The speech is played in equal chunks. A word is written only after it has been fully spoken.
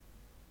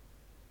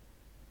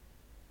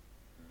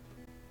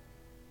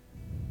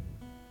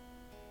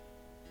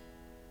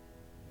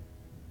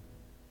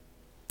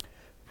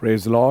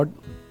Praise Lord.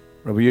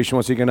 प्रभु यीशु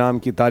मसीह के नाम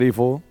की तारीफ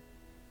हो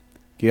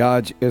कि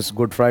आज इस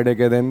गुड फ्राइडे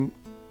के दिन,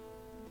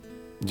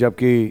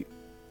 जबकि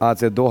आज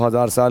से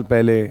 2000 साल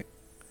पहले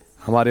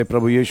हमारे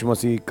प्रभु यीशु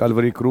मसीह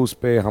कलवरी क्रूस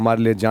पे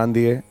हमारे लिए जान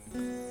दिए,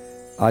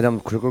 आज हम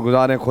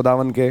शुक्रगुजार हैं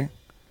खुदावन के।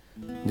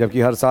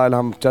 जबकि हर साल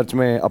हम चर्च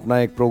में अपना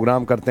एक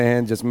प्रोग्राम करते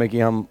हैं जिसमें कि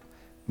हम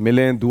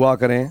मिलें, दुआ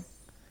करें।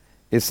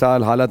 इस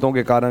साल हालातों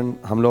के कारण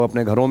हम लोग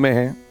अपने घरों में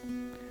हैं,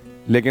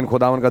 लेकिन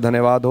खुदावन का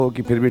धन्यवाद हो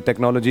कि फिर भी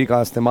टेक्नोलॉजी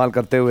का इस्तेमाल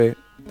करते हुए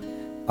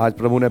आज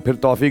प्रभु ने फिर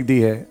तौफीक दी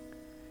है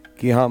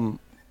कि हम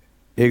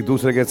एक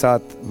दूसरे के साथ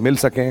मिल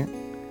सकें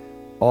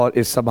और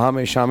इस सभा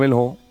में शामिल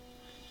हों।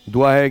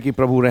 दुआ है कि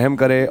प्रभु रहम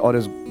करे और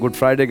इस गुड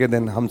फ्राइडे के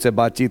दिन हमसे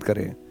बातचीत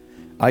करें।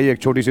 आइए एक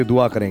छोटी सी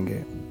दुआ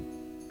करेंगे।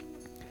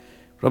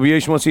 प्रभु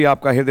यीशु मसीह,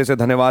 आपका हृदय से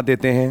धन्यवाद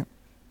देते हैं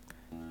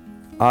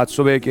आज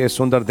सुबह के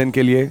सुंदर दिन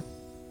के लिए।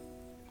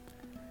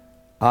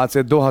 आज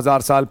से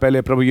 2000 साल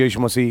पहले प्रभु यीशु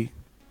मसीह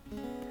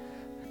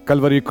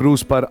कलवरी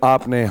क्रूस पर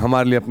आपने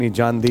हमारे लिए अपनी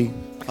जान दी।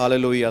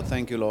 Hallelujah,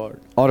 thank you Lord.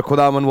 और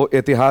खुदावन वो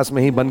इतिहास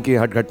में ही बन के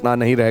हट घटना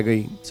नहीं रह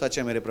गई। सच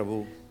है मेरे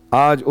प्रभु।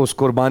 आज उस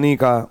कुर्बानी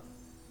का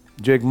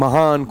जो एक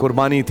महान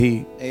कुर्बानी थी,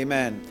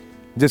 आमीन,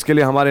 जिसके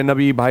लिए हमारे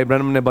नबी भाई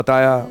ब्रह्म ने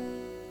बताया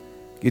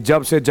कि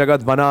जब से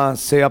जगत बना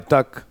से अब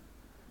तक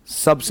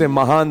सबसे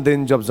महान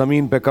दिन जब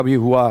जमीन पे कभी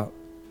हुआ,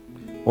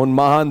 उन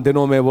महान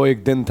दिनों में वो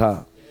एक दिन था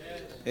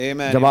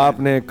आमीन, जब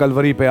आपने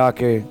कलवरी पे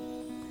आके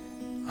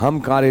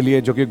हम हमारे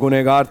लिए जो कि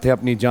गुनहगार थे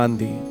अपनी जान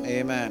दी।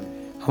 आमीन।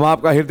 हम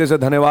आपका हृदय से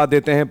धन्यवाद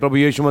देते हैं प्रभु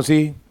यीशु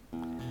मसीह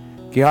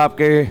कि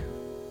आपके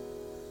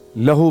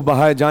लहू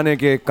बहाए जाने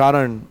के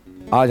कारण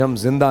आज हम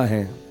जिंदा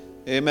हैं।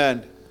 आमीन।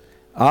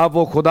 आप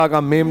वो खुदा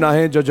का मेमना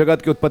है जो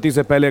जगत की उत्पत्ति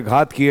से पहले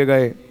घात किए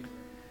गए,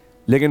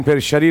 लेकिन फिर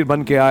शरीर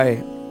बन के आए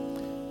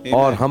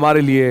और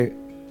हमारे लिए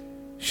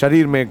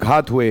शरीर में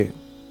घात हुए,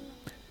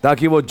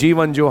 ताकि वो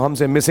जीवन जो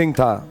हमसे मिसिंग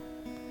था,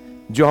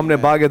 जो हमने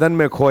बाग एदन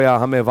में खोया,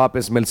 हमें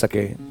वापस मिल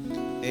सके।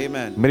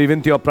 आमीन। मेरी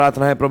विनती और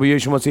प्रार्थना है प्रभु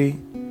यीशु मसीह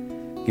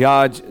कि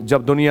आज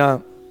जब दुनिया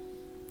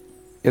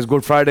इस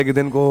गुड फ्राइडे के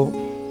दिन को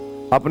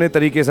अपने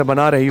तरीके से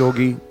बना रही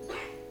होगी,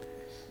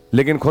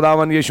 लेकिन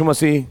खुदावन यीशु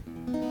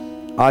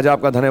मसीह आज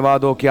आपका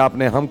धन्यवाद हो कि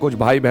आपने हम कुछ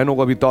भाई बहनों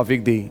को भी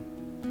तौफीक दी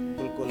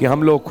कि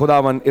हम लोग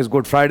खुदावन इस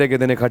गुड फ्राइडे के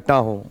दिन इकट्ठा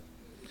हों।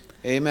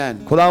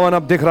 आमीन। खुदावन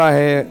अब दिख रहा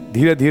है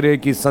धीरे धीरे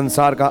कि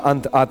संसार का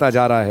अंत आता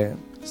जा रहा है,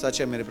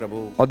 सच है मेरे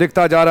प्रभु। और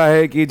दिखता जा रहा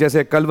है कि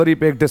जैसे कलवरी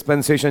पे एक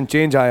डिस्पेंसेशन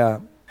चेंज आया,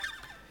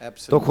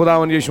 तो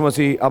खुदावन यीशु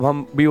मसीह अब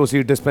हम भी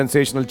उसी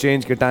डिस्पेंसेशनल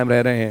चेंज के टाइम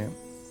रह रहे हैं।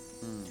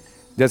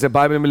 जैसे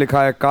बाइबल में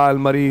लिखा है, काल,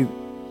 मरी,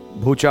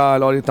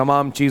 भूचाल और ये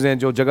तमाम चीज़ें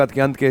जो जगत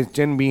के अंत के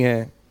चिन्ह भी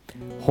हैं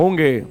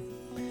होंगे,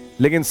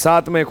 लेकिन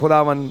साथ में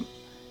खुदावन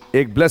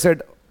एक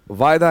ब्लेसेड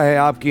वायदा है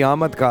आपकी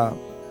आमद का,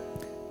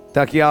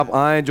 ताकि आप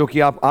आएँ, जो कि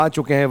आप आ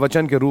चुके हैं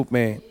वचन के रूप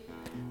में,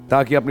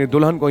 ताकि अपनी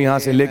दुल्हन को यहाँ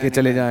से लेके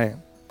चले जाएं।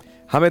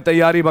 हमें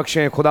तैयारी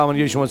बख्शें खुदावन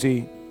यीशु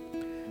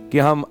मसीह कि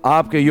हम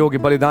आपके योग्य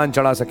बलिदान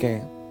चढ़ा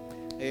सकें।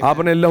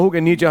 आपने लहू के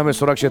नीचे हमें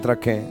सुरक्षित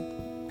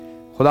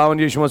रखें। खुदावन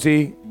यीशु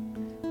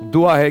मसीह,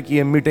 दुआ है कि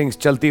ये मीटिंग्स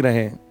चलती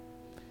रहें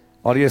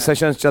और ये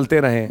सेशंस चलते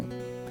रहें,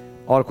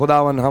 और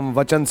खुदावन हम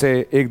वचन से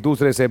एक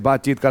दूसरे से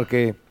बातचीत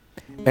करके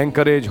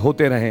एंकरेज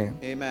होते रहें।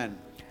 आमीन।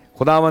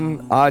 खुदावन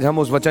आज हम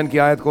उस वचन की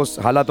आयत को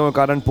हालातों के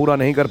कारण पूरा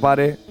नहीं कर पा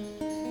रहे,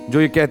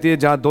 जो ये कहती है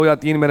जहाँ 2 या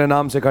 3 मेरे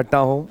नाम से इकट्ठा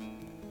हो।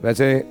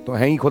 वैसे तो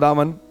है ही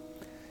खुदावन,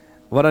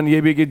 वरन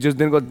ये भी कि जिस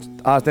दिन को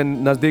आज से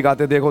नज़दीक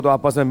आते देखो तो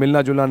आपस में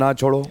मिलना जुलना ना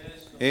छोड़ो।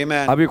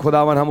 आमीन। अभी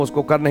खुदावन हम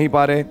उसको कर नहीं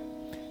पा रहे,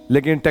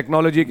 लेकिन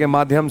टेक्नोलॉजी के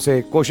माध्यम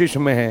से कोशिश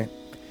में है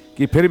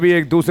कि फिर भी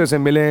एक दूसरे से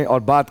मिलें और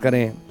बात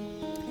करें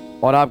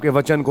और आपके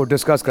वचन को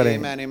डिस्कस करें,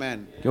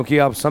 आमीन। क्योंकि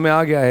अब समय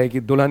आ गया है कि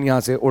दुल्हन यहाँ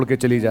से उड़ के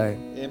चली जाए।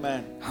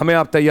 आमीन। हमें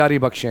आप तैयारी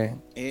बख्शें,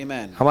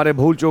 आमीन। हमारे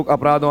भूल चूक,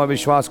 अपराधों और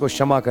विश्वास को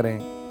क्षमा करें,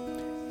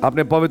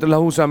 अपने पवित्र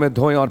लहू से हमें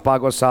धोएं और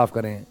पाक और साफ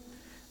करें।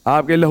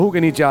 आपके लहू के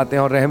नीचे आते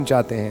हैं और रहम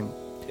चाहते हैं,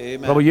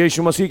 प्रभु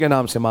यीशु मसीह के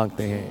नाम से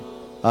मांगते हैं।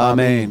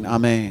 आमीन।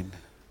 आमीन।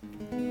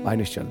 भाई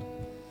निश्चल।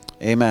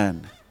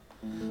 आमीन।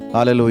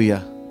 हालेलुया।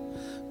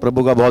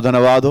 प्रभु का बहुत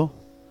धन्यवाद हो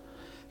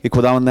कि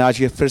खुदावंद ने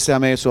आज ये फिर से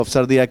हमें इस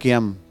अवसर दिया कि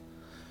हम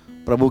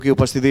प्रभु की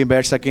उपस्थिति में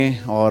बैठ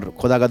सकें और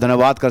खुदा का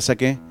धन्यवाद कर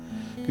सकें,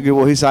 क्योंकि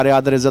वही सारे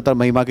आदर, इज्जत और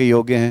महिमा के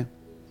योग्य हैं।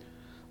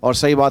 और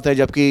सही बात है,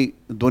 जबकि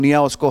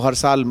दुनिया उसको हर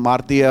साल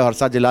मारती है, हर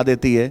साल जला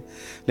देती है,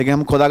 लेकिन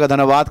हम खुदा का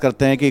धन्यवाद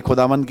करते हैं कि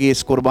खुदावंद की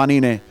इस कुर्बानी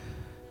ने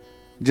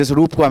जिस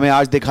रूप को हमें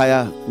आज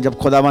दिखाया, जब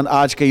खुदावंद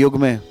आज के युग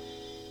में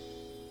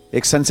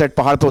एक सनसेट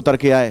पहाड़ पर उतर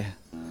के आए,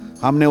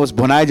 हमने उस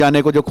भुनाए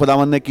जाने को जो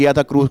खुदावंद ने किया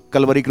था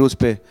कलवरी क्रूस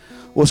पे,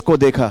 उसको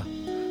देखा।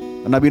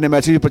 नबी ने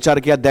मैसेज प्रचार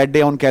किया, दैट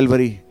डे ऑन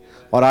कैलवरी,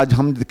 और आज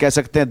हम कह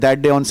सकते हैं that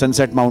day on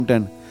sunset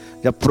mountain,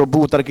 जब प्रभु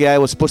उतर के आए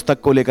उस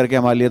पुस्तक को लेकर के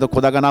हमारे लिए। तो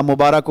खुदा का नाम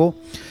मुबारक हो।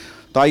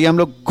 तो आइए हम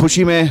लोग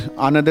खुशी में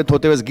आनंदित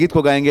होते हुए इस गीत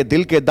को गाएंगे।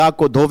 दिल के दाग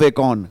को धोवे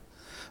कौन,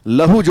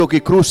 लहू जो कि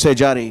क्रूस से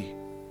जारी,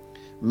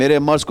 मेरे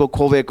मर्ज को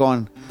खोवे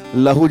कौन,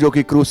 लहू जो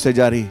कि क्रूस से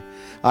जारी।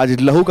 आज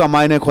लहू का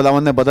मायने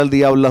खुदावंद ने बदल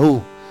दिया। और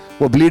लहू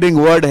वो ब्लीडिंग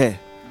वर्ड है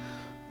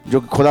जो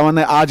खुदावंद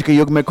ने आज के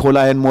युग में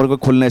खोला है, इन मोड़ को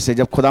खुलने से।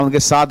 जब खुदावंद के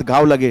 7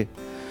 घाव लगे,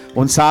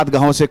 उन 7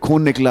 गाहों से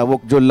खून निकला, वो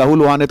जो लहू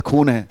लुहानित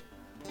खून है,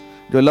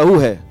 जो लहू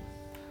है,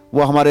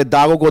 वो हमारे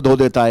दागों को धो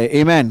देता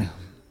है। आमीन।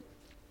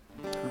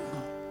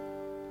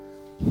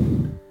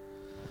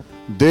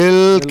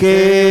 दिल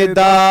के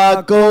दाग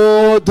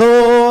को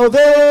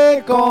धोवे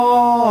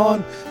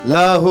कौन,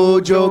 लहू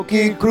जो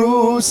की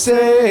क्रूस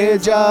से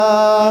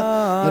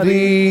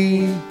जारी,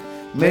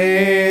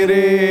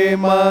 मेरे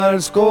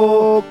मर्ज को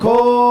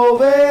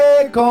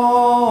खोवे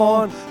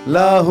कौन,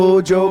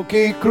 लहू जो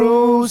की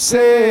क्रूस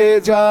से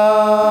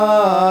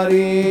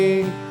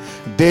जारी।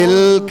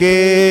 दिल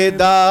के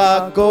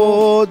दाग को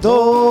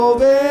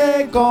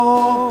धोवे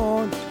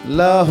कौन,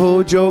 लहू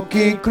जो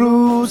की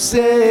क्रूस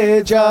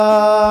से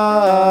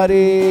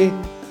जारी,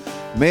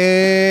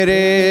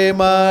 मेरे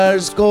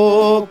मर्ज को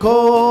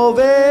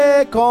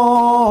खोवे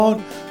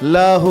कौन,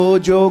 लहू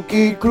जो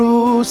की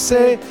क्रूस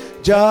से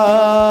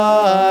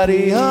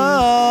जारी।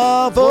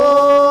 हाँ, वो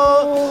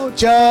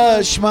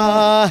चश्मा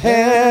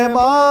है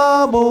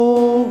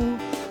मामूर,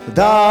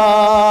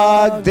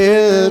 दाग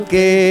दिल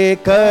के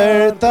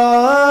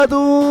करता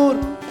दूर,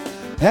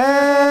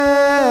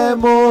 है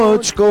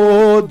मुझको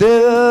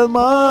दिल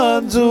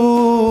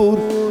मंजूर,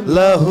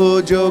 लहू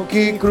जो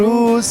की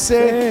क्रूस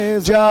से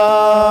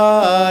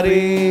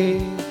जारी,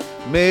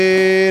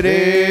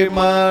 मेरे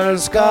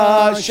मर्ज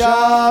का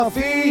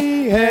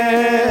शाफी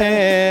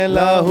है,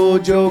 लहू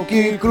जो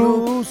की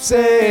क्रूस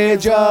से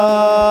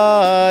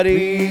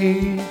जारी,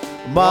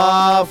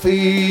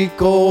 माफी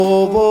को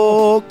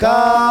वो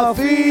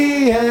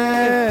काफी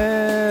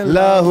है,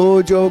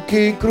 लहू जो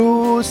की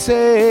क्रूस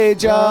से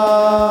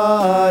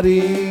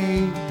जारी।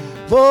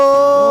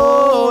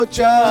 वो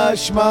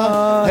चश्मा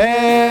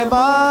है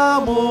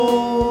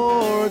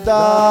मामूर,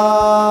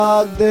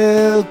 दाग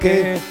दिल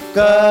के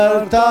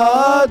करता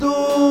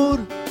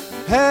दूर,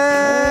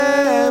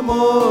 है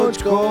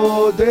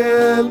मुझको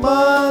दिल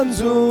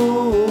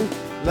मंजूर,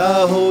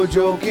 लहू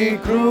जो की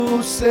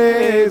क्रूस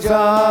से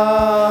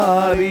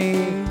जारी।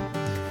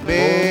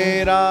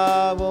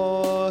 मेरा वो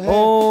है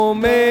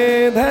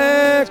उम्मीद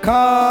है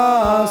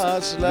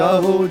खास,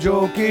 लहू जो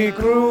की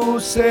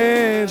क्रूस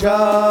से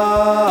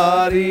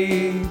जारी,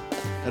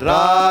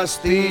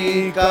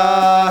 रास्ती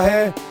का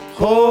है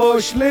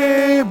होश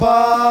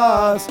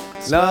लिबास,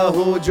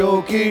 लहू जो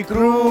की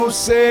क्रूस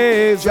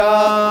से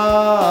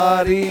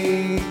जारी,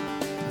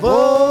 वो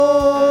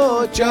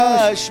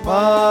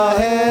चश्मा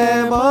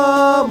है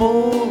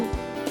मामूर,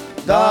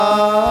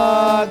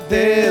 दाग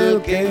दिल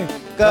के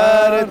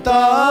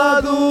करता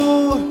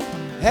दूर,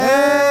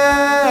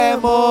 है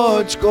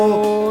मुझको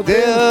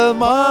दिल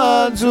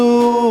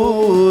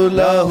मंजूर,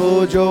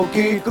 लहू जो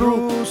की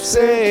क्रूस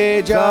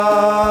से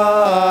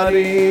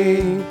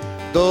जारी।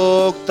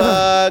 दुख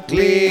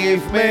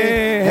तकलीफ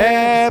में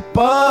है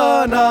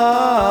पना,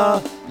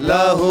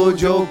 लहू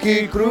जो की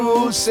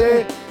क्रूस से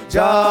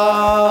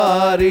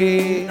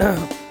जारी,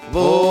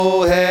 वो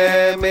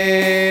है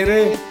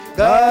मेरे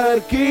घर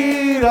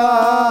की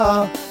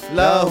राह,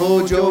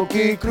 लहू जो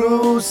की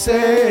क्रूस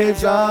से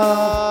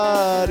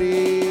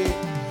जारी,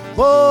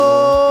 वो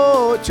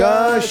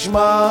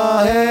चश्मा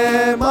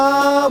है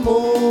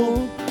मामूर,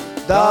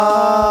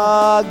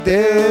 दाग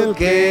दिल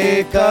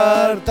के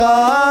करता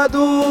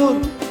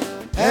दूर,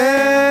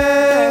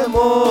 है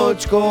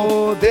मुझको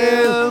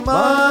दिल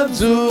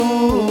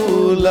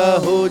मंजूर,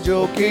 लहू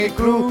जो की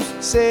क्रूस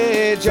से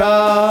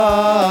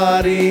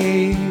जारी,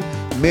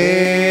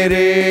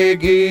 मेरे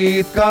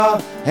गीत का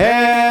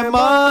है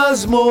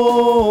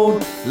मज़मून,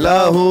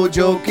 लहू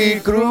जो की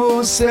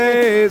क्रूस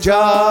से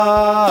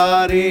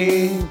जारी,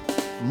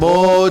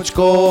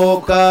 मुझको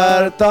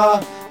करता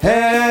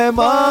है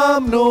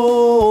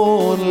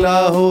ममनून,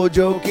 लहू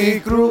जो की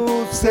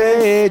क्रूस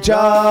से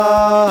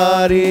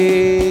जारी,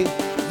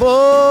 वो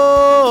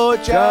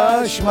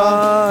चश्मा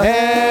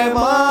है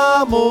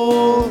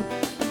मामूर,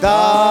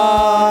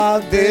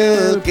 दाग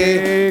दिल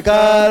के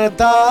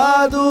करता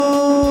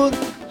दूर,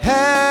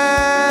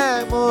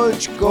 है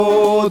मुझको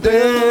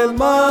दिल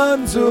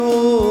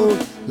मंजूर,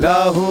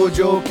 लहू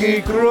जो की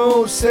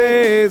क्रूस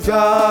से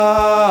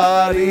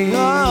जारी,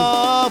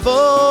 वो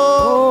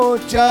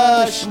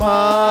चश्मा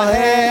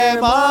है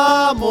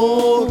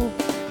मामूर,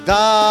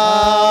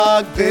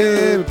 दाग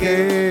दिल के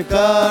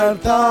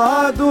करता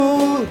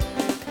दूर,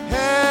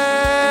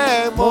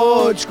 है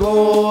मुझको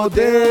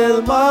दिल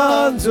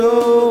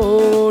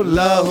मंजूर,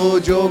 लहू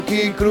जो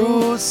की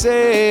क्रूस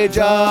से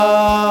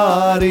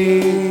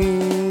जारी,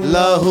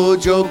 लहू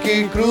जो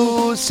की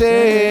क्रूस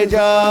से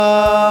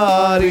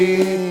जारी,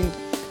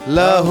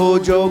 लहू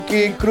जो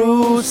की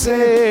क्रूस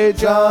से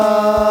जारी।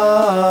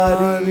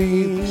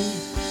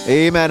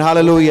 आमीन,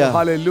 हालेलुया,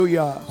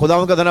 हालेलुया।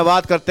 खुदावंद का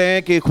धन्यवाद करते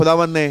हैं कि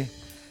खुदावंद ने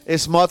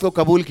इस मौत को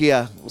कबूल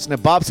किया, उसने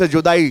बाप से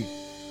जुदाई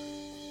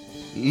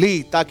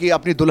ली ताकि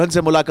अपनी दुल्हन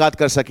से मुलाकात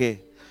कर सके।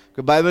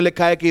 कि बाइबल में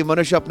लिखा है कि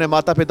मनुष्य अपने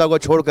माता पिता को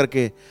छोड़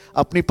करके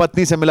अपनी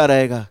पत्नी से मिला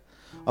रहेगा।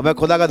 और मैं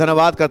खुदा का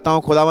धन्यवाद करता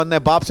हूँ, खुदावंद ने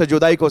बाप से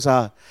जुदाई को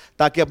सहा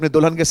ताकि अपनी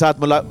दुल्हन के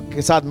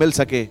साथ मिल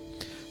सके।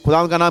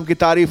 खुदावंद का नाम की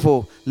तारीफ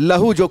हो।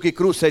 लहू जो कि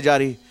क्रूस से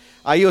जारी।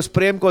 आइए उस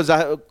प्रेम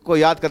को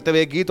याद करते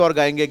हुए गीत और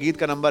गाएंगे। गीत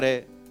का नंबर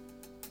है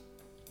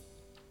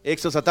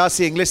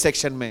 187 इंग्लिश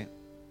सेक्शन में,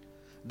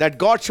 that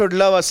God should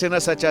love a sinner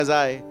such as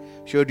I,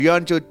 should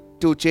yearn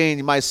to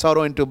change my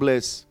sorrow into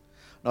bliss,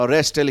 nor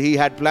rest till he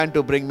had planned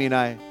to bring me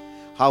nigh.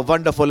 How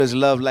wonderful is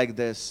love like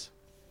this.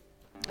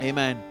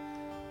 Amen.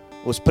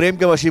 उस प्रेम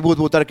के वशीभूत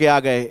उतर के आ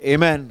गए.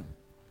 Amen.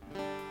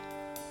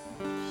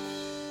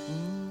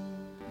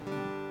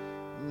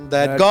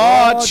 That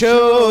God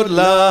should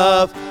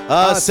love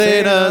a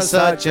sinner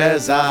such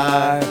as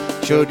I,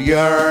 should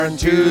yearn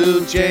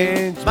to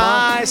change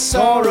my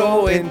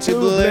sorrow into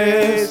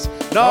bliss,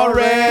 nor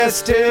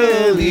rest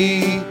till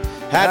he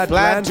had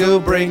planned to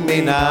bring me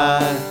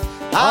nigh.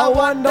 How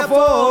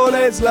wonderful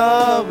is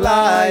love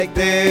like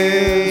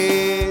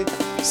this.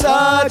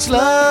 Such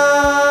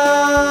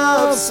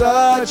love,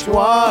 such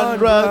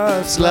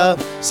wondrous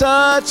love,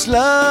 such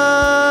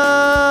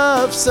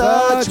love,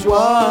 such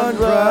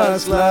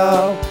wondrous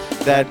love,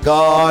 that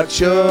God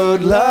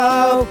should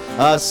love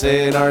a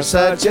sinner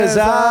such as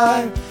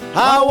I.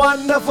 How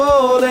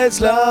wonderful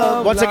is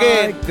love once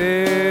again like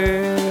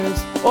this.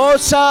 Oh,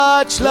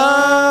 such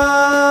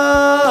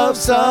love,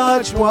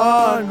 such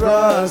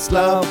wondrous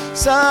love,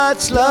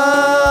 such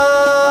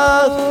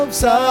love,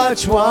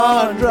 such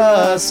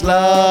wondrous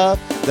love,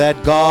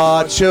 that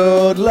God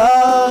should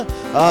love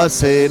a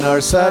sinner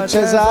such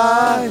as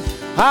I.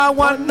 How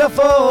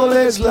wonderful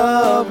is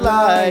love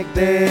like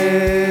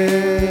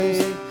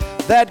this.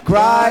 That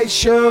Christ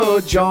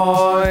should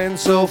join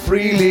so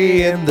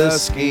freely in the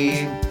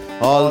scheme,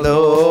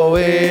 although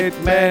it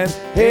meant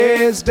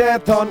his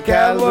death on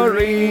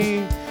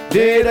Calvary.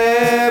 Did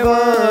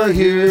ever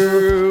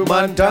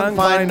human tongue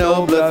find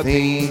nobler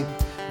theme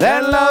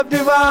than love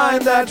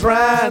divine that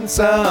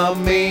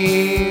ransomed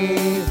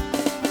me?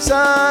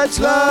 Such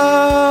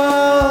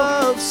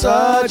love,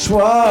 such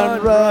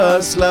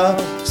wondrous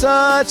love,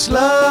 such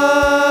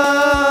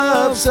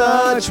love,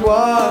 such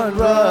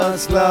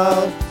wondrous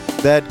love,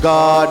 that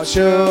God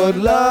should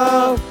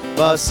love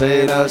a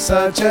sinner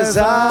such as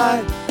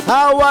I.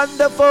 How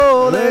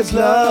wonderful is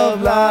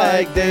love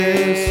like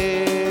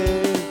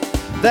this.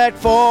 That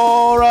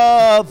for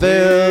a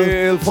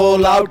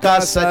willful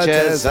outcast such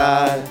as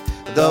I,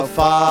 the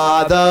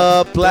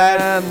Father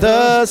planned,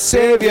 the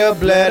Savior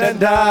bled and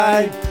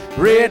died.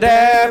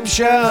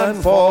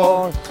 Redemption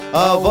for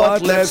a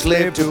worthless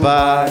slave to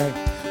buy,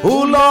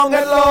 who long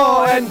at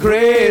law and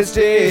grace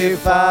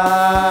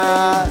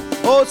defy.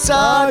 Oh,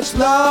 such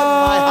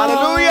love,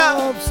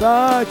 hallelujah,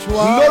 Such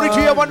glory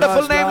to your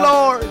wondrful name,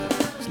 Lord.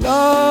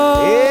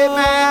 Love,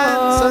 Amen.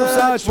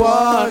 Such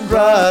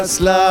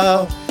wondrous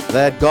love,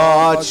 that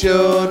God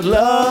should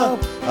love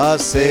a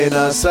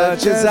sinner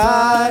such as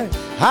I.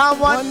 How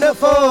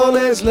wonderful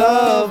is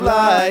love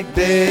like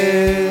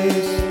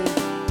this.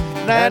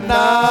 And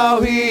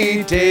now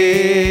he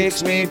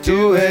takes me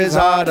to his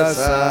heart, a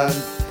son.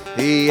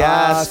 He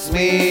asks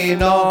me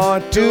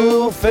not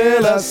to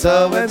fill a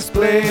servant's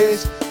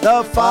place.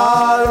 The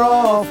far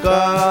off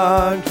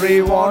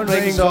country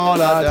wanderings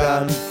all are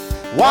done.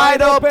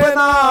 Wide open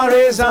are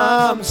his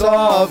arms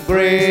of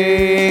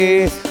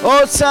grace.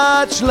 Oh,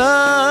 such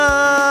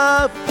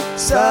love,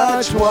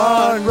 such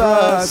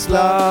wondrous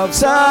love,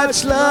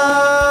 such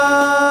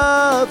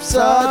love,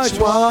 such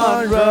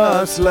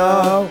wondrous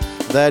love,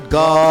 that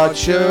God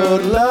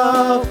should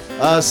love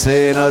a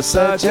sinner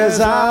such as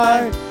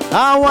I.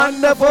 How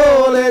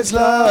wonderful is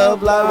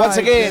love like once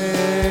again.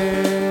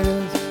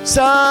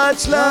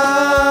 Such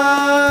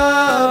love,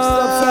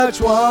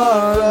 such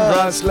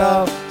wondrous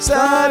love,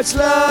 such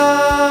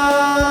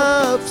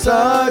love,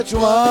 such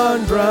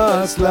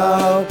wondrous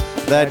love,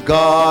 that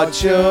God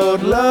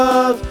should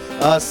love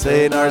a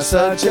sinner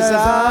such as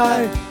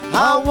I.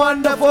 How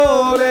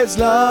wonderful is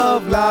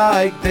love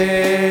like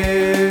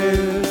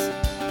this.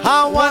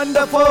 How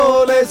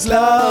wonderful is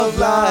love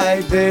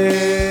like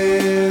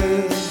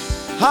this.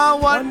 How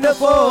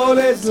wonderful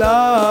is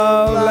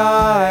love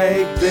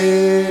like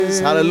this.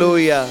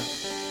 Hallelujah.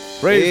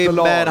 Praise the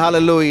Lord. Amen.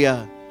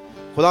 Hallelujah.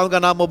 खुदावंद का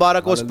नाम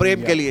मुबारक हो उस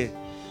प्रेम के लिए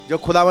जो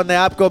खुदावंद ने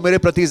आपको मेरे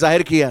प्रति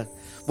जाहिर किया.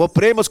 वो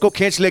प्रेम उसको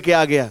खींच लेके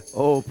आ गया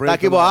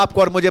ताकि वो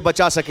आपको और मुझे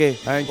बचा सके.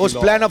 उस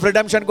प्लान ऑफ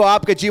रिडेम्पशन को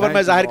आपके जीवन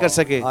में जाहिर कर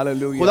सके.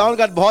 खुदावंद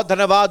का बहुत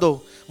धन्यवाद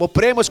हो. वो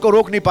प्रेम उसको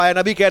रोक नहीं पाया.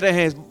 नबी कह रहे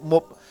हैं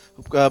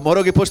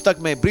मोहरों की पुस्तक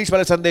में, ब्रीच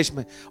वाले संदेश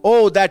में,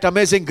 ओ दैट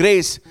अमेजिंग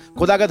ग्रेस.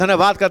 खुदा का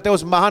धन्यवाद करते हैं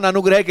उस महान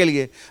अनुग्रह के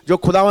लिए जो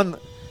खुदावंद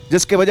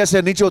जिसके वजह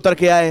से नीचे उतर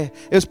के आए.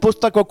 इस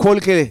पुस्तक को खोल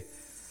के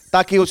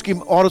ताकि उसकी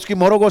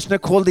मोहरों को उसने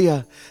खोल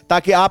दिया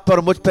ताकि आप पर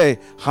मुझ पे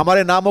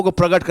हमारे नामों को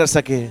प्रकट कर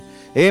सके.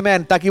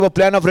 आमेन. ताकि वो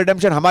प्लान ऑफ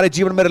रिडेम्पशन हमारे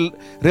जीवन में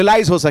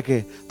रियलाइज हो सके.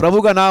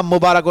 प्रभु का नाम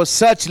मुबारक हो.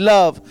 Such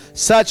love,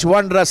 such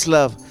wondrous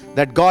love,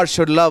 that God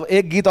should love.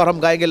 एक गीत और हम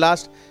गाएंगे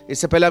लास्ट,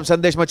 इससे पहले हम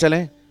संदेश में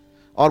चलें.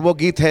 और वो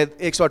गीत है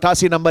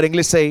 188 नंबर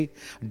इंग्लिश से ही.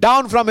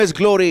 Down from his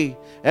glory,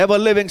 ever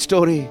living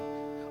story.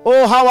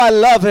 O how I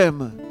love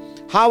him,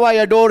 how I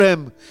adore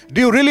him.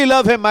 Do you really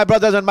love him my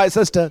brothers and my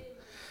sister?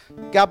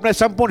 क्या अपने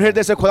संपूर्ण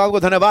हृदय से खुदा को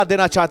धन्यवाद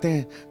देना चाहते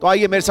हैं? तो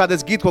आइए मेरे साथ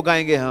इस गीत को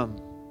गाएंगे हम.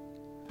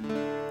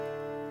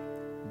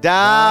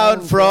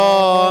 Down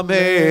from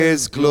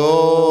his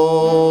glory,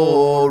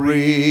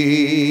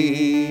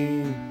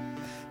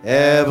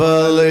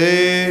 ever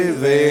living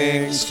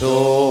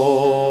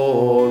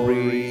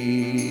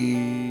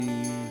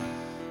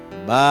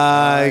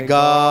my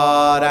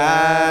God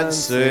and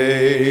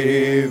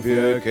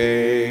Savior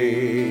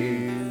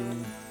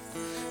came,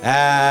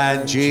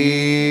 and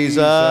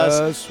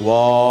Jesus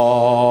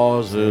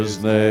was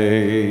his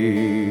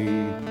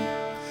name,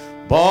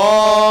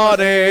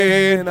 born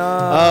in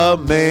a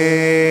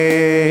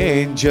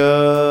manger,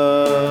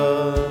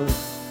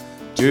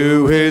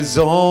 to his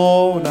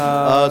own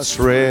a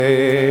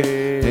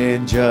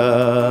stranger,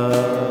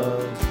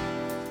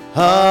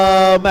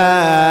 a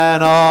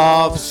man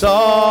of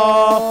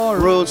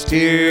sorrows,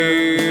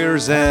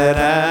 tears, and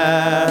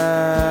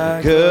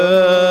agony.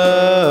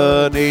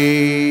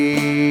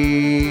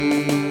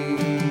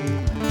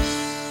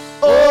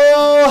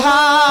 Oh,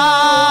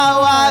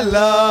 how I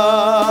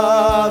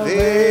love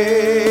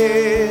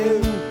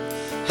him,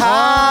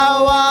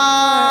 how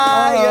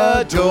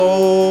I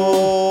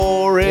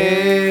adore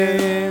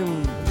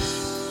him,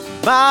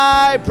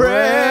 my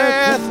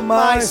breath,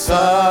 my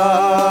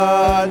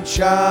sunshine,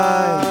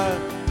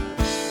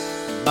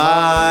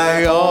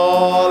 my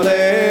all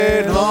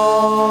in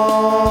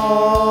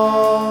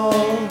all,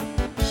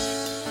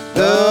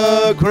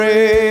 the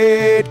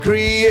great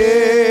Creator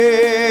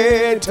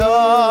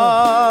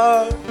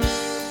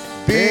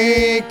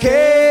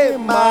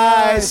became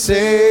my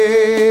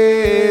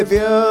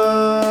Savior,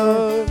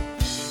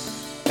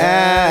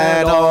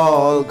 and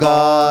all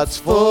God's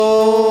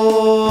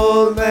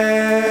fullness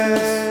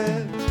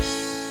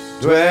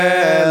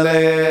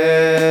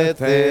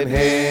dwelleth in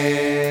him.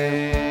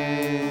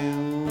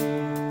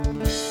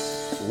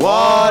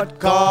 What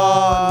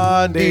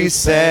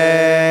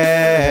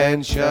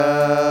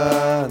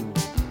condescension,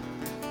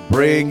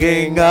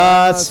 bringing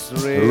us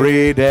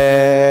redemption,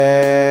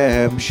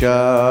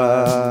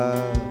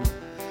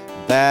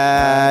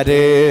 that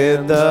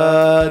in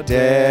the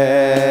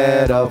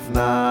dead of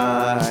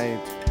night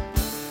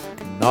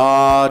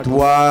not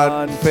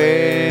one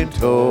faint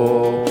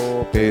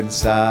hope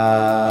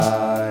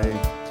inside,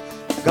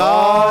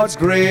 God's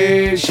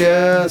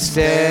gracious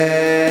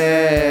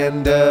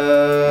tender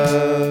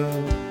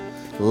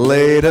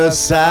laid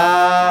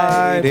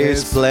aside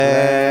his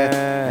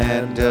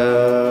splendor,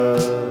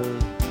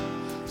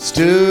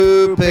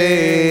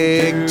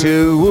 stooping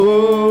to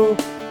woo,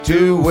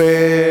 to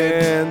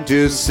win,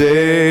 to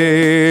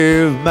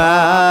save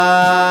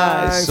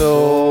my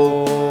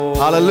soul.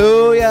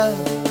 Hallelujah.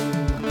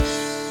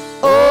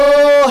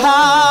 Oh,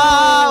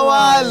 how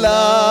I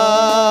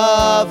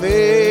love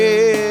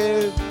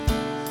him,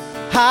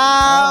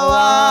 how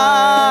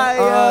I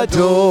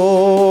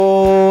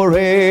adore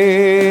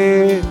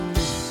him,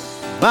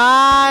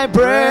 my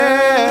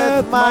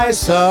breath, my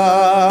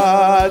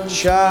sunshine,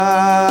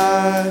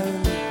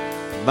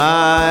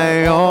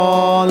 my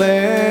all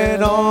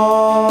in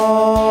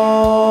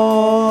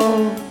all,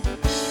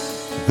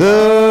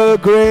 the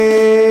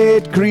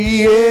great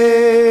Creator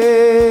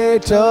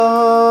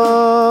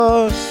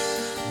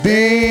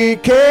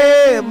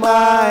became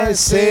my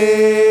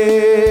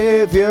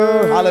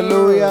Savior,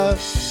 hallelujah,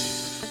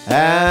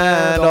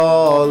 and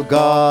all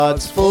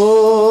God's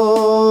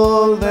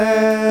fullness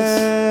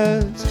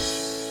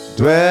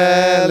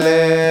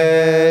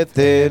dwelleth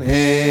in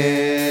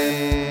him.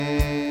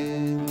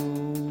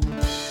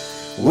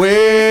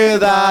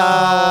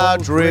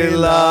 Without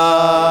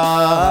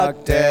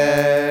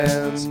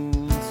reluctance,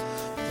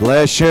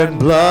 flesh and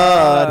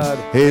blood,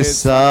 his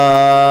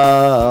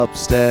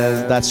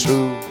substance, that's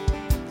true.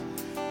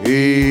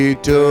 He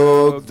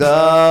took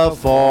the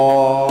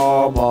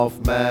form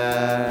of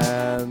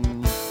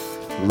man,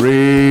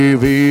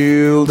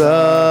 revealed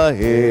the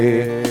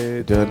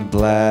hidden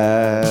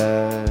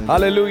plan.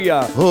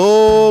 Hallelujah.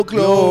 Oh,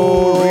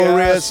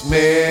 glorious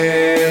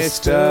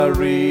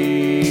mystery,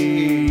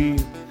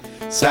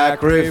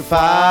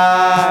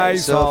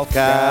 sacrifice of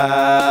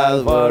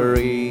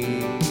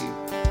Calvary.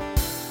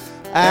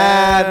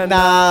 And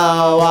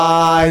now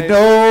I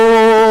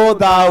know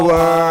thou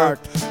art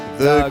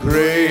the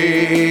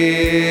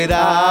great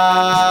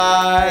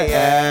I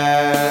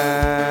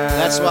am.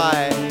 That's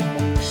why.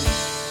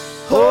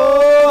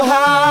 Oh,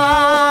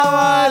 how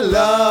I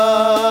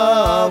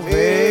love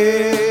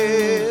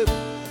him,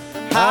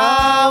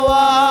 how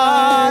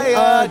I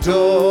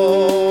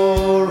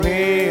adore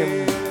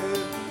him,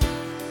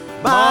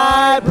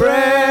 my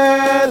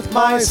breath,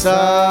 my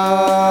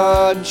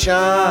sunshine,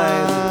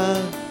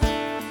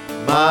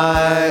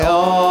 my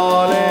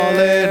all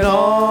in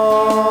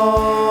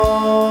all,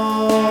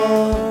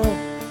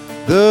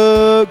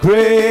 the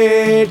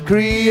great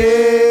Creator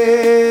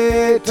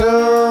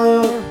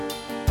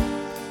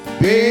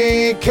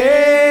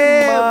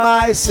became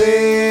my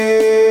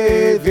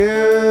Savior,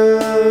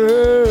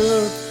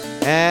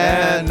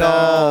 and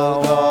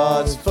all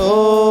God's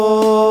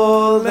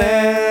fullness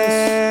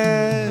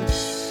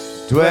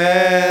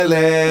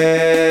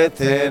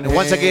dwelleth in.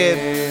 Once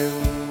again.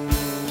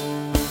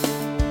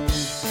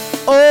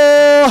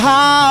 Oh,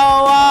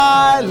 how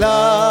I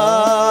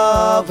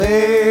love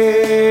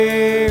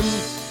him,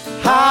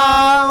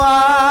 how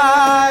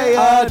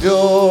I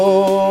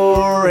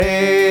adore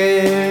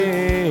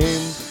him,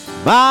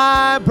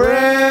 my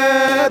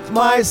breath,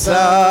 my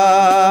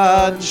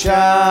sunshine,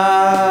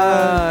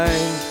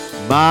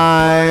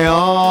 my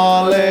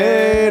all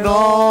in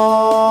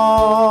all.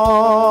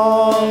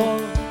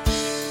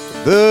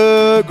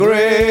 The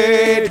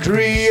great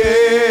Creator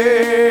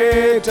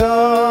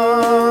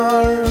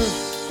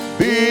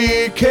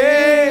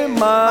became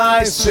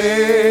my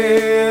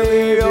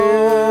Savior,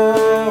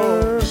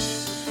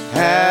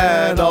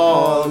 and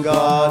all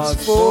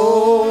God's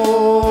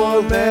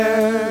fullness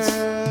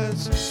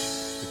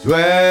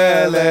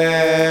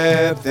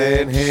dwelleth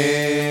in Him,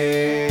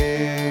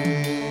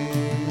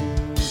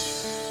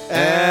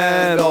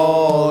 and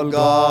all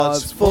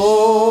God's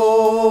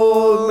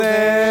fullness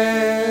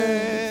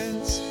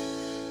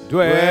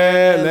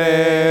dwelleth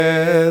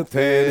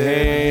in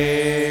Him.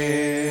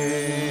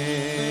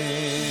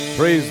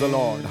 Praise the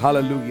Lord.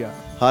 Hallelujah.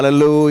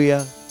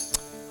 Hallelujah.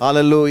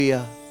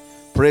 Hallelujah.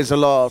 Praise the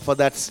Lord for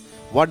that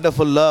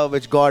wonderful love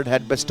which God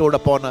had bestowed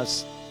upon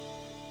us.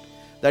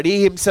 That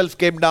He Himself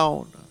came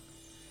down.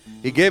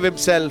 He gave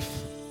Himself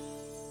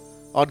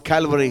on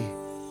Calvary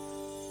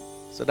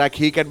so that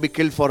He can be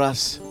killed for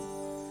us.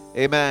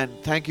 Amen.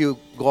 Thank you,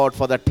 God,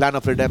 for that plan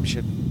of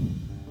redemption.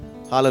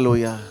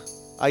 Hallelujah.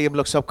 आइए हम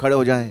लोग सब खड़े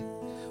हो जाएं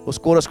उस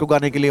coarse को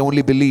गाने के लिए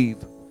Only Believe,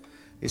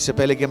 इससे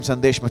पहले कि हम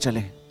संदेश में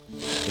चलें.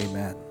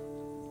 Amen.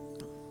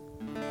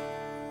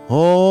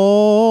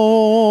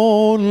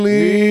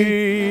 Only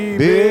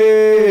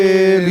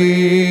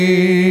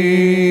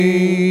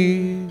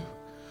believe.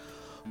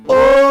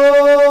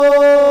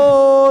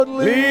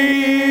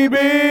 Only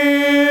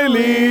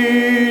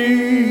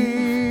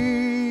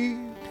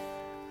believe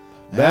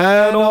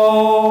that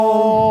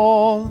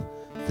all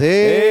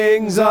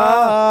things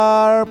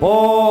are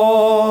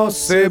possible.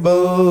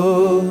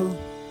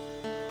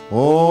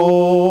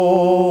 Only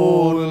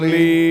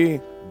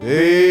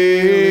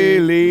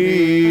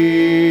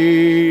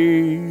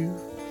believe.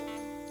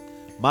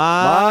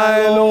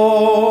 My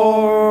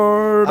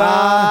Lord,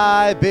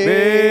 I believe.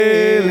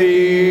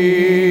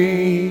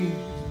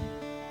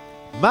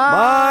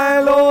 my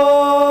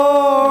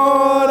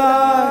Lord,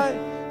 I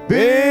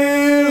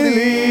believe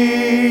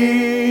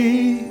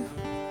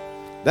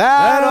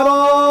that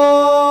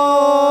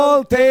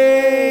all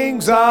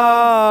things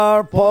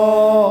are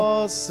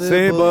possible.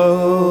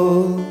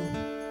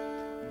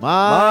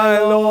 My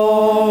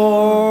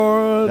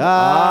Lord,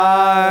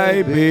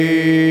 I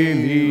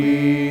believe.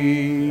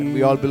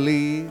 We all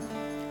believe.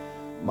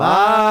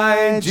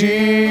 My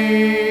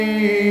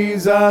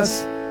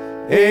Jesus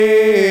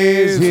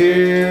is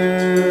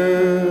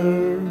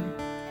here.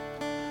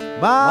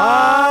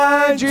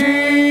 My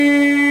Jesus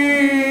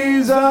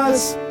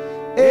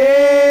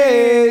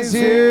is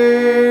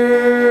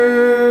here.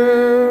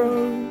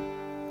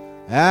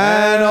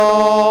 And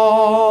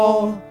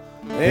all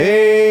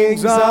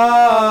things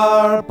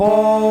are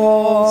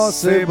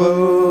possible.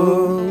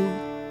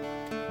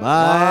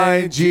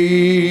 My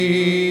Jesus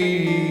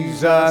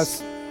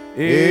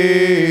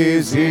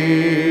is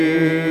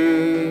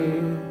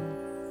here.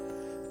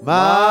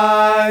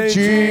 My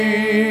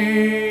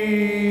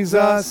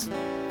Jesus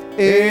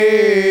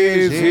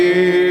is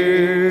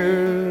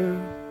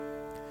here.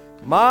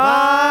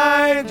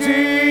 My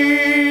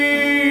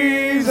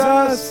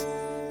Jesus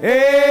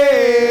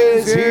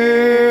is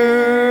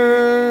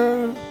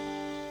here.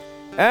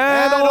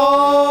 And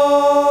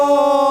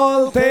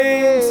all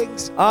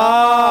things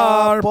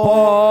are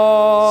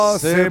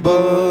possible.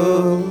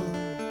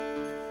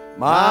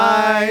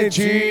 My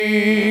Jesus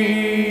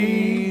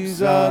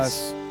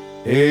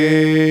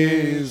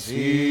is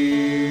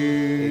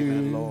here.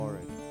 Amen, Lord.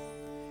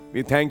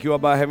 We thank you,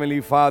 Abba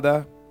Heavenly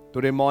Father,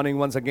 today morning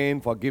once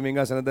again for giving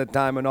us another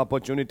time and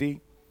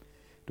opportunity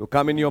to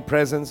come in your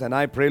presence. And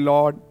I pray,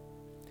 Lord,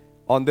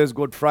 on this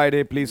Good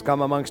Friday, please come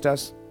amongst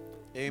us.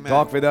 Amen.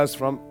 Talk with us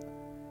from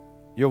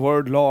your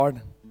word, Lord.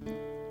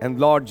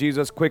 And Lord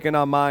Jesus, quicken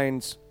our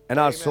minds and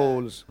our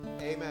souls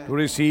Amen. to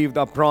receive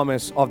the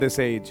promise of this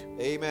age.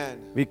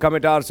 Amen. We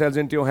commit ourselves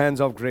into your hands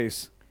of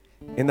grace.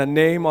 In the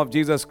name of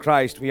Jesus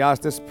Christ, we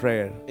ask this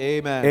prayer.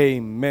 Amen.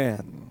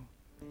 Amen.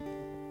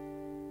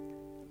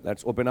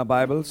 Let's open our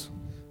Bibles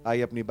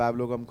आइए अपनी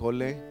बाइबलों को हम खोल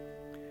लें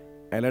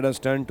and let us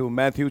turn to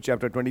Matthew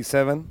chapter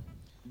 27.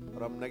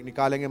 और हम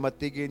निकालेंगे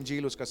मत्ती की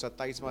इंजील उसका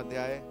 27वां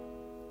अध्याय.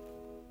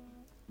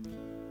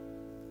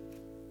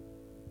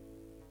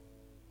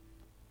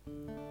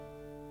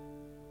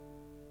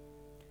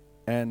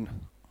 And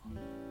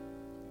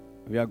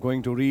we are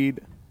going to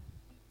read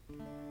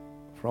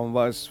from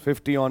verse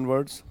 50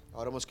 onwards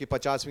और हम उसकी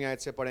 50वीं आयत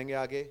से पढ़ेंगे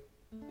आगे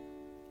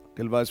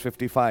till verse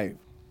 55.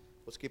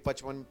 उसकी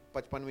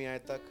 55वीं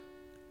आयत तक.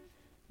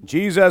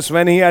 Jesus,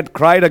 when he had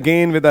cried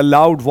again with a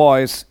loud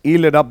voice,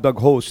 yielded up the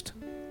ghost.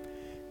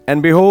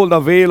 And behold, the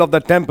veil of the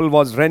temple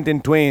was rent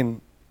in twain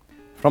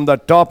from the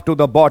top to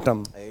the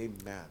bottom.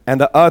 Amen.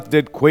 And the earth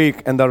did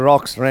quake, and the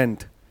rocks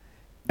rent,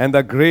 and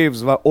the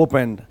graves were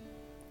opened.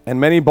 And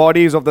many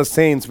bodies of the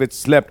saints which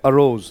slept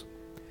arose,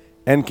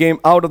 and came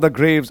out of the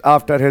graves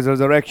after his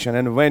resurrection,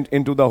 and went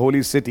into the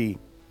holy city,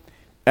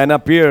 and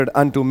appeared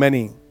unto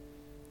many.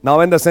 Now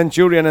when the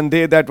centurion and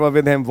they that were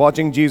with him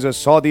watching Jesus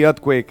saw the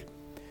earthquake,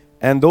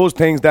 and those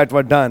things that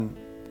were done,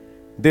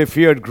 they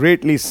feared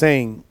greatly,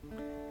 saying,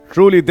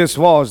 Truly this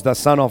was the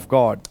Son of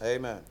God.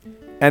 Amen.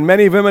 And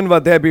many women were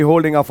there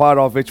beholding afar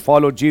off, which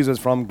followed Jesus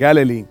from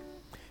Galilee,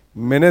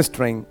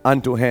 ministering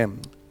unto him.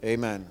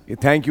 Amen. We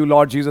thank you,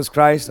 Lord Jesus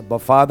Christ, but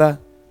Father,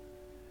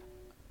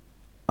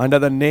 under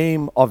the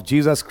name of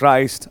Jesus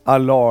Christ, our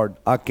Lord,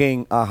 our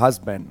King, our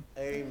husband,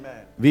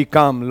 Amen. we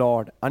come,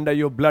 Lord. Under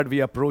your blood we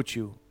approach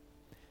you,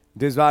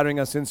 desiring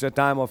a sincere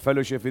time of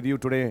fellowship with you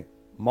today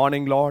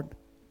morning, Lord.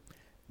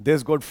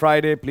 This Good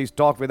Friday, please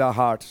talk with our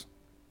hearts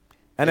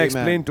and Amen.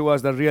 explain to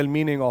us the real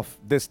meaning of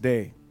this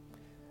day.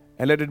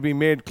 And let it be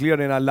made clear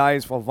in our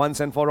lives for once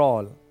and for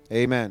all.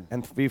 Amen.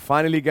 And we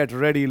finally get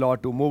ready,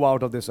 Lord, to move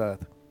out of this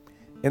earth.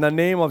 In the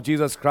name of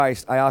Jesus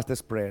Christ, I ask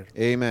this prayer.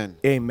 Amen.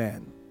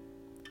 Amen.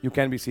 You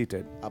can be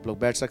seated. आप लोग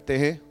बैठ सकते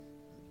हैं.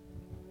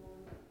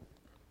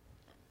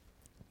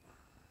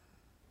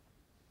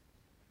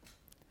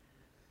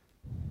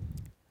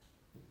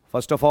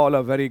 First of all,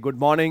 a very good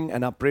morning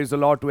and I praise the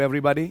Lord to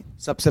everybody.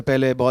 सबसे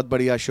पहले बहुत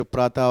बढ़िया शुभ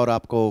प्रातः और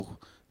आपको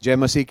जय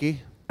मसीह की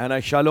And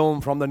a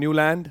shalom from the new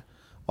land.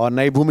 और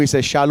नई भूमि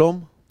से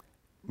shalom.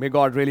 May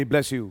God really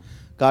bless you.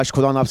 काश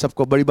खुदा आप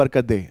सबको बड़ी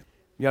बरकत दे.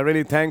 We are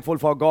really thankful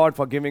for God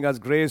for giving us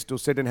grace to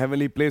sit in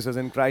heavenly places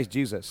in Christ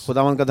Jesus.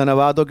 खुदावन का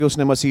धन्यवाद हो कि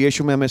उसने मसीह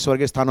यीशु में हमें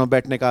स्वर्गीय स्थानों में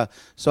बैठने का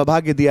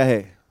सौभाग्य दिया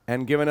है.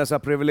 And given us a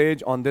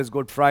privilege on this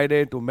Good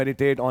Friday to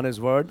meditate on His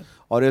Word.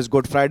 और इस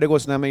गुड फ्राइडे को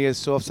उसने हमें ये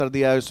अवसर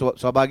दिया है,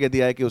 सौभाग्य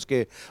दिया है कि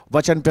उसके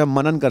वचन पे हम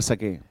मनन कर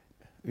सकें.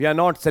 We are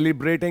not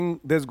celebrating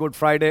this Good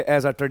Friday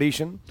as a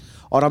tradition,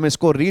 और हम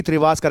इसको रीत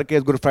रिवाज करके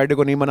इस गुड फ्राइडे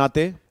को नहीं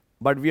मनाते,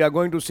 but we are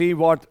going to see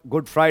what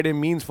Good Friday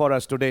means for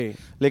us today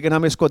लेकिन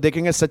हम इसको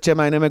देखेंगे सच्चे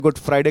मायने में गुड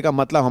फ्राइडे का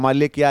मतलब हमारे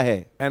लिए क्या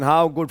है and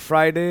how Good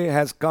Friday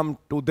has come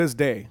to this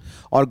day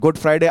और गुड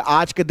फ्राइडे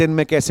आज के दिन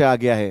में कैसे आ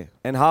गया है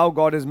and how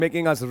God is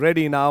making us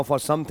ready now for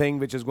something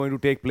which is going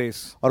to take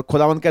place. और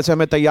खुदावंद कैसे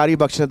हमें तैयारी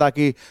बख्शे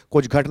ताकि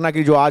कुछ घटना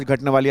की जो आज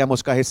घटने वाली है हम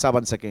उसका हिस्सा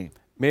बन सकें.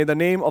 May the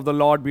name of the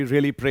Lord be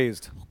really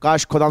praised.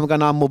 काश खुदावंद का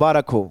नाम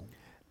मुबारक हो.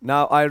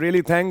 Now I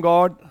really thank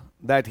God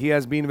that He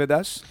has been with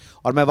us.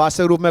 और मैं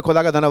वास्तविक रूप में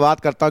खुदा का धन्यवाद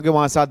करता हूँ कि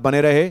वहाँ साथ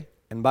बने रहे.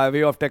 And by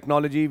way of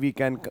technology, we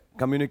can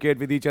communicate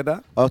with each other.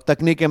 और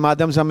तकनीक के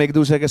माध्यम से हम एक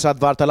दूसरे के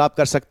साथ वार्तालाप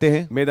कर सकते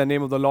हैं. May the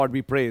name of the Lord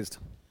be praised.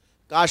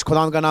 काश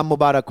खुदावंद का नाम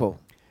मुबारक हो.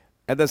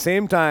 At the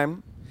same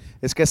time,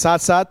 इसके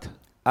साथ साथ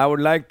I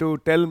would like to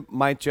tell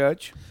my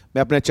church,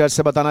 मैं अपने चर्च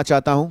से बताना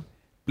चाहता हूँ,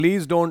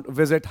 please don't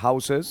visit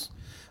houses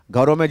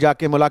घरों में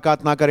जाके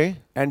मुलाकात ना करें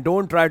and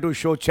don't try to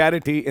show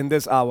charity in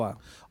this hour.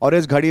 और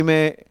इस घड़ी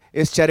में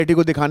इस चैरिटी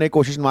को दिखाने की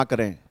कोशिश ना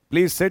करें.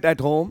 Please sit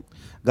at home,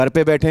 घर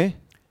पे बैठें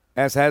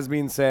as has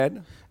been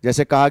said,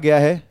 जैसे कहा गया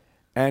है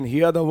and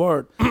hear the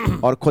word.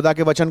 और खुदा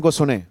के वचन को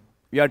सुने.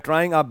 We are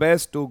trying our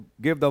best to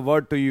give the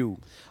word to you.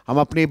 हम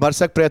अपनी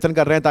भरसक प्रयत्न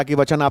कर रहे हैं ताकि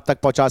वचन आप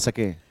तक पहुंचा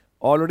सकें.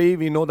 Already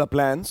we know the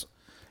plans,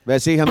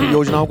 वैसे ही हम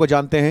योजनाओं को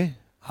जानते हैं,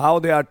 how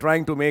they are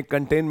trying to make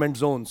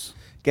containment zones.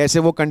 कैसे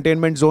वो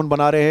कंटेनमेंट जोन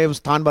बना रहे हैं,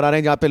 स्थान बना रहे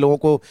हैं जहाँ पे लोगों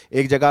को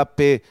एक जगह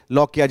पे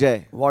लॉक किया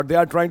जाए. What they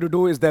are trying to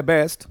do is their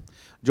best.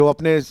 जो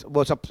अपने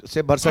वो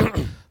सबसे भरसक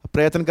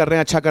प्रयत्न कर रहे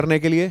हैं अच्छा करने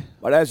के लिए.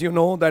 But as you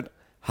know that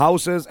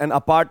houses and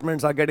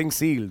apartments are getting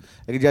sealed.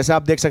 लेकिन जैसे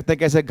आप देख सकते हैं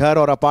कैसे घर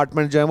और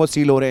अपार्टमेंट जो है वो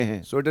सील हो रहे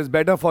हैं. So it is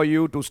better for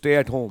you to stay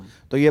at home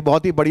तो ये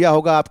बहुत ही बढ़िया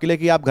होगा आपके लिए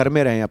कि आप घर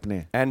में रहें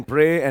अपने and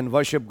pray and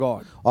worship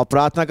God. और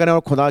प्रार्थना करें और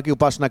खुदा की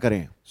उपासना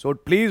करें. So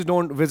please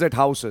don't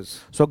visit houses.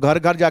 सो घर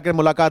घर जाकर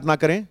मुलाकात ना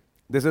करें,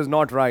 This is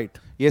not right.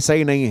 ये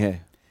सही नहीं है.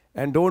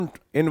 And don't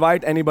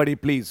invite anybody,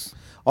 please,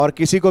 और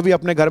किसी को भी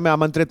अपने घर में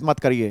आमंत्रित मत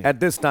करिए. at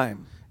this time.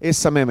 इस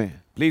समय में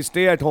Please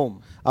stay at home.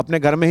 अपने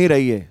घर में ही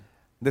रहिए.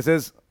 This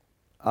is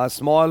a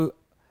small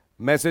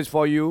message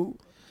for you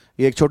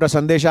ये एक छोटा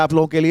संदेश है आप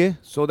लोगों के लिए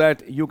so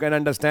that you can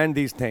understand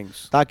these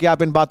things. ताकि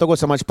आप इन बातों को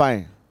समझ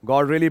पाएं.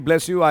 God really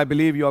bless you. I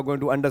believe you are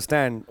going to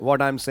understand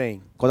what I'm saying.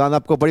 खुदा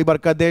आपको बड़ी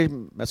बरकत दे.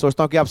 मैं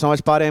सोचता हूँ कि आप समझ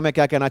पा रहे हैं मैं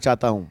क्या कहना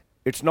चाहता हूँ.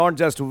 It's not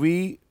just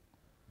we,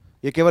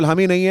 ये केवल हम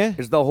ही नहीं है,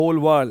 it's the whole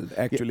world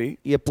actually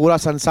ये पूरा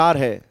संसार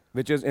है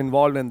which is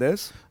involved in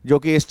this. जो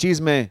कि इस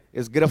चीज में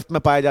इस गिरफ्त में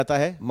पाया जाता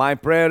है. My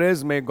prayer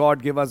is may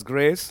God give us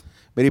grace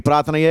मेरी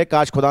प्रार्थना ये है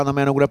काश खुदा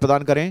हमें अनुग्रह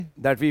प्रदान करें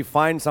that we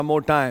find some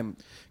more time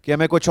कि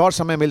हमें कुछ और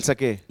समय मिल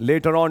सके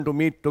later on to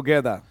meet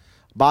together.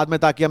 बाद में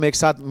ताकि हम एक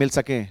साथ मिल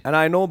सकें. And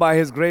I know by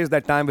His grace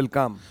that time will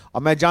come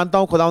और मैं जानता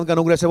हूँ खुदा के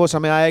अनुग्रह से वो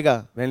समय आएगा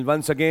when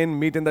once again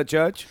meet in the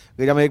church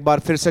कि जब हम एक बार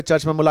फिर से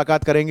चर्च में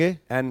मुलाकात करेंगे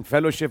and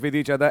fellowship with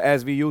each other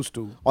as we used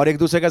to. और एक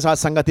दूसरे के साथ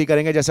संगति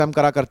करेंगे जैसे हम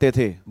करा करते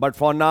थे. But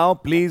for now,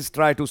 please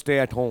try to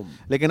stay at home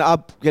लेकिन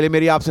अब के लिए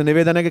मेरी आपसे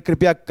निवेदन है कि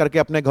कृपया करके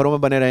अपने घरों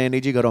में बने रहें,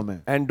 निजी घरों में,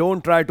 and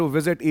don't try to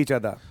visit each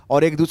other.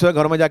 और एक दूसरे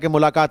घरों में जाके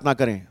मुलाकात ना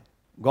करें.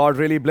 God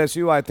really bless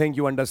you. I think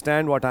you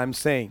understand what I'm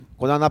saying.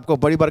 खुदा आपको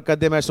बड़ी बरकत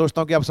दे. मैं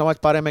सोचता हूँ कि आप समझ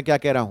पा रहे हैं मैं क्या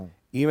कह रहा हूँ.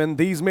 Even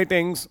these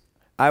meetings,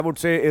 I would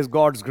say, is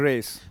God's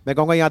grace. मैं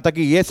कहूँगा यहाँ तक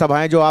कि ये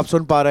सभाएं जो आप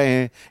सुन पा रहे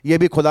हैं ये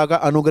भी खुदा का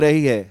अनुग्रह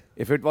ही है.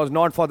 If it was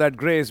not for that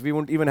grace, we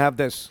wouldn't even have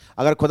this.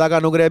 अगर खुदा का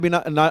अनुग्रह भी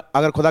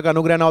अगर खुदा का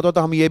अनुग्रह ना होता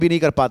तो हम ये भी नहीं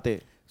कर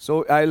पाते.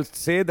 So I'll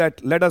say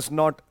that let us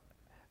not,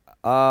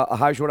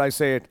 how should I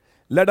say it?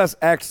 Let us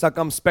act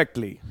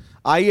circumspectly.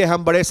 आइए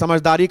हम बड़े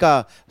समझदारी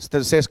का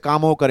से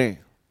कामों करें.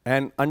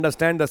 and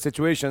understand the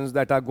situations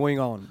that are going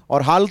on.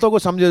 और हालतों को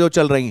समझे जो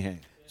चल रही हैं।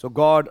 So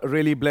God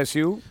really bless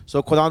you,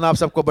 सो खुदावंद आप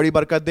सबको बड़ी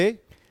बरकत दे,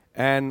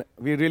 and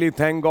we really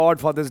thank God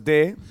for this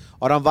day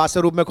और हम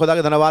वास्तव रूप में खुदा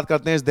का धन्यवाद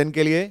करते हैं इस दिन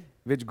के लिए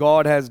which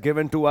God has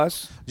given to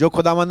us, जो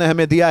खुदावंद ने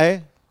हमें दिया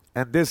है,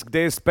 and this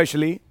day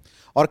especially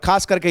और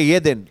खास करके ये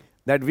दिन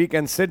that we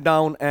can sit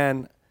down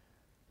and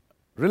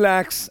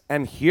relax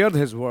and hear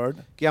His word.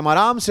 कि हम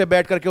आराम से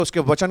बैठ करके उसके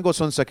वचन को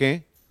सुन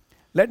सकें।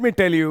 Let me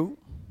tell you,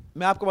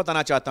 मैं आपको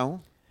बताना चाहता हूं,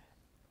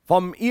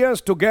 from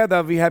years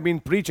together we have been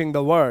preaching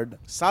the word,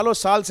 सालों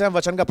साल से हम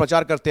वचन का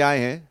प्रचार करते आए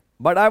हैं,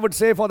 but I would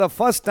say for the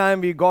first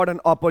time we got an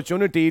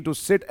opportunity to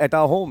sit at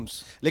our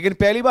homes. लेकिन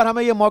पहली बार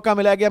हमें ये मौका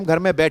मिला कि हम घर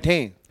में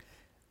बैठें।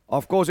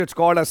 Of course, it's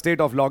called a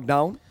state of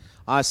lockdown,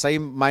 आज सही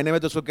मायने में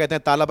तो उसको कहते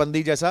हैं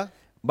तालाबंदी जैसा,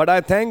 but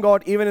I thank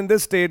God even in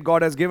this state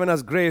God has given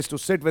us grace to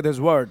sit with His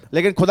word.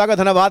 लेकिन खुदा का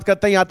धन्यवाद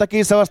करते हैं यहाँ तक कि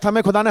इस अवस्था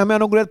में खुदा ने हमें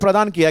अनुग्रह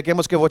प्रदान किया कि हम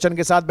उसके वचन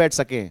के साथ बैठ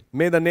सकें।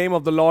 May the name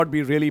of the Lord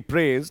be really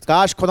praised.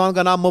 काश खुदा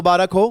का नाम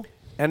मुबारक हो।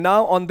 And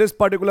now on this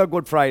particular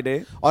Good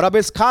Friday, और अब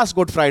इस खास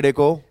गुड फ्राइडे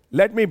को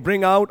let me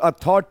bring out a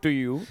thought to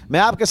you, मैं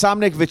आपके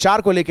सामने एक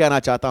विचार को लेकर आना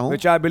चाहता हूं,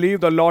 which I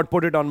believe the Lord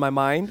put it on my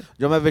mind,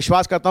 जो मैं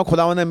विश्वास करता हूं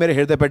खुदावंद ने मेरे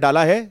हृदय पर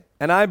डाला है,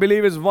 and I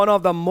believe is one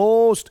of the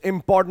most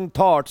important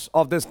thoughts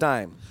of this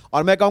time.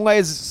 और मैं कहूंगा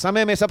इस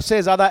समय में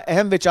सबसे ज्यादा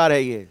अहम विचार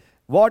है ये।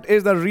 What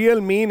is the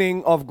real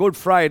meaning of Good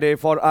Friday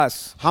for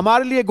us?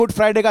 हमारे लिए गुड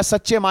फ्राइडे का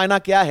सच्चे मायना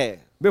क्या है?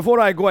 Before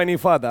I go any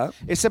further,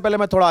 इससे पहले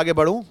मैं थोड़ा आगे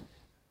बढ़ूं,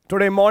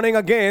 today morning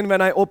again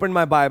when I opened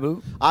my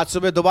Bible, आज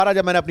सुबह दोबारा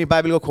जब मैंने अपनी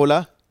बाइबल को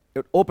खोला,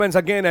 it opens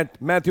again at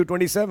Matthew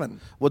 27.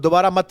 वो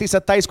दोबारा मत्ती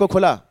 27 को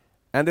खुला,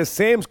 And the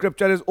same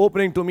scripture is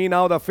opening to me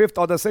now the fifth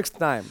or the sixth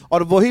time.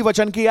 और वही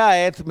वचन की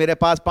आयत मेरे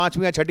पास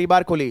पांचवी या छठी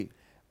बार खुली।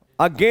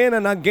 Again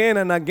and again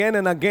and again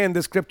and again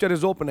this scripture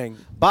is opening.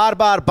 बार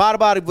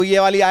बार वो ये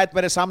वाली आयत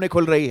मेरे सामने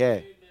खुल रही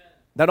है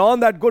That on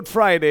that Good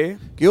Friday,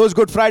 कि उस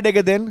गुड फ्राइडे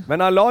के दिन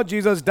when our Lord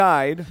Jesus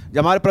died, जब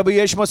हमारे प्रभु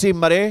यीशु मसीह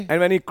मरे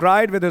and when He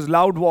cried with His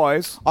loud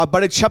voice और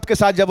बड़े शब्द के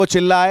साथ जब वो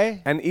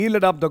चिल्लाए and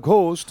yielded up the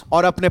ghost,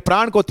 और अपने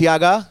प्राण को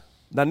त्यागा,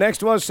 the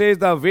next verse says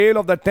the veil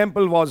of the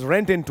temple was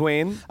rent in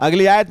twain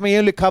अगली आयत में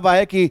ये लिखा हुआ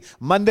है कि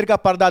मंदिर का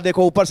पर्दा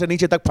देखो ऊपर से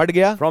नीचे तक फट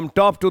गया, from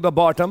top to the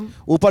bottom,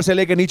 ऊपर से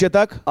लेकर नीचे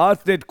तक,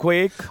 earth did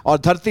quake और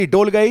धरती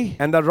डोल गई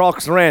and the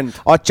rocks rent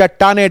और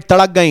चट्टानें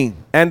तड़क गईं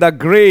and the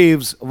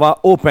graves were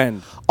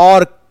opened.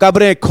 और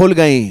कब्रें खुल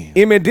गईं।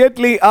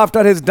 Immediately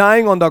after His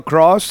dying on the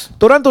cross,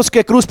 तुरंत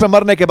उसके क्रूस पर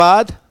मरने के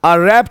बाद a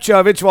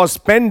rapture which was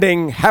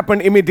pending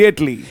happened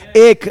immediately.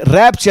 एक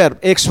रैप्चर,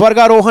 एक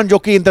स्वर्गारोहण जो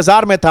कि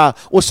इंतजार में था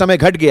उस समय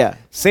घट गया।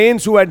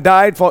 Saints who had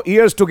died for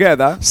years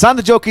together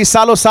संत जो कि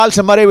सालों साल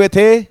से मरे हुए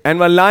थे and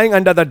were lying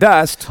under the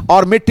dust,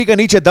 और मिट्टी के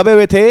नीचे दबे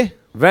हुए थे,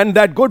 when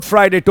that Good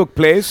Friday took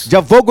place,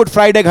 जब वो गुड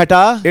फ्राइडे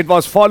घटा, it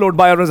was followed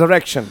by a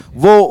resurrection.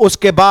 वो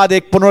उसके बाद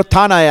एक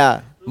पुनरुत्थान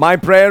आया। My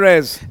prayer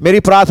is, मेरी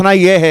प्रार्थना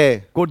ये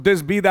है, could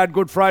this be that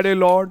Good Friday,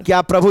 Lord?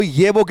 क्या प्रभु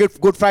ये वो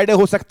गुड फ्राइडे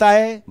हो सकता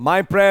है?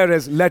 My prayer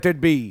is, let it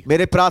be.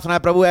 मेरी प्रार्थना है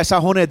प्रभु ऐसा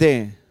होने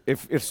दें।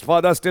 If it's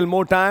further still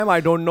more time, I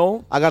don't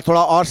know. अगर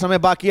थोड़ा और समय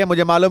बाकी है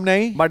मुझे मालूम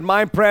नहीं, But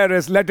my prayer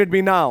is, let it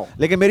be now.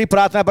 लेकिन मेरी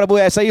प्रार्थना है प्रभु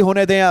ऐसा ही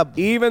होने दें अब।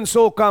 Even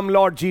so, come,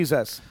 Lord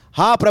Jesus,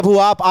 हाँ प्रभु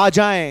आप आ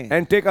जाएं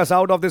and take us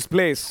out of this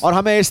place. और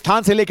हमें इस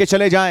स्थान से लेके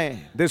चले जाएं।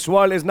 This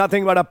world is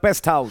nothing but a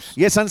pest house.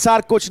 ये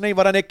संसार कुछ नहीं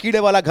वरन एक कीड़े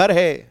वाला घर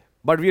है।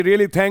 But we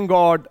really thank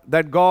God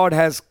that God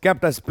has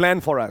kept His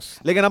plan for us.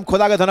 लेकिन हम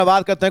खुदा का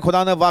धन्यवाद करते हैं,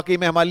 खुदा ने वाकई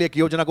में हमारे लिए एक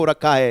योजना को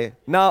रखा है।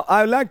 Now, I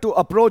would like to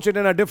approach it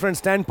in a different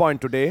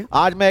standpoint today.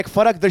 आज मैं एक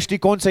फर्क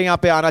दृष्टिकोण से यहाँ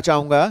पे आना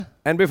चाहूंगा,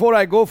 And before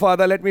I go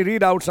further, let me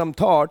read out some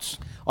thoughts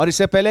और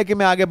इससे पहले कि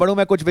मैं आगे बढ़ूं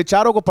मैं कुछ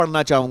विचारों को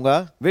पढ़ना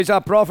चाहूंगा which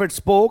our prophet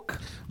spoke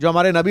जो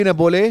हमारे नबी ने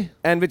बोले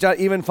and which are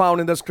even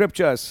found in the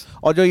scriptures.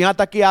 और जो यहाँ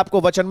तक कि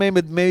आपको वचन में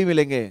भी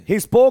मिलेंगे। He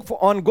spoke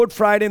on Good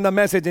Friday in the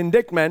message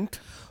Indictment.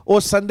 वो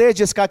संदेश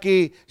जिसका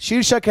कि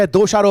शीर्षक है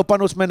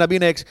दोषारोपण, उसमें नबी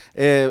ने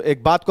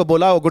एक बात को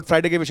बोला, वो गुड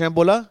फ्राइडे के विषय में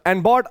बोला।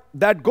 And brought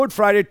that Good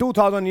Friday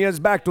 2000 years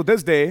back to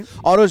this day.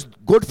 और उस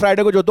गुड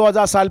फ्राइडे को जो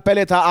 2000 साल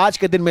पहले था आज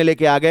के दिन में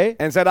लेके आ गए।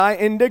 And said, I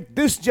indict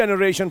this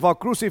generation for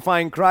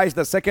crucifying Christ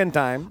the second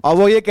time. और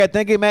वो ये कहते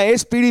हैं कि मैं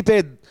इस पीढ़ी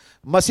पे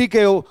मसीह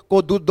के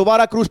को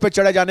दोबारा क्रूस पे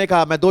चढ़े जाने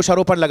का मैं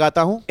दोषारोपण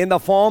लगाता हूं। In the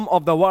form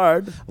of the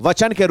word,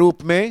 वचन के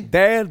रूप में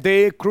there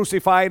they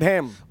crucified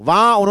Him.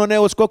 वहां उन्होंने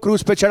उसको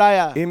क्रूस पे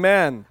चढ़ाया।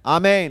 Amen.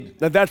 आमीन।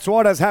 That's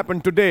what has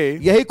happened today.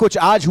 यही कुछ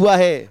आज हुआ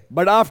है।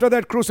 But after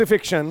that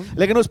crucifixion,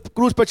 लेकिन उस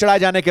क्रूस पे चढ़ाए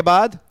जाने के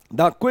बाद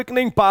the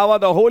quickening power,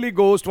 the Holy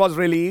Ghost was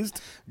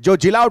released. जो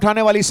जिला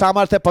उठाने वाली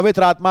सामर्थ्य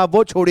पवित्र आत्मा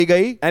वो छोड़ी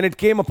गई And it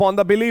came upon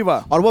the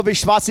believer. और वो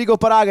विश्वासी के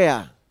ऊपर आ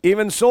गया।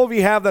 Even so,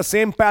 we have the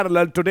same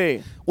parallel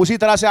today. उसी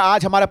तरह से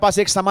आज हमारे पास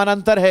एक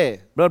समानांतर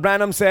है। Brother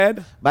Branham said,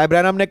 भाई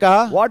ब्रैनम ने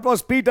कहा, what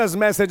was Peter's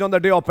message on the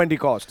day of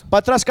Pentecost?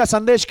 पतरस का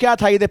संदेश क्या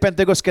था ईद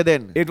पेंतेकोस्त के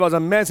दिन? It was a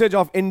message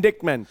of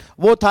indictment.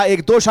 वो था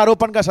एक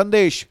दोषारोपण का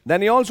संदेश।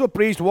 Then he also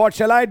preached, what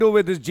shall I do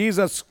with this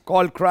Jesus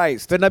called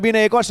Christ? फिर नबी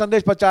ने एक और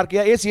संदेश प्रचार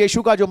किया, इस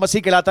यीशु का जो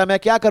मसीह कहलाता है मैं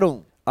क्या करूं?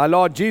 Our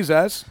Lord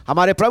Jesus,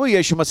 हमारे प्रभु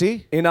यीशु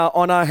मसीह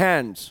on our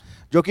hands.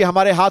 जो कि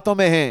हमारे हाथों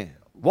में हैं।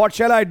 What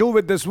shall I do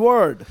with this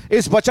word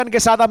इस वचन के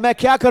साथ अब मैं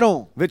क्या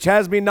करूं which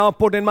has been now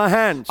put in my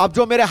hands? अब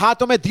जो मेरे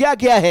हाथों में दिया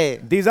गया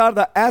है। These are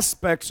the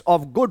aspects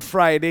of Good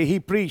Friday he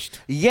preached.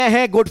 ये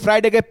हैं गुड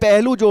फ्राइडे के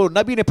पहलू जो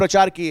नबी ने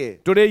प्रचार किए।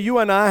 Today you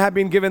and I have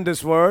been given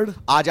this word.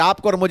 आज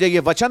आपको और मुझे ये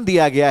वचन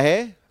दिया गया है।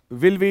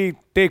 Will we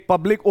take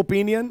public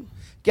opinion?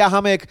 क्या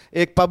हम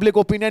एक पब्लिक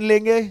ओपिनियन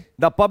लेंगे?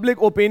 The public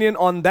opinion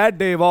on that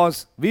day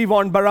was, we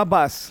want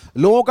Barabbas.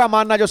 लोगों का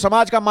मानना, जो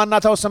समाज का मानना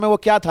था उस समय, वो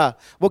क्या था?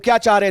 वो क्या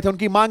चाह रहे थे?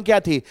 उनकी मांग क्या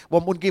थी? वो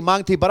उनकी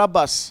मांग थी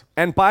बरअब्बास।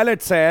 And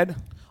Pilate said,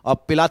 और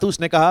पिलातुस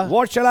ने कहा,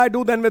 what shall I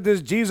do then with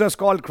this Jesus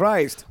called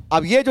Christ?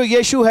 अब ये जो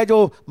यीशु है जो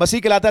मसीह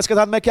कहलाता है, इसके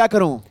साथ मैं क्या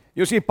करूं?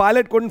 You see,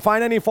 Pilate couldn't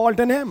find any fault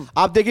in him.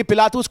 आप देखिए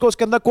पिलातुस को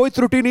उसके अंदर कोई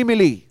त्रुटि नहीं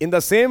मिली। In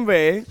the same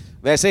way,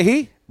 वैसे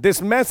ही this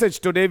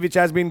message today which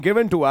has been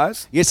given to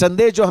us, ये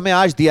संदेश जो हमें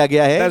आज दिया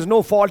गया है, there's no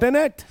fault in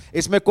it.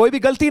 इसमें कोई भी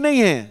गलती नहीं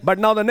है। But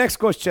now the next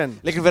question,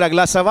 लेकिन फिर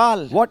अगला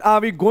सवाल, what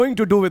are we going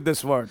to do with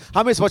this word?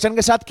 हम इस वचन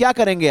के साथ क्या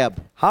करेंगे? अब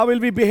How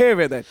will we behave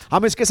with it?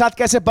 हम इसके साथ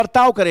कैसे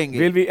बर्ताव करेंगे?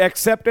 Will we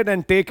accept it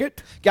and take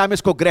it? क्या हम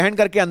इसको ग्रहण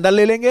करके अंदर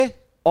ले लेंगे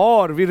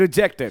Or we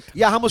reject it?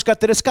 या हम उसका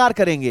तिरस्कार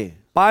करेंगे?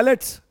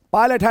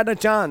 Pilate had a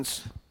chance.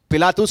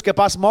 पिलातुस के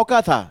पास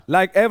मौका था,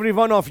 Like every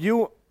one of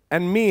you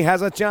and me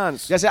has a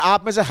chance. जैसे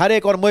आप में से हर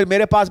एक और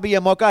मेरे पास भी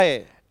यह मौका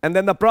है। And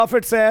then the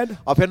prophet said,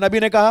 और फिर नबी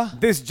ने कहा,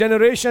 this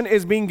generation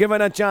is being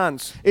given a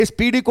chance इस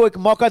पीढ़ी को एक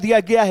मौका दिया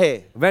गया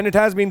है when it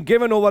has been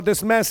given over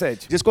this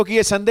message. जिसको कि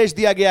ये संदेश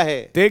दिया गया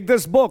है। Take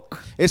this book.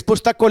 इस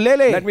पुस्तक को ले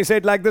ले। Let me say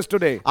it like this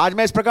today. आज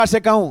मैं इस प्रकार से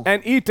कहूं,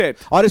 And eat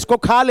it. और इसको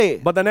खा ले।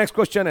 But the next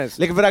question is,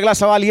 लेकिन फिर अगला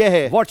सवाल ये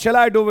है, what shall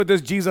I do with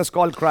this Jesus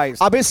called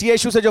Christ? अब इस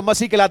यीशु से जो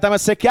मसीह कहलाता है,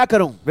 मैं इससे क्या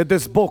करूं? With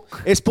this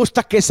book. इस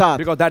पुस्तक के साथ,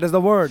 Because that is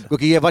the word.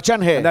 क्योंकि ये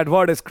वचन है And that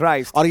word is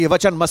Christ. और ये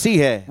वचन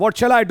मसीह है। What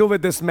shall I do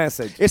with this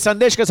message? इस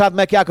संदेश के साथ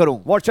मैं क्या करूं?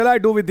 What shall I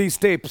do with these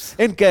tapes?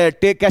 इन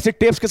कैसेट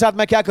टेप्स के साथ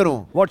मैं क्या करूं?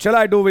 What shall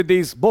I do with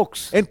these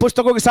books? इन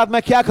पुस्तकों के साथ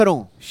मैं क्या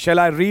करूं? Shall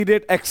I read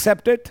it,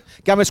 accept it?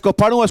 क्या मैं इसको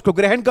पढूं, इसको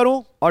ग्रहण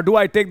करूं, Or do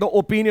I take the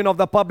opinion of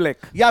the public?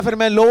 या फिर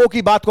मैं लोगों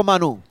की बात को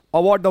मानूं,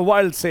 Or what the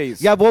world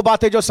says? या वो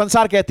बातें जो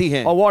संसार कहती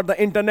हैं, Or what the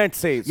internet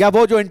says? या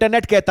वो जो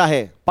इंटरनेट कहता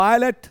है?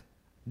 Pilate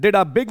did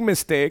a big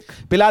mistake.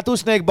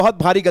 पिलातुस ने एक बहुत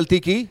भारी गलती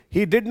की।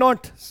 He did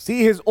not see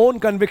his own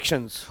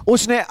convictions,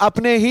 उसने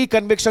अपने ही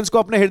कन्विक्शंस को,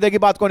 अपने हृदय की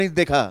बात को नहीं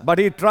देखा, but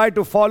he tried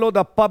to follow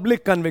the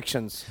public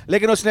convictions.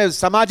 लेकिन उसने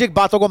सामाजिक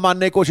बातों को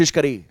मानने की कोशिश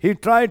करी। He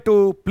tried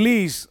to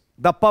please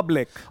the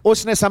public,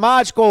 उसने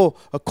समाज को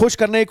खुश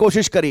करने की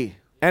कोशिश करी।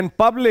 and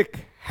public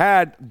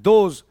had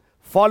those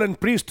fallen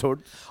priesthood,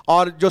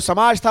 और जो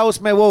समाज था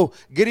उसमें वो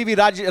गिरी हुई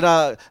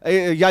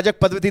याजक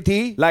पद्धति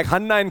थी, like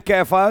Hannah and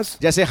Caiaphas,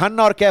 जैसे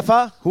हन्ना और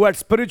कैफा, who had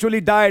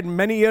spiritually died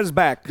many years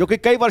back. जो कि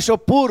कई वर्षों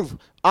पूर्व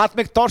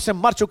आत्मिक तौर से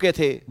मर चुके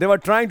थे। They were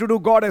trying to do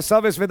God a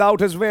service without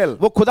his will,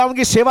 वो खुदा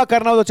उनकी सेवा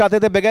करना तो चाहते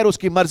थे बगैर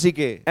उसकी मर्जी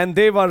के, and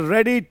they were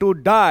ready to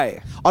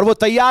die. और वो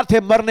तैयार थे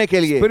मरने के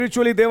लिए।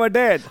 Spiritually they were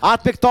dead.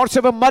 आत्मिक तौर से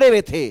वो मरे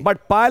हुए थे।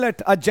 But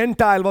Pilate, a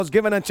Gentile, was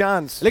given a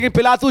chance. लेकिन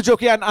पिलातुस जो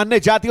कि अन्य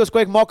जाति, उसको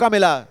एक मौका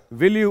मिला।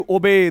 Will you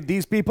obey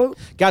these people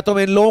क्या तुम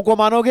इन लोगों को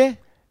मानोगे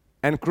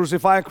and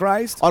crucify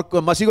Christ?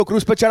 और मसीह को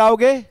क्रूस पे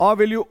चढ़ाओगे, Or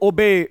will you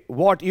obey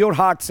what your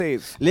heart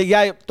says?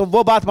 या तुम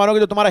वो बात मानोगे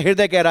जो तुम्हारा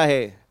हृदय कह रहा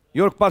है,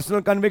 Your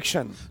personal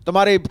conviction?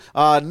 तुम्हारे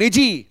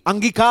निजी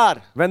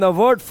अंगीकार। When the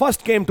word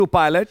first came to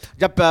Pilate,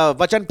 जब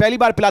वचन पहली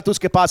बार पिलातुस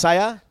के पास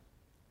आया,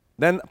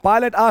 then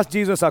Pilate asked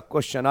Jesus a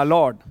question, our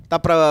Lord,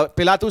 तब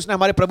पिलातुस ने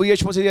हमारे प्रभु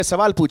यीशु मसीह से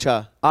सवाल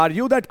पूछा, are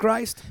you that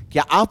Christ?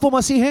 क्या आप वो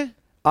मसीह हैं?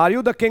 Are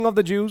you the king of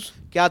the Jews?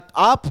 क्या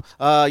आप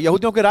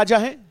यहूदियों के राजा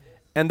हैं?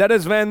 And that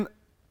is when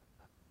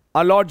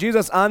our Lord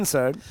Jesus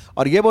answered,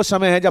 और ये वो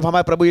समय है जब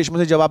हमारे प्रभु यीशु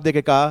मसीह जवाब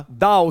देके कहा,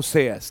 thou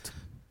sayest.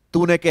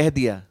 तूने कह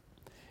दिया।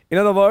 In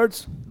other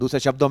words, दूसरे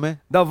शब्दों में,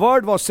 the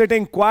word was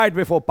sitting quiet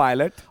before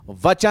Pilate,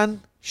 वचन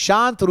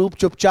शांत रूप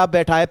चुपचाप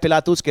बैठा है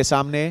पिलातुस के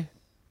सामने,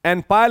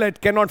 and Pilate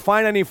cannot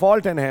find any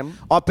fault in him.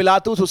 और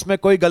पिलातुस उसमें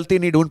कोई गलती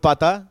नहीं ढूंढ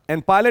पाता।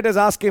 And Pilate is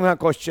asking him a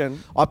question,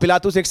 और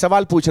पिलातुस एक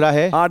सवाल पूछ रहा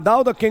है, art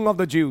thou the king of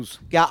the Jews?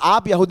 क्या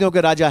आप यहूदियों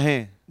के राजा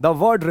हैं? The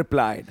word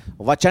replied,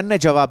 वचन ने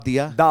जवाब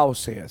दिया, thou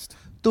sayest.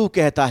 तू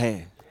कहता है।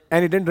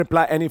 And he didn't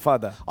reply any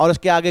further. और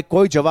उसके आगे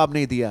कोई जवाब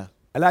नहीं दिया।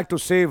 I like to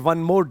say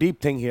one more deep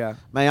thing here.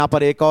 मैं यहाँ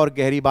पर एक और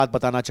गहरी बात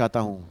बताना चाहता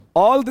हूँ।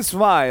 All this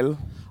while,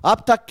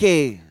 अब तक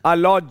के our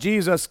Lord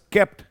Jesus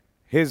kept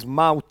his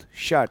mouth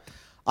shut.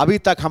 अभी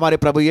तक हमारे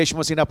प्रभु यीशु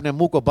मसीह ने अपने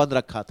मुंह को बंद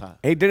रखा था,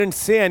 He didn't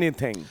say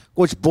anything.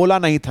 कुछ बोला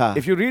नहीं था।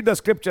 If you read the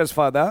scriptures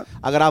further,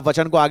 अगर आप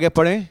वचन को आगे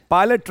पढ़ें,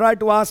 Pilate tried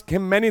to ask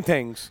him many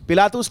things,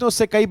 पिलातुस ने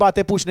उससे कई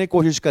बातें पूछने की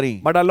कोशिश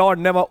करी, but our Lord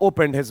never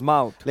opened his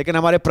mouth. लेकिन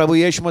हमारे प्रभु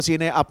यीशु मसीह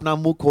ने अपना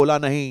मुंह खोला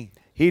नहीं।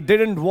 He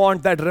didn't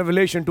want that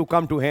revelation to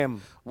come to him.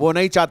 वो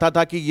नहीं चाहता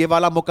था कि ये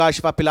वाला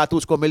मुकाशफा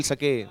पिलातुस को मिल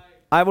सके।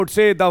 I would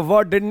say the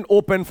word didn't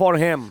open for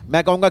him.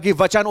 मैं कहूंगा कि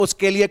वचन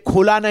उसके लिए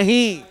खुला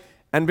नहीं।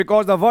 And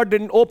because the word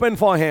didn't open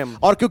for him,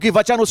 और क्योंकि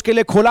वचन उसके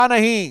लिए खुला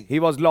नहीं, he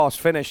was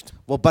lost, finished.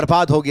 वो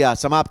बर्बाद हो गया,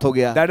 समाप्त हो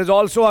गया। That is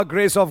also a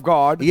grace of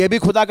God, ये भी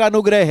खुदा का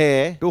अनुग्रह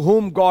है to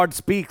whom God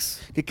speaks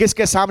कि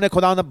किसके सामने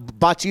खुदा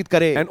बातचीत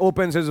करे and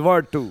opens his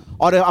word to.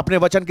 और अपने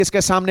वचन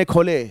किसके सामने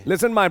खोले।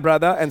 Listen, my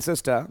brother and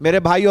sister, मेरे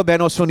भाई और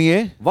बहनों सुनिए,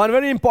 one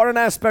very important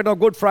aspect of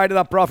Good Friday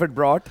the prophet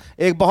brought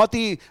एक बहुत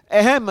ही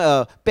अहम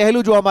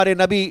पहलू जो हमारे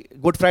नबी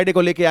गुड फ्राइडे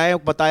को लेके आए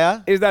बताया,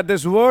 is that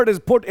this word is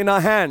put in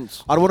our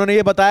hands. और उन्होंने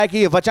ये बताया कि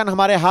ये वचन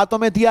हमारे हाथों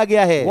में दिया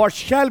गया है। What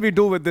shall we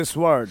do with this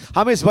word?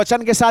 हम इस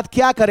वचन के साथ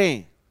क्या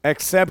करें?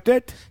 Accept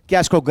it, क्या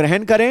इसको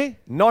ग्रहण करें?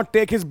 not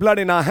take his blood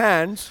in our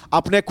hands,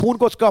 अपने खून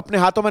को उसको अपने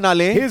हाथों में ना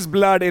लें, his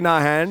blood in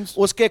our hands.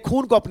 उसके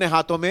खून को अपने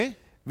हाथों में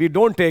We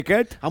don't take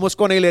it, हम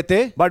उसको नहीं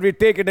लेते, but we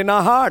take it in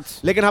our hearts.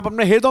 लेकिन हम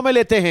अपने हृदय में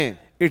लेते हैं।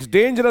 It's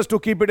dangerous to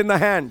keep it in the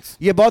hands,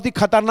 ये बहुत ही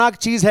खतरनाक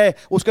चीज है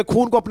उसके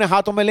खून को अपने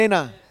हाथों में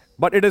लेना,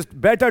 but it is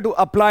better to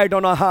apply it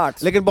on our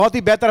hearts, लेकिन बहुत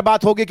ही बेहतर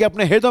बात होगी कि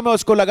अपने हृदय में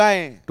उसको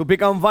लगाएं to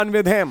become one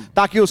with him.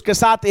 ताकि उसके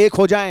साथ एक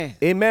हो जाएं।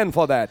 Amen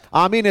for that.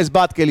 आमीन इस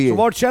बात के लिए। So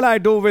what shall I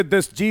do with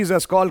this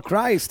Jesus called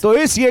Christ? तो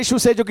इस यीशु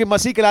से जो कि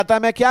मसीह कहलाता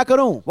है मैं क्या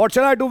करूं? What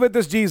shall I do with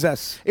this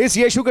Jesus? इस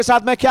यीशु के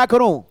साथ मैं क्या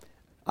करूं?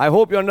 I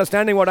hope you're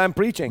understanding what I'm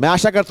preaching. मैं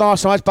आशा करता हूं आप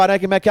समझ पा रहे हैं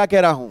कि मैं क्या कह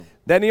रहा हूं।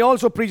 Then he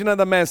also preached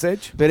another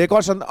message फिर एक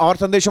और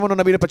संदेशों में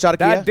उन्होंने नबी ने प्रचार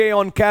किया, that day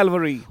on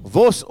Calvary,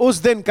 वो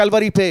उस दिन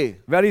कलवरी पे,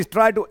 where he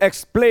tried to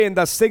explain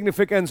the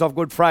significance of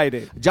Good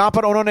Friday. जहां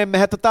पर उन्होंने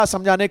महत्ता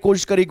समझाने की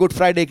कोशिश करी गुड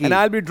फ्राइडे की। And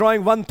I'll be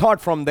drawing one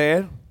thought from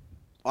there,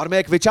 और मैं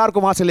एक विचार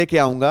को वहां से लेके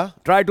आऊंगा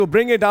try to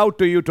bring it out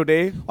to you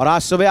today, और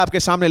आज सुबह आपके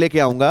सामने लेके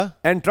आऊंगा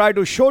and try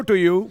to show to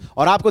you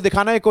और आपको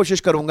दिखाने की कोशिश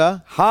करूंगा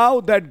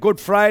how that Good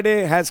Friday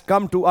has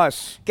come to us,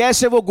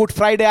 कैसे वो गुड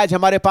फ्राइडे आज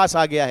हमारे पास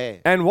आ गया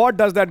है, and what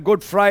does that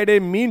Good Friday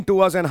mean to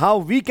us, and how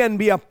we can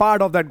be a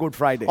part of that Good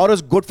Friday. और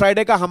उस गुड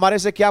फ्राइडे का हमारे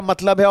से क्या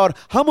मतलब है और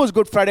हम उस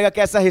गुड फ्राइडे का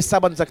कैसा हिस्सा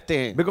बन सकते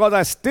हैं। Because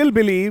I still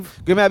believe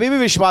क्योंकि मैं अभी भी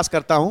विश्वास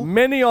करता हूं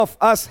many of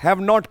us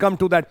have not come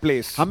to that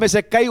place, हम में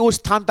से कई उस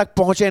स्थान तक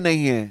पहुंचे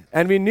नहीं हैं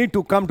and we need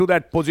to come to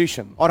that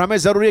position. और हमें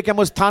जरूरी है कि हम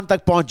उस स्थान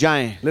तक पहुंच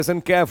जाएं।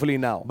 Listen carefully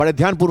now. बड़े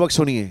ध्यानपूर्वक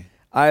सुनिए,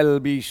 I'll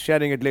be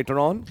sharing it later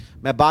on.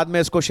 मैं बाद में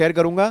इसको शेयर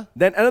करूंगा।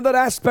 Then another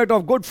aspect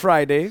of Good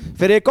Friday,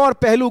 फिर एक और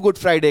पहलू गुड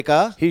फ्राइडे का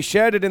he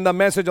shared it in the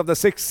message of the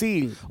sixth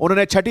seal.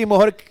 उन्होंने छठी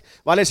मोहर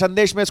वाले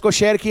संदेश में इसको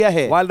शेयर किया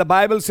है। While the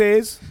Bible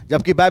says,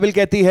 जबकि बाइबल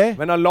कहती है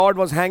when our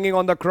Lord was hanging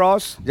on the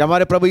cross, जब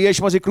हमारे प्रभु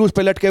यीशु मसीह क्रूस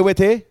पे लटके हुए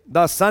थे,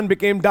 the sun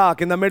became dark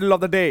in the middle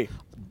of the day.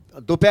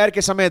 दोपहर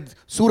के समय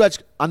सूरज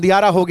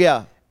अंधियारा हो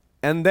गया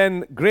And then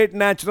great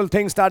natural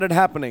things started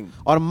happening.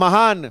 और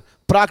महान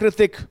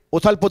प्राकृतिक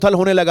उथल पुथल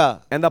होने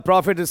लगा। And the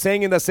prophet is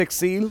saying in the sixth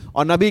seal,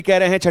 और नबी कह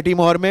रहे हैं छठी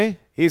मोहर में,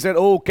 he said,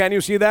 oh, can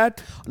you see that?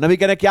 नबी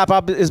कह रहे हैं क्या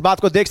आप इस बात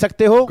को देख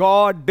सकते हो?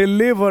 God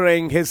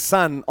delivering his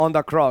son on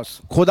the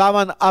cross.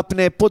 खुदावन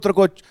अपने पुत्र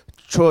को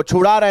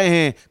छुड़ा रहे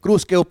हैं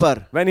क्रूस के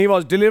ऊपर। When he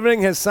was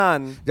delivering his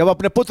son, जब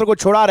अपने पुत्र को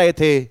छुड़ा रहे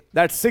थे,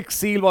 that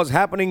sixth seal was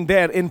happening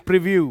there in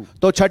preview.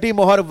 तो छठी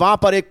मोहर वहां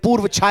पर एक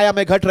पूर्व छाया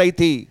में घट रही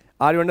थी।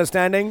 Are you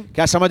understanding?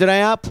 क्या समझ रहे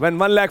हैं आप? When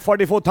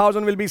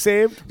 1,44,000 will be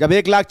saved, जब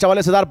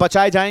 1,44,000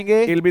 बचाए जाएंगे,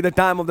 it'll be the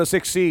time of the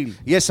sixth seal,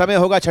 ये समय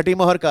होगा छठी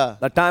मोहर का,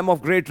 the time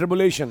of great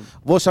tribulation.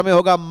 वो समय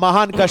होगा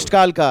महान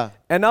कष्टकाल का।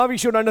 And now we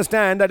should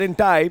understand that in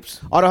types,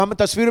 और हम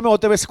तस्वीर में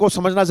होते हुए इसको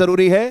समझना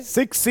जरूरी है।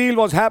 sixth seal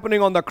was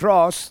happening on the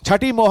cross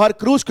छठी मोहर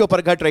क्रूस के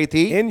ऊपर घट रही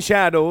थी, in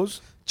shadows,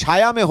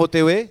 छाया में होते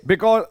हुए,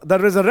 because the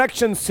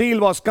resurrection seal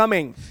was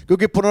coming,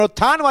 क्योंकि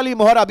पुनरुत्थान वाली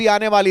मोहर अभी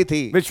आने वाली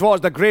थी, which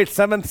was the great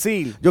seventh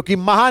seal. जो कि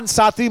महान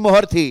सातवीं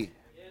मोहर थी।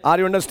 Are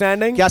you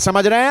understanding? क्या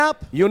समझ रहे हैं आप?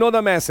 You know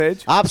the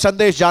message. आप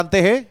संदेश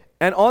जानते हैं।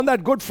 And on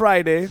that Good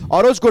Friday,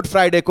 और उस गुड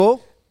फ्राइडे को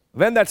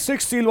when that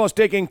sixth seal was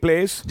taking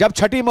place, जब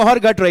छठी मोहर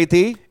घट रही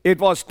थी, it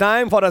was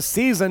time for a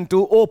season to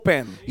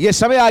open, ये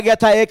समय आ गया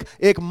था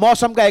एक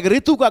मौसम का, एक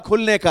ऋतु का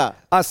खुलने का,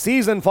 a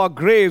season for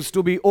graves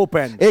to be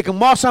opened. एक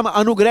मौसम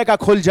अनुग्रह का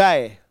खुल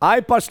जाए। I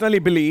personally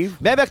believe,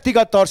 मैं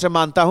व्यक्तिगत तौर से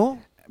मानता हूं,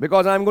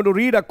 because I'm going to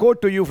read a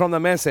quote to you from the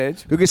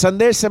message, क्योंकि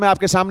संदेश से मैं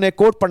आपके सामने एक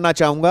कोट पढ़ना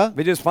चाहूंगा,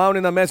 which is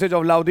found in the message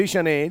of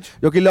Laodicean age.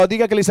 जो कि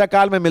लौदीका कलीसिया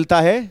काल में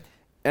मिलता है।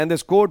 And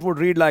this quote would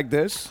read like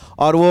this,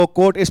 और वो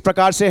कोट इस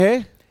प्रकार से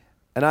है,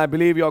 and I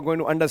believe you are going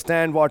to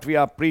understand what we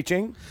are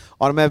preaching.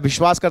 और मैं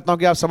विश्वास करता हूं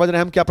कि आप समझ रहे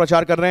हैं हम क्या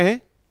प्रचार कर रहे हैं।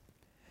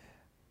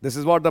 This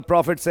is what the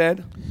prophet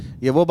said.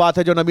 ये वो बात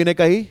है जो नबी ने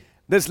कही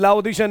This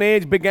Laodicean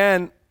age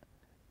began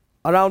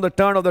around the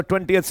turn of the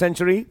 20th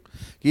century,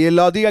 कि ये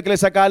लौदीका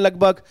कलीसिया काल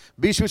लगभग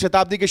 20वीं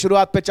शताब्दी की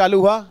शुरुआत पे चालू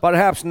हुआ,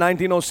 perhaps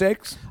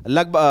 1906,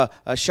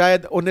 लगभग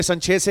शायद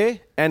 1906 से।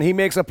 and he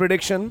makes a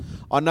prediction.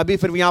 और नबी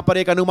फिर यहाँ पर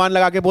एक अनुमान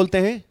लगा के बोलते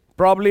हैं,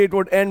 Probably it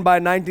would end by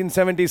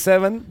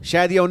 1977.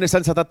 शायद ये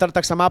 1977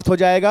 तक समाप्त हो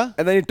जाएगा।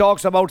 And then he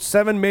talks about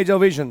 7 major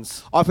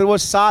visions. और फिर वो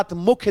 7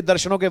 मुख्य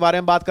दर्शनों के बारे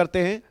में बात करते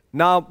हैं।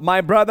 Now,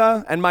 my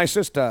brother and my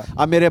sister,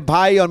 अब मेरे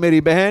भाई और मेरी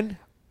बहन,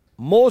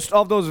 most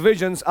of those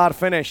visions are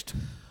finished.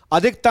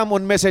 अधिकतम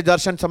उनमें से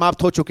दर्शन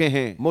समाप्त हो चुके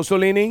हैं।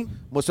 Mussolini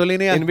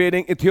Mussolini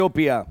invading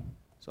Ethiopia.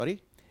 Sorry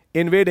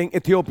invading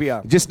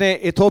Ethiopia. जिसने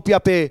इथियोपिया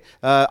पे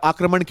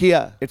आक्रमण किया।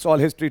 It's all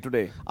history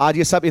today. आज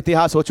ये सब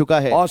इतिहास हो चुका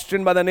है।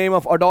 Austrian by the name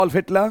of Adolf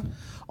Hitler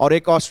और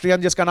एक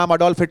ऑस्ट्रियन जिसका नाम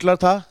अडोल्फ हिटलर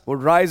था,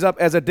 would rise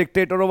up as a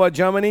dictator over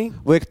Germany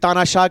वो एक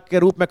तानाशाह के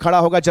रूप में खड़ा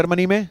होगा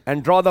जर्मनी में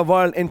and draw the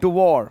world into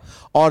war.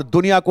 और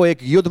दुनिया को एक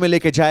युद्ध में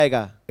लेके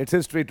जाएगा। It's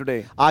history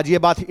today. आज ये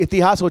बात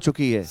इतिहास हो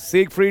चुकी है।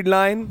 Siegfried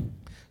line,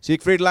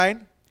 Siegfried line,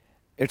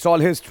 it's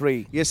all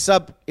history. ये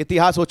सब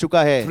इतिहास हो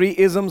चुका है। 3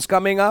 isms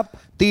coming up: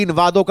 3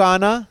 वादों का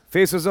आना,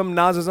 fascism,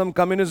 Nazism,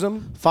 communism.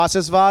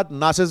 फासिस्टवाद,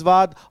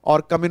 नासिसवाद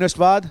और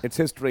कम्युनिस्टवाद, It's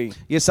history.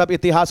 ये सब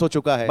इतिहास हो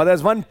चुका है। But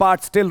there's one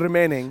part still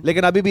remaining,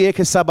 लेकिन अभी भी एक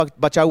हिस्सा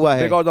बचा हुआ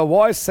है, because the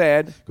voice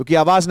said, क्योंकि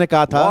आवाज ने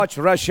कहा था, watch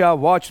Russia,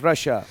 watch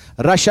Russia.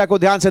 Russia को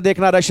ध्यान से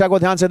देखना, रशिया को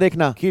ध्यान से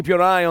देखना, Keep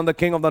your eye on the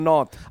king of the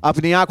north.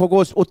 अपनी आंखों को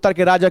उस उत्तर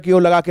के राजा की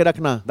ओर लगा के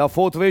रखना। The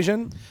 4th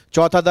vision,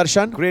 चौथा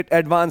दर्शन, great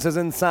advances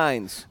in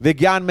science.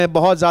 विज्ञान में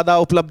बहुत ज्यादा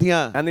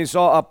उपलब्धियां, And he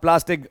saw a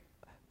plastic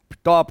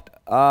topped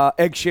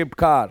egg-shaped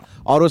car.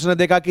 और उसने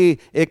देखा कि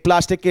एक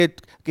प्लास्टिक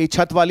की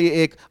छत वाली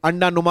एक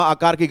अंडा नुमा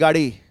आकार की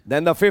गाड़ी।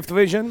 Then the 5th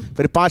vision,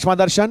 फिर 5वां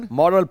दर्शन,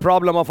 moral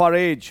problem of our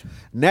age,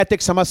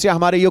 नैतिक समस्या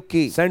हमारे युग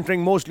की,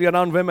 centering mostly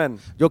around women.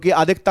 जो कि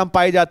अधिकतम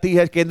पाई जाती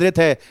है, केंद्रित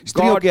है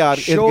स्त्रियों God के इर्द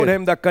showed गिर्द।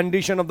 him the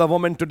condition of the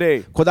woman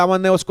today.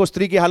 खुदावंद ने उसको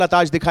स्त्री की हालत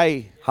आज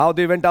दिखाई, How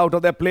they went out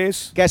of their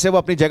place. कैसे वो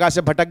अपनी जगह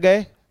से भटक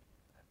गए।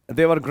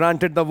 They were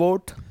granted the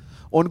vote.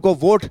 उनको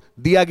वोट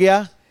दिया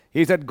गया।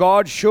 He said,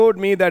 God showed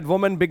me that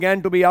women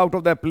began to be out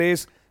of their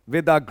place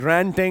with the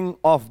granting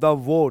of the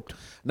vote.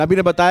 नबी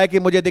ने बताया कि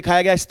मुझे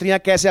दिखाया गया स्त्रियां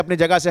कैसे अपनी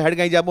जगह से हट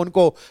गई जब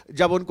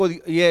उनको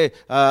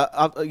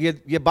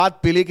ये बात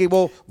मिली कि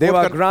वो They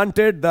were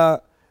granted the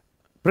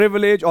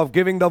privilege of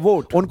giving the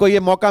vote. उनको ये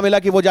मौका मिला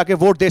कि वो जाके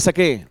वोट दे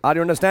सके। Are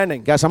you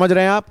understanding? क्या समझ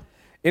रहे हैं आप?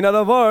 In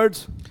other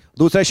words,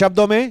 दूसरे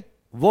शब्दों में,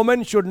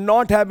 women should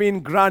not have been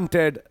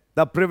granted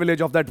the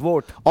privilege of that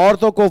vote.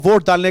 औरतों को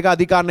वोट डालने का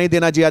अधिकार नहीं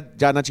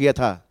जाना चाहिए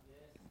था।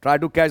 Try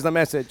to catch the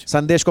message.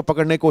 संदेश को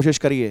पकड़ने की कोशिश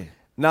करिए।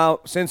 Now,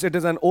 since it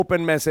is an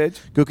open message,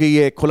 क्योंकि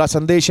ये खुला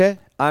संदेश है,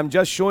 I'm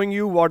just showing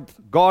you what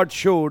God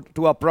showed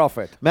to a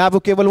prophet. मैं आपको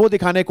केवल वो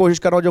दिखाने की कोशिश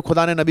कर रहा हूं जो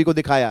खुदा ने नबी को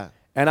दिखाया।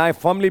 And I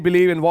firmly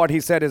believe in what he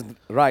said is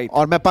right.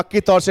 और मैं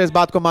पक्की तौर से इस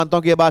बात को मानता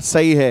हूं कि ये बात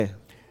सही है।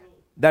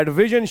 That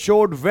vision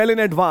showed well in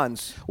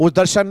advance उस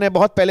दर्शन ने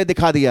बहुत पहले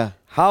दिखा दिया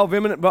how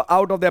women were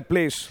out of their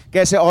place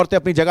कैसे औरतें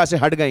अपनी जगह से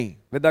हट गईं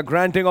with the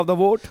granting of the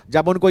vote.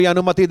 जब उनको ये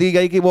अनुमति दी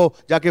गई कि वो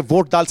जाके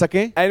वोट डाल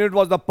सकें। And it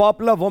was the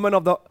popular woman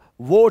of the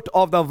vote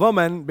of the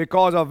woman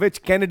because of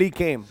which Kennedy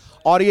came.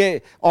 और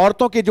ये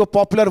औरतों के जो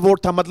पॉपुलर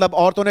वोट था, मतलब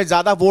औरतों ने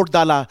ज्यादा वोट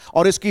डाला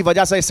और इसकी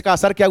वजह से इसका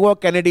असर क्या हुआ,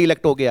 कैनेडी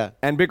इलेक्ट हो गया।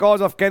 And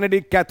because of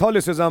Kennedy,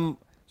 Catholicism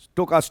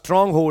took a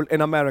stronghold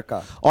in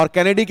America. और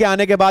कैनेडी के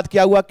आने के बाद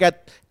क्या हुआ,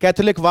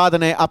 कैथोलिकवाद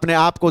ने अपने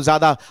आप को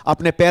ज्यादा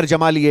अपने पैर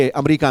जमा लिए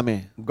अमेरिका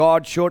में।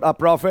 God showed a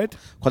prophet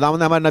खुदावंद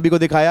ने हमारे नबी को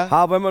दिखाया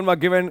how women were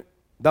given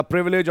the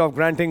privilege of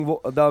granting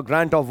the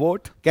grant of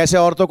vote. कैसे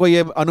औरतों को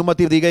ये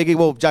अनुमति दी गई कि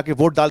वो जाके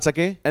वोट डाल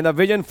सके। And the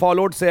vision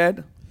followed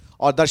said,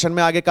 और दर्शन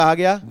में आगे कहा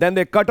गया, then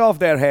they cut off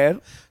their hair,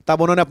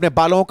 तब उन्होंने अपने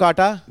बालों को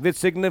काटा, which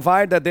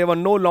signified that they were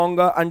no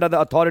longer under the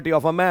authority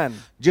of a man,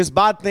 जिस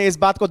बात ने इस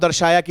बात को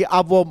दर्शाया कि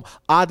अब वो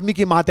आदमी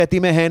की मातहती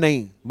में है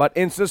नहीं, but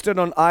insisted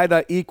on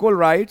either equal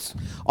rights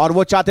और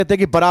वो चाहते थे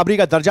कि बराबरी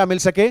का दर्जा मिल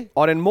सके,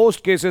 or in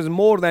most cases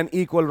more than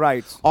equal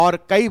rights. और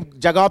कई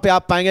जगहों पे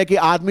आप पाएंगे कि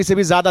आदमी से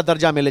भी ज्यादा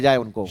दर्जा मिल जाए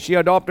उनको। She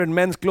adopted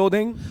men's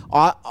clothing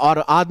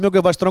और आदमियों के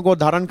वस्त्रों को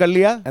धारण कर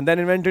लिया and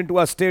then went into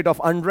a state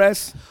of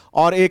undress.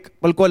 और एक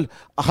बिल्कुल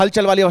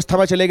हलचल वाली अवस्था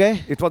में चले गए।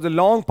 It was a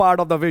long part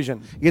of the vision.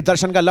 ये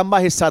दर्शन का लंबा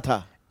हिस्सा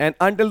था। And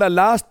until the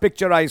last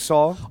picture I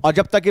saw, और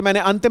जब तक कि मैंने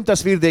अंतिम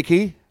तस्वीर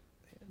देखी,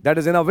 that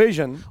is in a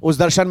vision, उस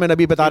दर्शन में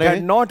नबी बता it रहे had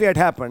हैं not yet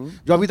happened,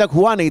 जो अभी तक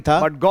हुआ नहीं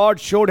था, but God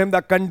showed him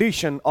the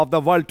condition of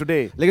the world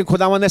today. लेकिन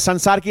खुदावंद ने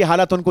संसार की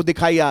हालत उनको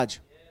दिखाई आज।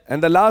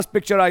 And the last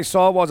picture I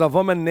saw was a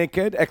woman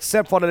naked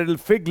except for a little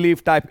fig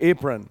leaf type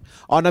apron.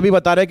 और नबी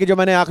बता रहे हैं कि जो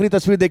मैंने आखिरी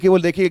तस्वीर देखी वो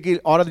देखी कि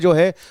औरत जो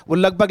है वो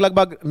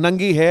लगभग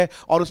नंगी है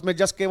और उसमें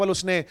जस्ट केवल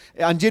उसने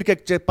अंजीर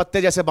के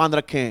पत्ते जैसे बांध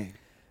रखे हैं।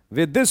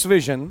 With this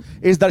vision,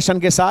 इस दर्शन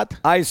के साथ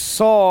I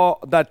saw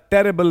the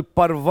terrible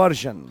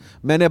perversion.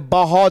 मैंने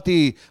बहुत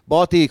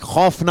ही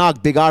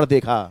खौफनाक बिगाड़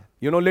देखा।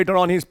 You know, later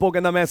on he spoke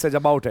in the message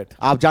about it.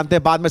 आप जानते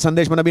हैं बाद में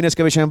संदेश में नबी ने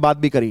इसके विषय में बात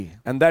भी करी।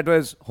 And that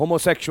was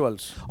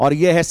homosexuals, और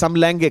ये है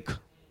समलैंगिक,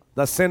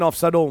 the sin of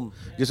Sodom,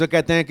 जिसे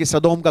कहते हैं कि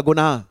सदोम का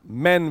गुनाह।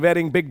 men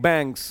wearing big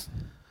bangs,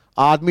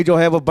 आदमी जो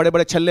है वो बड़े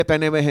बड़े छल्ले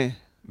पहने हुए हैं,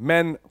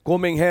 men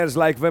combing hairs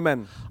like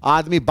women.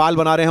 आदमी बाल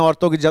बना रहे हैं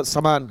औरतों के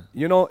समान।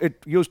 You know, it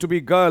used to be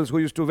girls who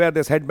used to wear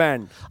this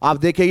headband. आप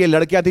देखिए ये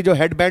लड़कियां थी जो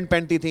हेडबैंड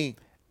पहनती थी।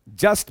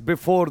 Just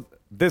before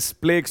this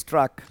plague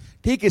struck,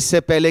 ठीक इससे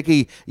पहले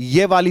कि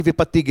ये वाली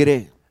विपत्ति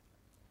गिरे,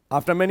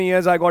 after many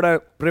years I got a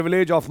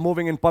privilege of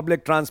moving in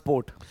public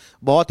transport.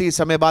 बहुत ही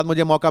समय बाद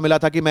मुझे मौका मिला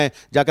था कि मैं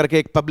जाकर के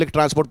एक पब्लिक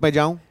ट्रांसपोर्ट में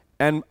जाऊं।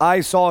 And I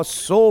saw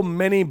so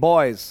many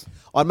boys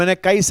और मैंने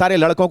कई सारे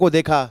लड़कों को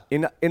देखा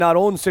in our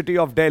own city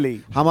of Delhi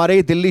हमारे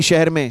ही दिल्ली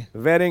शहर में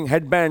wearing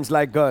headbands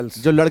like girls.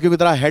 जो लड़कियों की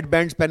तरह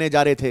हेडबैंड्स पहने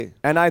जा रहे थे।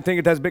 And I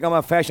think it has become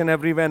a fashion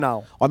everywhere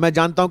now. और मैं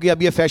जानता हूं कि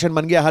अब ये फैशन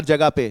बन गया हर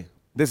जगह पे।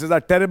 This is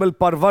a terrible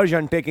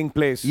perversion taking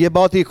place. ये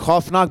बहुत ही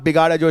खौफनाक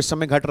बिगाड़ है जो इस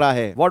समय घट रहा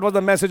है। What was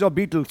the message of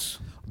Beatles?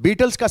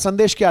 Beatles का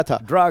संदेश क्या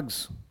था?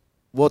 Drugs,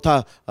 वो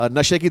था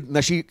नशे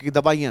की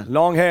दवाइयां,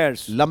 long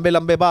hairs, लंबे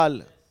लंबे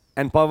बाल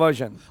and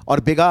perversion. और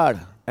बिगाड़।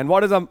 And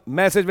what is the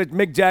message which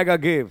Mick Jagger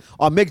gave?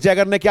 और मिक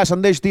जैगर ने क्या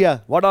संदेश दिया?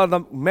 What are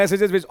the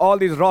messages which all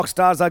these rock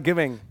stars are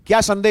giving?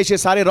 क्या संदेश ये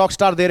सारे रॉक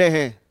स्टार दे रहे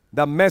हैं?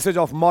 The message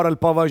of moral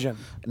perversion,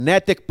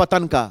 नैतिक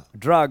पतन का,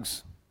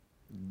 drugs.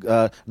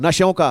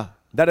 नशों का।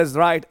 That is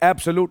right,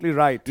 absolutely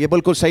right. ये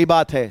बिल्कुल सही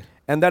बात है।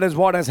 And that is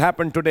what has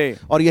happened today.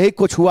 और यही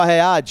कुछ हुआ है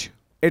आज।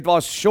 It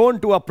was shown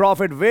to a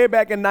prophet way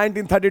back in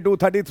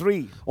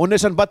 1932-33.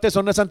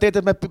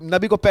 1932-1933 में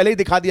नबी को पहले ही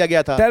दिखा दिया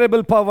गया था।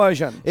 Terrible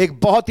perversion एक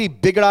बहुत ही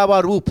बिगड़ा हुआ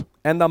रूप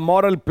and the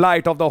moral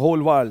plight of the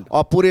whole world.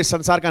 और पूरे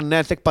संसार का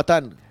नैतिक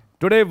पतन।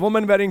 Today,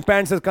 women wearing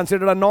pants is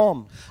considered a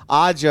norm.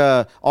 आज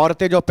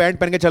औरतें जो पैंट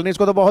पहन के चल रही हैं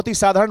इसको तो बहुत ही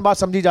साधारण बात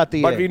समझी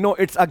जाती But we है, know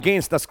it's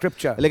against the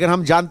scripture. लेकिन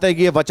हम जानते हैं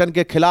कि ये वचन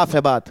के खिलाफ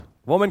है बात।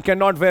 Women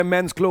cannot wear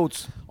men's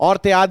clothes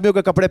औरतें आदमियों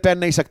के कपड़े पहन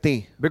नहीं सकती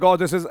because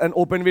this is an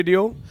open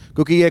video.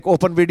 क्योंकि ये एक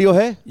ओपन वीडियो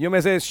है। You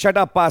may say, shut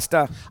up,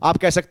 pastor. आप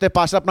कह सकते हैं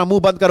पास्टर अपना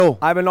मुंह बंद करो।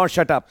 I will not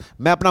shut up.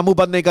 मैं अपना मुंह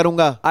बंद नहीं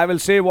करूंगा, I will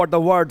say what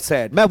the word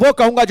said. मैं वो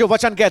कहूंगा जो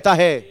वचन कहता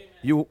है।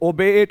 You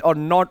obey it or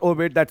not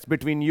obey it, that's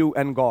between you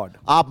and God.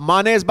 आप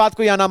माने इस बात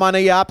को या ना माने,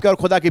 ये आपके और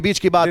खुदा के बीच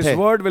की बात This है।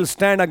 word will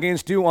stand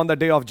against you on the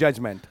day of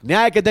judgment.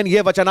 न्याय के दिन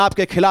ये वचन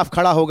आपके खिलाफ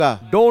खड़ा होगा।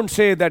 Don't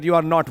say that you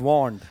are not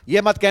warned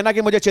ये मत कहना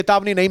कि मुझे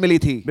चेतावनी नहीं मिली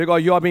थी,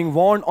 because you are being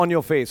warned on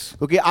your face.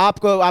 क्योंकि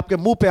आपको आपके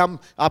मुंह पे हम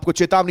आपको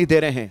चेतावनी दे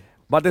रहे हैं।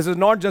 But this is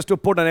not just to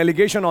put an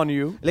allegation on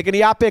you, लेकिन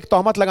ये आप पे एक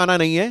तोहमत लगाना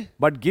नहीं है,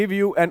 but give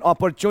you an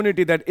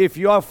opportunity that if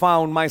you are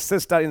found, my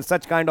sister, in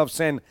such kind of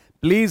sin,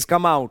 please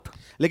come out.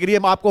 लेकिन ये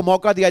आपको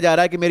मौका दिया जा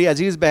रहा है कि मेरी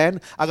अजीज बहन,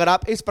 अगर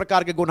आप इस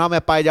प्रकार के गुनाह में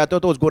पाए जाते हो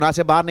तो उस गुनाह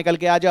से बाहर निकल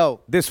के आ जाओ।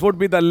 This would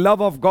be the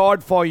love of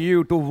God for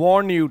you to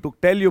warn you, to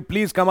tell you,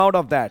 please come out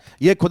of that.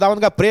 ये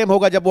खुदावंद का प्रेम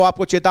होगा जब वो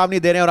आपको चेतावनी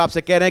दे रहे हैं और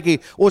आपसे कह रहे हैं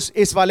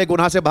कि इस वाले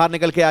गुनाह से बाहर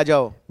निकल के आ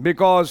जाओ।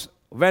 Because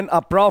when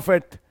a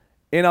prophet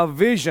in a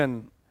vision,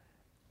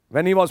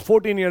 when he was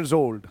 14 years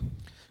old,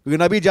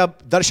 क्योंकि नबी जब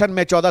दर्शन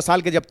में 14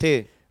 साल के जब थे,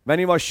 when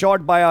he was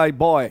shot by a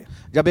boy,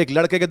 जब एक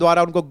लड़के के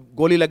द्वारा उनको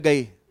गोली लग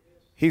गई,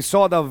 he saw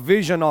the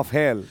vision of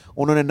hell.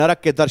 उन्होंने नरक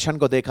के दर्शन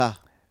को देखा।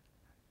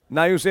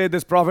 Now you say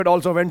this prophet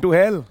also went to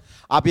hell.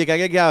 आप ये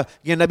कहेंगे क्या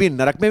ये नबी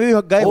नरक में भी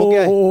गए हो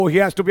क्या? Oh, he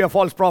has to be a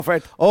false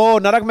prophet. ओ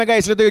नरक में गए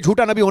इसलिए तो ये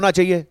झूठा नबी होना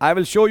चाहिए। I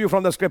will show you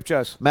from the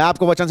scriptures. मैं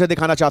आपको वचन से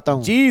दिखाना चाहता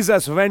हूँ।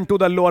 Jesus went to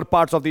the lower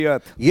parts of the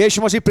earth.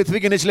 यीशु मसीह पृथ्वी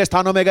के निचले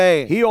स्थानों में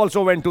गए, He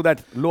also went to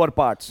that lower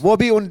parts वो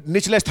भी उन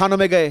निचले स्थानों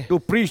में गए to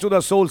preach to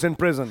the souls in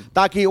prison.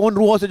 ताकि उन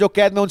रूहों से जो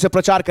कैद में उनसे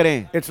प्रचार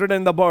करें। It's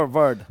written in the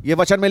word. ये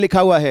वचन में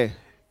लिखा हुआ है।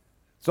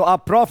 So our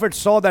prophet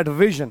saw that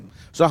vision,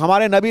 सो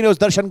हमारे नबी ने उस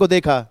दर्शन को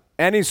देखा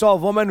and he saw a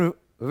woman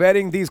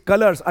wearing these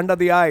colors under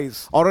the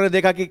eyes. और उन्होंने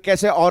देखा कि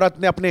कैसे औरत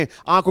ने अपने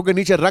आंखों के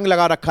नीचे रंग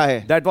लगा रखा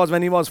है। That was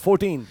when he was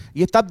 14.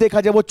 ये तब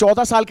देखा जब वो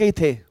 14 साल के ही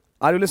थे।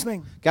 Are you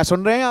listening? क्या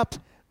सुन रहे हैं आप?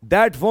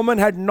 That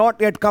woman had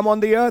not yet come on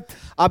the earth.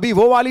 अभी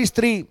वो वाली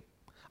स्त्री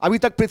अभी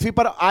तक पृथ्वी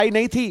पर आई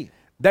नहीं थी।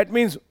 That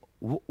means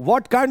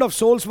what kind of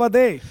souls were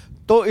they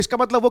तो इसका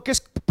मतलब वो किस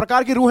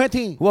प्रकार की रूहें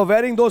थी who were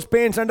wearing those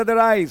paints under their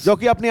eyes? जो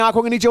कि अपनी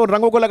आंखों के नीचे उन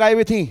रंगों को लगाए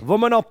हुए थी।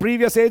 Women of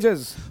previous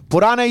ages,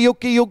 पुराने युग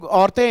की युग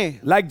औरतें,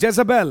 like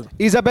Jezebel,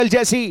 इजाबेल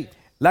जैसी,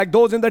 like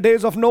those in the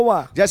days of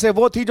Noah. जैसे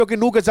वो थी जो कि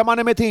नूह के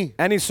जमाने में थी।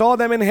 And he saw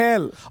them in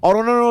hell और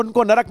उन्होंने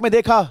उनको नरक में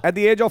देखा at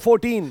the age of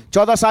 14.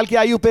 14 साल की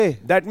आयु पे।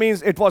 That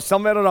means it was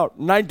somewhere around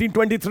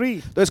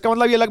 1923. तो इसका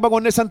मतलब ये लगभग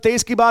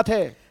 1923 की बात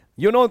है।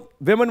 You know,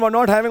 women were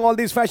not having all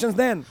these fashions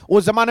then.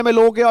 उस जमाने में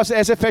लोगों के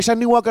ऐसे फैशन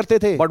नहीं हुआ करते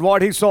थे। But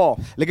what he saw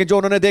लेकिन जो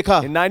उन्होंने देखा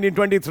in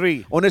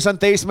 1923,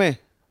 1923 में,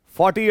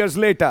 40 years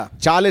later,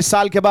 40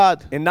 साल के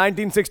बाद, in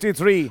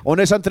 1963,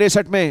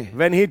 1963 में,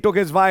 when he took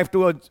his wife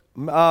to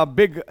a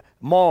big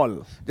mall,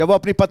 जब वो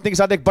अपनी पत्नी के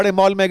साथ एक बड़े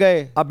मॉल में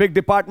गए, a big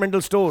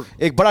departmental store,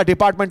 एक बड़ा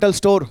departmental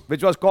store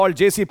which was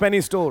called J.C.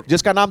 Penney store.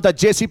 जिसका नाम था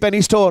जेसी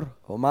पेनी store.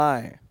 Oh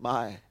my.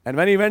 My. And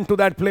when he went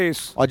to that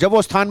place, और जब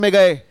वो स्थान में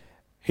गए,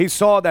 he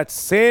saw that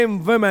same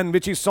women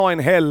which he saw in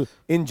hell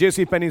in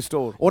J.C. Penney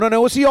store. उन्होंने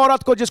उसी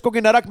औरत को जिसको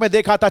कि नरक में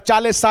देखा था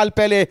 40 साल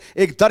पहले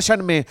एक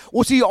दर्शन में,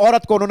 उसी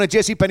औरत को उन्होंने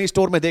जेसी पेनी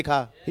स्टोर में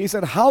देखा। He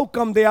said, how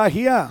come they are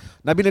here?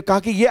 नबी ने कहा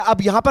कि ये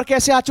अब यहां पर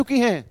कैसे आ चुकी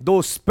हैं?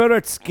 Those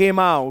spirits came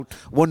out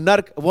वो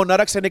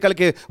नरक से निकल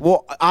के वो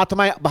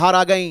आत्माएं बाहर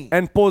आ गईं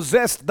and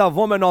possessed the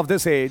woman of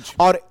this age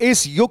और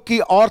इस युग की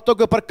औरतों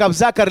के ऊपर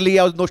कब्जा कर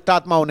लिया उस दुष्ट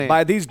आत्माओं ने,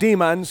 by these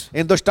demons,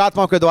 इन दुष्ट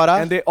आत्माओं के द्वारा।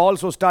 and they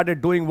also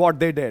started doing what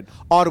they did.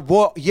 और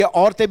वो ये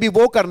औरतें भी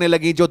वो करने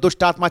लगी जो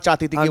दुष्ट आत्मा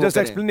चाहती थी कि I'm वो just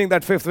करें। explaining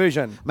that fifth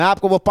vision. मैं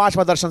आपको वो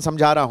 5वां दर्शन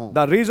समझा रहा हूं।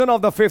 The reason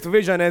of the fifth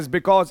vision is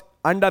because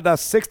under the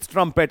sixth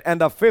trumpet and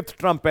the fifth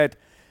trumpet,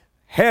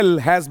 hell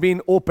has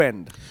been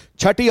opened.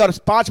 छठी और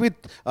पांचवी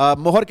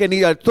मोहर के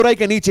नीचे, तुरई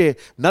के नीचे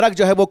नरक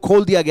जो है वो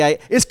खोल दिया गया है।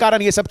 इस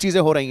कारण ये सब चीजें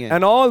हो रही हैं।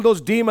 And all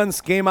those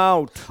demons came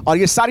out. और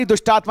ये सारी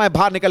दुष्ट आत्माएं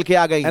बाहर निकल के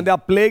आ गई And they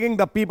are plaguing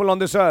the people on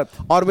this earth.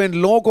 और वे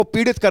इन लोगों को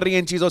पीड़ित कर रही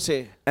हैं इन चीजों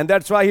से। And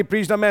that's why he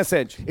preached a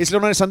message. इसलिए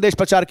उन्होंने संदेश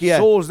प्रचार किया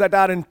है। Souls that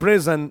are in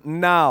prison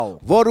now,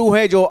 वो रूह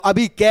है जो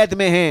अभी कैद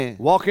में हैं,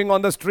 walking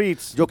on the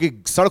streets, जो कि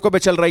सड़कों पे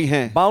चल रही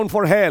हैं, bound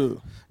for hell,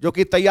 जो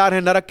कि तैयार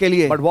हैं नरक के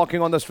लिए, but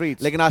walking on the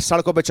streets. लेकिन आज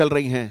सड़कों पे चल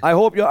रही हैं। I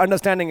hope you're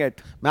understanding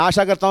it. मैं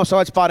आशा करता हूं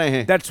समझ पा रहे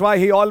हैं। That's why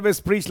he always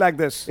preached like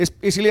this.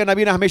 इसलिए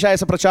नबी ने हमेशा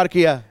ऐसा प्रचार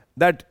किया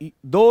That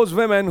those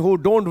women who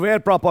don't wear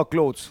proper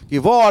clothes, कि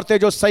वो औरतें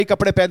जो सही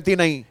कपड़े पहनती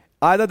नहीं,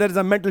 either there is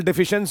a mental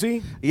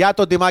deficiency, या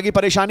तो दिमागी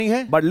परेशानी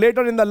है, but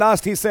later in the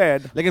last he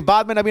said, लेकिन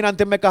बाद में नबी ने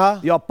अंतिम में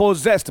कहा you're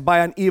possessed by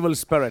an evil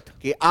spirit.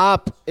 कि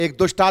आप एक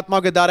दुष्ट आत्मा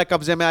के दायरे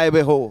कब्जे में आए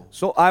हुए हो।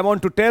 So I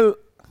want to tell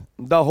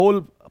the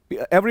whole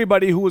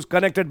everybody who is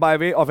connected by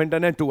way of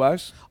internet to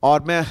us,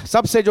 और मैं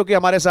सबसे जो कि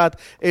हमारे साथ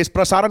इस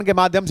प्रसारण के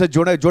माध्यम से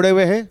जुड़े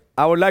हुए हैं,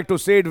 I would like to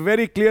say it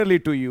very clearly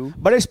to you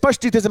बड़े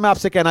स्पष्ट रीति से मैं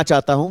आपसे कहना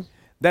चाहता हूं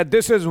that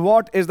this is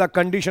what is the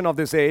condition of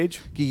this age,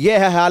 कि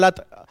यह है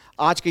हालत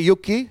आज के युग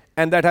की,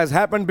 and that has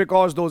happened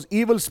because those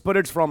evil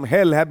spirits from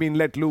hell have been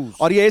let loose,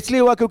 और ये इसलिए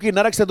हुआ क्योंकि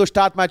नरक से दुष्ट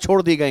आत्मा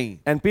छोड़ दी गई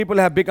and people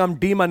have become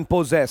demon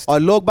possessed. और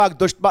लोग बाग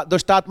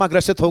दुष्ट आत्मा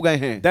ग्रसित हो गए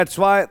हैं। That's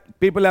why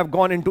people have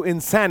gone into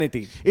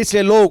insanity,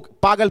 इसलिए लोग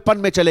पागलपन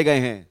में चले गए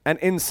हैं,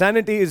 and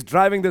insanity is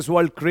driving this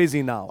world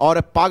crazy now.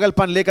 और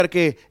पागलपन लेकर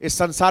के इस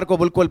संसार को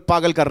बिल्कुल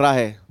पागल कर रहा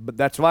है। But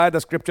that's why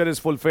the scripture is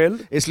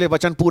fulfilled, इसलिए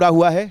वचन पूरा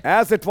हुआ है,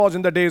 as it was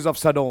in the days of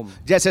Sodom,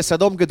 जैसे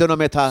सदोम के दिनों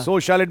में था, so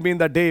shall it be in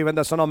the day when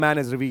the Son of Man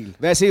is revealed.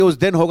 वैसे ही उस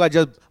दिन होगा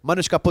जब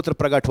मनुष्य का पुत्र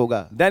प्रकट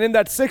होगा। Then in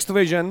that sixth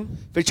vision,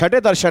 फिर छठे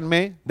दर्शन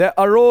में there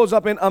arose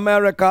up in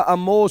America a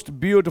most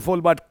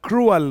beautiful but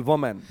cruel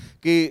woman.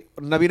 कि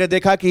नबी ने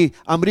देखा कि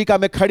अमेरिका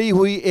में खड़ी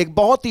हुई एक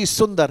बहुत ही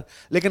सुंदर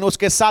लेकिन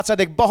उसके साथ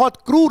साथ एक बहुत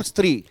क्रूर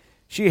स्त्री,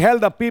 She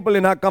held the people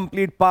in her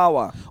complete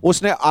power.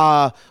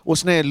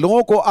 उसने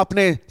लोगों को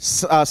अपने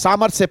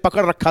सामर्थ्य से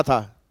पकड़ रखा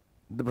था।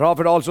 The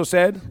prophet also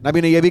said,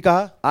 नबी ने यह भी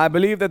कहा, I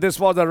believe that this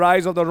was the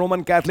rise of the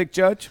Roman Catholic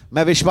Church,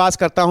 मैं विश्वास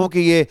करता हूं कि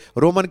ये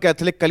रोमन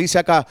कैथोलिक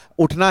कलीसिया का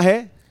उठना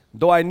है,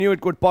 though I knew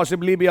it could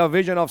possibly be a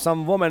vision of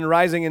some woman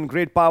rising in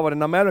great power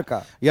in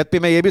America. यद्यपि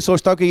मैं ये भी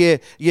सोचता हूं कि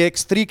ये एक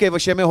स्त्री के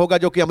विषय में होगा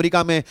जो कि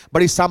अमेरिका में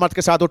बड़ी सामर्थ्य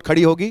के साथ उठ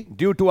खड़ी होगी,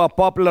 Due to a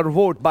popular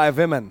vote by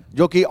women.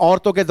 जो कि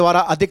औरतों के द्वारा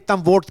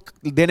अधिकतम वोट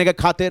देने के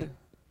खातिर।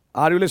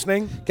 Are you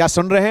listening? क्या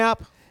सुन रहे हैं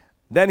आप?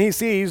 Then he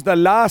sees the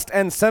last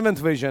and seventh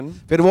vision,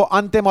 फिर वो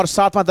अंतिम और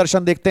सातवां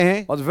दर्शन देखते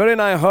हैं, was wherein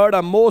I heard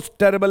a most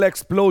terrible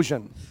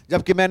explosion.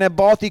 जबकि मैंने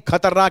बहुत ही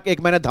खतरनाक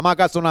एक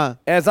धमाका सुना।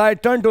 As I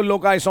turned to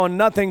look, I saw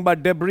nothing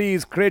but debris,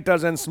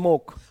 craters and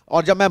smoke.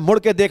 और जब मैं मुड़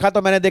के देखा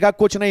तो मैंने देखा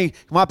कुछ नहीं,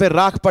 वहां पे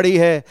राख पड़ी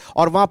है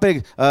और वहां पे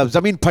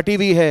जमीन फटी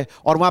हुई है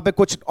और वहां पे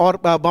कुछ और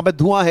वहां पे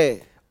धुआं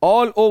है,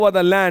 All over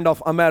the land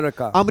of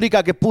America.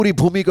 America के पूरी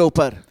भूमि के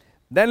ऊपर।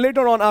 Then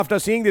later on, after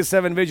seeing these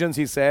seven visions,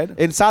 he said,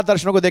 इन 7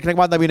 दर्शनों को देखने के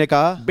बाद नबी ने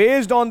कहा,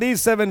 based on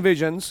these seven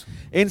visions,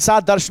 इन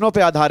 7 दर्शनों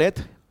पे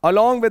आधारित,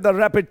 along with the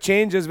rapid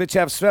changes which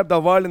have swept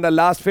the world in the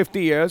last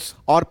 50 years,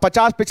 और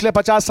पिछले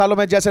 50 सालों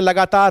में जैसे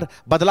लगातार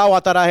बदलाव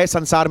आता रहा है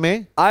संसार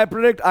में, I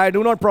predict, I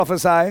do not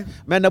prophesy,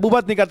 मैं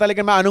नबूवत नहीं करता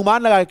लेकिन मैं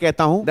अनुमान लगा के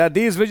कहता हूं that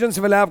these visions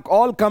will have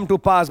all come to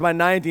pass by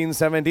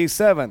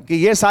 1977.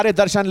 कि ये सारे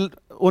दर्शन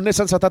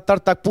 1977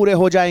 तक पूरे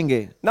हो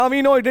जाएंगे। Now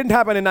we know it didn't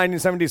happen in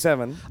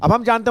 1977, अब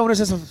हम जानते हैं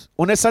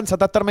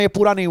 1977 में ये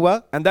पूरा नहीं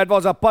हुआ, and that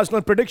was a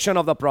personal prediction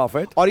of the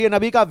prophet. और ये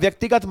नबी का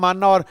व्यक्तिगत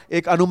मानना और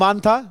एक अनुमान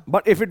था।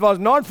 But if it was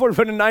not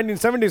fulfilled in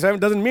 1977,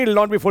 doesn't mean it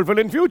will not be fulfilled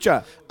in future.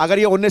 अगर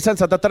ये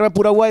 1977 में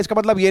पूरा हुआ इसका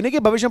मतलब ये नहीं कि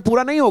भविष्य में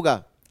पूरा नहीं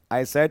होगा।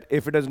 I said,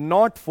 if it is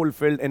not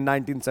fulfilled in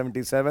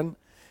 1977,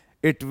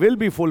 it will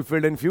be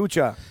fulfilled in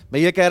future. मैं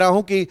ये कह रहा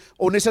हूं कि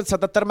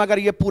 1977 में अगर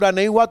ये पूरा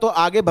नहीं हुआ तो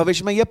आगे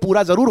भविष्य में ये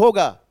पूरा जरूर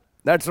होगा।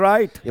 That's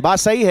right. ये बात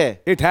सही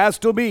है, It has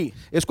to be,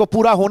 इसको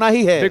पूरा होना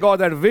ही है, because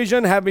that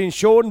vision have been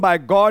shown by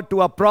God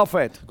to a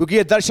prophet. क्योंकि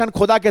ये दर्शन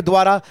खुदा के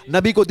द्वारा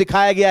नबी को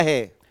दिखाया गया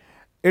है।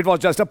 It was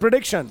just a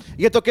prediction.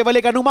 ये तो केवल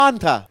एक अनुमान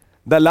था।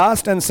 The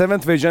last and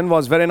seventh vision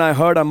was wherein I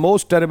heard a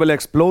most terrible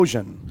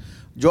explosion.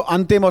 जो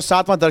अंतिम और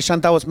 7वां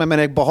दर्शन था उसमें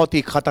मैंने एक बहुत ही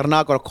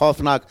खतरनाक और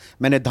खौफनाक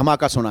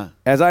धमाका सुना।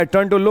 As I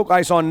turned to look,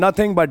 I saw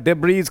nothing but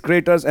debris,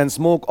 craters and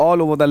smoke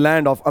all over the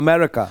land of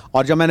America.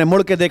 और जब मैंने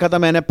मुड़ के देखा तो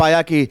मैंने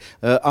पाया कि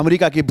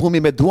अमेरिका की भूमि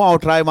में धुआं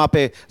उठ रहा है, वहां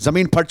पे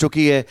जमीन फट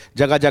चुकी है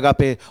जगह जगह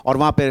पे और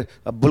वहां पे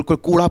बिल्कुल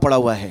कूड़ा पड़ा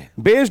हुआ है।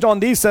 Based on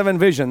these seven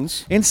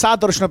visions, इन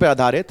 7 दर्शनों पे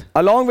आधारित,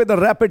 along with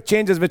the rapid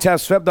changes which have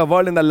swept the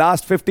world in the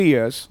last 50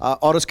 years,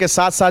 और उसके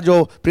साथ साथ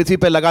जो पृथ्वी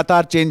पे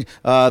लगातार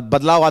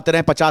बदलाव आते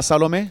रहे 50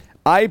 सालों में,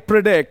 I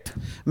predict,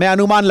 मैं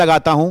अनुमान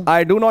लगाता हूं,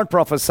 I do not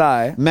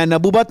prophesy, मैं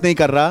नबूवत नहीं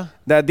कर रहा,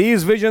 that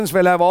these visions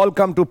will have all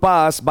come to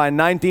pass by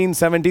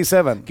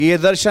 1977. कि ये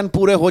दर्शन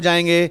पूरे हो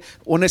जाएंगे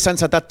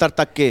 1977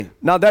 तक के।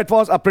 Now that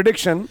was a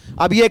prediction.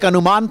 अब ये एक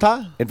अनुमान था,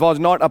 It was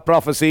not a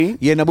prophecy.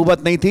 ये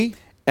नबूवत नहीं थी,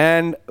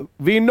 And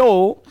we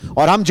know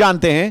और हम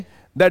जानते हैं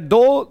that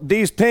though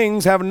these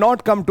things have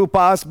not come to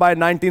pass by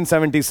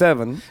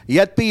 1977,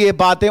 यद्यपि ये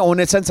बातें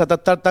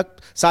 1977 तक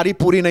सारी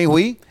पूरी नहीं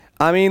हुई,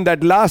 I mean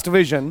that last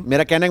vision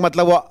मेरा कहने का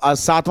मतलब वो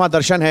सातवां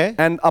दर्शन है,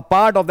 and a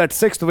part of that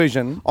sixth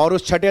vision, और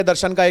उस छठे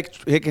दर्शन का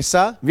एक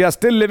हिस्सा, we are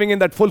still living in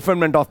that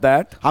fulfillment of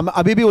that. हम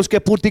अभी भी उसके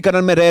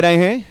पूर्तिकरण में रह रहे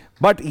हैं।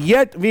 But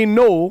yet we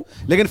know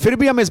लेकिन फिर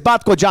भी हम इस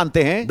बात को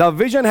जानते हैं the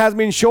vision has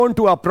been shown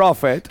to a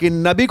prophet कि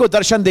नबी को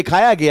दर्शन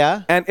दिखाया गया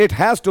and it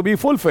has to be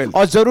fulfilled.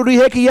 और जरूरी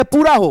है कि यह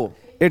पूरा हो,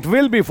 It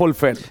will be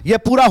fulfilled. यह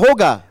पूरा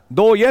होगा।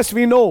 Though yes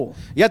we know,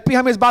 यद्यपि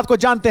हम इस बात को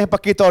जानते हैं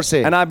पक्की तौर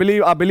से, and I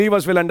believe our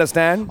believers will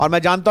understand और मैं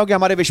जानता हूं कि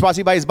हमारे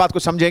विश्वासी भाई इस बात को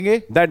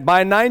समझेंगे that by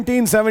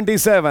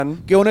 1977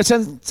 कि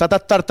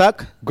 1977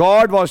 तक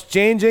God was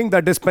changing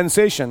the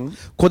dispensation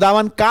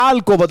खुदावन काल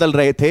को बदल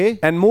रहे थे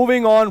and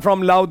moving on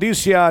from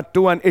Laodicea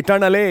to an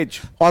eternal age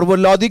और वो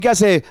लौदीकिया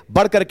से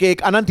बढ़ करके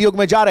एक अनंत युग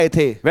में जा रहे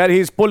थे, where he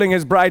is pulling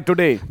his bride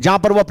today. जहां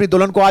पर वो अपनी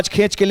दुल्हन को आज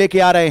खींच के लेके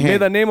आ रहे May हैं।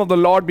 the name of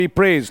the Lord be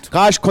praised.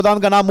 काश खुदावन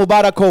का नाम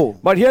मुबारक हो।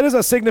 But here is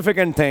a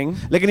significant thing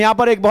लेकिन यहाँ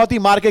पर एक बहुत ही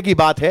मार्के की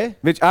बात है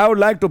which I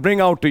would like to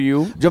bring out to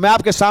you. जो मैं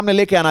आपके सामने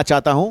लेके आना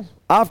चाहता हूं।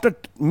 After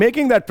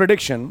making that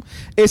prediction,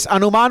 इस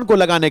अनुमान को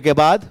लगाने के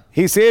बाद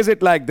he says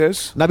it like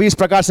this, नबी इस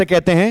प्रकार से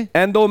कहते हैं,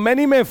 and though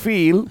many may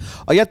feel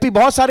और यद्यपि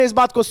बहुत सारे इस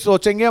बात को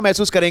सोचेंगे और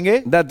महसूस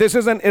करेंगे that this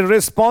is an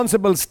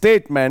irresponsible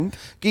statement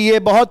कि ये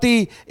बहुत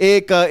ही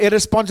एक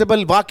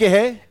इररिस्पॉन्सिबल वाक्य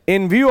है,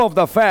 in view of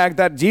the fact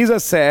that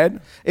Jesus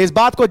said, इस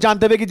बात को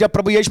जानते हुए कि जब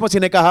प्रभु यीशु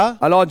मसीह ने कहा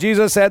our Lord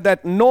Jesus said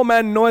that no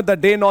man knoweth the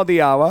day nor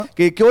the hour.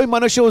 कि कोई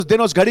मनुष्य उस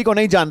दिन उस घड़ी को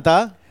नहीं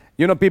जानता।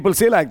 You know, people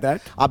say like that.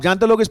 आप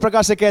जानते लोग इस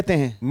प्रकार से कहते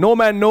हैं No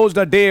man knows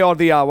the day or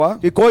the hour.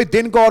 कि कोई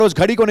दिन को और उस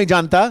घड़ी को नहीं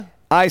जानता।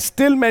 I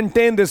still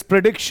maintain this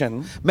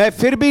prediction मैं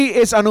फिर भी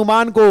इस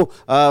अनुमान को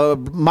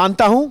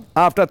मानता हूं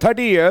after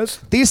 30 years.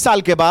 30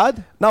 साल के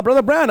बाद। Now,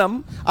 Brother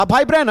Branham, अब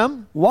भाई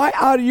Branham, why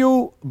are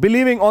you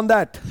believing on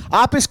that?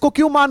 आप इसको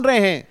क्यों मान रहे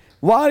हैं?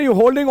 Why are you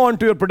holding on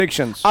to your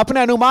predictions?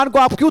 अपने अनुमान को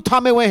आप क्यों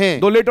थामे हुए हैं?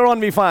 Though later on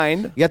we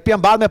find यद्यपि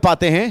हम बाद में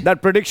पाते हैं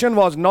that prediction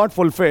was not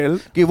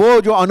fulfilled कि वो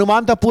जो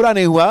अनुमान था पूरा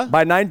नहीं हुआ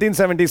by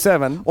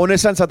 1977,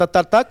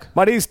 1977 तक,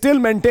 but he is still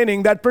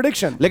maintaining that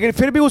prediction. लेकिन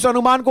फिर भी उस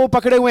अनुमान को वो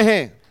पकड़े हुए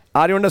हैं।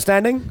 Are you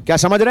understanding? क्या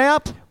समझ रहे हैं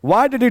आप?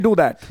 Why did he do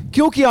that?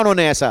 क्यों किया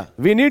उन्होंने ऐसा?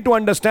 We need to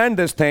understand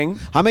this thing.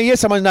 हमें यह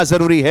समझना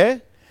जरूरी है।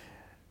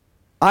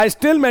 I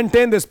still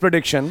maintain this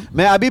prediction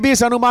मैं अभी भी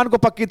इस अनुमान को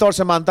पक्की तौर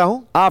से मानता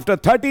हूं after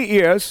 30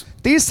 years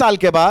 30 साल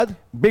के बाद,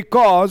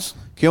 because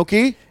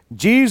क्योंकि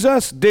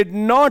Jesus did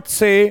not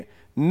say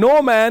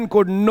no man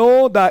could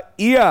know the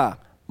year,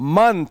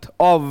 month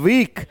or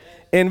week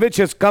in which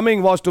his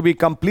coming was to be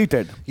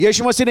completed.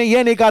 यीशु मसीह ने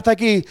यह नहीं कहा था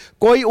कि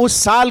कोई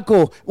उस साल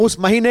को, उस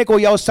महीने को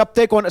या उस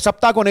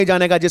सप्ताह को नहीं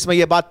जानेगा जिसमें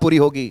यह बात पूरी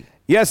होगी।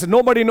 Yes,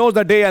 nobody knows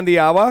the day and the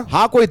hour.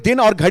 हाँ, कोई दिन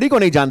और घड़ी को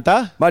नहीं जानता,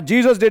 But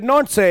Jesus did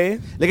not say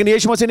लेकिन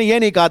यीशु मसीह ने यह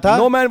नहीं कहा था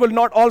no man will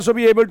not also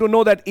be able to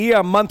know that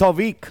year, month or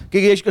week.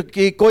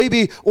 कि कोई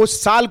भी उस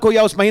साल को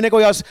या उस महीने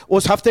को या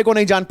उस हफ्ते को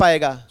नहीं जान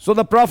पाएगा। So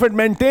the prophet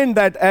maintained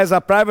that as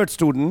a private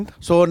student.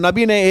 सो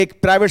नबी ने एक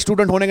प्राइवेट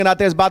स्टूडेंट होने के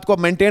नाते इस बात को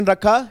मेंटेन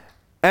रखा।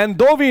 And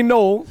though we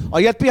know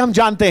और यद्यपि हम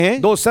जानते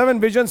हैं those 7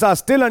 visions are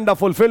still under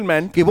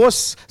fulfillment, कि वो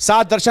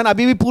 7 दर्शन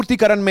अभी भी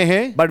पूर्तिकरण में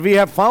हैं, but we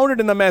have found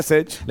it in the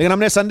message लेकिन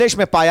हमने संदेश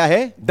में पाया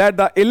है that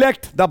the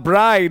elect, the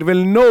bride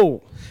will know,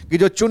 कि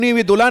जो चुनी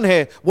हुई दुल्हन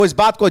है वो इस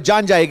बात को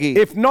जान जाएगी।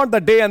 if not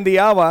the day and the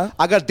hour,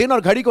 अगर दिन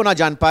और घड़ी को ना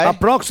जान पाए,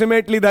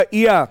 approximately the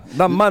year,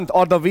 the month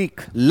or the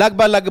week.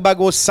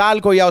 लगभग उस साल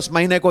को या उस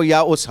महीने को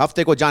या उस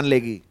हफ्ते को जान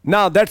लेगी।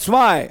 Now that's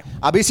why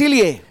अब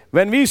इसीलिए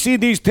when we see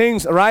these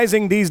things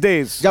rising these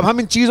days, जब हम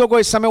इन चीजों को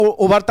इस समय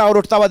उभरता और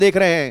उठता हुआ देख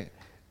रहे हैं,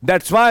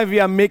 that's why we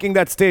are making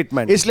that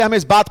statement. इसलिए हम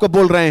इस बात को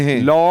बोल रहे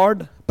हैं,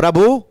 Lord,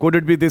 Prabhu, could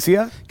it be this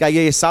year? क्या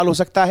ये इस साल हो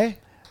सकता है?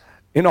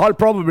 In all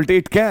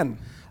probability it can.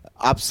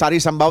 आप सारी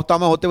संभावनाओं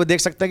में होते हुए देख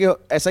सकते हैं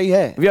कि ऐसा ही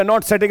है। We are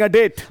not setting a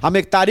date, हम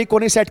एक तारीख को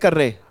नहीं सेट कर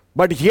रहे,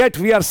 but yet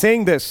we are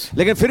saying this.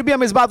 लेकिन फिर भी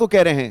हम इस बात को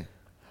कह रहे हैं।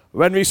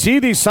 When we see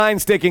these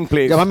signs taking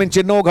place, जब हम इन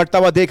चिन्हों को घटता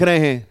हुआ देख रहे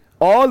हैं,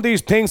 all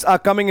these things are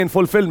coming in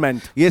fulfillment.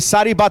 ये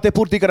सारी बातें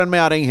पूर्तिकरण में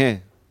आ रही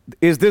हैं।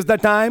 Is this the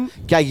time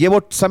क्या ये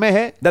वो समय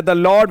है that the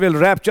Lord will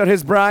rapture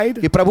his bride?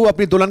 कि प्रभु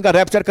अपनी दुल्हन का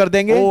रैप्चर कर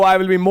देंगे? Oh, I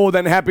will be more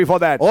than happy for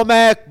that. ओ,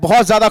 मैं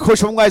बहुत ज्यादा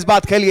खुश होऊंगा इस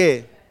बात के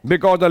लिए,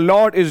 Because the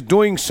Lord is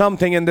doing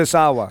something in this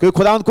hour. क्योंकि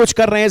खुदावंद कुछ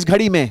कर रहे हैं इस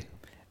घड़ी में।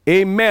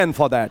 Amen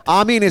for that.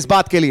 आमीन इस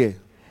बात के लिए।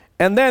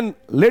 And then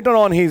later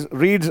on he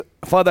reads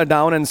further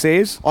down and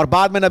says, और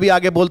बाद में नबी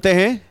आगे बोलते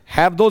हैं,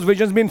 have those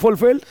visions been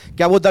fulfilled?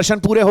 क्या वो दर्शन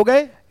पूरे हो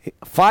गए?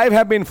 5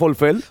 have been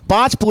fulfilled.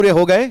 5 पूरे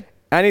हो गए।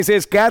 And he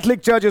says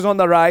Catholic Church is on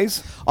the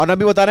rise. और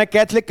नबी बता रहे हैं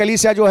कैथलिक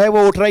कलीसिया जो है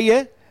वो उठ रही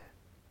है।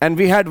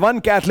 And we had one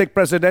Catholic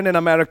president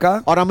in America.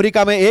 और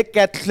अमेरिका में एक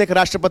कैथलिक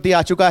राष्ट्रपति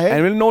आ चुका है।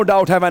 And we'll no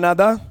doubt have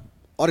another.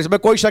 और इसमें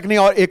कोई शक नहीं,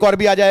 और एक और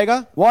भी आ जाएगा।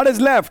 What is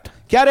left?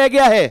 क्या रह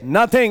गया है?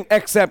 Nothing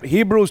except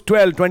Hebrews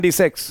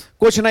 12:26.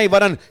 कुछ नहीं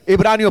वरन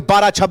इब्रानियों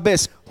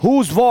 12:26।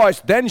 Whose voice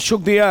then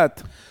shook the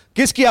earth?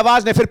 किसकी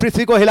आवाज ने फिर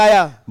पृथ्वी को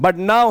हिलाया? But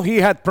now he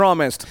hath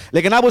promised,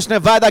 लेकिन अब उसने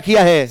वादा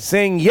किया है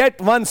saying,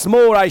 Yet once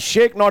more I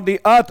shake not the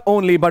earth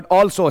only, but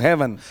also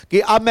heaven. कि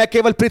अब मैं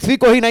केवल पृथ्वी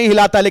को ही नहीं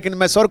हिलाता लेकिन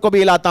मैं स्वर्ग को भी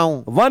हिलाता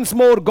हूं। Once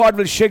more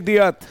God will shake the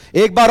earth,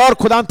 एक बार और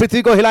खुदा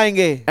पृथ्वी को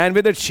हिलाएंगे and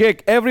with it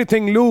shake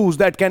everything loose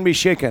that can be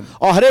shaken.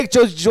 और हर एक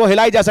चीज जो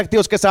हिलाई जा सकती है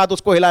उसके साथ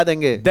उसको हिला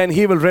देंगे। Then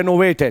he will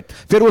renovate it.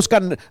 फिर उसका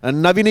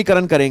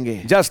नवीनीकरण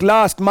करेंगे। Just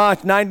last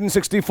March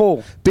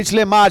 1964,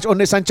 पिछले मार्च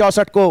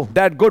 1964 को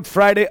that Good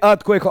Friday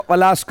earthquake of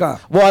Alaska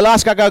वो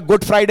अलास्का का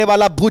गुड फ्राइडे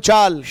वाला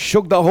भूचाल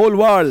shook the whole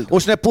world,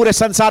 उसने पूरे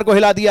संसार को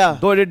हिला दिया।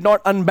 though it did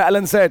not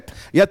unbalance it.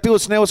 यद्यपि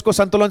उसने उसको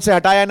संतुलन से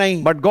हटाया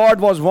नहीं, But God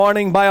was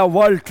warning by a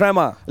world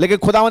tremor लेकिन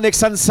खुदावंद एक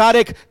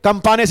सांसारिक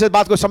कंपाने से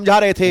बात को समझा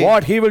रहे थे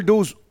what he will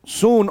do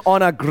soon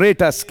on a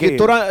greater कि scale.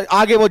 तुरंत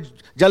आगे वो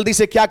जल्दी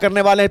से क्या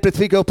करने वाले हैं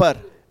पृथ्वी के ऊपर,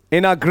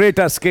 In a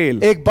greater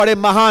scale. एक बड़े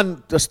महान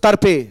स्तर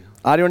पे।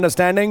 Are you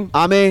understanding?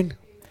 आमीन।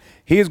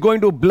 He is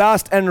going to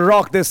blast and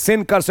rock this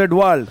sin cursed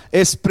world.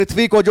 इस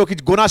पृथ्वी को जो कि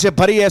गुनाह से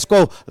भरी है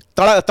इसको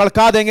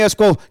तड़का देंगे,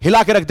 इसको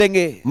हिला के रख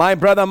देंगे। My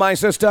brother, my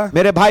sister.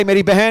 मेरे भाई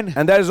मेरी बहन,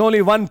 And there is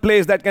only one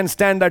place that can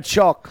stand that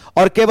shock.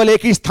 और केवल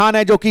एक ही स्थान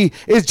है जो कि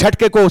इस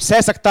झटके को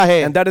सह सकता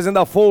है, And that is in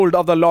the fold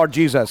of the Lord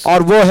Jesus.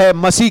 और वो है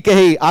मसीह के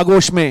ही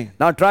आगोश में।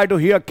 Now try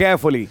to hear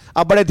carefully.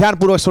 अब बड़े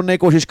ध्यानपूर्वक सुनने की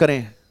कोशिश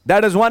करें।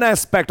 That is one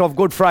aspect of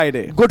Good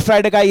Friday, Good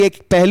Friday का ये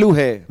एक पहलू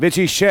है which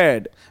he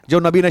shared जो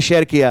नबी ने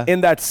शेयर किया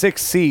in that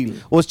sixth seal.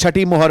 उस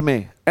छठी मोहर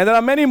में, And there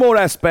are many more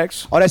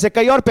aspects. और ऐसे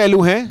कई और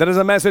पहलू हैं। There is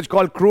a message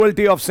called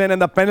cruelty of sin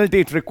and the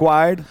penalty it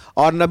required.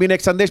 और नबी ने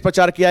एक संदेश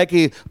प्रचार किया है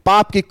कि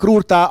पाप की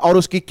क्रूरता और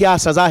उसकी क्या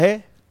सजा है।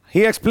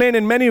 He explained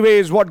in many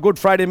ways what Good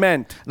Friday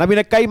meant. नबी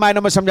ने कई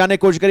मायनों में समझाने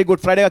की कोशिश करी गुड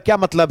फ्राइडे का क्या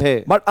मतलब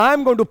है, But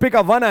I'm going to pick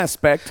up one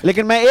aspect.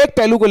 लेकिन मैं एक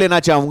पहलू को लेना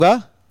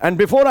चाहूंगा। And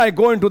before I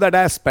go into that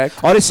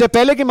aspect, और इससे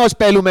पहले कि मैं उस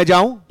पहलू में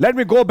जाऊं, let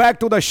me go back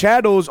to the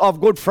shadows of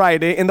Good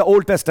Friday in the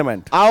Old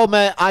Testament.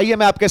 आइए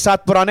मैं आपके साथ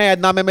पुराने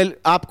ऐदनामे में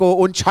आपको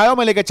उन छायों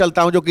में लेकर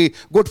चलता हूं जो कि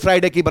गुड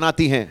फ्राइडे की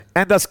बनाती हैं।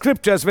 And the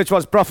scriptures which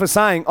was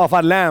prophesying of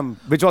our lamb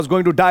which was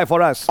going to die for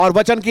us. और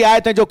वचन की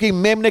आयतें जो कि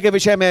मेमने के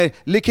विषय में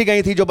लिखी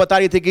गई थी, जो बता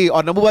रही थी कि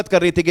और नबूवत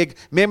कर रही थी कि एक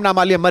मेमना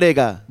हमारे लिए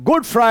मरेगा।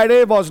 Good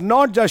Friday was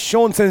not just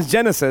shown since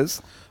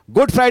Genesis,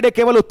 Good Friday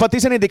केवल उत्पत्ति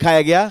से नहीं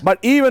दिखाया गया,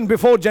 but even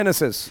before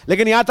Genesis,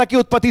 लेकिन यहां तक कि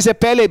उत्पत्ति से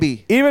पहले भी,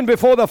 even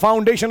before the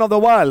foundation of the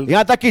world,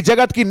 यहां तक कि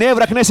जगत की नींव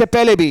रखने से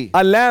पहले भी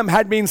a lamb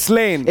had been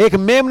slain एक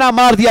मेमना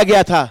मार दिया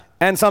गया था,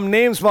 and some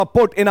names were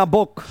put in a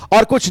book.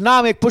 और कुछ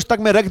नाम एक पुस्तक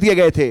में रख दिए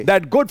गए थे।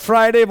 That Good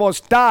Friday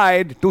was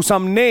tied to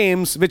some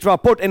names which were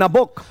put in a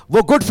book.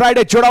 वो गुड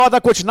फ्राइडे जुड़ा हुआ था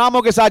कुछ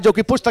नामों के साथ जो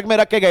कि पुस्तक में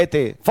रखे गए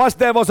थे। First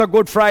there was a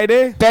Good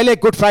Friday, पहले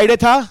गुड फ्राइडे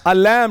था, a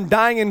lamb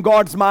dying in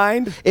God's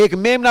mind, एक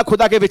मेमना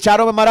खुदा के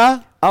विचारों में मरा,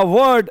 a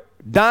word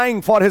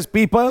dying for his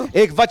people,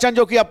 एक वचन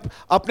जो कि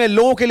अपने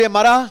लोगों के लिए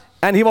मरा,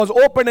 and he was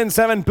opened in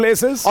 7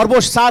 places, और वो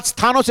 7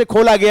 स्थानों से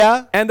खोला गया,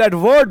 and that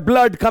word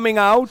blood coming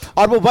out,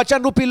 और वो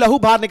वचन रूपी लहू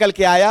बाहर निकल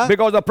के आया,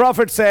 because the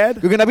prophet said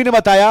क्योंकि नबी ने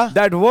बताया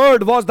that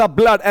word was the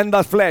blood and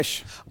the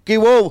flesh. कि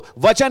वो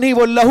वचन ही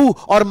वो लहू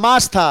और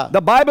मांस था।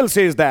 The Bible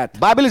says that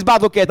Bible इस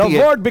बात को the कहती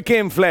है, word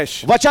became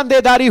flesh, वचन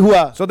देदारी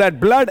हुआ, so that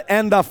blood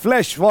and the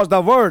flesh was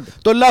the word,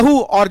 तो लहू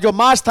और जो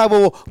मांस था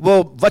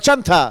वो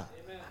वचन था।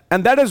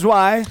 and that is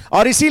why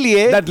और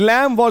इसीलिए that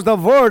lamb was the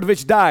word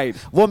which died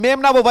वो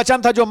मेमना वो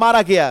वचन था जो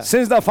मारा गया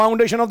since the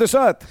foundation of this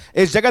earth.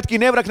 इस जगत की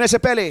नींव रखने से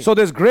पहले। So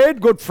this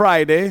great Good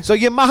Friday सो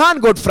ये महान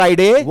Good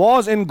Friday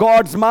was in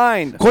God's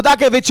mind, खुदा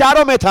के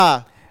विचारों में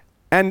था,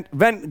 and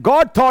when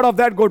God thought of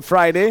that Good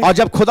Friday, और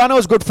जब खुदा ने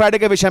उस गुड फ्राइडे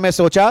के विषय में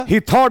सोचा, he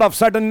thought of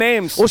certain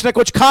names, उसने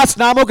कुछ खास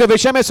नामों के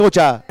विषय में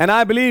सोचा, and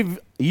I believe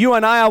you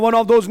and I are one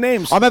of those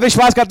names. और मैं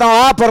विश्वास करता हूं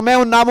आप और मैं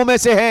उन नामों में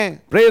से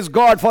हैं। Praise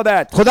God for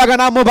that. खुदा का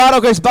नाम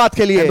मुबारक हो इस बात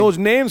के लिए। And those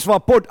names were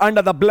put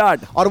under the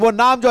blood, और वो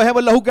नाम जो है वो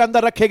लहू के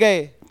अंदर रखे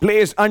गए,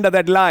 placed under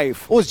that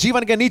life. उस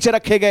जीवन के नीचे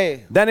रखे गए।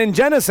 Then in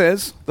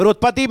Genesis, फिर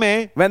उत्पत्ति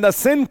में when the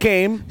sin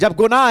came, जब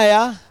गुनाह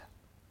आया,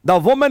 the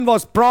woman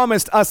was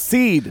promised a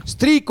seed.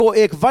 स्त्री को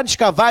एक वंश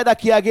का वायदा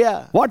किया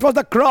गया। What was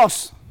the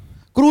cross?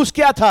 क्रूस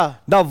क्या था?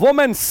 The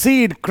woman's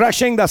seed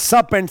crushing the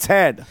serpent's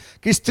head.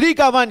 कि स्त्री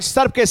का वंश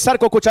सर्प के सर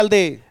को कुचल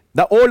दे।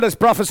 The oldest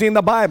prophecy in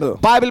the Bible,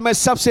 Bible में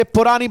सबसे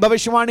पुरानी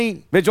भविष्यवाणी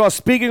which was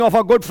speaking of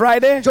a Good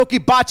Friday जो कि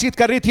बातचीत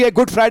कर रही थी एक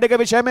गुड फ्राइडे के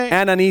विषय में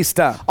and an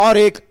Easter. और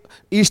एक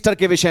ईस्टर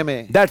के विषय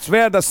में। That's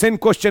where the sin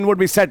question would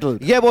be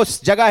settled. ये वो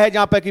जगह है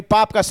जहां पर कि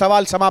पाप का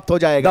सवाल समाप्त हो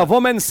जाएगा। The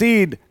woman's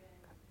seed,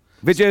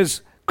 which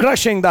is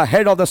crushing the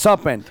head of the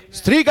serpent.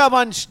 स्त्री का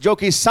वंश जो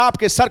कि सांप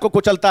के सर को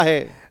कुचलता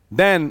है।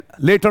 Then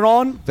later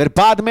on, फिर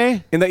बाद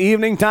में in the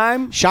evening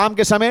time, शाम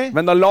के समय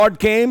when the Lord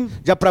came,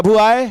 जब प्रभु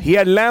आए, he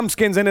had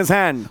lambskins in his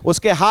hand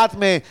उसके हाथ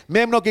में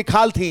मेमनों की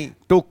खाल थी,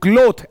 to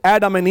clothe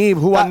Adam and Eve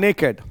who were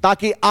naked,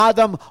 ताकि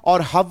आदम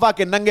और हव्वा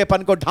के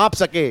नंगेपन को ढांप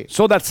सके।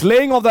 so that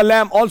slaying of the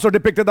lamb also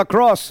depicted the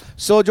cross.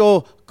 सो जो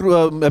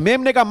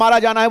मेमने का मारा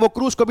जाना है वो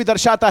क्रूस को भी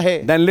दर्शाता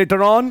है। Then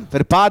later on,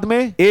 फिर बाद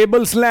में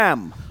Abel's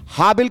lamb,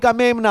 हाबिल का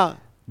मेमना,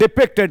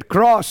 depicted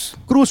cross.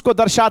 क्रूस को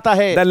दर्शाता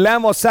है। The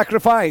lamb was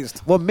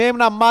sacrificed. वो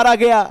मेमना मारा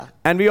गया।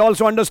 And we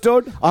also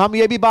understood और हम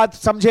ये भी बात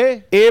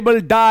समझे, Abel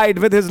died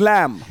with his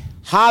lamb.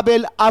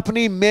 हाबिल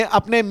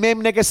अपने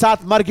मेमने के साथ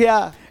मर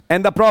गया।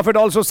 And the prophet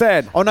also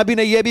said, और नबी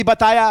ने ये भी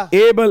बताया,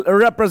 Abel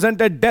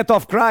represented death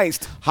of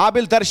Christ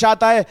हाबिल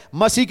दर्शाता है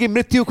मसीह की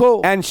मृत्यु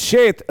को, and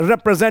Sheth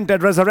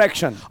represented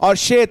resurrection. और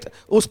शेत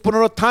उस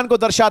पुनरुत्थान को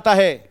दर्शाता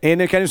है।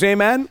 And can you say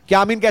amen? क्या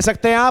आमीन कह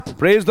सकते हैं आप?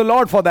 Praise the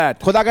Lord for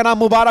that. खुदा का नाम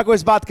मुबारक हो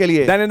इस बात के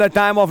लिए। Then in the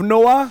time of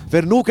Noah,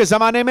 फिर नूह के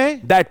जमाने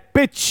में that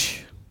pitch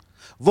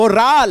वो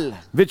राल,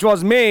 which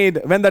was made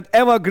when that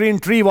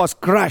evergreen tree was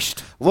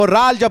crushed, वो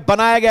राल जब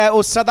बनाया गया है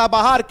उस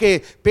सदाबहार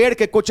के पेड़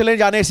के कुचले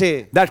जाने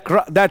से,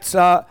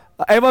 that's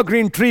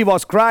evergreen tree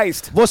was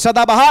Christ. वो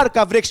सदाबहार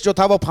का वृक्ष जो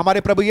था वो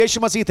हमारे प्रभु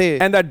यीशु मसीह थे।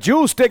 And the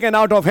juice taken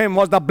out of him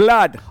was the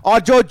blood, और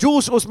जो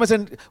जूस उसमें से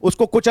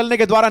उसको कुचलने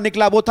के द्वारा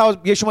निकला वो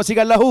था यीशु मसीह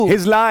का लहू,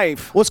 his life,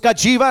 उसका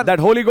जीवन, that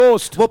Holy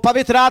Ghost, वो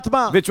पवित्र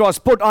आत्मा which was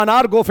put on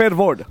our gopher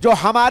wood. जो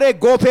हमारे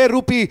गोफेर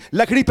रूपी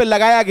लकड़ी पे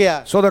लगाया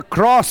गया। So the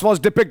cross was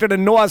depicted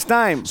in Noah's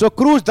time. सो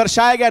क्रूस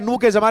दर्शाया गया नूह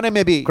के जमाने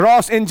में भी।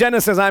 Cross in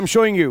Genesis, I'm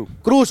showing you.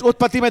 क्रूस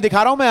उत्पत्ति में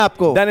दिखा रहा हूं मैं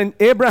आपको। Then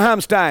in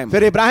Abraham's time,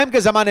 फिर इब्राहिम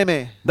के जमाने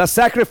में the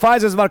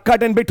sacrifices were cut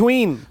in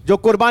between. जो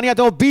कुर्बानियां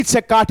थी वो बीच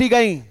से काटी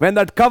गई। When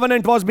that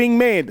covenant was being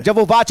made, जब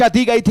वो वाचा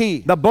दी गई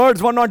थी, the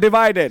birds were not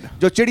divided.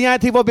 जो चिड़ियां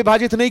थी वो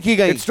विभाजित नहीं की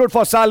गई। It stood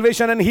for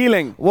salvation and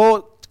healing.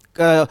 वो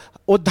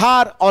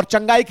उद्धार और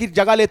चंगाई की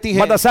जगह लेती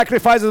But है। the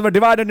sacrifices were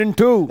divided in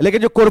two.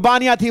 लेकिन जो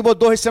कुर्बानियां थी वो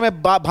दो हिस्से में And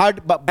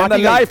बांटी the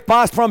गई। life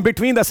passed from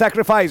between the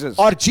sacrifices,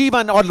 और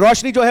जीवन और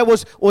रोशनी जो है वो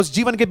उस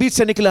जीवन के बीच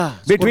से निकला।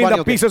 between the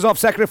कुर्बानियों के- pieces of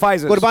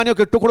sacrifices. कुर्बानियों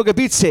के टुकड़ों के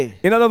बीच से।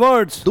 In other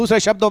words, दूसरे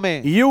शब्दों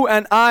में you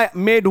and I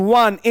made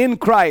one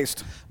in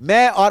Christ.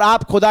 मैं और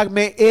आप खुदा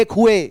में एक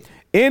हुए।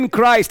 In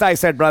Christ, I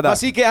said, brother.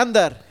 मसीह के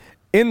अंदर,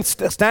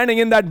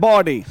 Standing in that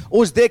body.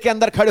 उस देह के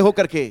अंदर खड़े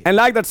होकर के। And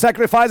like that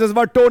sacrifices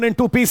were torn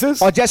in two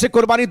pieces, और जैसे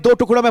कुर्बानी दो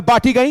टुकड़ों में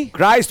बांटी गई,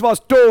 Christ was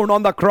torn on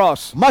the cross.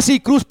 मसीह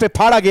क्रूस पे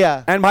फाड़ा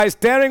गया। And by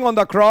staring on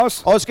the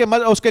cross, और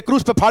उसके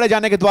क्रूस पे फाड़े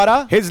जाने के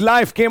द्वारा his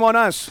life came on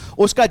us.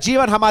 उसका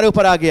जीवन हमारे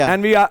ऊपर आ गया।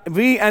 And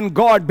we and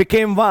God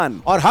became one.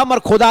 और हम और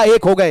खुदा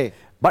एक हो गए।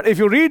 But if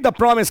you read the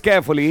promise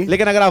carefully,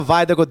 लेकिन अगर आप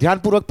वायदे को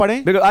ध्यानपूर्वक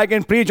पढ़ें, because I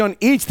can preach on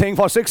each thing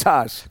for 6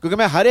 hours. क्योंकि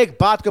मैं हर एक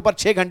बात के ऊपर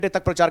 6 घंटे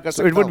तक प्रचार कर So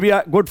it सकता would हूं। be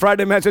a Good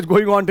Friday message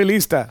going on till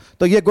Easter.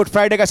 तो ये गुड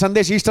फ्राइडे का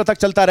संदेश ईस्टर तक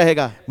चलता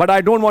रहेगा। But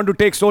I don't want to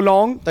take so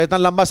long. तो इतना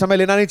लंबा समय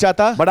लेना नहीं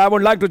चाहता। But I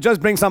would like to just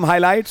bring some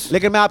highlights.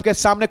 लेकिन मैं आपके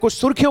सामने कुछ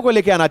सुर्खियों को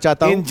लेके आना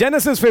चाहता हूं। In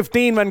Genesis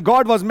 15, when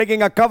God was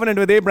making a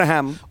covenant with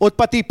Abraham,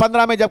 उत्पत्ति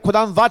 15 में जब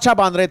खुदा वाचा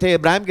बांध रहे थे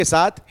इब्राहिम के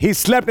साथ,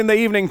 he slept in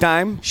the evening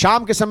time.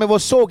 शाम के समय वो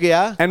सो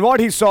गया। And what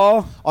he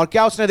saw, और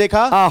क्या उसने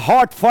देखा? a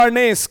hot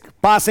furnace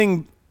passing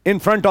in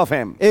front of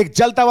him. एक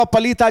जलता हुआ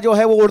पलीता जो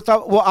है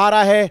वो आ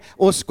रहा है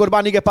उस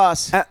कुर्बानी के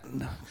पास।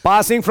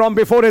 Passing from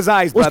before his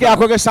eyes, उसकी brother.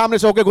 आंखों के सामने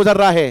से होके गुजर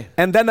रहा है।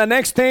 And then the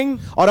next thing,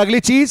 और अगली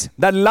चीज,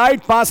 the light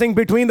passing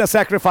between the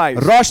sacrifice.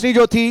 रोशनी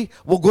जो थी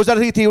वो गुजर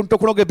रही थी उन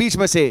टुकड़ों के बीच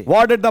में से।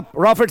 What did the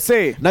prophet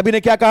say? नबी ने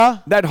क्या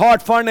कहा? That hot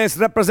furnace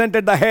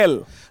represented the hell,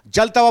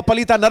 जलता हुआ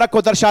पलीता नरक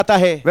को दर्शाता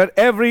है,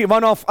 where every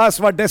one of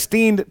us were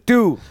destined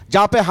to.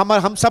 जहां पे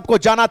हम सबको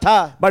जाना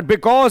था। But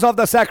because of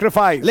the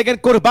sacrifice, लेकिन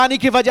कुर्बानी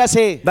की वजह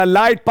से the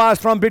light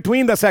passed from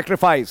between the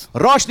sacrifice.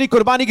 रोशनी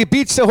कुर्बानी के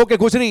बीच से होके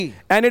गुजरी।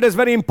 And it is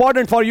very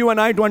important for you and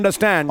I to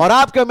understand और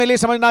आपके मेरे लिए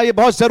समझना ये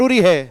बहुत जरूरी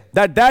है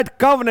that that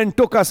covenant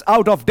took us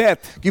out of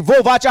death कि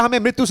वो वाचा हमें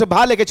मृत्यु से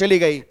बाहर लेके चली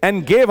गई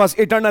and gave us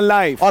eternal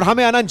life. और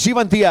हमें अनंत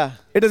जीवन दिया।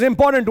 It is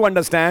important to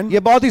understand ये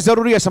बहुत ही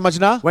जरूरी है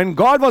समझना। when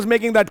God was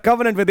making that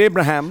covenant with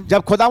Abraham,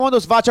 जब खुदावंद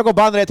उस वाचा को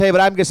बांध रहे थे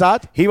इब्राहिम के साथ,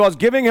 he was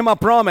giving him a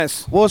promise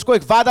वो उसको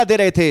एक वादा दे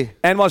रहे थे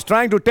and was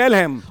trying to tell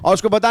him, और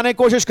उसको बताने की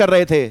कोशिश कर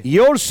रहे थे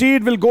your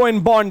seed will go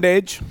in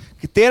bondage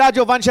कि तेरा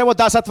जो वंश है वो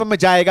दासत्व में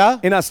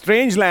जाएगा in a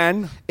strange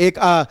land एक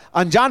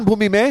अनजान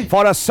भूमि में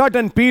for a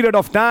certain period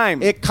of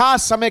time. एक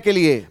खास समय के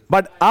लिए।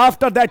 But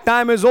after that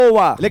time is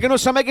over, लेकिन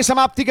उस समय की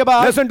समाप्ति के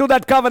बाद listen to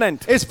that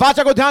covenant इस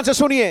वाचा को ध्यान से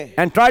सुनिए,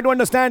 and try to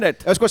understand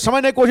it. इसको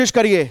समझने की कोशिश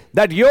करिए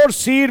That your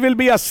seed will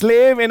be a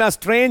slave in a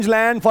strange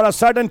land for a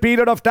certain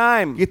period of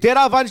time. कि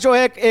तेरा वंश जो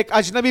है एक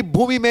अजनबी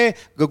भूमि में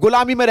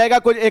गुलामी में रहेगा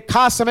कुछ एक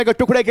खास समय के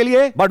टुकड़े के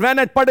लिए। But when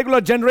that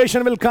particular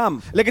generation will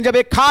come, लेकिन जब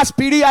एक खास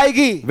पीढ़ी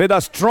आएगी, with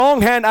a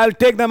strong hand I'll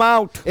take them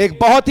out एक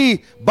बहुत ही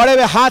बड़े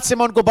हुए हाथ से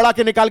मैं उनको बढ़ा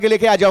के निकाल के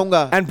लेके आ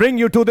जाऊंगा and bring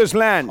you to this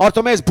land. और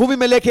तुम्हें इस भूमि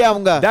में लेके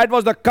आऊंगा। That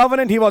was the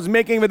covenant he was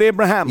making with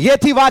Abraham. ये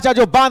थी वाचा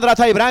जो बांध रहा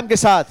था इब्राहिम के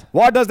साथ।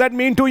 What does that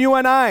mean to you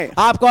and I?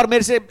 आपको और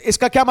मेरे से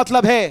इसका क्या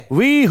मतलब है?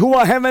 We who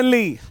are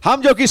heavenly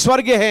हम जो कि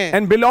स्वर्गीय हैं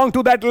and belong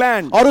to that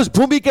land, और उस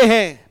भूमि के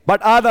हैं,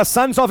 but are the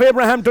sons of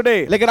Abraham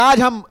today, लेकिन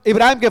आज हम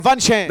इब्राहिम के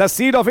वंश हैं। the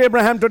seed of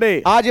Abraham today,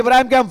 आज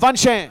इब्राहिम के हम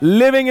वंश हैं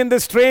living in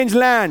this strange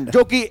land,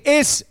 जो कि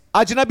इस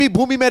अजनबी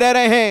भूमि में रह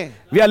रहे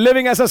हैं We are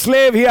living as a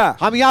slave here.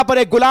 हम यहाँ पर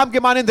एक गुलाम के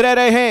मानंद रह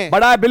रहे हैं,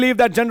 But I believe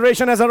that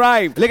generation has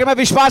arrived. लेकिन मैं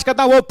विश्वास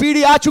करता हूँ वो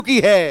पीढ़ी आ चुकी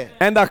है,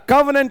 And the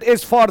covenant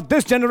is for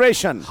this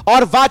generation.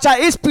 और वाचा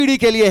इस पीढ़ी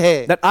के लिए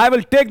है That I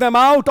will take them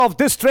out of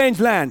this strange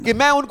land. कि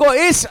मैं उनको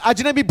इस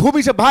अजनबी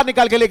भूमि से बाहर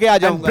निकाल के लेके आ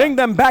And जाऊंगा, bring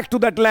them back to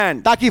that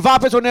land. ताकि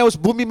वापस उन्हें उस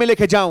भूमि में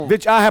लेके जाऊं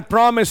Which I have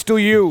promised to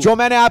you. जो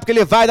मैंने आपके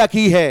लिए वायदा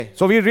की है।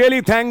 So we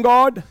really thank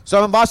God.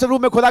 सो हम वास्तव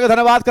रूप में खुदा का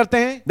धन्यवाद करते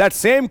हैं, That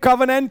same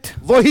covenant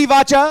वही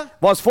वाचा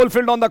was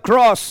fulfilled on the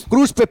cross.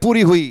 क्रूस पे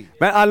पूरी हुई,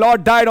 When our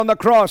Lord died on the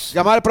cross. जब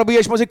हमारे प्रभु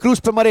यीशु मसीह क्रूस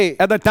पे मरे,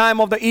 At the time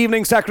of the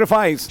evening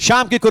sacrifice.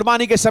 शाम की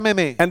कुर्बानी के समय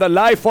में, And the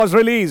life was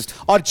released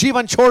और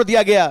जीवन छोड़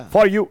दिया गया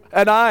for you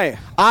and I.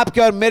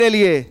 आपके और मेरे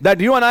लिए, That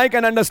you and I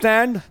can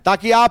understand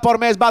ताकि आप और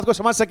मैं इस बात को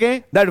समझ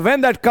सकें that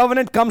when that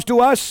covenant comes to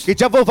us, कि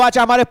जब वो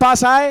वाचा हमारे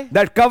पास आए,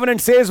 that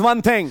covenant says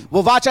one thing.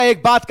 वो वाचा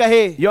एक बात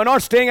कहे, You're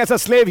not staying as a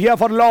slave here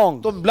for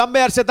long. तुम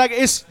लंबे अरसे तक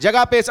इस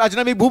जगह पे, इस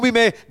अजनबी भूमि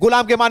में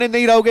गुलाम के माने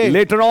नहीं रहोगे।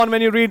 Later on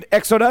when you read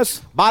Exodus,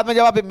 बाद में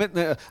जब आप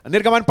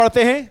निर्गमन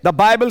पढ़ते हैं, the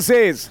Bible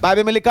says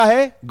बाइबल में लिखा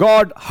है,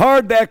 God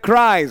heard their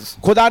cries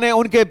खुदा ने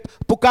उनके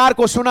पुकार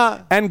को सुना,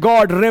 and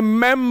God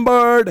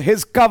remembered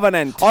his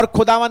covenant और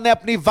खुदावन ने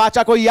अपनी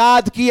वाचा को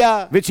याद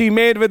किया which he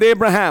made with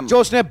Abraham जो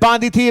उसने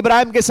बांधी थी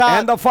इब्राहिम के साथ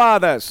and the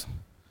fathers.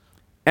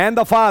 And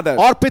the fathers.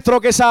 और पितरों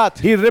के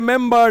साथ। He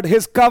remembered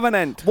his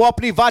covenant. वो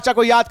अपनी वाचा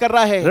को याद कर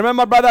रहा है।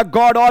 Remember, brother,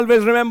 God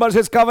always remembers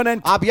his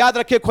covenant. आप याद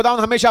रखिए, खुदा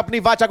हमेशा अपनी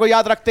वाचा को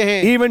याद रखते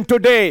हैं, Even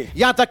today,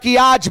 यहाँ तक कि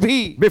आज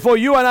भी। before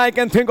you and I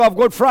can think of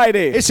Good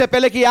Friday, इससे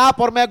पहले कि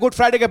आप और मैं गुड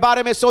फ्राइडे के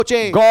बारे में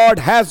सोचें, God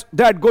has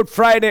that Good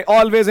Friday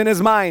always in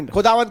his mind.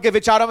 खुदावन के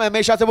विचारों में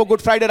हमेशा से वो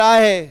गुड फ्राइडे रहा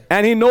है,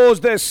 And he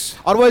knows this,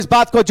 और वो इस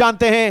बात को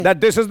जानते हैं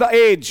that this is the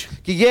age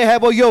कि ये है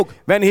वो युग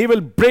when he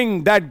will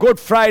bring that Good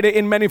Friday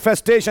in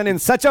manifestation in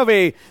such a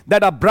way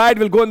that a bride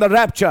will go in the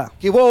rapture.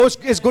 कि वो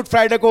इस गुड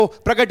फ्राइडे को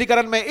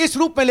प्रकटीकरण में इस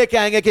रूप में लेके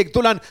आएंगे कि एक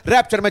दुल्हन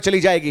रैप्चर में चली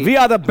जाएगी। We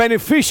are the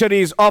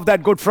beneficiaries of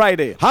that Good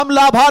Friday. हम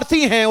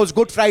लाभार्थी हैं उस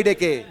गुड फ्राइडे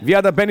के, We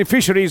are the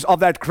beneficiaries of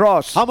that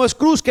cross. हम उस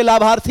क्रूस के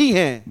लाभार्थी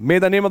हैं। May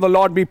the name of the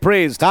Lord be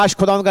praised. काश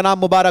खुदा का नाम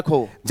मुबारक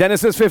हो।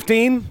 Genesis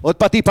 15,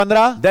 उत्पत्ति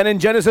 15, then in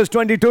Genesis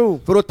 22,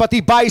 फिर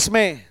उत्पत्ति 22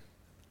 में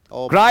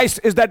Christ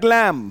is that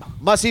lamb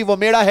मसीह वो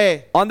मेढ़ा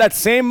है, on that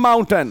same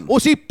mountain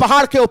उसी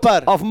पहाड़ के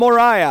ऊपर, of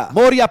Moriah.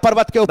 मोरिया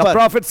पर्वत के The ऊपर।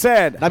 prophet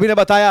said, नबी ने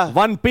बताया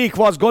one peak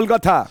was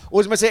Golgotha.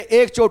 उसमें से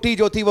एक चोटी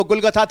जो थी वो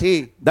गुलगथा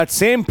थी, That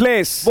same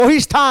place वही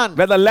स्थान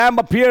where the lamb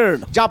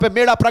appeared, जहाँ पे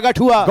मेढ़ा प्रकट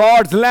हुआ,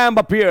 God's lamb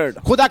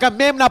appeared, खुदा का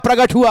मेमना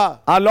प्रकट हुआ,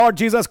 our Lord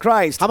Jesus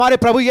Christ, हमारे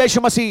प्रभु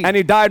यीशु मसीह, and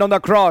he died on the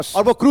cross.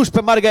 और वो क्रूस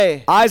पे मर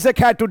गए। Isaac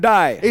had to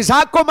die.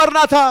 इसहाक को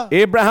मरना था,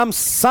 Abraham's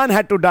son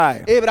had to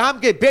die, Ibrahim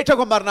के बेटे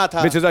को मरना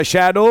था, which is a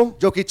shadow.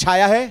 जो कि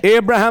छाया है।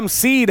 Abraham's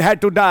seed had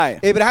to die,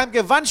 Ibrahim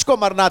के वंश को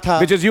मरना था,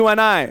 which is you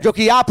and I. जो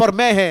कि आप और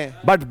मैं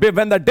हैं। But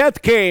when the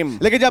death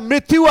came, लेकिन जब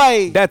मृत्यु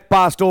आई, death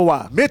passed over,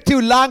 मृत्यु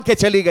लांग के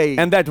चली गई,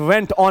 and that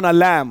went on a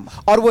lamb.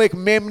 और वो एक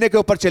मेमने के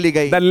ऊपर चली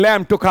गई। The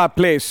lamb took our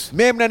place,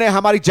 मेमने ने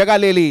हमारी जगह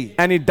ले ली,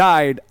 and he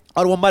died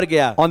और वो मर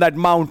गया on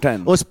that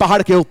mountain. उस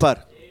पहाड़ के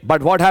ऊपर।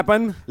 But what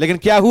happened? लेकिन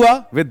क्या हुआ?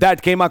 With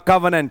that came a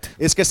covenant,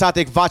 इसके साथ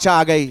एक वाचा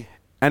आ गई,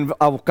 and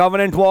our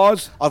covenant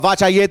was, और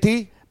वाचा ये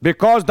थी,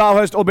 because thou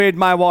hast obeyed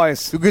my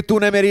voice, क्योंकि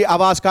तूने मेरी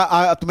आवाज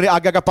का, तुम्हारी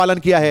आज्ञा का पालन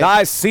किया है,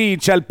 thy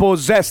seed shall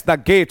possess the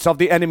gates of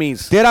the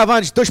enemies. तेरा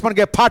वंश दुश्मन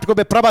के फाटकों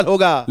पे प्रबल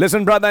होगा।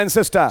 Listen, brother and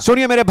sister,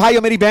 सुनिए मेरे भाई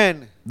और मेरी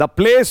बहन, the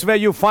place where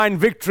you find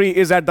victory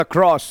is at the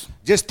cross.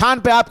 जिस स्थान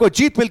पे आपको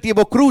जीत मिलती है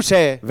वो क्रूस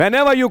है।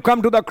 Whenever you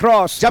come to the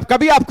cross, जब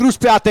कभी आप क्रूस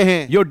पे आते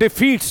हैं, your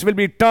defeats will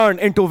be turned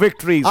into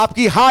victories.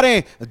 आपकी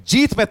हारें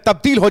जीत में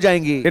तब्दील हो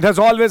जाएंगी। It has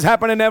always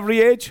happened in every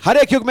age, हर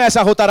एक युग में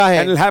ऐसा होता रहा and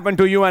है, it will happen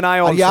to you and I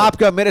और ये also.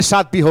 आपके और मेरे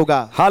साथ भी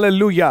होगा।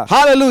 Hallelujah.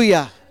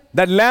 Hallelujah.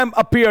 That lamb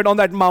appeared on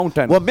that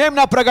mountain. वो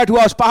मेमना प्रकट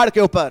हुआ उस पहाड़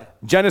के ऊपर।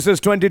 Genesis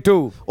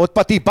 22,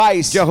 उत्पत्ति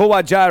 22,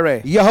 Jehovah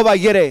Jireh, यहोवा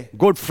यिरे,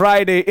 Good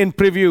Friday in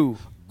preview.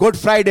 Good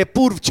Friday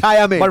पूर्व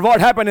छाया में। But what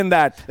happened in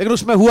that? लेकिन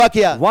उसमें हुआ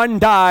क्या? One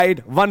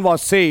died, one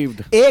was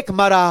saved. एक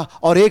मरा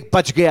और एक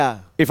बच गया।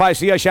 If I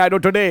see a shadow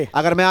today,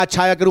 अगर मैं आज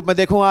छाया के रूप में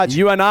देखूं, आज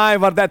you and I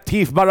were that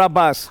thief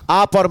Barabbas,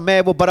 आप और मैं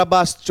वो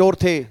बरअब्बास चोर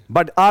थे,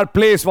 but our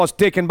place was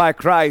taken by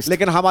Christ.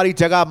 लेकिन हमारी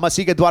जगह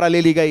मसीह के द्वारा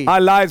ले ली गई।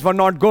 Our lives were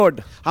not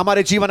good,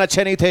 हमारे जीवन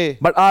अच्छे नहीं थे,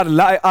 but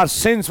our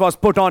sins was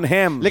put on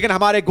him. लेकिन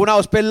हमारे गुनाह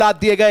उस पर लाद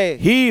दिए गए।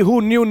 He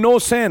who knew no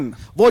sin,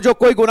 वो जो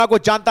कोई गुनाह को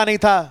जानता नहीं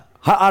था,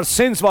 our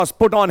sins was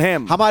put on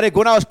him, हमारे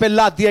गुनाह उस पर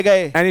लाद दिए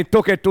गए, and he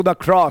took it to the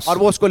cross और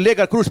वो उसको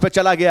लेकर क्रूस पे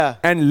चला गया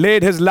and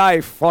laid his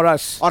life for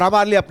us. और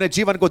हमारे लिए अपने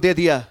जीवन को दे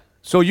दिया,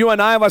 So you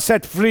and I were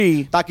set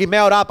free, ताकि मैं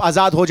और आप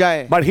आजाद हो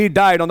जाएं। but he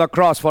died on the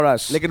cross for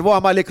us. लेकिन वो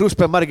हमारे लिए क्रूस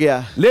पे मर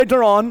गया।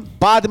 Later on,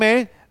 बाद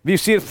में we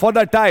see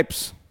further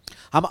types.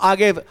 हम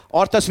आगे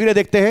और तस्वीरें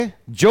देखते हैं।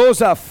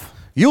 Joseph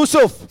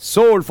Yusuf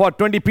sold for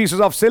 20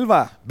 pieces of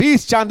silver.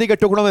 20 चांदी के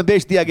टुकड़ों में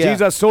बेच दिया गया।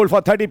 Jesus sold for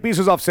 30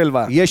 pieces of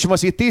silver. यीशु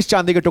मसीह 30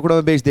 चांदी के टुकड़ों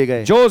में बेच दिए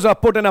गए।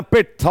 Joseph put in a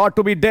pit, thought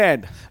to be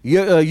dead.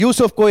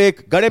 Yusuf को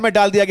एक गड्ढे में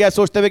डाल दिया गया,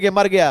 सोचते हुए कि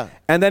मर गया।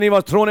 And then he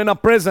was thrown in a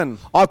prison.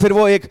 और फिर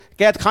वो एक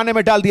कैद खाने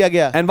में डाल दिया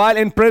गया। And while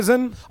in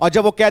prison, और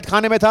जब वो कैद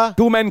खाने में था,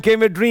 2 men came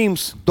with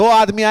dreams. 2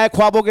 आदमी आए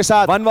ख्वाबों के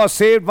साथ। One was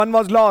saved, one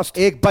was lost.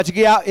 एक बच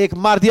गया, एक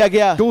मार दिया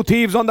गया। 2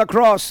 thieves on the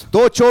cross.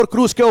 2 चोर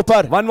क्रूस के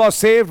ऊपर। One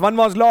was saved,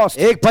 one was lost.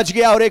 एक बच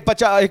गया और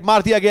एक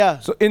मार दिया गया।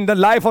 So in the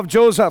life of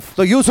Joseph,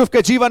 तो यूसुफ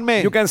के जीवन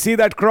में you can see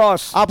that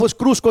cross. आप उस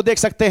क्रूस को देख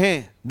सकते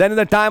हैं। Then in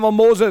the time of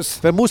Moses,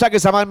 फिर मूसा के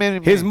ज़माने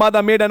में his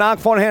mother made an ark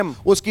for him.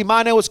 उसकी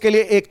माँ ने उसके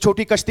लिए एक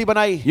छोटी कश्ती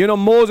बनाई। You know,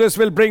 Moses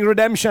will bring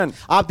redemption.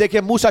 आप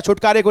देखिए मूसा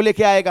छुटकारे को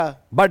लेके आएगा।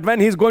 But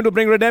when he's going to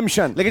bring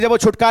redemption, लेकिन जब वो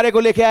छुटकारे को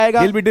लेके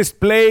आएगा, he'll be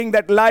displaying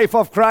that life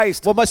of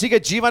Christ. वो मसीह के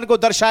जीवन को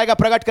दर्शाएगा,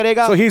 प्रकट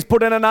करेगा। So he's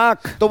put in an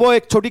ark, तो वो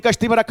एक छोटी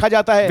कश्ती में रखा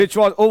जाता है, which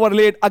was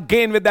overlaid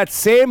again with that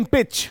same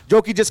pitch,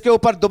 जो कि जिसके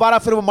ऊपर दोबारा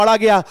फिर वो मढ़ा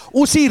गया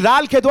उसी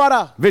राल के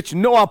द्वारा, which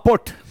Noah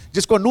put.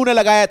 जिसको नूह ने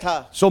लगाया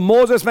था। So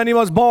Moses, when he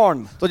was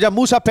born, तो जब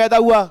मूसा पैदा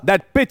हुआ,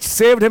 that pitch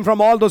saved him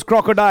from all those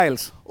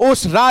crocodiles.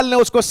 उस राल ने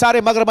उसको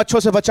सारे मगरमच्छों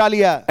से बचा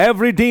लिया।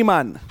 Every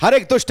demon, हर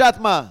एक दुष्ट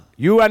आत्मा,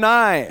 you and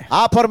I,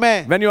 आप और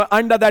मैं, when you're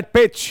under that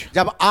pitch,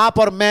 जब आप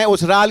और मैं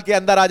उस राल के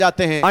अंदर आ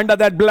जाते हैं, under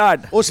that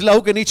blood, उस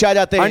लहू के नीचे आ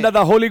जाते हैं, under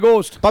the Holy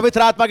Ghost,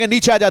 पवित्र आत्मा के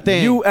नीचे आ जाते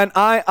हैं, you and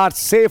I are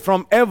saved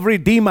from every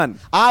demon,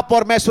 आप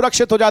और मैं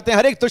सुरक्षित हो जाते हैं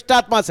हर एक दुष्ट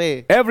आत्मा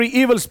से, every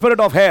evil spirit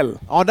of hell.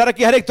 और नरक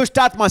की हर एक दुष्ट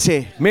आत्मा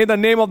से। May the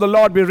name of the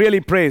Lord be really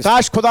praised.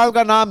 काश खुदा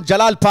का नाम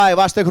जलाल पाए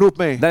वास्तविक रूप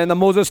में। Then in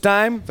the Moses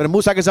time, फिर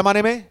मूसा के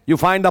जमाने में you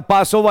find the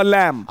Passover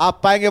lamb. आप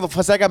पाएंगे वो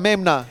फसह का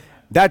मेमना,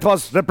 That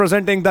was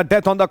representing the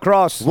death on the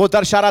cross. वो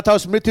दर्शा रहा था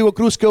उस मृत्यु को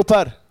क्रूस के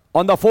ऊपर।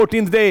 On the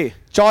 14th day,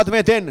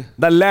 14वें दिन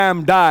the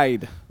lamb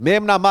died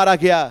मेमना मारा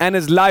गया, and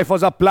his life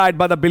was applied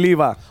by the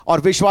believer.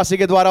 और विश्वासी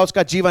के द्वारा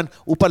उसका जीवन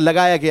ऊपर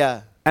लगाया गया।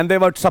 And they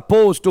were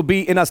supposed to be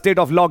in a state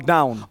of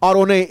lockdown. और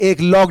उन्हें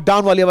एक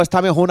लॉकडाउन वाली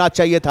अवस्था में होना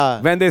चाहिए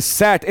था। When they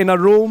sat in a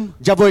room,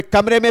 जब वो एक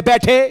कमरे में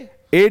बैठे,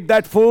 ate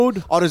that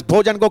food, और उस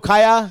भोजन को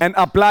खाया, and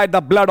applied the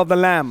blood of the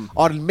lamb.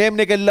 और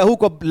मेमने के लहू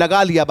को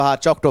लगा लिया बाहर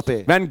चौखटों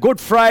पे। When Good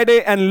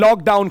Friday and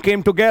lockdown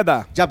came together,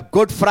 जब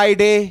गुड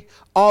फ्राइडे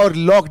और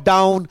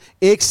लॉकडाउन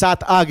एक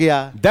साथ आ गया,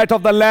 death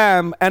of the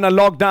lamb and a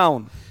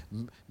lockdown,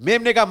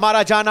 मेमने का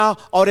मारा जाना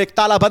और एक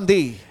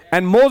तालाबंदी,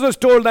 and Moses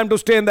told them to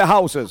stay in their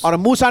houses. और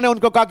मूसा ने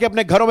उनको कहा कि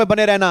अपने घरों में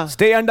बने रहना,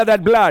 Stay under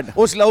that blood.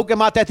 उस लहू के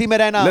मातहती में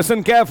रहना।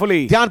 Listen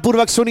carefully. ध्यान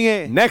पूर्वक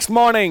सुनिए। Next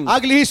morning,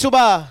 अगली ही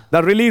सुबह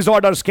the release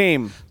orders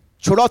came,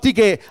 छुड़ौती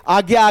के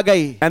आज्ञा आ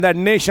गई, and that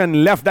nation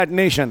left that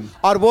nation.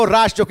 और वो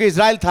राष्ट्र जो कि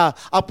इजराइल था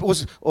अब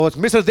उस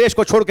मिस्र देश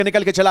को छोड़ के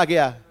निकल के चला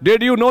गया।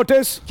 Did you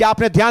notice? क्या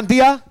आपने ध्यान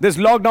दिया? This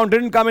lockdown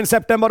didn't come in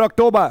September,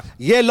 October.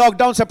 ये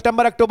लॉकडाउन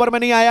सितंबर अक्टूबर में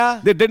नहीं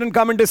आया, They didn't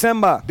come in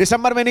December.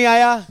 दिसंबर में नहीं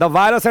आया। The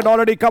virus had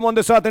already come on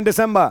this earth in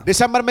December,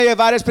 दिसंबर में ये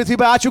वायरस पृथ्वी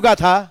पर आ चुका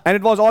था and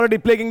it was already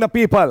plaguing the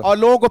people. और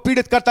लोगों को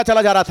पीड़ित करता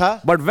चला जा रहा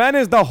था। But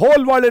when is the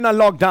whole world in a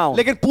lockdown?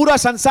 लेकिन पूरा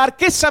संसार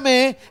किस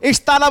समय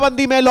इस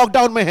तालाबंदी में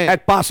लॉकडाउन में है?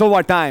 At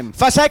Passover time.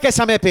 फसह के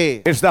समय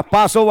पे। It's the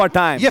Passover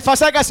time. ये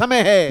फसह का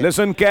समय है।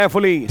 Listen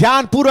carefully.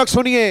 ध्यान पूर्वक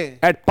सुनिए।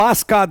 At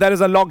Pascha, there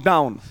is a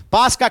lockdown.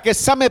 पास्का के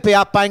समय पे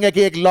आप पाएंगे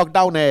कि एक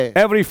लॉकडाउन है।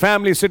 Every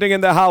family sitting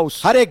in their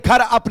house, हर एक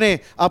घर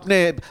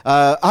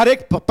हर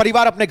एक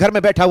परिवार अपने घर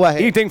में बैठा हुआ है,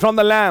 eating from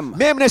the lamb.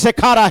 मेमने से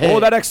खा रहा है। Oh,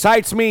 that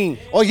excites me,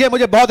 और ये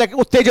मुझे बहुत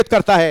उत्तेजित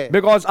करता है,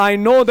 because I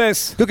know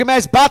this. क्योंकि मैं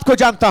इस बात को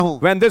जानता हूं।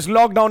 When this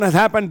lockdown has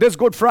happened, this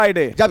Good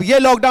Friday, जब ये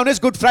लॉकडाउन इस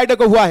गुड फ्राइडे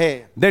को हुआ है,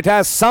 that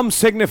has some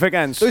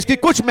significance. तो इसकी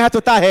कुछ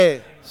महत्वता है।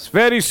 It's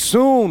very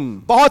soon.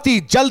 बहुत ही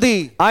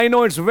जल्दी, I know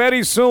it's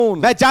very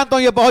soon. मैं जानता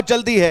हूं ये बहुत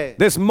जल्दी है।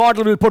 This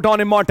mortal will put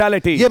on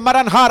immortality, ये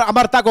मरणहार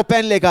अमरता को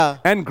पहन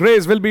लेगा and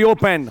graves will be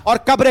opened. और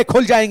कब्रें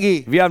खुल जाएंगी।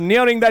 We are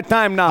nearing that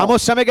time हम now.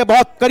 उस समय के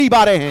बहुत करीब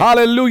आ रहे हैं।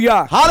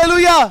 Hallelujah.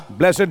 Hallelujah,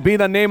 Blessed be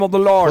the name of the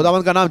Lord.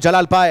 खुदावंद का नाम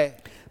जलाल पाए।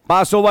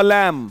 Passover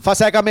lamb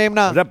फसह का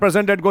मेमना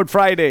represented Good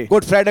Friday.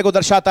 Good Friday को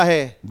दर्शाता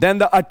है। Then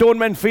the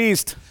atonement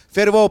feast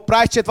फिर वो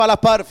प्रायश्चित वाला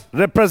पर्व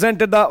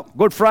represented the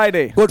Good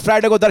Friday. Good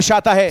Friday को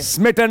दर्शाता है।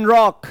 Smitten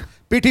rock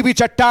पीठी हुई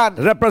चट्टान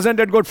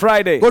represented Good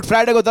Friday. Good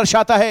Friday को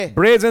दर्शाता है।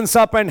 Brazen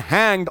serpent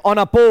hanged on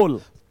a pole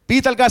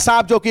पीतल का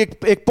सांप जो कि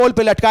एक पोल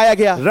पे लटकाया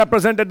गया,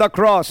 represented the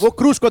cross. वो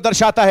क्रूस को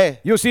दर्शाता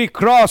है। You see,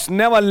 cross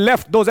never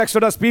left those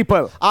Exodus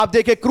people. आप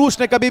देखिए क्रूस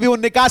ने कभी भी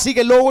उन निकासी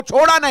के लोगों को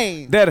छोड़ा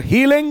नहीं। Their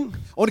healing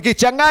उनकी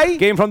चंगाई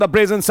came from the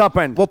brazen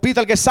serpent, वो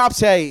पीतल के सांप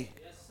से आई,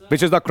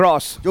 which is the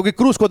cross. जो कि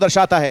क्रूस को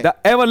दर्शाता है। The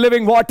ever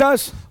living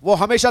waters वो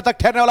हमेशा तक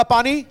ठहरने वाला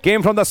पानी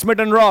came from the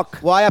smitten rock.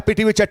 वो आया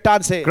पीटी हुई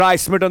चट्टान से।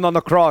 Christ smitten on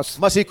the cross.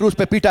 मसीह क्रूस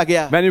पे पीटा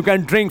गया। When you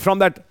can drink from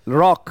that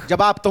rock,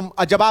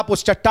 जब आप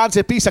उस चट्टान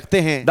से पी सकते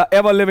हैं, the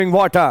ever living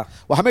water,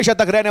 वो हमेशा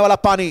तक रहने वाला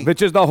पानी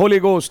which is the Holy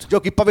Ghost. जो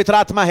कि पवित्र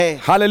आत्मा है।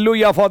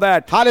 Hallelujah for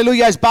that.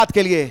 हालेलुया इस बात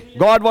के लिए।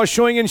 God was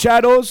showing in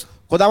shadows,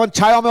 खुदावंद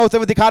छाया में होते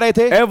हुए दिखा रहे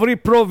थे। Every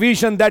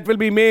provision that will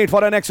be made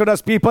for an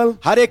Exodus people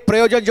हर एक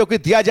प्रयोजन जो कि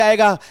दिया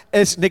जाएगा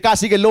इस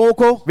निकासी के लोगों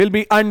को, will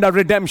be under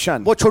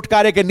redemption. वो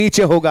छुटकारे के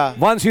नीचे होगा।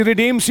 Once he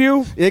redeems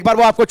you, एक बार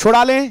वो आपको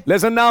छुड़ा ले,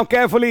 listen now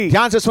carefully.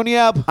 ध्यान से सुनिए।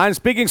 अब I'm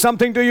speaking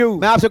something to you.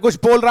 मैं आपसे कुछ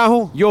बोल रहा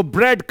हूं। Your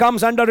bread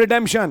comes under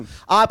redemption.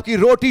 आपकी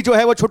रोटी जो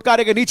है वो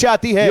छुटकारे के नीचे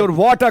आती है। Your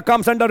water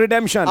comes under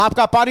redemption.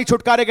 आपका पानी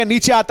छुटकारे के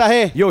नीचे आता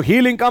है। Your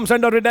healing comes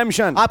under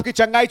redemption. आपकी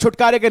चंगाई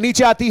छुटकारे के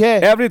नीचे आती है।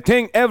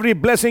 Everything, every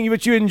blessing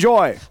which you enjoy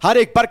हर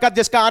एक बरकत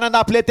जिसका आनंद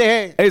आप लेते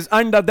हैं is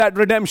under that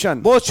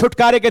redemption. वो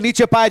छुटकारे के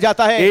नीचे पाया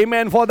जाता है।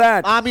 Amen for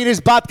that. आमीन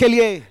इस बात के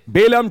लिए।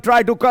 Balaam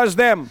tried to curse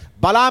them.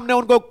 बलाम ने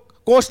उनको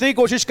कोसने की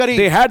कोशिश करी।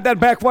 They had their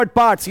backward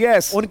parts,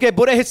 yes. उनके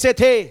बुरे हिस्से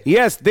थे।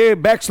 Yes, they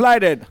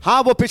backslided.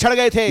 हाँ वो पिछड़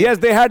गए थे। Yes,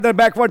 they had their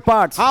backward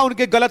parts. हाँ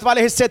उनके गलत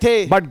वाले हिस्से थे।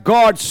 But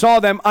God saw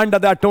them under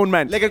the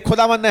atonement. लेकिन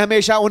खुदावंद ने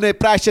हमेशा उन्हें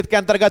प्रायश्चित के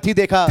अंतर्गत ही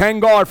देखा।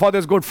 Thank God for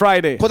this Good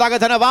Friday. खुदा का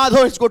धन्यवाद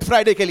हो इस गुड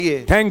फ्राइडे के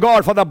लिए। Thank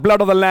God for the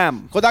blood of the Lamb.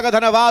 खुदा का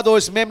धन्यवाद हो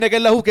इस मेमने के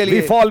लहू के We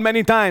लिए। fall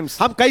many times,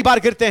 हम कई बार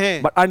गिरते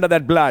हैं, but under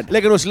that blood,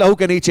 लेकिन उस लहू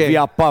के नीचे we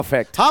are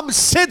perfect. हम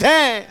सिद्ध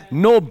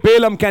हैं। No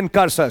Balaam can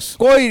curse us.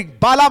 कोई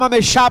बालाम हमें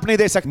शाप नहीं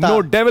दे सकता।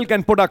 No devil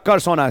can put a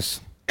curse on us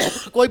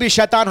कोई भी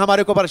शैतान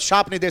हमारे ऊपर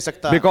शाप नहीं दे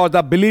सकता, because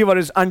the believer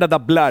is under the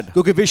blood.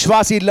 क्योंकि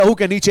विश्वासी लहू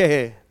के नीचे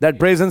है। That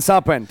brazen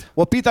serpent,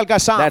 वो पीतल का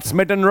सांप, that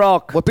smitten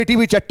rock, वो पिटी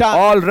हुई चट्टान,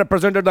 all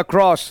represented the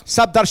cross.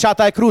 सब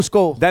दर्शाता है क्रूस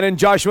को। Then in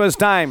Joshua's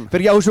time,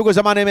 फिर यहोशू के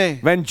जमाने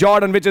में when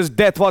Jordan, which is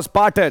death, was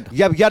parted,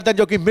 जब यरदन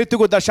जो कि मृत्यु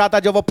को दर्शाता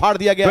है, जो वो फाड़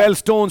दिया गया, 12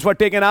 stones were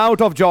taken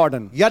out of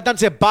Jordan. यरदन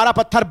से 12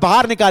 पत्थर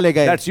बाहर निकाले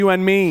गए, That's you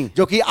and me,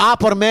 जो कि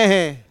आप और मैं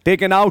हैं,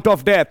 taken out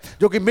of death.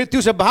 जो कि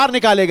मृत्यु से बाहर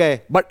निकाले गए।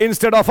 But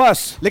instead of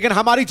us, लेकिन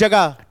हमारी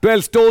जगह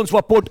 12 stones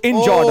were put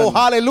in Jordan.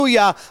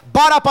 Hallelujah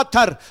 12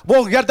 पत्थर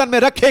वो यरदन में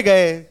रखे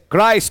गए।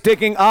 Christ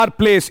taking our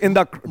place in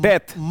the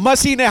death,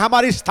 मसीह ने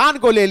हमारी स्थान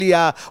को ले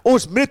लिया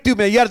उस मृत्यु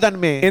में, यरदन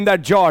में, in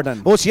that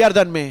Jordan. उस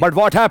यरदन में। But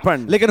what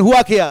happened? लेकिन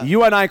हुआ क्या?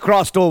 You and I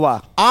crossed over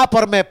आप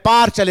और मैं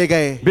पार चले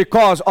गए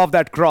because of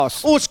that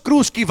cross, उस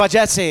क्रूस की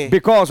वजह से,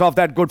 because of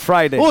that Good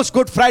Friday, उस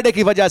गुड फ्राइडे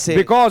की वजह से,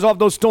 because of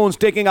those stones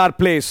taking our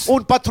place.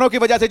 उन पत्थरों की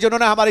वजह से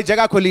जिन्होंने हमारी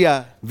जगह को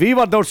लिया। We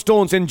were those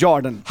stones in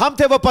Jordan, हम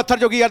थे वो पत्थर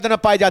जो कि यरदन में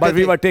पाए जाते but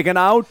we थे, were taken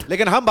out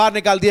लेकिन हम बाहर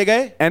निकाल दिए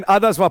गए and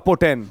others were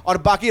put in, और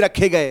बाकी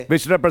रखे गए,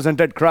 which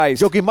represented Christ.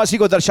 जो कि मसीह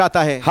को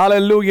दर्शाता है।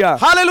 Hallelujah.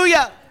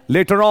 हालेलुया।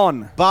 Later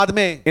on, बाद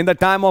में in the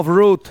time of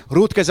Ruth,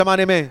 Ruth के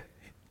जमाने में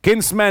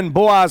kinsman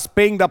Boaz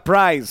paying the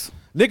price.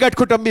 निकट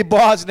कुटुंबी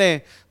बोआज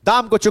ने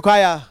दाम को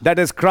चुकाया। That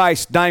is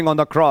Christ dying on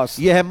the cross.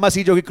 यह है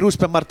मसीह जो कि क्रूस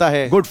पे मरता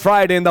है। Good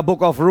Friday in the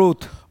book of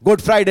Ruth.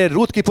 Good Friday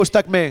रूत की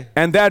पुस्तक में,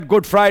 And that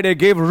Good Friday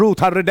gave Ruth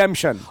her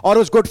redemption. और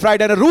उस गुड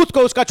फ्राइडे ने रूत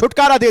को उसका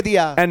छुटकारा दे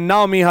दिया, And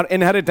Naomi her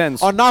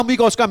inheritance. और नाओमी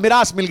को उसका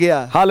मिरास मिल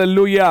गया।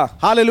 Hallelujah.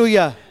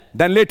 Hallelujah.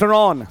 Then later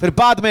on, फिर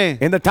बाद में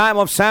in the time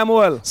of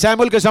Samuel,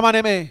 Samuel के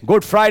जमाने में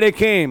Good Friday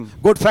came.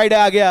 Good Friday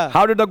आ गया।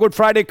 How did the Good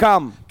Friday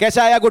come?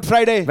 कैसा आया Good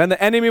Friday? When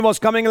the enemy was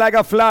coming like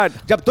a flood,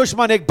 जब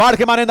दुश्मन एक बाढ़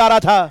के माने आ रहा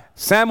था,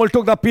 Samuel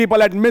took the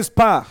people at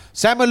Mizpah.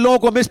 Samuel लोगों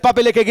को मिस्पा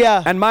पे लेके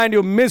गया। And mind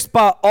you,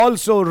 Mizpah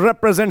also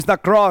represents the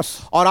cross,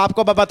 और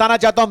आपको मैं बताना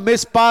चाहता हूं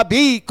मिस्पा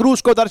भी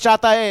क्रूस को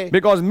दर्शाता है,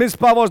 because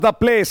Mizpah was the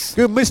place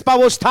क्योंकि मिस्पा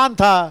वो स्थान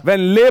था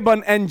when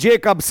Laban and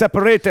Jacob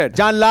separated,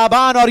 जहां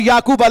लाबान और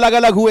याकूब अलग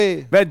अलग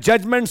हुए, where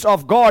judgments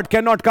of God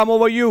cannot come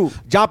over you.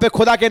 जहां पे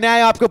खुदा के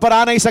न्याय आपके ऊपर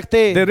आ नहीं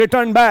सकते। They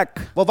returned back,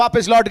 वो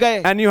वापस लौट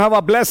गए and you have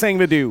a blessing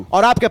with you.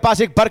 और आपके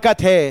पास एक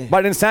बरकत है।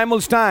 But in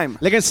Samuel's time,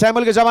 लेकिन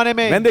सैमुअल के जमाने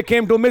में when they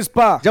came to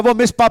Mizpah, जब वो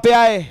मिस्पा पे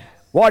आए,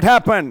 what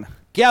happened?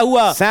 क्या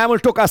हुआ? Samuel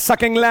took a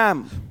sucking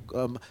lamb.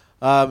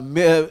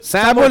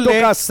 Samuel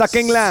took a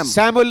sucking lamb.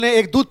 Samuel ने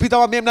एक दूध पीता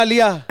हुआ मेमना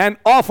लिया And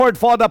offered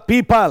for the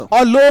people.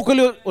 और लोगों के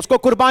लिए उसको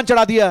कुर्बान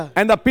चढ़ा दिया,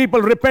 And the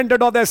people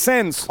repented of their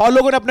sins. और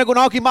लोगों ने अपने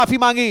गुनाहों की माफी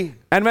मांगी।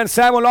 And when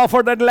Samuel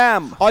offered that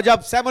lamb, और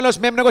जब सैमुअल उस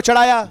मेमने को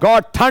चढ़ाया,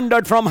 God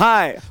thundered from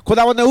high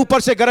खुदावंद ने ऊपर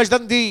से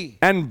गरजदन दी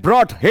and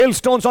brought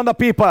hailstones on the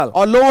people.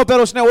 और लोगों पर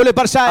उसने ओले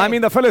बरसाए, I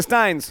mean the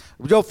Philistines.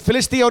 जो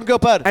फिलिस्ती है उनके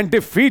ऊपर, And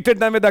defeated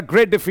them with a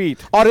great defeat.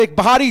 और एक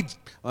भारी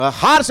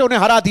हार से उन्हें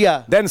हरा दिया।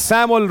 Then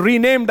Samuel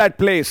renamed that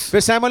place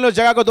फिर सैमुअल ने उस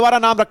जगह को दोबारा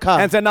नाम रखा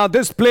and said, now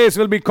this place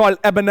will be called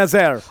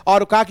Ebenezer.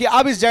 और कहा कि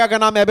अब इस जगह का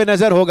नाम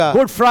एबेनेजर होगा।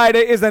 Good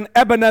Friday is an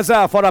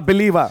Ebenezer for a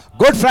believer.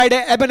 Good Friday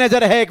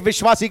Ebenezer है एक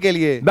विश्वासी के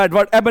लिए। But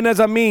what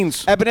Ebenezer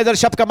means, Ebenezer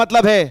शब्द का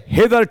मतलब है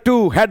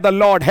hitherto had the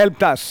Lord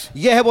helped us.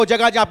 यह है वो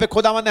जगह जहाँ पे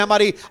खुदावंद ने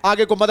हमारी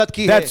आगे को मदद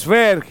की है। That's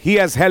where he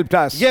has helped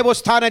us. ये वो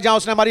स्थान है जहाँ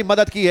उसने हमारी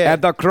मदद की है।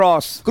 At the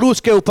cross, क्रूस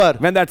के ऊपर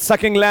when that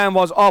sucking lamb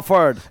was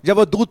offered, जब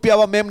वो दूध पिया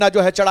हुआ मेमना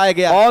जो है चढ़ाया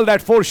गया, all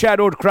that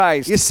foreshadowed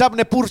Christ. ये सब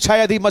ने पूर्व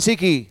छाया दी मसीह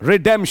की।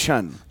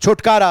 Redemption,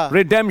 छुटकारा,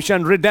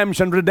 redemption,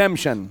 redemption,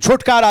 redemption.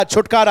 छुटकारा,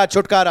 छुटकारा,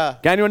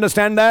 छुटकारा। Can you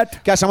understand that?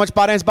 क्या समझ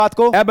पा रहे हैं इस बात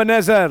को?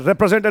 Ebenezer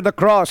represented the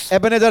cross.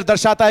 Ebenezer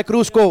दर्शाता है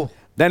क्रूस को।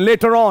 Then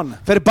later on,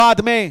 फिर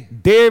बाद में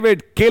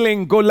David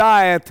killing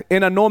Goliath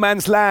in a no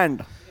man's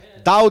land.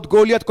 Dawood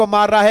Goliath को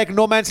मार रहा है एक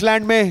नो मैन्स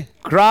लैंड में।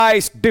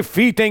 Christ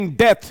defeating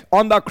death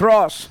on the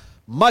cross.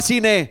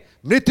 मसीह ने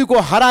मृत्यु को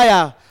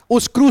हराया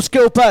उस क्रूस के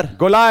ऊपर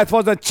Goliath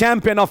was the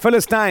champion of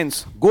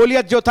Philistines,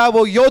 Goliath जो था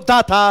वो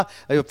योद्धा था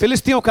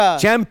फिलिस्तियों का,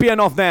 champion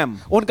of them.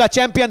 उनका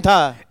चैंपियन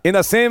था। In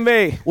the same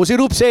way, उसी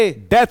रूप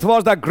से death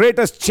was the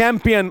greatest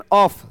champion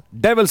of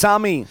devil's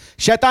army.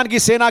 शैतान की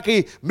सेना की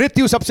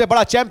मृत्यु सबसे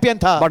बड़ा चैंपियन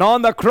था, But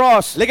on the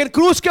cross, लेकिन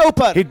क्रूस के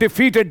ऊपर he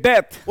defeated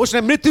death,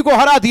 उसने मृत्यु को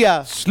हरा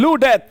दिया, slew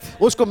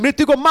death. उसको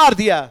मृत्यु को मार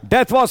दिया।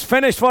 Death was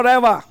finished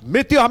forever.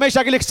 मृत्यु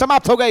हमेशा के लिए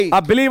समाप्त हो गई।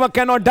 A believer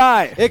cannot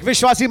die. एक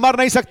विश्वासी मर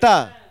नहीं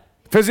सकता।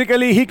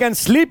 Physically, he can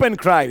sleep in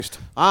Christ,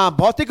 हाँ,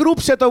 भौतिक रूप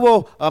से तो वो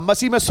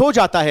मसीह में सो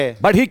जाता है,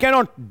 but he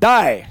cannot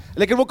die.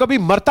 लेकिन वो कभी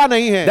मरता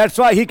नहीं है। That's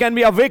why he can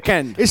be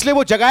awakened. इसलिए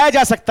वो जगाया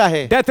जा सकता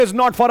है। Death is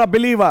not for a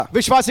believer,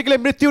 विश्वासी के लिए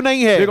मृत्यु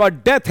नहीं है, because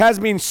death has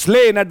been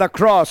slain at the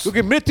cross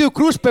क्योंकि मृत्यु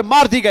क्रूस पे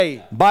मार दी गई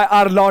by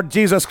our Lord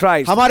Jesus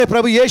Christ. हमारे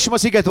प्रभु यीशु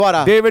मसीह के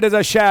द्वारा। David is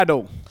a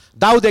shadow,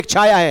 Dawood एक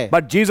छाया है,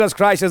 but Jesus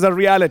Christ is a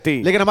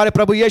reality. लेकिन हमारे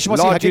प्रभु यीशु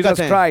मसीह Lord हकीकत Jesus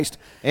है। Christ,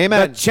 the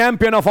आमीन।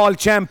 champion of all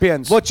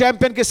champions. वो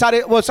चैंपियन के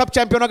सारे, वो सब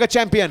चैंपियनों का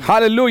champion.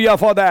 Hallelujah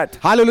for that.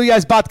 Hallelujah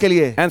इस बात के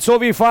लिए। And so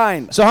we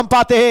find सो हम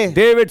पाते हैं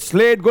David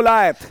slayed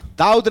Goliath.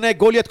 दाऊद ने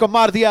गोलियत को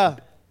मार दिया।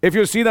 If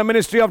you see the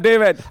ministry of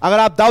David, अगर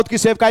आप दाऊद की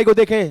सेवकाई को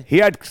देखें,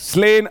 he had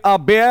slain a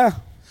bear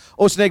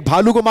उसने एक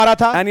भालू को मारा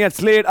था and he had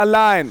slain a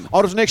lion.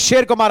 और उसने एक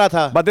शेर को मारा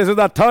था, But this is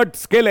the third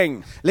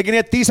killing लेकिन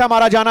ये तीसरा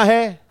मारा जाना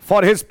है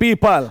for his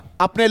people.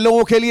 अपने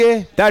लोगों के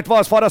लिए, That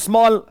was for a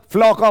small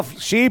flock of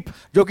sheep,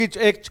 जो कि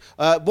एक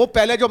वो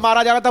पहले जो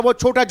मारा जाना था वो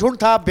छोटा झुंड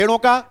था भेड़ों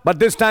का, but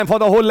this time for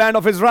the whole land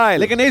of Israel.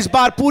 लेकिन इस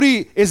बार पूरी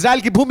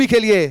इजराइल की भूमि के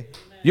लिए।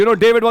 You know,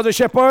 David was a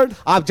shepherd.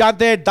 आप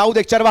जानते हैं दाऊद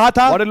एक चरवाहा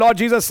था। What did Lord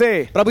Jesus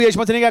say? प्रभु यीशु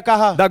मसीह ने क्या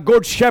कहा? The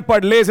good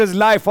shepherd lays his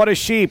life for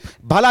his sheep.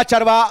 भला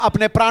चरवाहा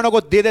अपने प्राणों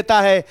को दे देता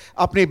है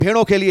अपनी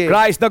भेड़ों के लिए।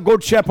 Christ, the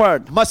good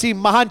shepherd. मसीह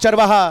महान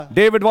चरवाहा।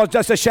 David was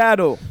just a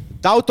shadow,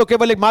 Dawood तो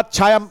केवल एक मात्र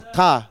छाया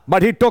था,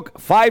 but he took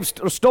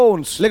 5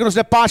 stones लेकिन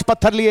उसने 5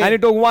 पत्थर लिए and he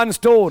took 1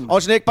 stone. और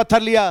उसने एक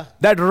पत्थर लिया,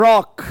 That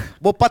rock,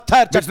 वो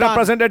पत्थर which चट्टान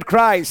represented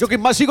Christ, जो कि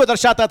मसीह को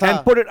दर्शाता था,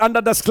 and put it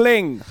under the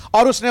sling.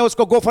 और उसने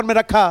उसको गोफन में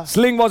रखा।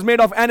 Sling was made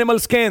of animal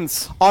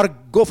skins. और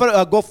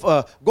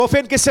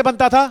गोफन किससे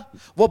बनता था?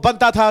 वो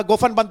बनता था,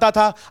 गोफन बनता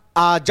था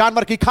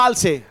जानवर की खाल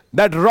से।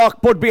 That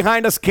rock put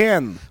behind a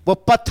skin. वो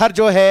पत्थर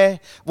जो है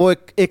वो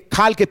एक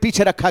खाल के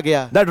पीछे रखा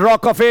गया। That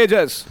rock of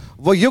ages.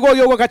 वो युगों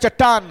युगों का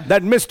चट्टान,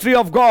 That mystery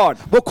of God,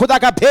 वो खुदा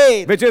का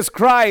भेद which is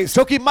Christ,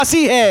 जो कि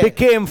मसीह है,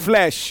 became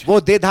flesh, वो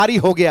देहधारी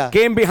हो गया,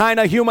 came behind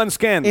a human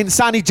skin,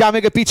 इंसानी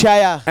जामे के पीछे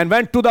आया and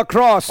went to the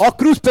cross और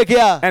क्रूस पे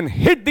गया and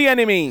hit the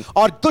enemy,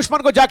 और दुश्मन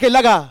को जाके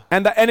लगा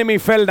and the enemy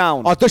fell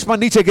down और दुश्मन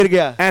नीचे गिर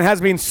गया and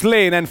has been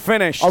slain and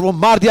finished. और वो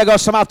मार दिया गया और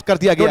समाप्त कर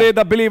दिया Today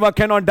गया। the believer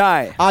cannot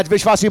die. आज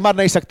विश्वासी मर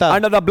नहीं सकता।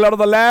 Under the blood of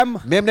the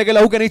Lamb, मेमने के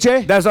लहू के नीचे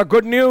there's a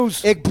good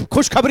news. एक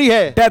खुशखबरी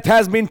है, Death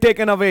has been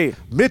taken away.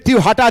 मृत्यु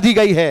हटा दी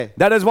गई है।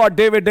 That is what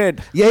David did,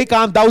 यही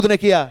काम दाऊद ने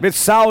किया, which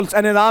Saul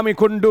and his army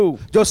couldn't do.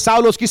 जो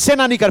साउल उसकी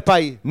सेना नहीं कर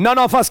पाई। None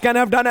of us can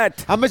have done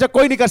it. हम में से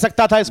कोई नहीं कर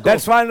सकता था इसको।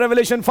 That's why in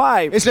Revelation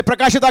 5, इसलिए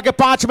प्रकाशित के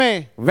 5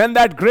 में when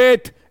that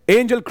great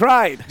angel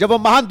cried, जब वो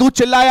महान दूत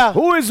चिल्लाया,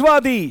 "Who is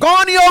worthy?"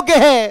 कौन योग्य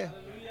है?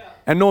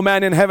 And no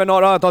man in heaven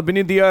or earth or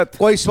beneath the earth.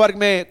 कोई स्वर्ग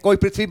में, कोई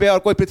पृथ्वी पे और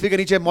कोई पृथ्वी के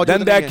नीचे मौजूद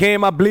Then there नहीं है।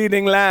 came a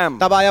bleeding lamb,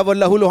 तब आया वो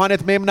लहू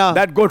लुहानित मेमना,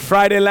 that Good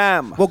Friday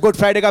lamb. वो गुड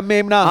फ्राइडे का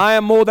मेमना। I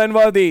am more than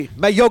worthy,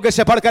 मैं योग्य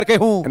से बढ़ करके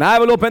हूँ and I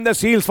will open the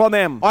seals for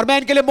them. और मैं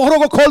इनके लिए मोहरों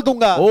को खोल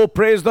दूंगा। Oh,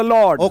 praise the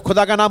Lord. ओ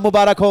खुदा का नाम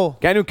मुबारक हो।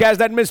 Can you catch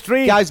that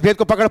mystery? क्या इस भेद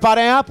को पकड़ पा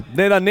रहे हैं आप?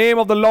 May the name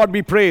of the Lord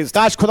be praised.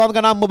 काश खुदा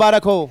का नाम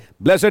मुबारक हो,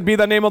 Blessed be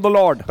the name of the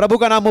Lord. प्रभु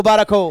का नाम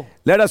मुबारक हो।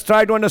 Let us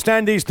try to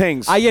understand these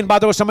things. आइए इन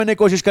बातों को समझने की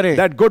कोशिश करें।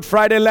 That Good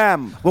Friday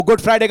lamb वो गुड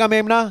फ्राइडे का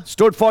मेमना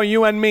stood for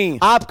you and me,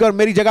 आपके और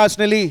मेरी जगह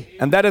उसने ली।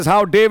 and that is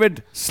how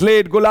David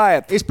slayed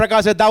Goliath. इस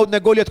प्रकार से दाऊद ने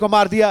गोलियत को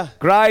मार दिया।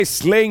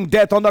 Christ slaying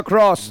death on the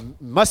cross.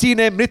 मसीह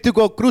ने मृत्यु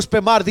को क्रूस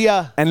पे मार दिया।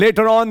 And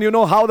later on, you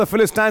know how the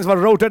Philistines were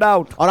routed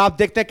out. और आप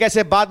देखते हैं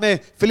कैसे बाद में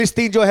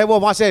फिलिस्तीन जो है वो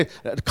वहां से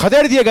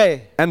खदेड़ दिए गए।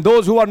 And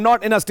those who were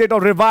not in a state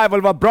of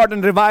revival were brought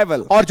in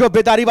revival. और जो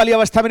बेदारी वाली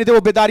अवस्था में नहीं थे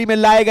वो बेदारी में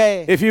लाए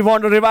गए। If you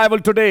want a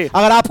revival today,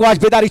 अगर आपको आज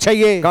बेदारी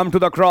चाहिए, come to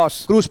the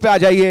cross. क्रूस पे आ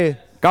जाइए।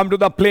 Come to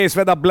the place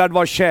where the blood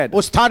was shed.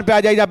 उस स्थान पे आ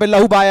जाइए जहाँ पे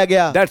लहू बहाया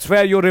गया। That's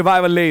where your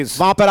revival lays.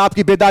 वहां पर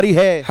आपकी बेदारी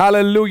है।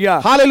 Hallelujah.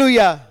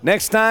 हालेलुया।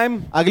 Next time,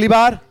 अगली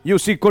बार you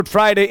see Good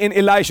Friday in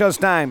Elisha's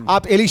time.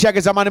 आप एलीशा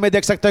के जमाने में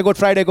देख सकते हैं गुड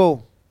फ्राइडे को।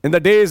 In the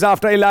days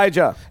after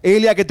Elijah,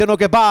 Elia के दिनों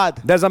के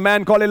बाद there's a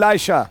man called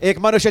Elisha एक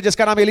मनुष्य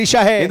जिसका नाम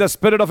एलीशा है, in the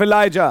spirit of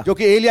Elijah. जो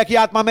कि एलिया की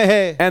आत्मा में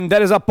है। And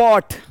there is a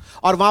pot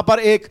और वहां पर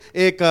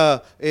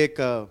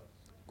एक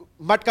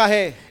मटका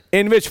है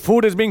in which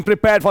food is being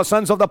prepared for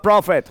sons of the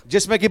prophet.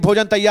 जिसमें कि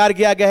भोजन तैयार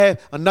किया गया है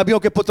नबियों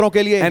के पुत्रों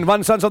के लिए। And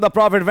one son of the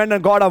prophet went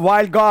and got a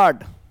wild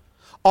gourd.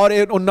 और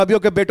उन नबियों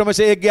के बेटों में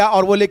से एक गया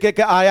और वो लेके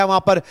के आया वहां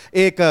पर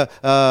एक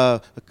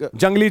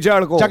जंगली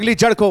जड़ को, जंगली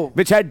जड़ को,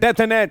 which had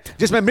death in it.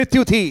 जिसमें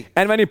मृत्यु थी।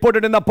 And when he put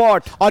it in the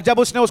pot, और जब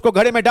उसने उसको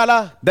घड़े में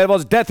डाला there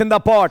was death in the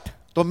pot.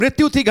 तो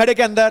मृत्यु थी घड़े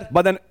के अंदर।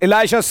 But then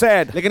Elisha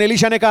said, लेकिन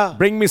एलीशा ने कहा,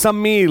 bring me some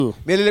meal.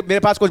 मेरे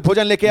पास कुछ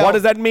भोजन लेके आओ। What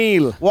is that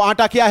meal? वो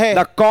आटा क्या है?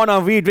 The corn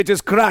of wheat which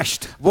is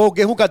crushed, वो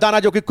गेहूं का दाना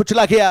जो कि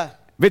कुचला गया।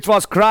 which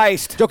was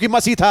Christ, जो कि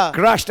मसीह था,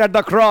 crushed at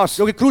the cross.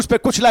 जो कि क्रूस पे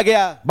कुचला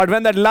गया। But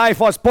when that life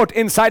was put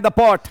inside the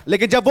pot,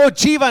 लेकिन जब वो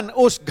जीवन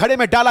उस घड़े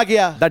में डाला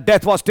गया, the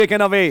death was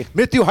taken away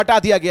मृत्यु हटा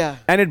दिया गया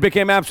and it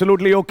became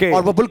absolutely okay.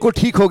 और वो बिल्कुल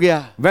ठीक हो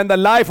गया। When the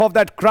life of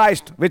that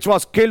Christ, which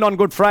was killed on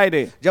Good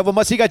Friday, जब वो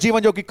मसीह का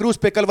जीवन जो कि क्रूस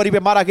पे कलवरी पे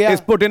मारा गया,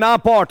 is put in our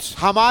pots,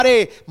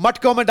 हमारे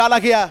मटकों में डाला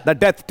गया, the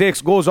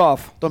death goes off.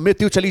 तो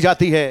मृत्यु चली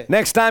जाती है।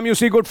 Next time you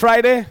see Good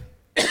Friday,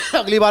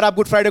 अगली बार आप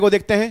गुड फ्राइडे को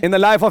देखते हैं, in the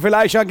life of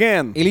Elisha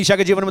again, Elisha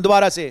के जीवन में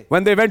दोबारा से,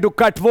 when they went to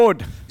cut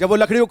wood, जब वो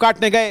लकड़ी को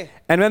काटने गए,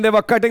 and when they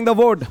were cutting the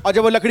wood, और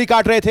जब वो लकड़ी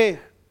काट रहे थे,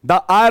 the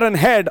iron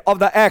head of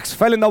the axe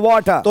fell in the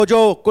water, तो जो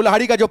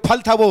कुल्हाड़ी का जो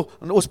फल था वो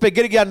उस पे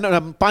गिर गया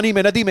पानी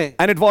में, नदी में,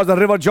 and it was the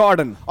river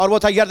Jordan, और वो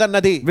था यरदन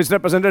नदी, which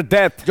represented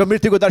death. जो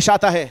मृत्यु को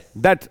दर्शाता है।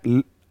 That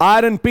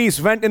iron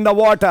piece went in the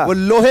water. वो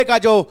लोहे का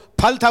जो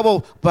फल था वो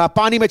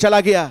पानी में चला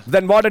गया।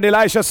 Then what did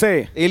Elisha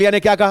say? Elia ने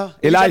क्या कहा?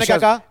 एलीशा ने क्या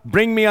कहा? Elisha,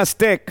 bring me a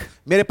stick,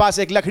 मेरे पास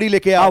एक लकड़ी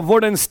लेके a आओ,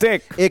 wooden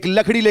stick. एक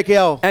लकड़ी लेके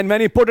आओ। And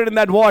when he put it in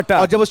that और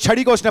water, जब उस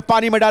छड़ी को उसने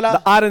पानी में डाला,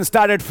 the iron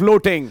started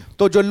floating.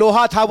 तो जो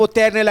लोहा था वो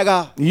तैरने लगा।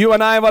 You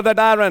and I were that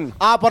iron.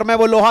 आप और मैं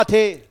वो लोहा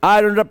थे,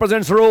 Iron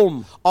represents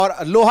Rome. और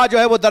लोहा जो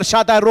है वो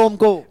दर्शाता है रोम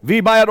को।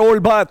 We by our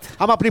old birth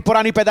हम अपनी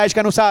पुरानी पैदाइश के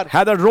अनुसार,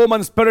 had a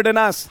Roman spirit in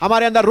us.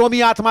 हमारे अंदर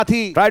रोमी आत्मा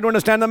थी। Try to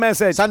understand the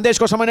message. संदेश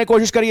को समझने की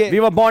कोशिश करिए। We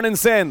were born in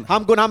sin,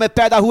 हम गुनाह में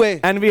पैदा हुए,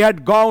 and we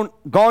had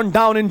gone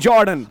down in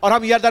Jordan. और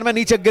हम यरदन में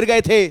नीचे गिर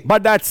गए थे।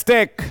 But that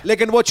stick,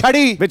 लेकिन वो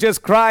छड़ी which is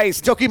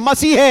Christ, जो कि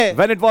मसीह है,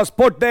 when it was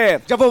put there,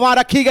 जब वो वहां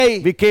रखी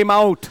गई, we came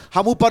out.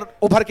 हम ऊपर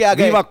उभर के आ We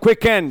गए, were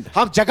quickened.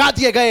 हम जगा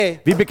दिए गए,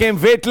 We became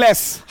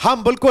weightless.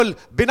 हम बिल्कुल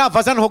बिना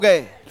वजन हो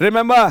गए।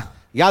 Remember,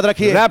 याद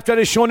रखिए, rapture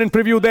is shown in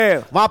preview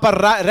there. वहां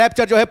पर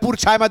रैप्चर जो है पूर्व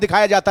छाया में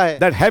दिखाया जाता है।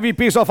 That heavy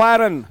piece of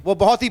iron, वो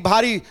बहुत ही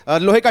भारी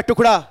लोहे का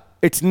टुकड़ा,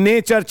 its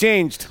nature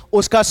changed,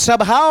 उसका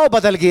स्वभाव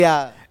बदल गया,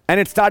 and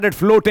it started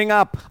floating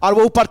up. और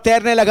वो ऊपर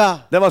तैरने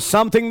लगा। There was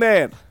something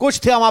there. कुछ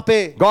थे वहां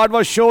पे, God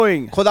was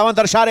showing खुदावन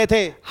दर्शा रहे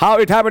थे how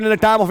it happened in the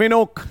time of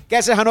Enoch.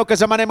 कैसे हनोक के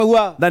जमाने में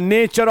हुआ। The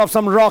nature of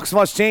some rocks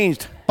was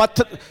changed,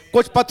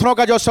 कुछ पत्थरों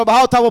का जो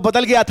स्वभाव था वो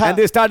बदल गया था, and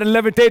they started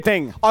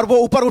levitating. और वो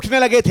ऊपर उठने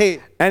लगे थे।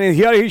 And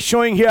here he's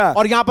showing here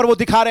और यहाँ पर वो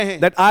दिखा रहे हैं,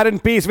 that iron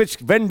piece which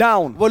went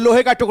down, वो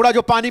लोहे का टुकड़ा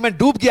जो पानी में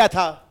डूब गया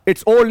था,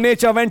 its old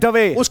nature went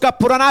away, उसका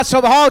पुराना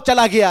स्वभाव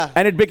चला गया,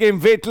 and it became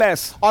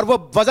weightless और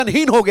वो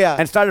वजनहीन हो गया,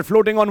 and started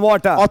floating on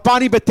water. और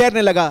पानी पे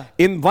तैरने लगा।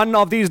 In one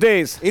of these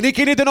days, इन्हीं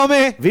किन्हीं दिनों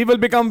में we will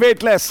become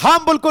weightless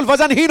हम बिल्कुल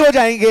वजनहीन हो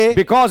जाएंगे,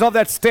 because of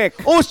that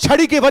stick, उस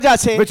छड़ी की वजह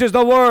से, which is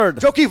the word,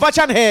 जो कि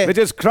वचन है,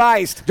 which is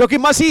Christ, जो कि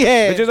मसीह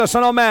which है, is the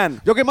Son of Man,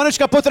 जो कि मनुष्य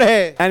का पुत्र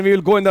है, and we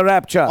will go in the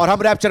rapture. और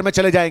हम रैप्चर में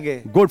चले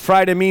जाएंगे। Good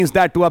Friday means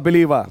that to a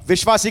believer.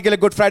 विश्वासी के लिए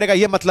गुड फ्राइडे का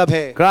ये मतलब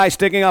है, Christ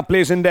taking our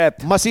place in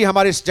death. मसीह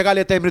हमारी जगह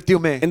लेते हैं मृत्यु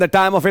में। In the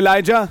time of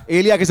Elijah,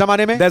 Elia के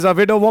जमाने में there's a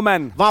widow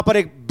woman वहां पर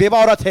एक बेवा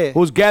औरत है,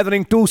 who's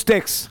gathering 2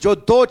 sticks. जो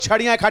 2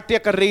 छड़ियां इकट्ठी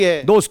कर रही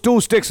है। Those 2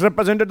 sticks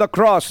represented the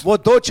cross. वो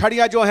 2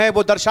 छड़ियां जो हैं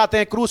वो दर्शाते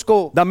हैं क्रूस को।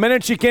 The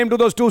minute she came to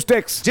those 2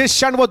 sticks, जिस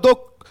क्षण वो 2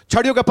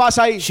 छड़ियों के पास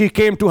आई, she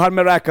came to her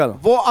miracle.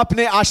 वो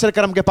अपने आश्चर्य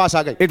कर्म के पास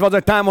आ गई। It was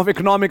a time of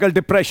economical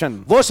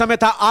depression. वो समय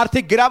था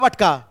आर्थिक गिरावट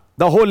का।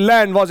 The whole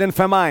land was in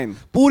famine.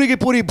 पूरी की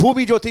पूरी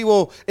भूमि जो थी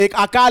वो एक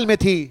अकाल में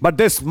थी। But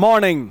this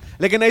morning,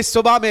 लेकिन इस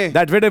सुबह में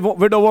that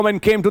widow woman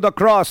came to the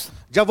cross.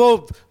 जब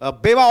वो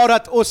बेवा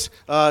औरत उस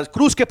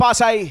क्रूस के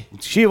पास आई,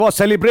 She was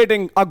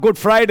celebrating a Good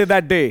Friday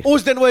that day.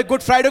 उस दिन वो एक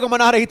गुड फ्राइडे को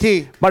मना रही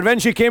थी। But when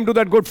she came to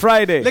that Good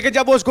Friday, लेकिन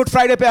जब वो उस गुड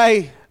फ्राइडे पे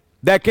आई,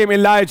 there came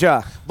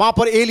Elijah. वहां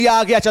पर एलिया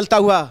आ गया चलता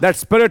हुआ। That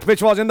spirit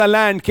which was in the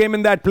land came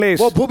in that place.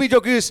 वो भूमि जो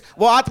कि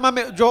वो आत्मा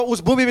में जो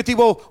उस भूमि में थी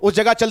वो उस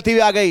जगह चलती हुई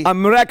आ गई। A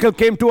miracle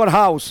came to her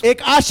house.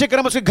 एक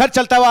आश्चर्यक्रम उसके घर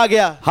चलता हुआ आ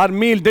गया। Her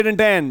meal didn't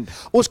end.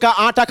 उसका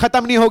आटा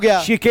खत्म नहीं हो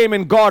गया। She came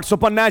in God's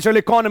supernatural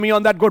economy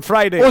on that Good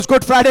Friday. उस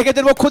गुड फ्राइडे के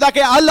दिन वो खुदा के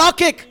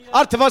अलौकिक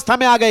अर्थव्यवस्था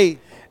में आ गई।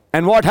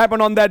 And what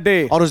happened on that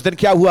day? और उस दिन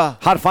क्या हुआ?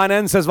 Her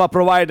finances were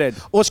provided.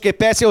 उसके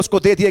पैसे उसको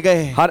दे दिए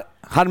गए।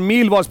 Her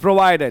meal was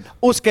provided.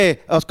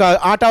 उसका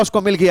आटा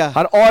उसको मिल गया।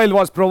 Her oil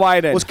was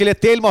provided. उसके लिए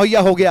तेल मुहैया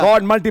हो गया।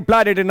 God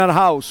multiplied it in her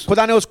house.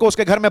 खुदा ने उसको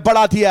उसके घर में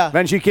बढ़ा दिया।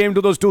 When she came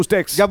to those 2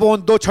 sticks. जब वो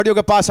उन 2 छड़ियों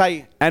के पास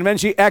आई, And when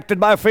she acted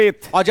by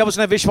faith. और जब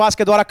उसने विश्वास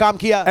के द्वारा काम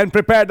किया, And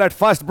prepared that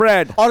first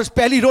bread. और उस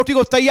पहली रोटी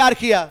को तैयार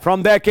किया,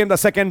 From there came the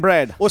second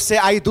bread. उससे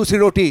आई दूसरी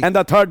रोटी, And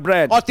the third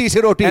bread. और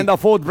तीसरी रोटी, And the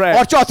fourth bread.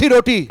 और चौथी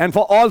रोटी, And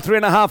for all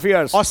 3.5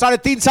 years. और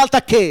 3.5 साल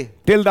तक के,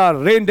 Till the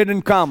rain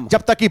didn't come.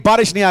 जब तक कि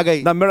बारिश नहीं आ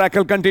गई, The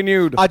miracle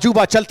continued.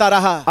 अजूबा चलता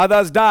रहा।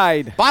 Others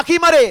died. बाकी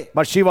मरे,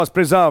 But she was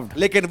preserved.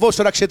 लेकिन वो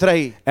सुरक्षित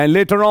रही। And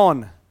later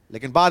on,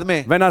 लेकिन बाद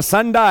में when her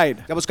son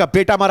died, जब उसका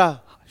बेटा मरा,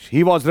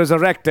 he was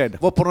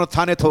resurrected वो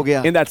पुनरुत्थानित हो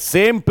गया। in that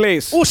same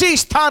place उसी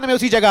स्थान में,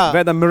 उसी जगह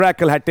where the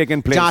miracle had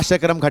taken place. जहां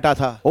आश्चर्यक्रम घटा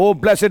था। Oh,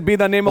 blessed be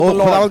the name of O the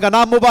Lord. खुदावंद का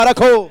नाम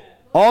मुबारक हो।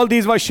 All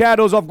these were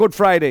shadows of Good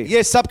Friday.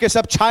 ये सब के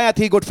सब छाया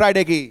थी गुड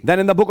फ्राइडे की। Then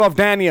in the book of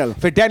Daniel,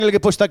 फिर डैनियल की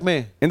पुस्तक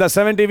में, in the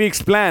 70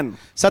 weeks plan,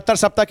 70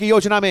 सप्ताह की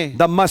योजना में,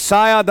 the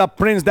Messiah, the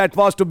prince that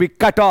was to be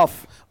cut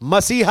off,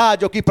 मसीहा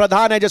जो कि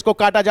प्रधान है जिसको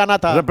काटा जाना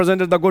था,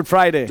 represented the Good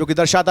Friday. जो कि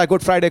दर्शाता है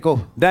गुड फ्राइडे को।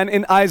 Then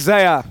in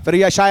Isaiah फिर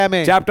यशाया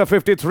में chapter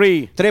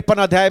 53, 53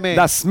 अध्याय में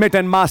the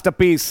smitten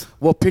masterpiece,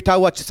 वो फिटा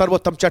हुआ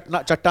सर्वोत्तम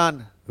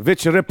चट्टान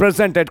which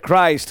represented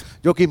Christ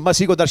जो कि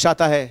मसीह को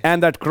दर्शाता है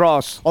and that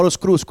cross. और उस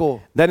क्रूस को।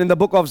 Then in the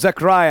book of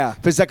Zechariah,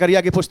 फिर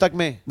जकरिया की पुस्तक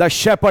में the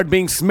shepherd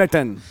being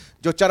smitten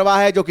जो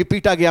चरवाहा है जो कि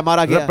पीटा गया,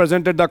 मारा गया,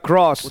 represented the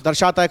cross, वो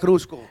दर्शाता है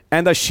क्रूस को।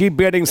 and the sheep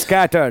getting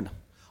scattered.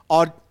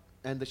 और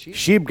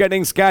Sheep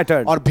getting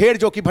scattered. और भेड़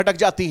जो कि भटक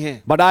जाती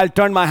हैं। But I'll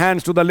turn my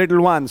hands to the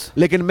little ones.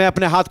 लेकिन मैं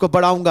अपने हाथ को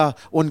बढ़ाऊंगा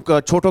उन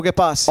छोटों के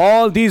पास।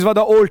 All these were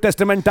the Old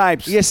Testament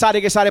types, ये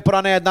सारे के सारे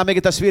पुराने ऐतनामे की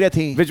तस्वीरें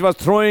थी which was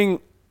throwing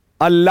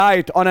a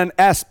light on an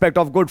aspect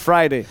of Good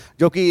Friday.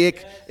 जो कि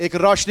एक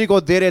रोशनी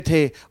को दे रहे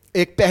थे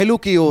एक पहलू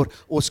की ओर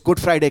उस गुड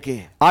फ्राइडे के।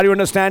 Are you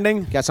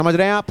understanding? क्या समझ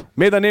रहे हैं आप?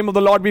 May the name of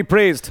the Lord be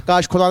praised.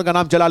 काश खुदा का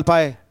नाम जलाल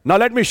पाए।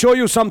 Now let me show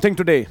you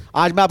something today,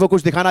 आज मैं आपको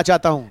कुछ दिखाना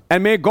चाहता हूं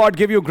and may God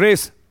give you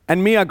grace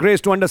and me a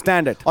grace to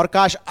understand it. और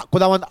काश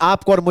खुदावंद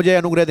आपको और मुझे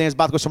अनुग्रह दें इस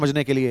बात को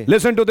समझने के लिए।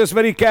 Listen to this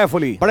very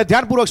carefully. बड़े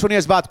ध्यानपूर्वक सुनिए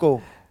इस बात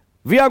को।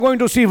 We are going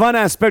to see one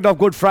aspect of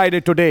Good Friday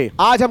today.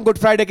 आज हम गुड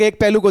फ्राइडे के एक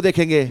पहलू को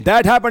देखेंगे।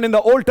 That happened in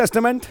the Old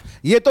Testament,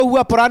 ये तो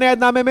हुआ पुराने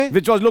ऐतनामे में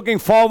which was looking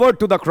forward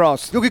to the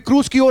cross. जो कि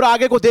क्रूस की ओर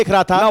आगे को देख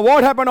रहा था। Now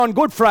what happened on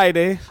Good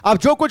Friday अब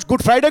जो कुछ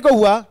गुड फ्राइडे को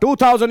हुआ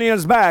 2000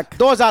 years back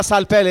 2000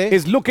 साल पहले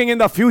is looking in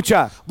the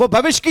future, वो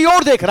भविष्य की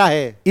ओर देख रहा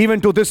है,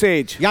 even to this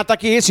age. यहाँ तक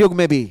कि इस युग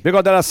में भी।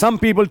 Because there are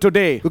some people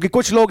today, क्योंकि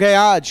कुछ लोग हैं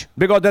आज,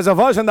 because there's a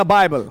verse in the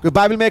Bible, क्योंकि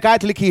बाइबल में एक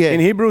आयत लिखी है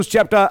in Hebrews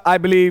chapter, I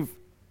believe,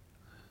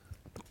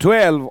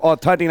 12 or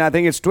 13, I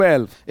think it's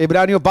 12.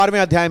 इब्रानियों 12वें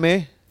अध्याय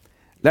में।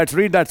 Let's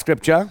read that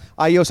scripture.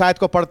 आइए उस आयत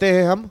को पढ़ते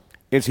हैं हम।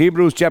 It's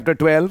Hebrews chapter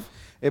 12,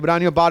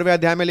 इब्रानियों 12वें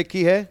अध्याय में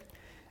लिखी है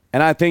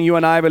and I think you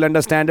and I will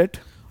understand it.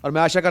 और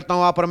मैं आशा करता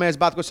हूं आप और मैं इस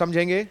बात को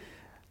समझेंगे।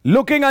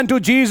 Looking unto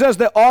Jesus,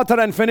 the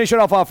author and finisher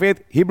of our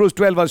faith, Hebrews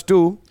 12 verse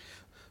 2.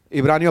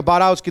 इब्रानियों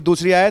 12 उसकी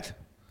दूसरी आयत।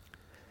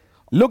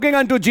 Looking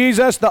unto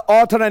Jesus, the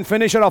author and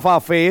finisher of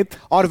our faith,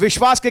 और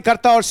विश्वास के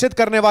कर्ता और सिद्ध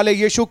करने वाले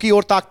यीशु की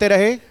ओर ताकते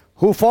रहे,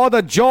 who for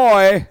the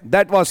joy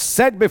that was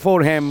set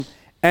before him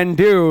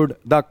endured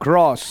the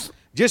cross.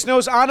 जिसने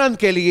उस आनंद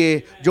के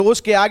लिए जो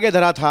उसके आगे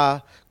धरा था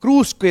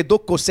क्रूस के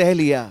दुख को सह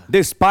लिया,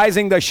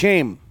 Despising the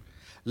shame,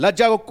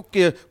 लज्जा को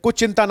कुछ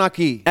चिंता ना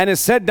की, and is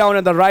set down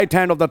at the right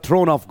hand of the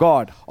throne of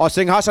God. और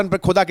सिंहासन पर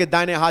खुदा के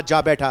दाहिने हाथ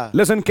जा बैठा।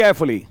 Listen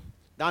carefully.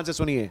 ध्यान से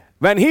सुनिए।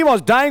 When he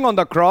was dying on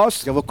the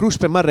cross, जब वो क्रूस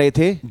पे मर रहे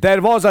थे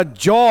there was a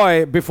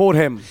joy before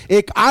him.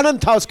 एक आनंद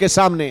था उसके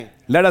सामने।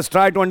 Let us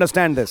try to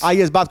understand this.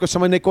 आइए इस बात को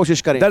समझने की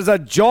कोशिश करें। There's a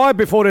joy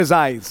before his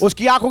eyes,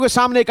 उसकी आंखों के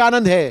सामने एक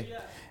आनंद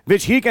है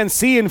which he can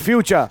see in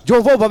future.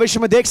 जो वो भविष्य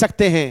में देख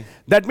सकते हैं।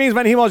 That means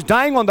when he was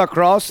dying on the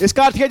cross,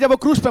 इसका अर्थ है जब वो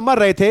क्रूस पे मर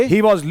रहे थे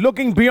he was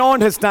looking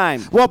beyond his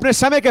time. वो अपने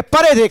समय के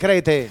परे देख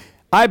रहे थे।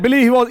 I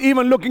believe he was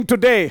even looking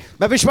today.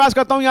 मैं विश्वास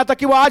करता हूं यहां तक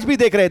कि वो आज भी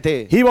देख रहे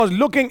थे। He was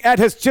looking at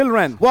his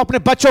children. वो अपने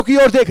बच्चों की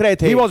ओर देख रहे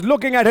थे, He was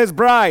looking at his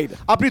bride.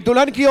 अपनी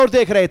दुल्हन की ओर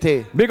देख रहे थे,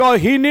 Because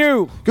he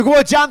knew क्योंकि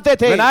वो जानते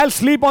थे when I'll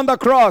sleep on the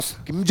cross,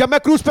 कि जब मैं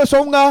क्रूस पे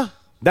सोऊंगा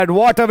that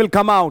water will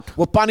come out.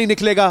 वो पानी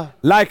निकलेगा।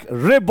 Like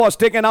rib was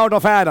taken out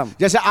of Adam.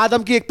 जैसे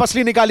आदम की एक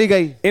पसली निकाली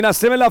गई, In a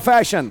similar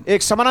fashion,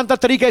 एक समानांतर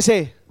तरीके से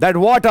that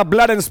water,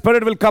 blood and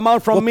spirit will come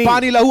out वो from me,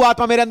 पानी लहू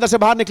आत्मा मेरे अंदर से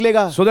बाहर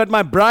निकलेगा, so that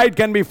my bride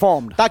can be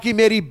formed. ताकि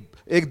मेरी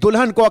एक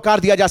दुल्हन को आकार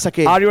दिया जा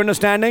सके। Are you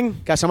understanding?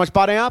 क्या समझ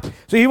पा रहे हैं आप?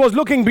 So he was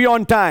looking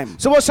beyond time.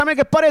 सो वो समय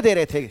के परे दे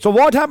रहे थे। So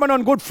what happened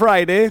on Good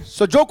Friday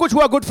सो जो कुछ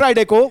हुआ गुड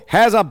फ्राइडे को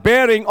has a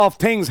bearing of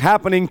things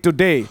happening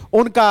today.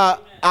 उनका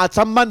आज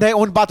संबंध है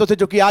उन बातों से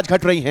जो कि आज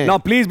घट रही हैं। Now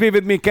please be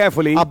with me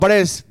carefully, आप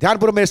बड़े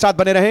ध्यानपूर्वक मेरे साथ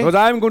बने रहें, because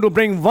I am going to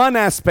bring one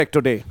aspect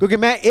today, क्योंकि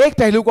मैं एक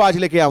पहलू को आज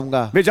लेके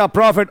आऊंगा which our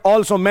prophet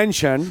also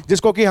mentioned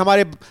जिसको कि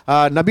हमारे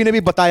नबी ने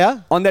भी बताया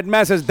on that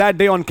message that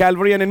day on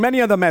Calvary and in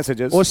many other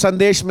messages. उस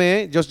संदेश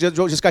में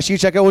जिसका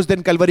शीर्षक है उस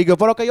दिन कलवरी के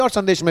ऊपर और कई और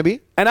संदेश में भी।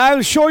 And I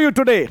will show you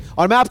today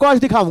और मैं आपको आज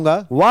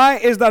दिखाऊंगा why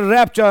is the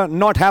rapture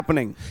not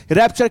happening,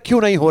 rapture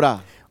क्यों नहीं हो रहा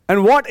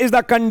and what is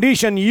the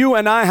condition you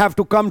and I have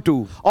to come to,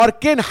 और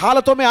किन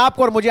हालतों में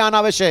आपको और मुझे आना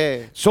आवश्यक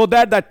है, so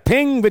that the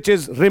thing which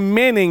is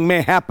remaining may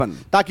happen.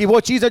 ताकि वो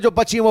चीजें जो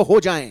बची हैं वो हो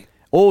जाएं।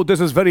 Oh, this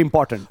is very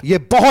important. ये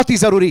बहुत ही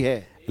जरूरी है।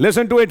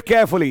 Listen to it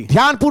carefully.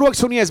 ध्यानपूर्वक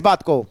सुनिए इस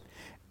बात को।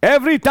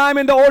 Every time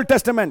in the Old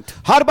Testament,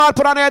 हर बार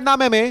पुराने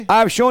ऐतनामे में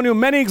I have shown you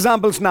many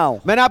examples now.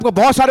 मैंने आपको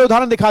बहुत सारे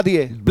उदाहरण दिखा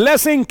दिए।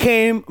 Blessing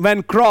came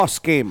when cross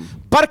came.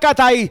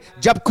 बरकत आई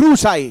जब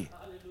क्रूस आई।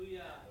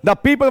 The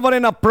people were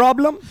in a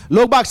problem,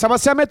 लोग बाग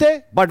समस्या में थे,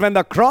 but when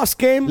the cross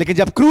came, लेकिन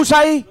जब क्रूस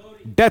आई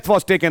death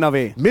was taken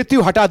away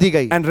मृत्यु हटा दी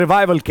गई and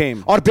revival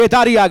came. और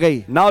बेदारी आ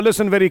गई। Now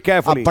listen very आप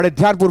carefully, बड़े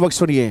ध्यानपूर्वक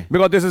सुनिए,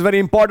 because this is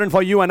very important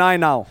for you and I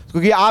now.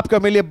 क्योंकि आपके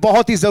मेरे लिए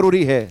बहुत ही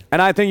जरूरी है।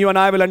 And I think you and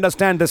I will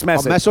understand this और मैं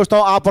message. सोचता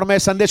हूं आप और मैं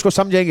इस संदेश को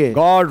समझेंगे।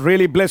 God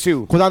really bless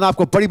you. खुदा ने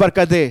आपको बड़ी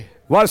बरकत दे।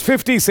 Verse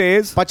 50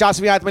 says,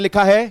 50वीं आयत में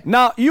लिखा है,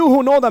 now you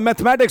who know the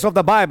mathematics of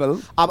the Bible,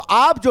 अब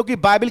आप जो कि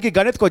बाइबल की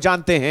गणित को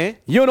जानते हैं,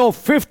 you know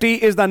 50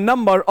 is the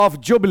number of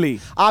Jubilee.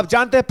 आप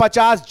जानते हैं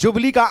 50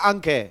 जुबली का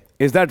अंक है।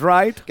 Is that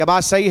right? क्या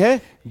बात सही है?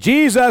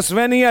 Jesus,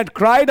 when he had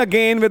cried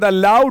again with a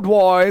loud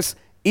voice,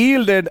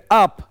 yielded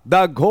up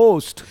the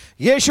ghost.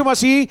 यीशु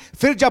मसीह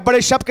फिर जब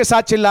बड़े शब्द के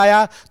साथ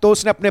चिल्लाया तो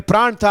उसने अपने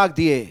प्राण त्याग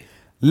दिए।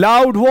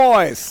 Loud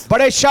voice.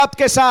 बड़े शब्द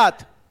के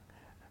साथ।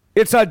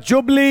 It's a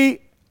jubilee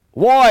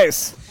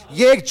voice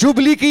ये एक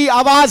जुबली की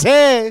आवाज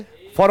है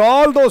for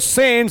all those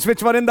saints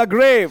which were in the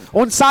grave,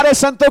 उन सारे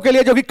संतों के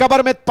लिए जो कि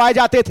कब्र में पाए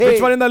जाते थे,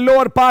 which were in the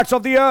lower parts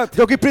of the earth,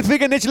 जो कि पृथ्वी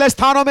के निचले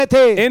स्थानों में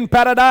थे, in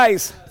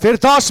paradise.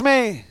 फिरदौस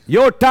में।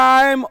 Your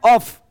time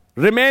of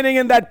remaining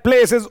in that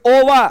place is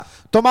over.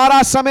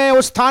 तुम्हारा समय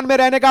उस स्थान में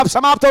रहने का अब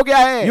समाप्त हो गया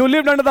है। You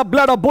lived under the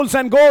blood of bulls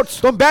and goats.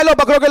 तुम बैलों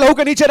बकरों के लहू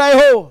के नीचे रहे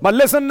हो। But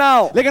listen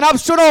now, लेकिन अब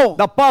सुनो,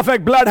 the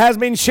perfect blood has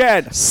been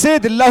shed.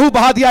 सिद्ध लहू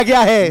बहा दिया गया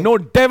है। No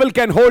devil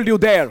can hold you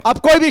there. अब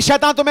कोई भी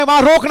शैतान तुम्हें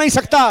वहां रोक नहीं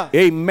सकता।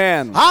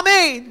 Amen.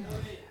 आमीन।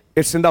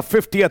 It's in the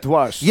 50th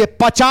verse. ये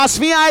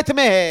 50वीं आयत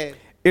में है।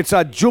 It's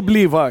a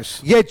jubilee verse.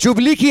 ये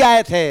जुबली की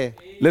आयत है।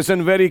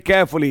 Listen very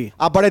carefully.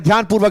 आप बड़े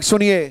ध्यान पूर्वक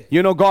सुनिए।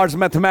 You know God's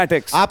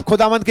mathematics. आप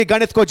खुदावंद के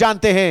गणित को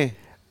जानते हैं।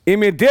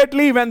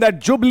 Immediately when that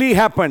jubilee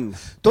happened,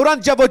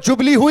 तुरंत जब वो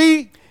जुबली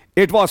हुई,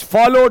 it was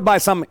followed by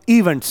some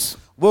events.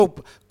 वो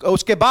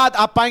उसके बाद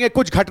आप पाएंगे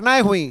कुछ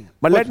घटनाएं हुई।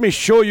 But let me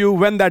show you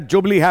when that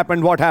jubilee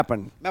happened, what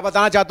happened. मैं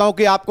बताना चाहता हूं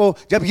कि आपको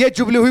जब ये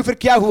जुबली हुई फिर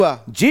क्या हुआ।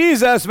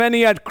 Jesus, when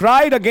he had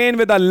cried again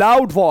with a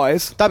loud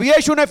voice, तब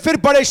यीशु ने फिर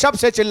बड़े शब्द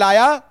से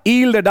चिल्लाया,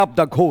 yielded up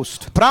the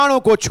ghost. प्राणों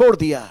को छोड़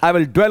दिया। I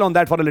will dwell on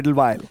that for a little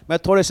while. मैं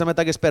थोड़े समय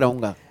तक इस पे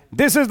रहूंगा।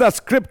 This is the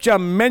scripture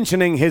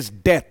mentioning his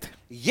death.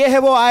 ये है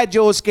वो आयत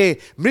जो उसके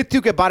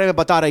मृत्यु के बारे में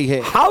बता रही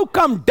है। How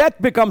come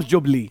death becomes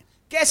jubilee?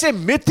 कैसे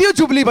मृत्यु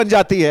जुबली बन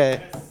जाती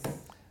है?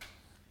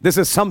 This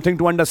is something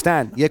to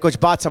understand. ये कुछ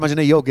बात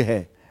समझने योग्य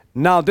है।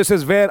 Now, this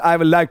is where I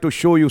will like to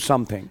show you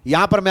something.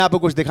 यहां पर मैं आपको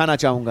कुछ दिखाना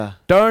चाहूंगा।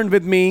 Turn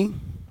with me.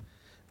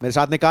 मेरे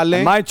साथ निकाल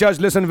लें। My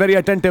church, listen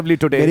very attentively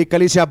today, मेरी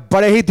कलीसिया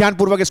बड़े ही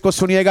ध्यानपूर्वक इसको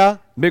सुनिएगा,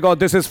 because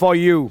this is for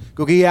you.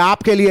 क्योंकि ये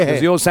आपके लिए It's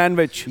है। your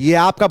sandwich. ये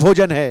आपका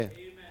भोजन है।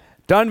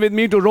 Turn with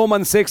me to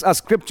Romans 6, a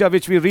scripture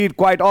which we read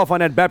quite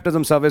often at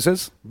baptism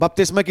services.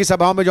 बपतिस्मा की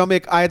सभाओं में जो हम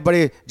एक आयत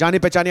बड़े जानी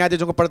पहचानी आयत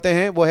जो पढ़ते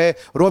हैं वो है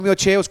रोमियो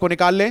 6, उसको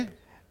निकाल लें।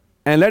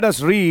 And let us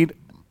read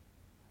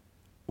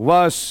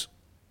verse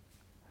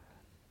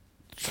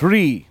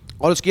 3.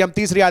 और उसकी हम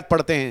तीसरी आयत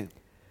पढ़ते हैं।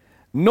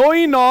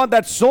 Knowing not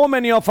that so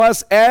many of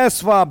us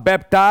as were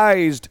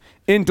baptized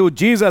into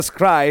Jesus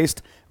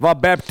Christ were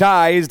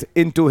baptized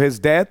into his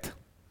death.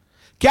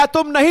 क्या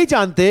तुम नहीं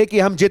जानते कि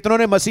हम जितनों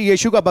ने मसीह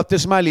यीशु का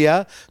बपतिस्मा लिया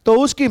तो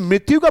उसकी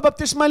मृत्यु का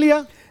बपतिस्मा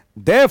लिया?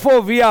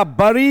 Therefore we are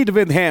buried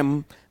with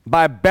him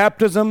by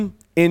baptism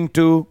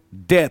into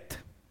death.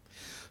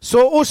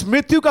 सो उस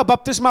मृत्यु का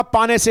बपतिस्मा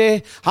पाने से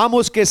हम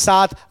उसके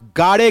साथ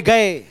गाड़े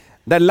गए।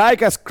 That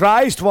like as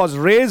Christ was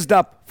raised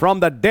up from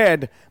the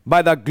dead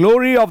by the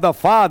glory of the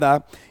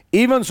Father,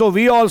 even so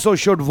we also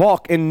should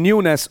walk in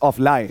newness of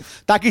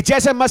life. ताकि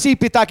जैसे मसीह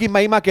पिता की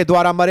महिमा के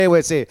द्वारा मरे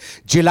हुए से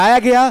जिलाया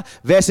गया,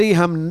 वैसे ही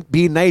हम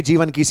भी नए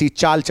जीवन की सी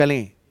चाल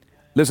चलें।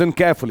 Listen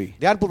carefully.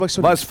 ध्यानपूर्वक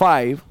सुनिए। Verse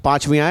 5.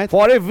 5वीं आयत।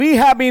 For if we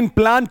have been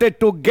planted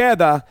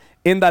together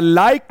in the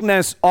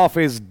likeness of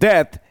his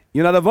death,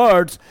 in other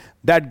words,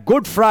 that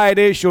Good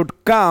Friday should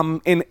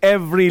come in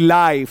every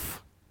life.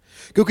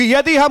 क्योंकि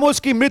यदि हम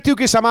उसकी मृत्यु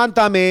की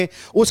समानता में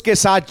उसके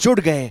साथ जुड़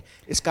गए,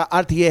 इसका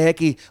अर्थ यह है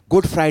कि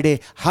गुड फ्राइडे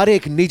हर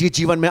एक निजी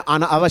जीवन में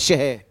आना अवश्य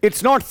है।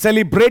 It's not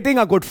celebrating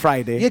a Good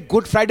Friday. ये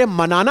गुड फ्राइडे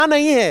मनाना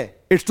नहीं है,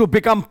 It's to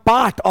become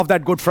part of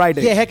that Good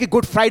Friday. यह है कि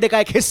गुड फ्राइडे का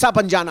एक हिस्सा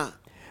बन जाना।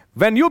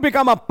 When you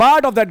become a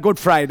part of that Good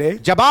Friday,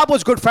 जब आप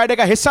उस गुड फ्राइडे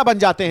का हिस्सा बन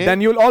जाते हैं,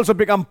 then you'll also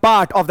become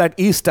part of that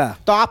Easter.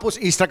 तो आप उस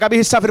ईस्टर का भी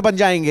हिस्सा फिर बन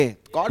जाएंगे।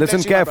 God bless Listen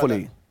you, my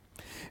carefully. brother.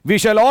 We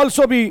shall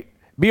also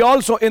be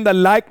also in the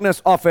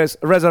likeness of his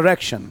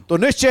resurrection. तो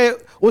निश्चय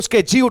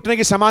उसके जी उठने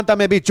की समानता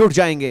में भी जुड़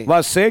जाएंगे।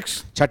 Verse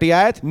 6. 6ठी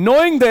आयत।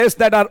 Knowing this,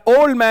 that our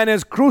old man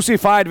is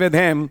crucified with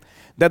him,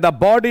 that the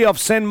body of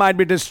sin might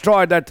be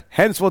destroyed, that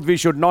henceforth we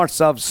should not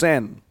serve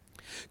sin.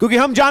 क्योंकि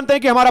हम जानते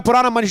हैं कि हमारा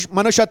पुराना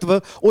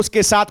मनुष्यत्व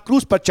उसके साथ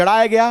क्रूस पर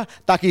चढ़ाया गया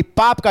ताकि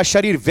पाप का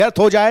शरीर व्यर्थ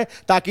हो जाए,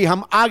 ताकि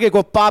हम आगे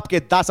को पाप के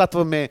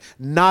दासत्व में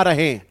ना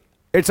रहें।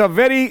 It's a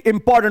very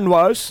important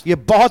verse ये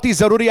बहुत ही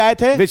जरूरी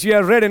आयत है which we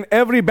have read in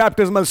every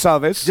baptismal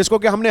service, जिसको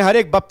कि हमने हर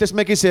एक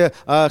बपतिस्मे की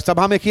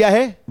सभा में किया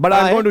है, but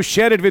I'm going to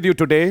share it with you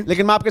today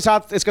लेकिन मैं आपके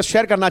साथ इसको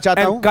शेयर करना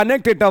चाहता हूं and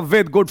connect it up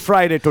with Good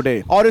Friday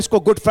today, और इसको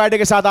गुड फ्राइडे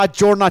के साथ आज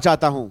जोड़ना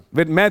चाहता हूं,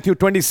 with Matthew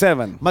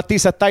 27. मत्ती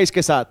 27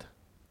 के साथ।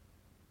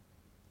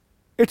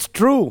 It's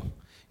true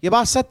ये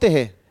बात सत्य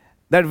है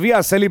that we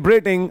are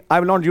celebrating,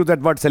 I will not use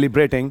that word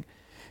celebrating,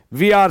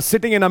 we are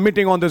sitting in a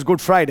meeting on this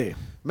Good Friday.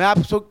 मैं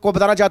आपको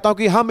बताना चाहता हूं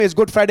कि हम इस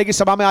गुड फ्राइडे की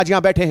सभा में आज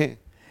यहां बैठे हैं।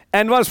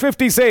 And verse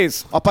 50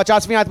 says, और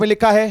 50वीं आयत में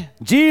लिखा है,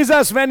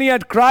 Jesus, when he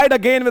had cried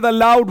again with a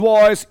loud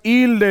voice,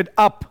 yielded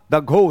up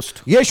the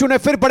ghost. यीशु ने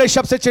फिर बड़े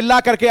शब्द से चिल्ला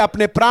करके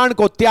अपने प्राण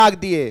को त्याग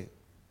दिए।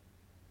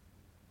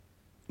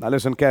 Now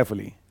listen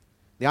carefully.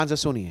 ध्यान से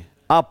सुनिए।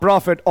 Our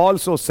prophet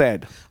also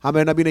said,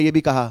 हमें नबी ने यह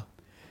भी कहा,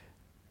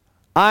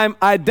 I am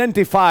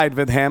identified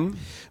with him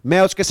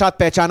मैं उसके साथ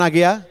पहचाना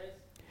गया।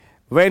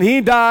 When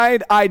he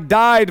died, I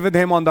died with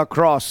him on the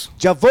cross.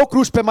 जब वो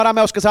क्रूस पे मरा,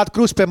 मैं उसके साथ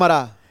क्रूस पे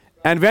मरा,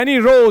 And when he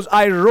rose,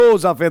 I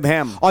rose up with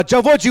him. और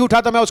जब वो जी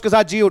उठा तो मैं उसके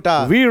साथ जी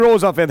उठा, We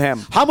rose up with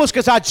him. हम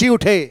उसके साथ जी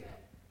उठे।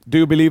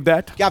 Do you believe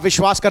that? क्या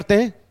विश्वास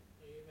करते हैं?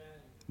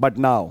 But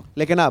now,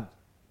 लेकिन अब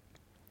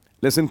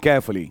listen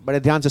carefully. बड़े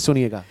ध्यान से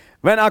सुनिएगा,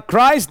 When our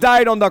Christ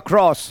died on the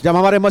cross, जब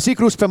हमारे मसीह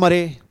क्रूस पे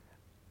मरे,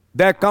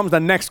 there comes the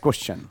next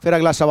question. फिर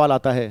अगला सवाल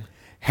आता है,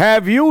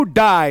 Have you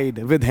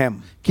died with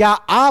him? क्या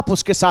आप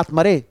उसके साथ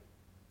मरे?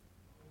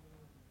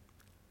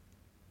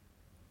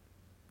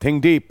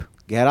 Think deep.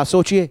 गहरा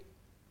सोचिए।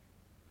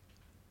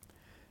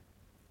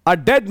 A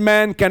dead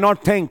man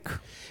cannot think.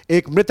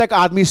 एक मृतक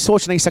आदमी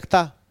सोच नहीं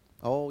सकता।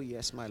 Oh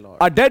yes my Lord।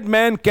 A dead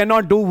man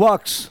cannot do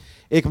works.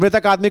 एक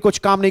मृतक आदमी कुछ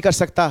काम नहीं कर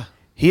सकता।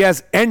 He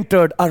has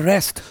entered a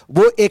rest.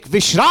 वो एक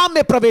विश्राम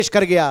में प्रवेश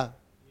कर गया।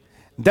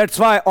 That's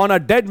why on a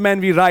dead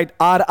man we write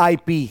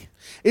RIP.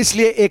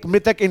 इसलिए एक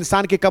मृतक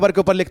इंसान की कब्र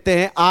के ऊपर लिखते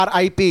हैं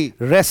RIP,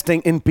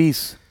 Resting in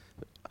peace.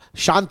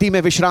 शांति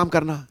में विश्राम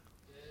करना।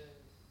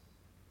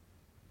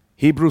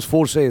 Hebrews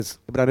 4 says,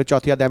 इब्रानियों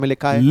 4 अध्याय में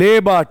लिखा है,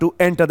 labor to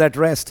enter that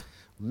rest.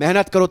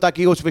 मेहनत करो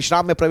ताकि उस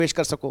विश्राम में प्रवेश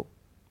कर सको।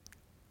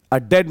 A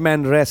dead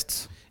man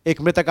rests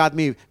एक मृतक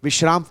आदमी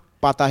विश्राम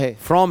पाता है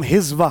from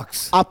his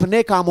works,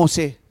 अपने कामों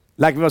से,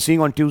 like we were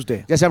seeing on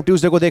Tuesday. जैसे हम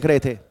ट्यूसडे को देख रहे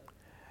थे।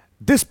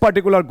 This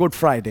particular Good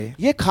Friday,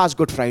 ये खास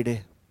Good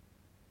Friday,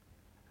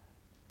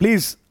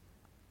 please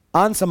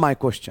answer my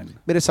question.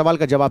 मेरे सवाल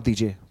का जवाब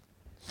दीजिए।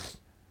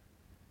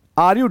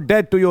 Are you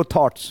dead to your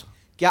thoughts?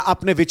 क्या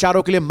अपने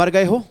विचारों के लिए मर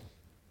गए हो?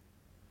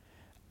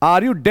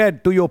 Are you dead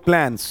to your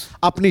plans?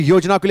 अपनी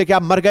योजना के लिए क्या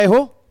मर गए हो?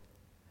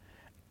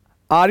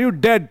 Are you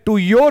dead to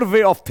your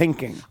way of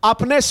thinking?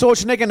 अपने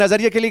सोचने के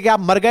नजरिए के लिए क्या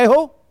मर गए हो?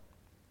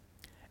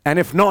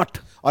 And if not,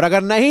 और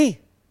अगर नहीं,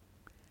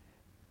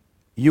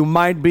 you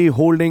might be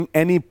holding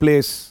any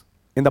place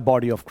in the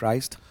body of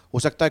Christ. हो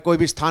सकता है कोई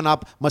भी स्थान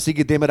आप मसीह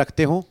की देह में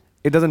रखते हो।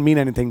 It doesn't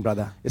mean anything,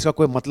 brother. इसका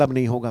कोई मतलब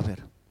नहीं होगा।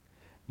 फिर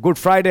Good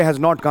Friday has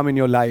not come in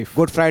your life.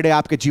 Good Friday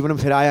आपके जीवन में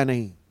फिर आया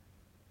नहीं,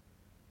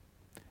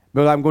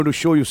 Because I'm going to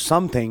show you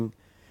something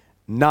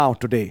now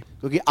today.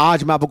 क्योंकि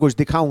आज मैं आपको कुछ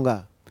दिखाऊंगा।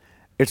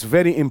 It's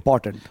very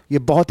important. ये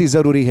बहुत ही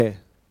जरूरी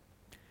है।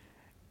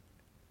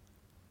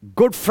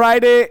 Good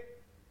Friday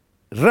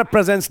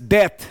represents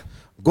death.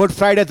 Good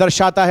Friday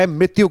दर्शाता है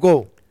मृत्यु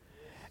को,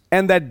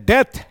 And that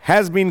death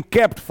has been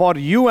kept for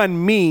you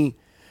and me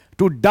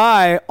to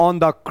die on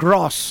the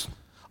cross.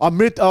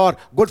 और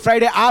गुड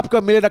फ्राइडे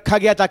आपको मिले रखा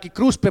गया ताकि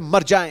क्रूस पे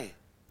मर जाएं,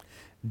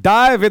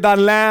 Die with our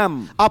lamb.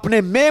 अपने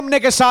मेमने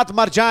के साथ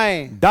मर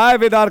जाएं, Die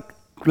with our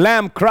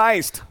lamb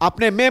Christ.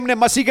 अपने मेमने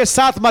मसीह के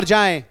साथ मर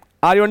जाएं।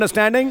 Are you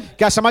understanding?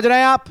 क्या समझ रहे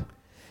हैं आप?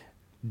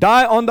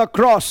 Die on the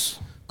cross.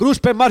 क्रूस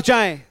पे मर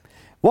जाएं।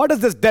 What does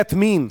this death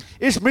mean?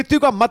 इस मृत्यु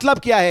का मतलब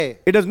क्या है?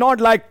 It is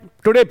not like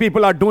today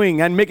people are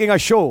doing and making a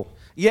show.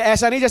 ये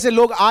ऐसा नहीं जैसे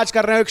लोग आज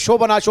कर रहे हैं, एक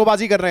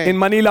शोबाजी कर रहे हैं। In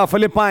Manila,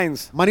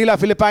 Philippines, Manila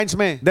Philippines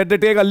में that they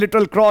take a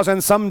literal cross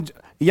and some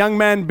young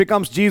man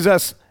becomes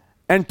Jesus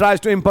and tries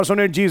to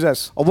impersonate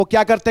Jesus. और वो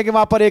क्या करते हैं कि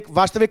वहां पर एक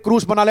वास्तविक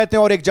क्रूस बना लेते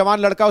हैं और एक जवान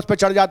लड़का उस पर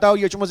चढ़ जाता है और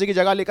यीशु मसीह की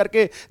जगह लेकर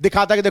के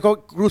दिखाता है कि देखो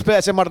क्रूस पे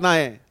ऐसे मरना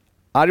है।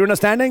 Are you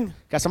understanding?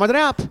 क्या समझ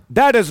रहे हैं आप?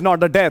 That is not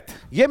the death.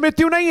 ये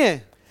मृत्यु नहीं है।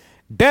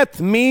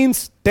 Death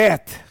means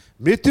death.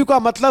 मृत्यु का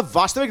मतलब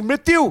वास्तविक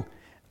मृत्यु।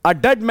 A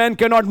dead man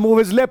cannot move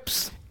his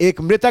lips,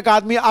 एक मृतक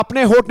आदमी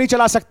अपने होठ नहीं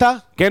चला सकता,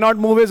 cannot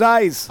move his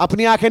eyes.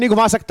 अपनी आंखें नहीं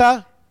घुमा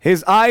सकता,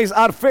 His eyes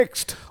are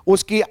fixed.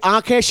 उसकी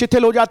आंखें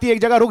शिथिल हो जाती है, एक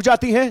जगह रुक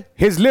जाती हैं,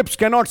 His lips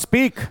cannot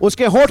speak.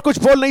 उसके होठ कुछ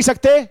बोल नहीं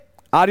सकते।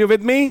 Are you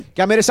with me?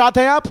 क्या मेरे साथ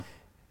हैं आप?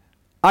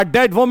 A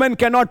dead woman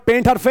cannot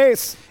paint her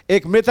face.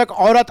 एक मृतक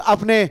औरत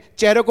अपने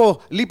चेहरे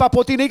को लीपा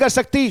पोती नहीं कर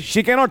सकती।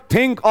 She cannot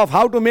think of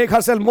how to make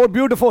herself more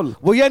beautiful.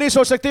 वो ये नहीं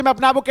सोच सकती मैं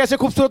अपने आप को कैसे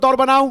खूबसूरत और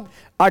बनाऊं।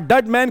 A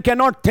dead man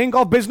cannot think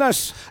of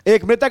business.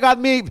 एक मृतक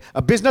आदमी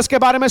बिजनेस के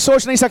बारे में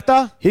सोच नहीं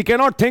सकता, He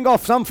cannot think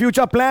of some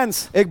future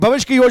plans. एक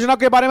भविष्य की योजना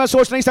के बारे में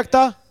सोच नहीं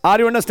सकता। Are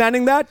you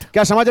understanding that?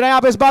 क्या समझ रहे हैं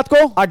आप इस बात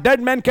को? A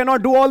dead man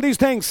cannot do all these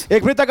things.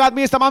 एक मृतक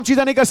आदमी इस तमाम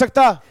चीजें नहीं कर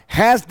सकता।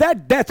 Has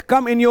that death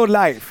come in your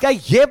life? क्या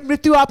ये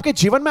मृत्यु आपके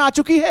जीवन में आ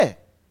चुकी है?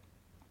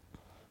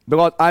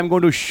 Because I'm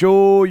going to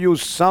show you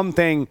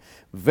something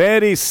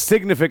very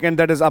significant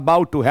that is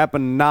about to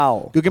happen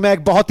now. क्योंकि मैं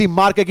एक बहुत ही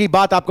मार्के की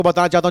बात आपको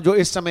बताना चाहता हूं जो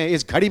इस समय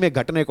इस घड़ी में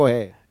घटने को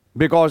है।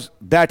 Because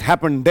that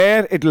happened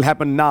there, it will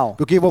happen now.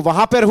 क्योंकि वो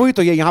वहां पर हुई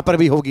तो ये यहां पर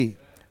भी होगी।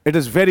 It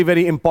is very,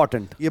 very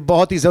important. ये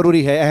बहुत ही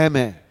जरूरी है, अहम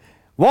है।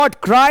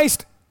 What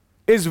Christ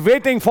is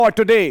waiting for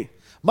today,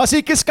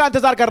 मसीह किसका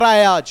इंतजार कर रहा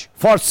है आज?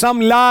 for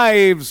some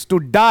lives to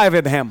die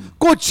with him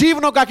कुछ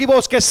जीवनों का कि वो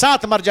उसके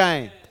साथ मर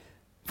जाएं,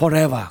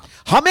 forever.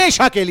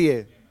 हमेशा के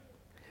लिए।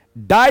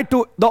 Die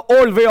to the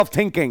old way of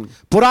thinking.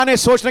 पुराने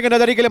सोचने के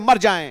नजरिए के लिए मर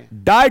जाएं,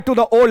 Die to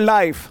the old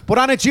life.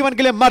 पुराने जीवन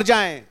के लिए मर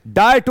जाएं,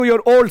 Die to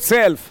your old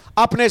self.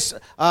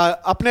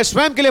 अपने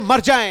स्वयं के लिए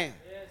मर जाएं।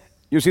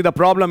 You see, the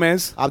problem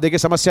is, आप देखिए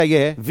समस्या ये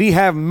है, we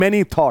have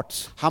many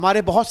thoughts.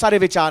 हमारे बहुत सारे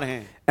विचार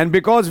हैं, And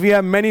because we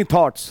have many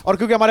thoughts, और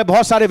क्योंकि हमारे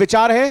बहुत सारे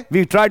विचार हैं,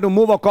 we try to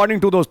move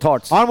according to those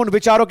thoughts. हम उन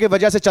विचारों की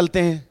वजह से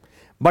चलते हैं।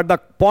 But the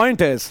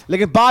point is,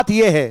 लेकिन बात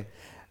यह है,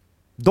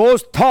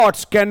 those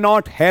thoughts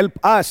cannot help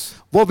us.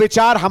 वो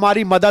विचार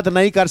हमारी मदद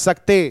नहीं कर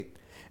सकते।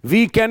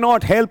 We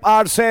cannot help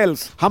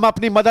ourselves. हम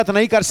अपनी मदद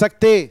नहीं कर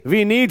सकते।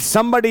 We need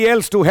somebody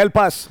else to help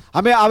us.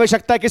 हमें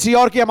आवश्यकता है किसी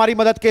और की हमारी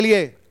मदद के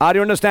लिए। Are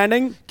you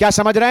understanding? क्या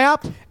समझ रहे हैं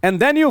आप? And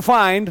then you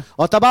find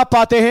और तब आप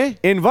पाते हैं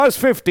in verse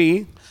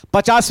 50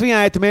 50वीं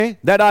आयत में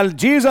that our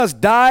Jesus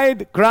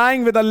died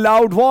crying with a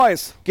loud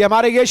voice कि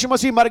हमारे यीशु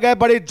मसीह मर गए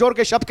बड़े जोर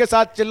के शब्द के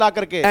साथ चिल्ला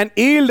करके, and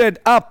yielded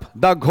up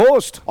the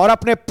ghost. और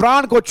अपने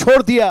प्राण को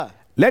छोड़ दिया।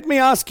 Let me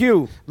ask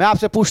you, मैं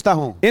आपसे पूछता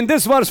हूं, in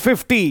this verse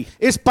 50,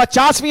 इस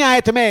 50वीं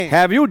आयत में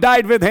have you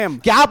died with him?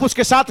 क्या आप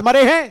उसके साथ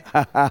मरे हैं?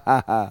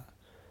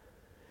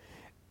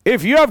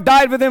 If you have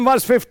died with him,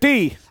 verse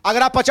 50,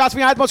 अगर आप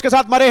 50वीं आयत में उसके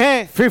साथ मरे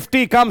हैं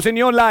 50 comes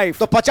in your life.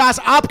 तो 50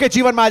 आपके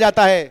जीवन में आ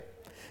जाता है।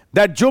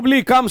 That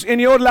jubilee comes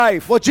in your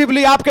life. वो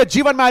जुबली आपके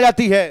जीवन में आ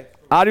जाती है।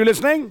 Are you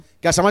listening?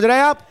 क्या समझ रहे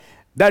हैं आप?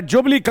 That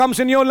jubilee comes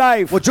in your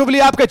life. वो जुबली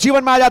आपके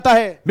जीवन में आ जाता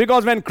है।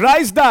 Because when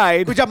Christ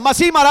died, तो जब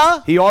मसीह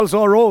मरा he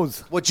also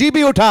arose. वो जी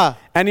भी उठा,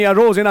 And he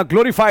arose in a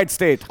glorified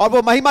state. और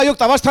वो महिमा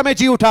युक्त अवस्था में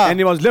जी उठा, And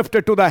he was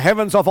lifted to the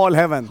heavens of all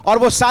heaven. और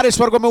वो सारे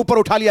स्वर्गों में ऊपर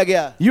उठा लिया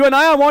गया। You and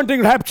I are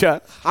wanting rapture,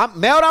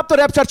 मैं और आप तो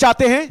रैप्चर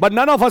चाहते हैं, but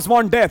none of us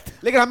want death.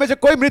 लेकिन हमें से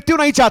कोई मृत्यु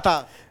नहीं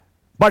चाहता।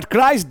 But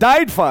Christ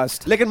died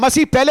first, लेकिन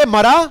मसीह पहले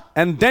मरा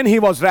and then he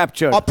was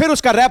raptured. और फिर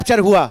उसका रैप्चर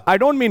हुआ। I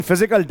don't mean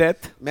physical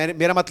death,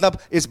 मेरा मतलब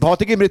इस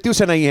भौतिकी मृत्यु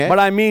से नहीं है, but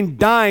I mean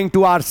dying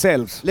to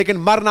ourselves. लेकिन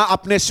मरना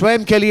अपने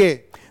स्वयं के लिए।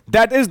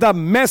 That is the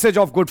message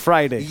of Good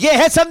Friday. ये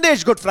है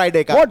संदेश गुड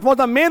फ्राइडे का। What was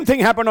the main thing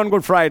happened on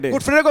Good Friday?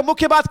 Good Friday को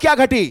मुख्य बात क्या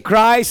घटी?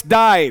 Christ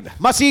died.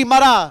 मसीह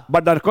मरा,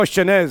 But the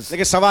question is,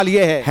 लेकिन सवाल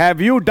ये है,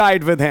 have you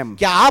died with him?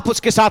 क्या आप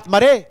उसके साथ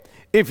मरे?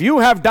 If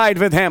you have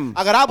died with him,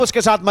 अगर आप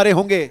उसके साथ मरे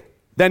होंगे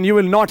then you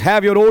will not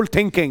have your old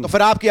thinking. तो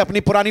फिर आपकी अपनी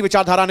पुरानी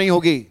विचारधारा नहीं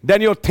होगी।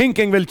 Then your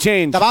thinking will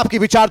change. तब आपकी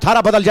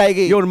विचारधारा बदल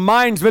जाएगी। Your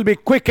minds will be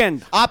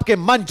quickened, आपके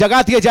मन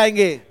जगा दिए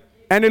जाएंगे,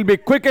 and will be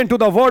quickened to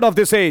the word of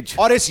this age.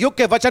 और इस युग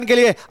के वचन के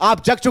लिए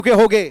आप जग चुके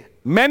होंगे।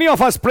 Many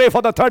of us pray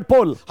for the third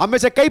pull. हम में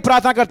से कई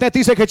प्रार्थना करते हैं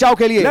तीसरे खिंचाव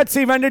के लिए। Let's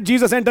see, when did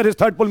Jesus enter his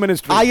third pull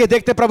ministry? आइए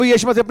देखते प्रभु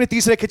यीशु मसीह अपनी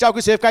तीसरे खिंचाव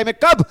की सेवकाई में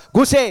कब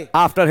घुसे?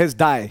 After his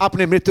die.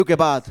 अपने मृत्यु के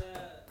बाद।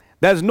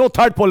 There's no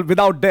third pull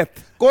without death.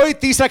 कोई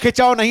तीसरा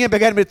खिंचाव नहीं है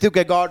बगैर मृत्यु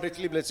के। God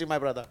richly bless you my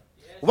brother.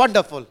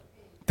 Wonderful.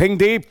 Think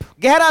deep.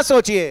 गहरा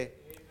सोचिए।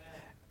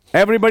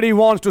 Everybody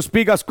wants to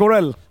speak a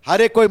squirrel.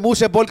 हर एक कोई मुंह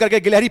से बोल करके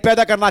गिलहरी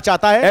पैदा करना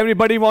चाहता है।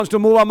 Everybody wants to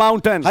move a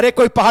mountain. हर एक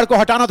कोई पहाड़ को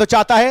हटाना तो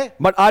चाहता है।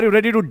 But are you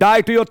ready to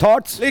die to your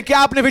thoughts? लेकिन क्या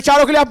अपने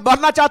विचारों के लिए आप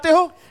मरना चाहते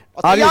हो?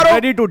 और Are you तैयार हो?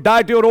 ready to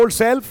die to your old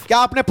self? क्या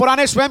अपने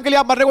पुराने स्वयं के लिए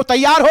आप मरने को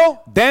तैयार हो?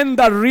 Then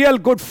the real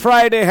Good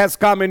Friday has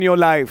come in your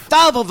life.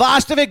 तब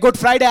वास्तविक गुड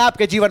फ्राइडे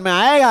आपके जीवन में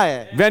आएगा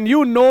है। When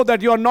you know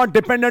that you are not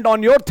dependent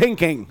on your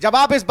thinking, जब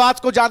आप इस बात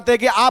को जानते हैं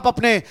कि आप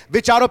अपने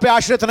विचारों पे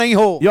आश्रित नहीं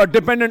हो, you are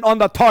dependent on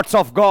the thoughts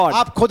of God.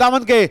 आप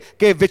खुदावंद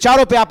के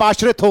विचारों पे आप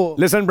आश्रित हो।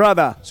 Listen,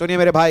 brother, सुनिए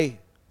मेरे भाई,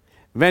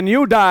 when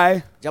you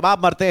die, जब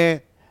आप मरते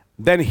हैं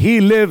then He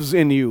lives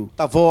in you.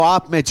 तब वो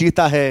आप में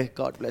जीता है।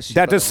 God bless you.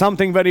 That is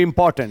something very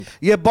important.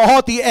 ये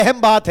बहुत ही अहम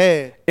बात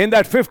है। In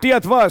that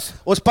 50th verse,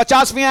 उस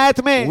 50वीं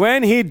आयत में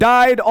when He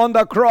died on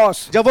the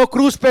cross, जब वो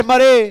क्रूस पे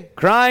मरे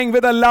crying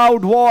with a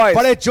loud voice,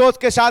 बड़े जोत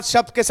के साथ,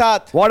 शब्द के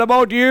साथ, what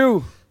about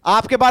you?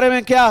 आपके बारे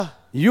में क्या?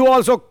 You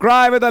also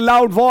cry with a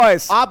loud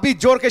voice आप भी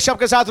जोर के शब्द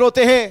के साथ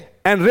रोते हैं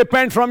and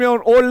repent from your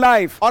old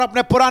life. और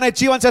अपने पुराने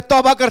जीवन से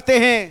तौबा करते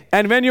हैं।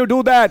 And when you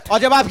do that, और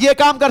जब आप ये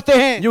काम करते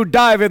हैं, you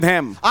die with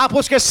Him. आप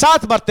उसके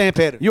साथ मरते हैं।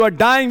 फिर You are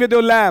dying with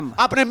your lamb.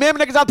 अपने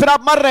मेमने के साथ फिर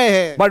आप मर रहे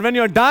हैं। But when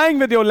you are dying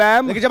with your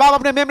lamb, लेकिन जब आप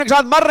अपने मेमने के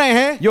साथ मर रहे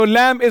हैं, your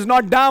lamb is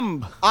not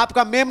dumb.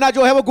 आपका मेमना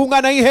जो है वो गूंगा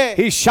नहीं है।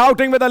 He's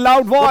shouting with a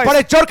loud वो voice.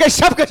 बड़े जोर के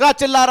शब्द के साथ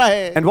चिल्ला रहा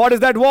है। And what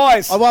is that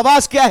voice? और वो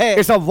आवाज क्या है?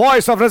 It's a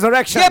voice of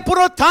resurrection. ये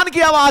पुनरुत्थान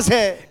की आवाज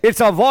है।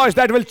 It's a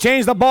voice that will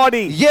change the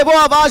body. ये वो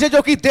आवाज है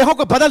जो कि देहों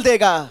को बदल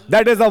देगा।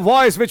 That is a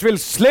voice which will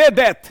slay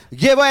death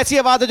ये वो ऐसी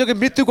आवाज है जो कि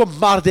मृत्यु को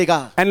मार देगा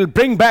and will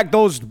bring back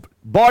those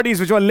bodies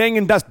which were laying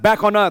in dust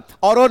back on earth.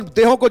 और उन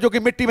देहों को जो कि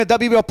मिट्टी में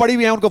दबी हुई और पड़ी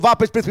हुई हैं उनको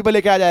वापस पृथ्वी पर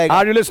लेके आ जाएगा।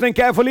 Are you listening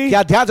carefully?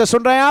 क्या ध्यान से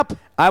सुन रहे हैं आप?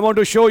 I want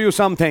to show you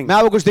something. मैं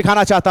आपको कुछ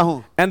दिखाना चाहता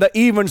हूं। And the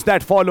events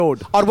that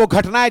followed. और वो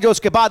घटनाएं जो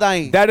उसके बाद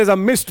आई, That is a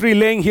mystery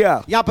laying here.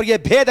 यहाँ पर ये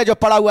भेद है जो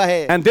पड़ा हुआ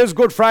है। And this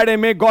Good Friday,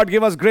 may God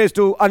give us grace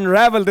to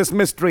unravel this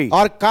mystery.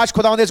 और काश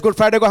खुदावंद इस गुड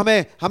फ्राइडे को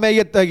हमें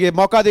ये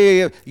मौका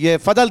दे, ये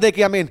फजल दे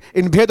कि हम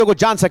इन भेदों को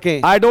जान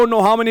सकें। I don't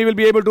know how many will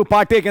be able to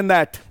partake in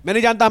that. मैं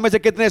नहीं जानता हमें से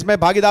कितने इसमें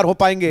भागीदार हो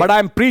पाएंगे। But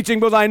I'm preaching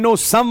because I know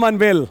someone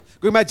will.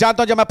 क्योंकि मैं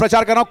जानता हूं जब मैं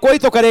प्रचार कर रहा हूं कोई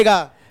तो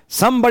करेगा।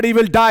 Somebody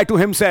will die to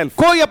himself.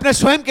 कोई अपने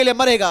स्वयं के लिए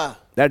मरेगा।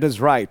 That is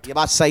right. ये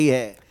बात सही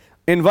है।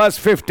 In verse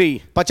 50,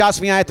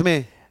 50वीं आयत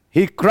में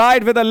he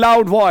cried with a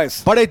loud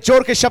voice बड़े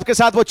जोर के शब्द के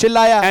साथ वो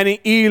चिल्लाया and he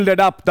yielded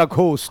up the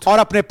ghost. और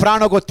अपने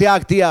प्राणों को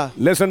त्याग दिया।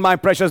 Listen, my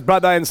precious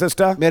brother and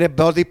sister, मेरे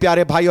बहुत ही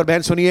प्यारे भाई और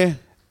बहन सुनिए,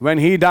 when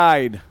he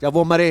died, जब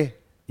वो मरे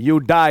you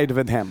died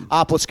with him.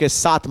 आप उसके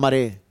साथ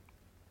मरे।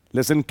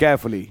 Listen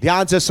carefully.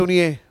 ध्यान से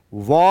सुनिए,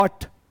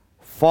 What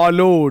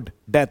followed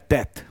that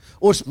death?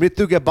 उस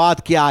मृत्यु के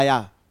बाद क्या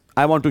आया?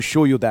 I want to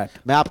show you that.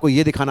 मैं आपको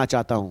ये दिखाना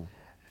चाहता हूं।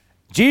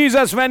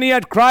 Jesus, when he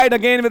had cried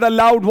again with a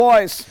loud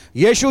voice,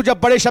 यीशु जब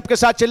बड़े शब्द के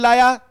साथ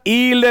चिल्लाया,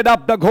 yielded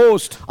up the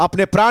ghost,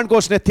 अपने प्राण को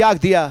उसने त्याग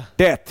दिया।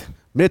 death.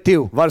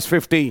 मृत्यु। Verse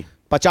 50.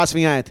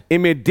 50वीं आयत।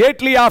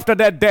 Immediately after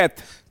that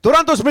death,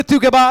 तुरंत उस मृत्यु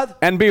के बाद,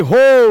 and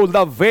behold,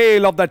 the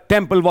veil of the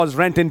temple was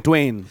rent in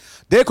twain.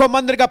 देखो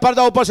मंदिर का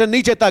पर्दा ऊपर से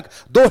नीचे तक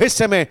दो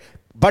हिस्से में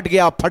बट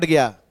गया, फट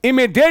गया।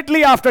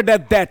 Immediately after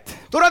that death,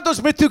 तुरंत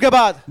उस मृत्यु के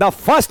बाद, the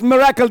first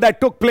miracle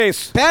that took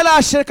place, पहला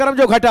आश्चर्य कर्म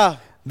जो घटा,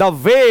 the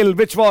veil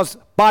which was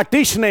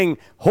partitioning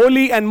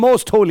holy and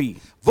most holy,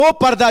 वो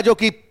पर्दा जो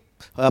कि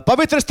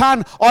पवित्र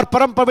स्थान और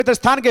परम पवित्र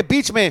स्थान के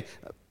बीच में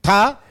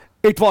था,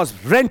 it was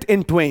rent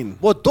in twain.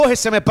 वो दो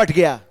हिस्से में बट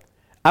गया।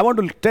 I want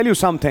to tell you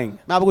something.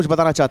 मैं आपको कुछ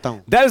बताना चाहता हूं।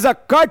 There is a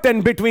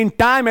curtain between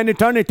time and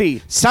eternity.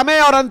 समय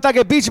और अंत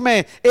के बीच में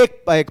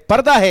एक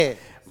पर्दा है।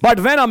 But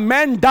when a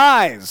man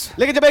dies,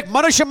 लेकिन जब एक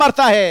मनुष्य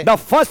मरता है, the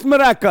first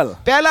miracle,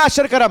 पहला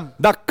आश्चर्य कर्म,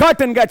 the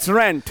curtain gets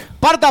rent,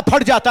 पर्दा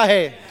फट जाता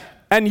है,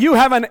 and you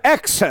have an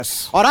access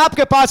और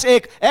आपके पास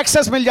एक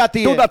एक्सेस मिल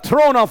जाती to है the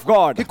throne of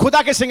God. कि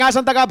खुदा के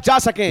सिंहासन तक आप जा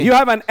सकें। You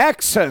have an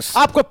access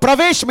आपको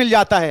प्रवेश मिल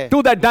जाता है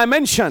to that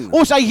dimension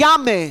उस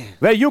अय्याम में,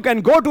 where you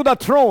can go to the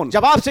throne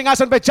जब आप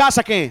सिंहासन पे जा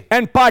सकें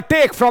and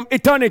partake from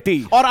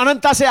eternity. और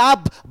अनंतता से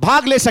आप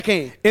भाग ले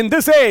सकें। In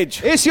this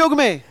age, इस युग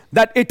में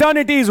that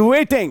eternity is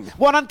waiting.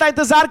 वो अनंतता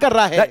इंतजार कर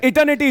रहा है, The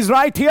eternity is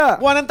right here.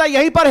 वो अनंतता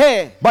यहीं पर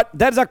है, But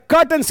there's a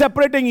curtain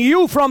separating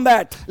you from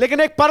that. लेकिन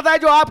एक पर्दा है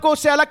जो आपको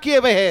उससे अलग किए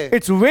हुए है।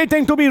 It's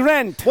waiting to be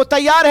rent. वो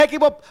तैयार है कि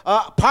वो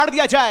फाड़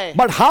दिया जाए,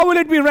 But how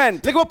will it be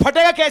rent? लेकिन वो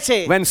फटेगा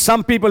कैसे? When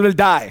some people will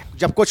die.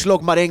 जब कुछ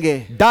लोग मरेंगे,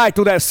 Die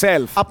to their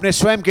self. अपने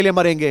स्वयं के लिए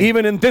मरेंगे।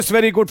 Even in this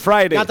very Good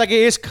Friday. यहाँ तक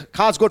कि इस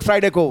खास गुड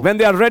फ्राइडे को,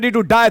 When they are ready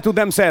to die to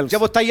themselves. जब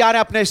वो तैयार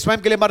है अपने स्वयं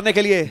के लिए मरने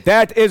के लिए,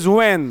 That is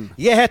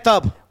ये है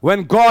तब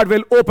when God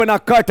will open a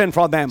curtain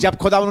for them. जब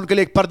खुदा उनके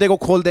लिए एक पर्दे को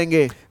खोल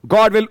देंगे।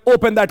 God will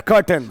open that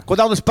curtain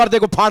खुदा उस पर्दे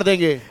को फाड़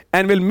देंगे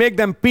and will make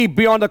them peep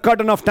beyond the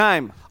curtain of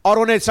time. और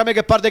उन्हें समय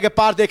के पर्दे के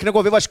पार देखने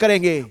को विवश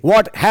करेंगे।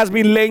 What has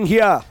been laying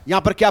here?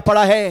 यहाँ पर क्या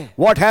पड़ा है?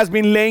 What has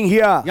been laying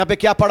here? यहाँ पे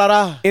क्या पड़ा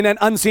रहा? In an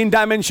unseen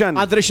dimension.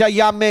 अदृश्य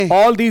अय्याम में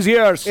All these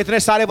years इतने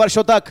सारे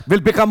वर्षों तक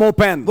will become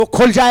open. वो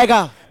खुल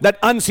जाएगा।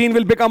 That unseen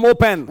will become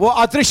open. वो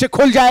अदृश्य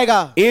खुल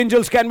जाएगा।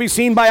 Angels can be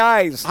seen by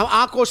eyes. हम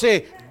आंखों से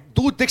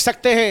दूर दिख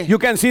सकते हैं। You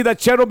can see the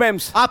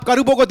cherubims. आप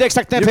करूबों को देख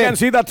सकते हैं। You can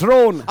see the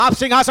throne. आप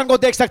सिंहासन को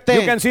देख सकते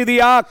You हैं। can see the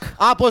ark.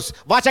 आप उस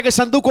वाचा के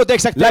संदूक को देख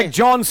सकते Like हैं,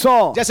 John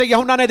saw. जैसे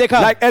यूहन्ना ने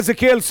देखा, Like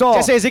Ezekiel saw.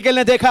 जैसे एजिकेल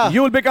ने देखा।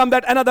 You will become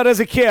that another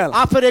Ezekiel.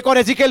 आप फिर एक और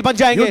एजिकेल बन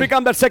You will जाएंगे।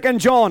 become that second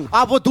John.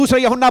 आप वो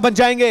दूसरे यूहन्ना बन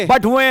जाएंगे।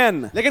 But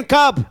when? लेकिन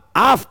कब?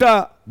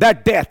 After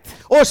that death.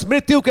 उस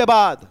मृत्यु के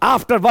बाद,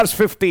 After verse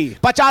 50.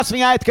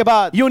 50वीं आयत के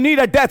बाद, You need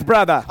a death,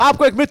 brother.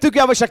 आपको एक मृत्यु की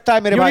आवश्यकता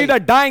है मेरे You भाई। need a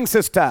dying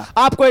sister.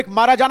 आपको एक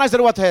मारा जाना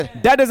जरूरत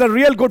है। That is a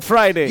real Good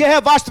Friday. यह है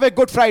वास्तविक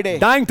good Friday.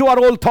 Dying to our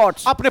old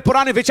thoughts. अपने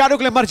पुराने विचारों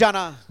के लिए मर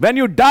जाना। When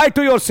you die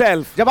to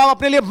yourself जब आप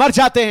अपने लिए मर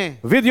जाते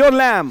हैं with your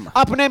lamb,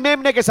 अपने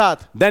मेमने के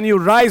साथ, then you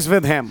rise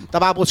with him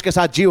तब आप उसके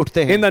साथ जी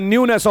उठते हैं in the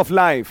newness of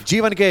life.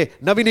 जीवन के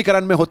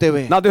नवीनीकरण में होते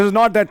हुए। Now, this is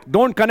not that,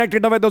 don't connect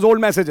it up with those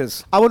old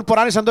messages. अब उन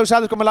पुराने संदर्भ के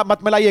साथ उसको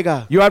मत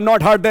मिलाइएगा। You have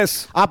not heard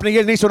this. आपने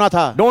ये नहीं सुना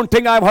था। Don't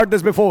think I've heard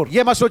this before.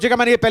 ये मत सोचिएगा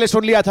मैंने ये पहले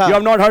सुन लिया था। You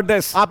have not heard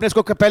this. आपने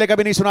इसको पहले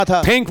कभी नहीं सुना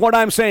था। Think what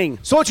I'm saying,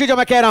 सोचिए जो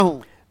मैं कह रहा हूं,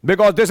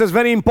 because this is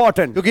very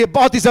important. क्योंकि ये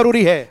बहुत ही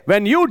जरूरी है।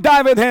 When you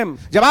die with him,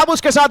 जब आप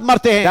उसके साथ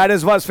मरते हैं, that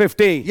is verse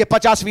 50. ये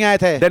 50वीं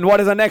आयत है। Then what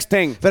is the next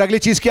thing? फिर अगली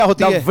चीज क्या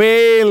होती The है?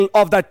 veil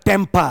of the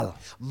temple.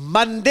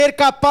 मंदिर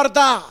का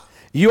पर्दा।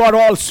 You are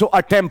also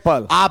a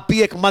temple. आप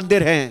भी एक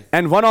मंदिर हैं।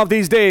 And one of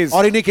these days,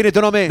 और इन्हीं किन्हीं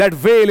दिनों में that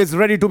veil is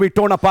ready to be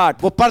torn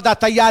apart. वो पर्दा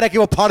तैयार है कि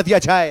वो फाड़ दिया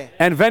जाए।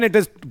 And when it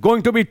is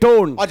going to be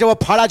torn, और जब वो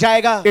फाड़ा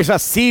जाएगा, it's a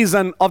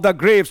season of the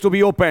graves to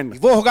be opened.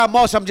 वो होगा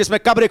मौसम जिसमें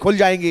कब्रें खुल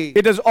जाएंगी।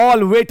 It is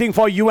all waiting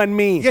for you and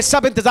me ये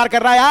सब इंतजार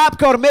कर रहा है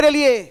आपके और मेरे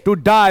लिए, to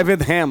die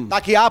with him.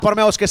 ताकि आप और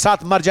मैं उसके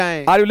साथ मर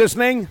जाएं। Are you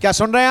listening? क्या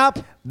सुन रहे हैं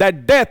आप?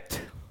 That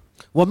death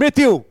वो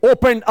मृत्यु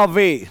opened a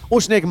way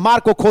उसने एक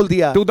मार्ग को खोल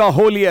दिया to the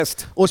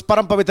holiest, उस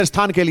परम पवित्र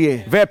स्थान के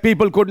लिए, where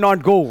people could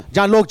not go.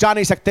 जहां लोग जा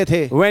नहीं सकते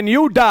थे। When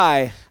you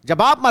die,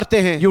 जब आप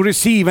मरते हैं, you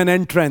receive an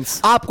entrance.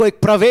 आपको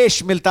एक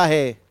प्रवेश मिलता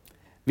है।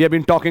 We have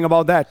been talking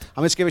about that.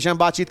 हम इसके विषय में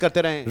बातचीत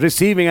करते रहे।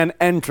 Receiving an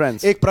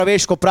entrance. एक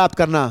प्रवेश को प्राप्त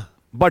करना,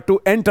 But to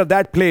enter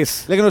that place,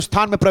 लेकिन उस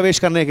स्थान में प्रवेश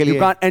करने के you लिए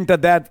can't enter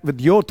that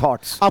with your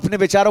thoughts. अपने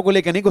विचारों को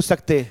लेकर नहीं घुस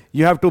सकते।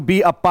 You have to be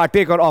a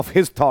partaker of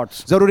his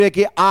thoughts. जरूरी है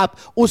कि आप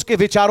उसके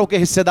विचारों के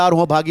हिस्सेदार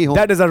हो, भागी हो।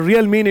 That is a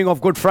real meaning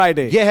of Good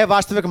Friday. यह है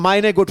वास्तविक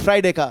मायने गुड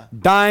फ्राइडे का।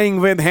 Dying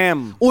with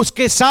him.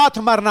 उसके साथ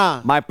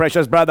मरना। My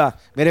precious brother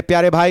मेरे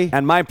प्यारे भाई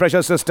and my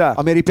precious sister,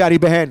 और मेरी प्यारी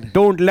बहन,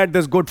 don't let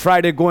this Good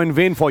Friday go in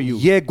vain for you.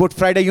 ये गुड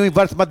फ्राइडे यूं ही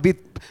व्यर्थ मत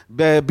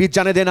बीत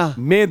जाने देना।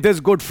 May this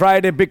Good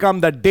Friday become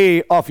the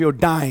day of your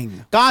dying.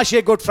 काश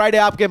ये गुड फ्राइडे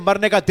आपके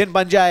मरने का दिन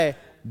बन जाए।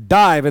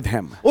 Die with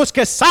him.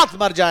 उसके साथ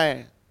मर जाए।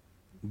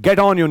 Get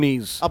on your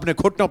knees. अपने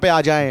घुटनों पे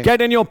आ जाएं,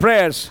 Get in your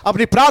prayers.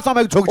 अपनी प्रार्थना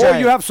में झुक Oh,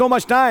 जाएं। you have so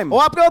much time. वो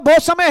आपके पास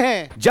बहुत समय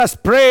है,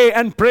 Just pray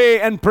and pray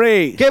and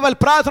pray केवल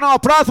प्रार्थना और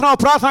प्रार्थना और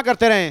प्रार्थना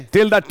करते रहें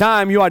till the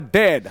time you are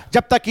dead.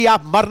 जब तक कि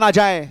आप मर ना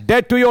जाएं,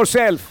 Dead to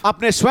yourself.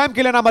 अपने स्वयं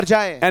के लिए ना मर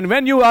जाएं। And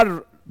when you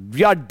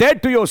are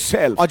dead to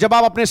yourself, और जब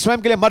आप अपने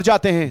स्वयं के लिए मर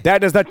जाते हैं,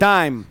 that is the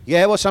time यह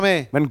है वो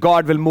समय when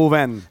God will move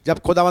in. जब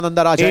खुदावंद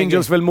अंदर आ जाएंगे,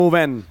 Angels will move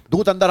in.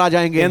 दूत अंदर आ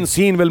जाएंगे,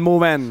 Unseen will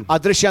move in.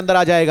 अदृश्य अंदर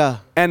आ जाएगा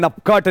And a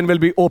curtain will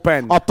be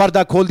opened. और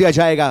पर्दा खोल दिया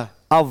जाएगा,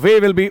 A way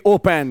will be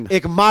opened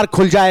एक मार्ग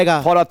खुल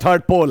जाएगा for a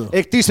third pole.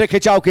 एक तीसरे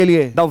खिंचाव के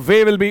लिए, The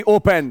way will be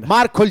opened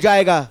मार्ग खुल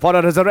जाएगा for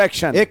a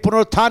resurrection. एक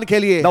पुनरुत्थान के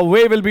लिए, The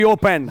way will be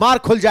opened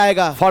मार्ग खुल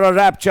जाएगा for a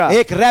rapture.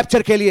 एक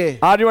रैप्चर के लिए।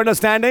 Are you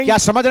understanding? क्या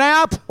समझ रहे हैं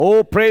आप?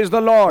 Oh, praise the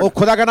O Lord.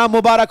 खुदा का नाम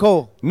मुबारक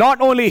हो। Not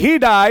only he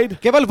died,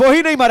 केवल वो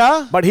ही नहीं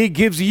मरा, but he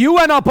gives you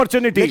an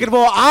opportunity लेकिन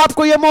वो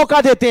आपको ये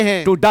मौका देते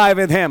हैं to die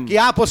with him. कि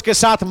आप उसके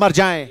साथ मर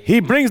जाएं। He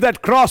brings that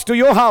cross to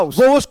your house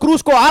वो उस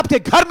क्रूस को आपके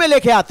घर में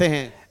लेके आते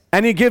हैं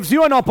and he gives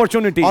you an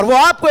opportunity. और वो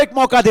आपको एक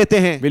मौका देते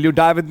हैं। Will you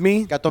die with me?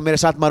 क्या तुम मेरे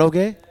साथ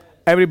मरोगे?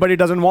 Everybody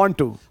doesn't want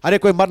to. अरे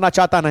कोई मरना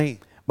चाहता नहीं,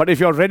 But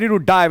if you're ready to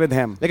die with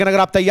him, लेकिन अगर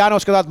आप तैयार हैं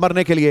उसके साथ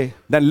मरने के लिए,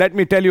 then let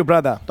me tell you,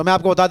 brother, तो मैं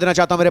आपको बता देना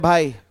चाहता हूं मेरे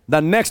भाई,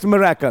 the next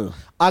miracle,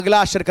 अगला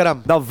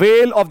आश्चर्यक्रम, the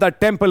veil of the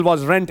temple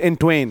was rent in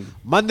twain.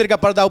 मंदिर का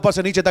पर्दा ऊपर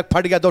से नीचे तक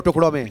फट गया 2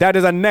 टुकड़ों में। That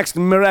is the next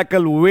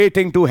miracle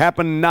waiting to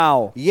happen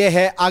now. ये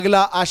है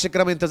अगला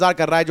आश्चर्यक्रम इंतजार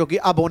कर रहा है जो कि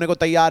अब होने को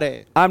तैयार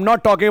है। I'm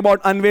not talking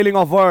about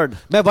unveiling of word.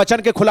 मैं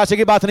वचन के खुलासे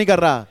की बात नहीं कर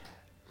रहा,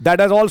 That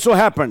has also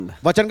happened.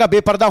 वचन का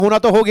बेपर्दा होना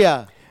तो हो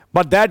गया,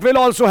 But that will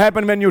also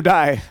happen when you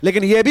die.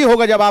 लेकिन ये भी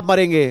होगा जब आप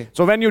मरेंगे।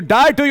 So when you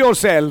die to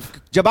yourself,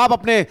 जब आप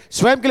अपने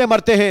स्वयं के लिए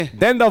मरते हैं,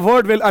 then the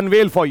word will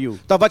unveil for you.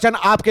 तो वचन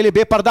आपके लिए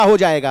बेपर्दा हो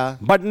जाएगा।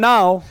 But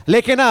now,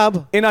 लेकिन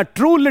अब in a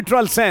true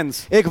literal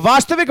sense, एक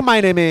वास्तविक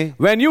मायने में,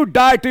 when you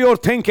die to your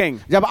thinking,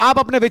 जब आप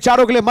अपने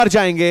विचारों के लिए मर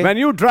जाएंगे, when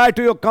you die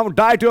to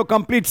your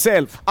complete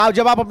self,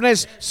 जब आप अपने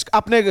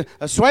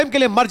स्वयं के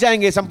लिए मर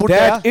जाएंगे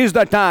संपूर्णतया, that is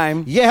the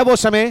time यह है वो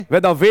समय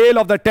where the veil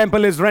of the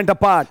temple is rent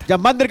apart.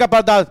 जब मंदिर का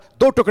पर्दा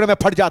 2 टुकड़े में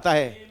फट जाता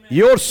है।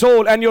 Your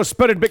soul and your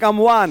spirit become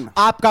one.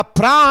 आपका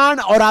प्राण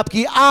और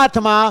आपकी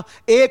आत्मा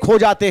एक हो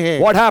जाते हैं।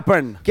 What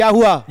happened? क्या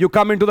हुआ? You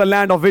come into the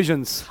land of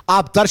visions.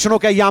 आप दर्शनों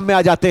के याम में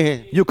आ जाते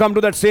हैं, You come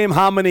to that same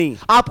harmony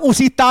आप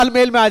उसी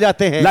तालमेल में आ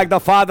जाते हैं like the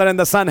father and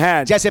the son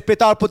had. जैसे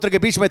पिता और पुत्र के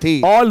बीच में थी।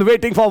 All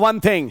waiting for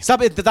one thing.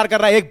 सब इंतजार कर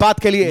रहा है एक बात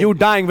के लिए, You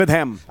dying with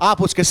him.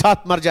 आप उसके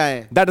साथ मर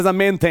जाएं। That is the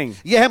main thing.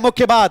 यह है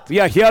मुख्य बात।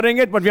 We are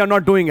hearing it, but we are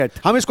not doing it.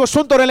 हम इसको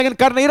सुन तो रहे लेकिन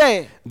कर नहीं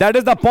रहे। That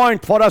is the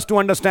point for us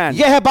to understand.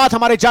 यह है बात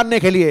हमारे जानने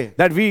के लिए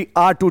That we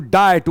are to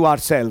die to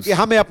ourselves. कि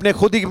हमें अपने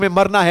खुद ही में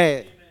मरना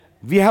है।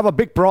 We have a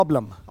big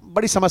problem.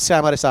 बड़ी समस्या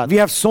है हमारे साथ। We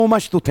have so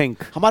much to think.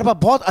 हमारे पास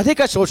बहुत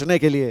अधिक है सोचने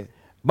के लिए।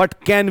 But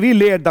can we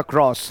lay at the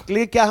cross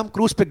इसलिए क्या हम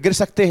क्रूस पे गिर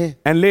सकते हैं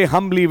and lay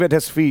humbly with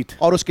his feet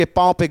और उसके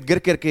पांव पे गिर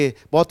करके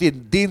बहुत ही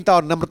दीनता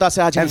और नम्रता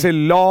से आ and जाएं say,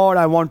 Lord,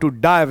 I want to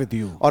die with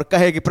you. और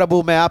कहे कि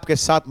प्रभु मैं आपके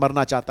साथ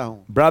मरना चाहता हूं।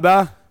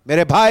 Brother,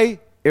 मेरे भाई,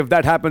 if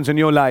that happens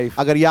in your life,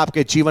 अगर ये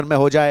आपके जीवन में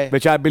हो जाए,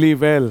 which I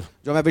believe will,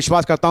 जो मैं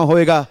विश्वास करता हूं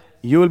होएगा,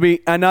 you will be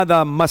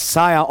another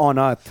Messiah on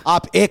earth.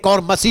 आप एक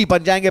और मसीह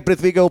बन जाएंगे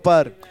पृथ्वी के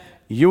ऊपर।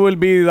 You will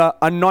be the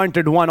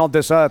anointed one of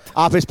this earth.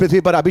 आप इस पृथ्वी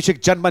पर अभिषेक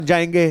जन बन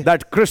जाएंगे।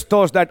 That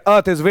Christos, that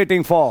earth is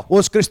waiting for.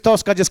 उस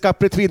क्रिस्तोस का जिसका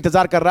पृथ्वी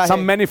इंतजार कर रहा Some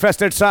है,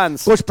 manifested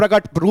sons. कुछ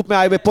प्रकट रूप में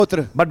आए हुए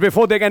पुत्र, But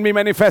before they can be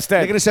manifested,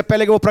 लेकिन इससे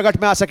पहले कि वो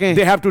प्रकट में आ सकें,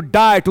 they have to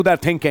die to their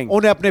thinking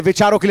उन्हें अपने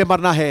विचारों के लिए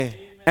मरना है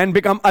and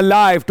become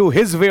alive to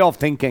his way of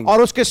thinking.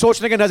 और उसके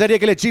सोचने के नजरिए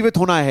के लिए जीवित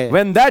होना है।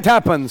 When that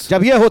happens,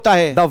 जब ये होता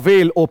है, the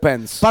veil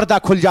opens पर्दा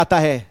खुल जाता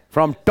है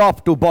from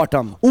top to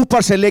bottom.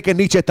 ऊपर से लेके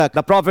नीचे तक।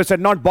 The prophet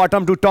said not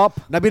bottom to top,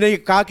 नबी ने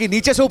कहा कि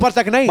नीचे से ऊपर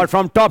तक नहीं, but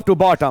from top to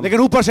bottom. लेकिन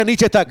ऊपर से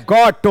नीचे तक।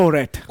 God tore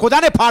it. खुदा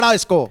ने फाड़ा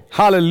इसको।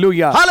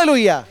 Hallelujah.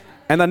 Hallelujah.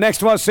 And the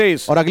next verse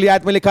says, और अगली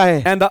आयत में लिखा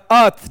है, and the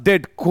earth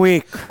did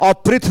quake, और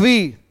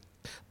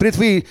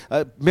पृथ्वी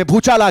में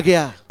भूचाल आ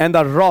गया and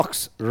the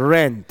rocks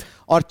rent.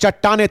 और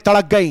चट्टानें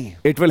तड़क गई।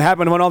 It will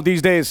happen one of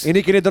these days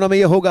इन्हीं किन्हीं दिनों में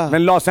ये होगा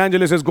when Los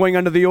Angeles is going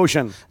under the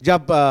ocean.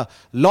 जब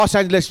लॉस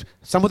एंजलिस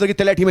समुद्र की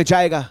तलहटी में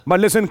जाएगा। But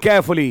listen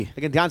carefully.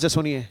 लेकिन ध्यान से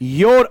सुनिए,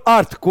 Your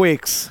earth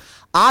quakes.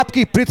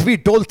 आपकी पृथ्वी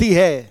डोलती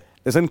है।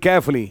 Listen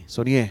carefully.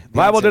 सुनिए,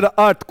 Why was it the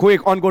earth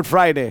quake on Good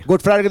Friday?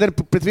 Good Friday के दिन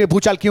पृथ्वी में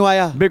भूचाल क्यों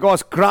आया?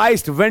 Because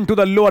Christ went to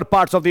the lower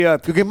parts of the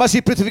earth. क्योंकि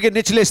मसीह पृथ्वी के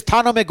निचले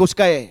स्थानों में घुस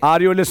गए। Are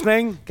you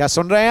listening? क्या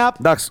सुन रहे हैं आप?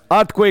 The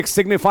earthquake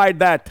signified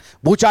that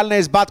भूचाल ने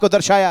इस बात को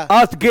दर्शाया,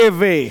 earth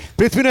gave way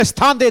पृथ्वी ने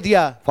स्थान दे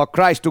दिया, for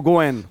Christ to go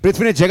in.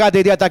 पृथ्वी ने जगह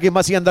दे दिया ताकि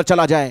मसीह अंदर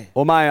चला जाए।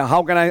 Oh my,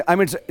 how can I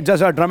mean, it's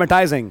just a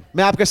dramatizing.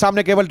 मैं आपके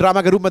सामने केवल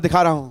ड्रामा के रूप में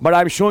दिखा रहा हूं, But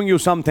I'm showing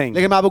you something.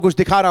 लेकिन मैं आपको कुछ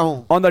दिखा रहा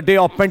हूं। On the day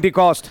of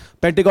Pentecost,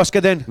 Pentecost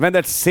के दिन when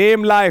that same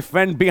life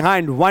went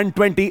behind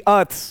 120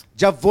 earths,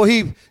 जब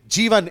वही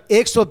जीवन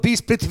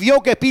 120 पृथ्वियों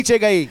के पीछे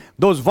गई,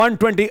 those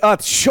 120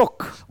 earths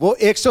shook. वो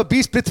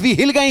 120 पृथ्वी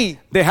हिल गई।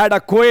 They had a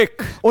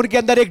quake. उनके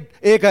अंदर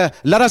एक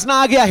लरसना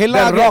आ गया, हिलना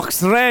आ Their गया।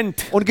 rocks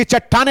rent. उनकी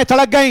चट्टानें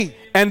तड़क गई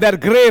And their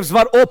graves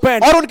were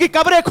opened. और उनकी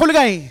कब्रें खुल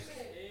गई।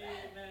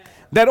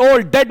 Their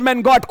old dead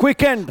men got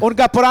quickened.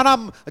 उनका पुराना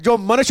जो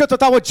मनुष्यत्व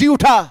था वो जी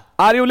उठा।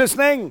 Are you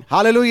listening?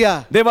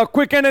 हालेलुया। They were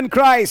quickened in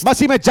Christ.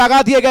 मसीह में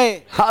जगा दिए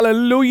गए।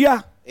 Hallelujah.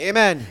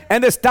 Amen.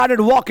 And they started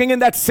walking in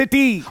that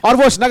city, और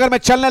वो उस नगर में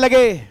चलने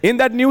लगे, in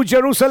that new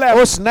Jerusalem.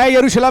 उस नए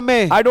यरूशलेम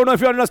में। I don't know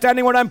if you're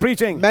understanding what I'm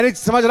preaching. मैं नहीं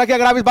समझ रहा कि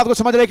अगर आप इस बात को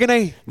समझ रहे कि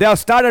नहीं। They have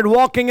started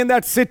walking in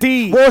that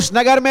city. वो उस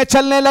नगर में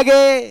चलने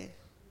लगे।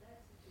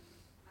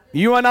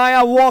 You and I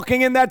are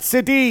walking in that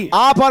city.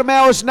 आप और मैं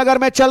उस नगर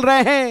में चल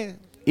रहे हैं।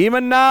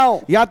 Even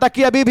now. यहाँ तक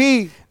कि अभी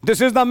भी।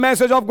 This is the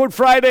message of Good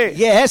Friday.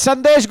 ये है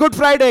संदेश गुड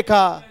फ्राइडे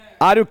का।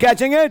 Are you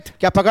catching it?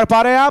 क्या पकड़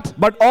पा रहे हैं आप?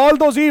 But all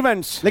those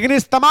events, लेकिन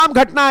इस तमाम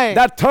घटनाएं,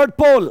 that third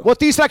pole, वो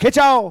तीसरा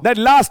खिंचाव, that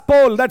last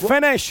pole, that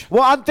finish,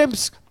 वो अंतिम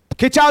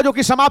खिंचाव जो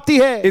कि समाप्ति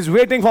है, is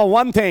waiting for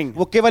one thing.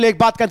 वो केवल एक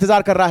बात का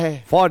इंतजार कर रहा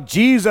है, For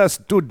Jesus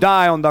to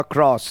die on the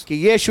cross. कि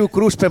यीशु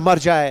क्रूस पे मर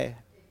जाए।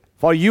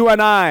 For you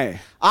and I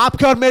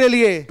आपके और मेरे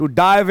लिए, to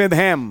die with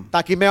him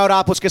ताकि मैं और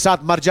आप उसके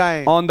साथ मर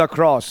जाएं on the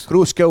cross.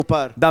 क्रूस के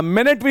ऊपर। The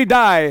minute we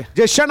die,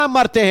 जिस क्षण हम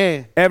मरते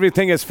हैं,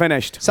 everything is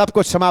finished. सब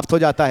कुछ समाप्त हो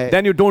जाता है।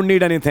 Then you don't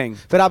need anything.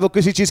 फिर आपको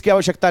किसी चीज की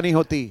आवश्यकता नहीं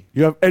होती।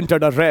 You have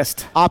entered a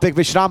rest आप एक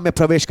विश्राम में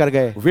प्रवेश कर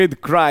गए, with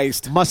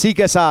Christ, मसीह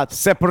के साथ,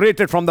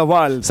 separated from the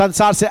world.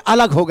 संसार से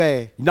अलग हो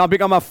गए। Now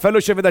become a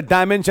fellowship with a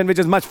dimension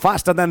which is much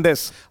faster than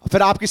this.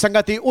 फिर आपकी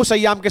संगति उस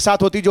अय्याम के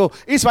साथ होती जो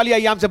इस वाली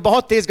अय्याम से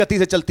बहुत तेज गति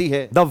से चलती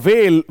है। The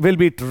veil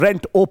will be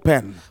rent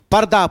open.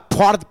 पर्दा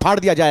फाड़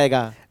दिया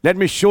जाएगा। Let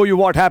me show you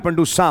what happened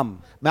to some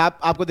मैं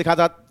आपको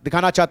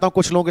दिखाना चाहता हूं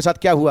कुछ लोगों के साथ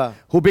क्या हुआ,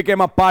 who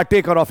became a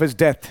partaker of his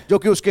death. जो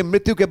कि उसके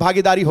मृत्यु के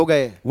भागीदारी हो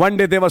गए। One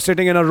day they were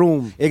sitting in a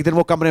room, एक दिन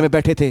वो कमरे में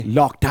बैठे थे,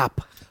 locked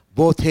up,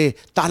 वो थे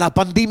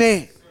तालाबंदी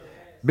में।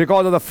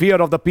 because of the fear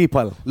of the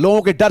people.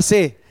 लोगों के डर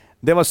से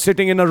They were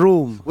sitting in a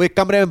room. वो एक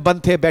कमरे में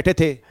बंद थे, बैठे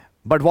थे।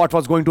 But what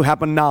was going to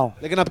happen now?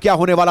 लेकिन अब क्या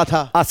होने वाला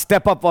था? A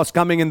step up was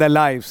coming in their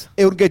lives.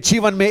 उनके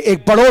जीवन में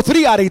एक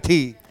बढ़ोतरी आ रही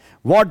थी।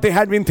 What they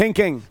had been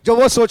thinking, जो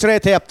वो सोच रहे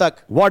थे अब तक,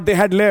 what they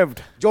had lived,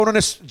 जो उन्होंने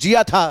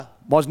जिया था,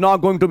 was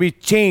not going to be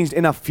changed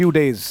in a few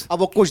days. अब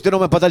वो कुछ दिनों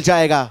में बदल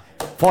जाएगा,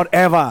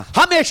 Forever.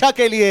 हमेशा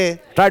के लिए।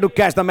 Try to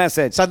catch the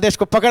message. संदेश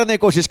को पकड़ने की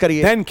कोशिश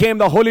करिए। Then came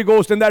the Holy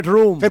Ghost in that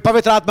room. फिर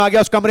पवित्र आत्मा आ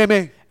गया उस कमरे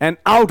में, And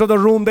out of the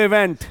room they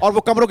went. और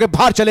वो कमरों के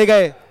बाहर चले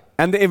गए,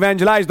 And they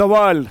evangelized the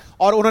world.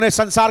 और उन्होंने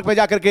संसार में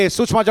जाकर के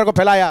सुसमाचार को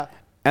फैलाया।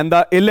 And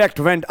the elect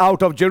went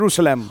out of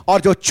Jerusalem.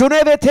 और जो चुने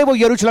हुए थे वो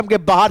यरूशलेम के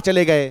बाहर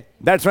चले गए।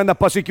 That's when the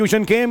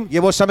persecution came. ये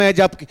वो समय है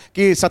जब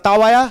कि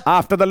सताव आया,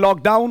 After the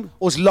lockdown.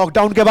 उस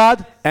लॉकडाउन के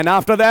बाद, And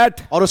after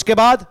that, और उसके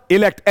बाद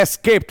elect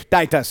escaped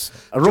Titus,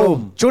 Rome,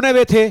 जो चुने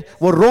हुए थे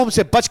वो रोम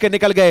से बच के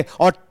निकल गए,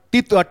 और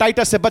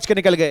टाइटस से बच के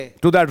निकल गए,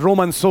 to that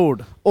Roman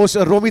sword. उस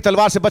रोमी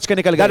तलवार से बच के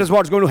निकल That गए। is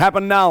what's going to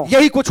happen now.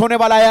 यही कुछ होने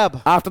वाला है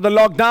अब। After the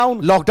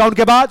lockdown, लॉकडाउन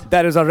के बाद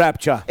there is a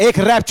rapture. एक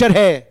रैप्चर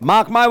है।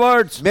 Mark my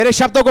words. मेरे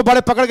शब्दों को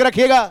बड़े पकड़ के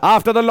रखिएगा।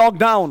 After the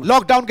lockdown,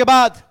 लॉकडाउन के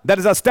बाद there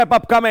is a step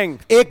up coming.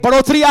 एक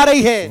बढ़ोतरी आ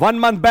रही है। 1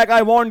 month back,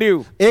 I warned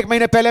you. एक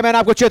महीने पहले मैंने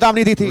आपको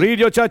चेतावनी दी थी।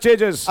 Read your church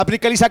ages. अपनी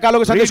कलीसिया कालों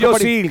के संदेश Read को your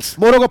पढ़िए, seals.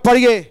 मोरों को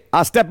पढ़िए।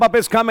 A step up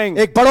is coming.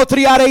 एक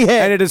बढ़ोतरी आ रही And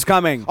है, it is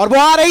coming. और वो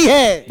आ रही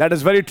है। That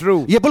is very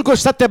true. ये बिल्कुल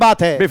सत्य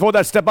बात है। Before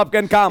that step up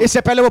can come,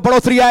 इससे पहले वो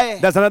बढ़ोतरी आए,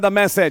 there's another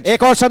message.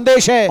 एक और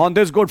संदेश है On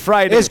this Good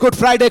Friday, इस गुड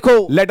फ्राइडे को।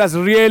 let us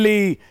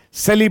really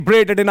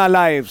celebrate it in our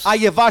lives.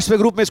 आइए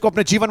वास्तविक रूप में इसको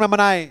अपने जीवन में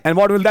मनाएं। And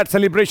what will that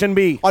celebration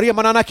be? और ये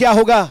मनाना क्या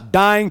होगा?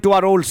 Dying to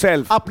our old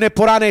self. अपने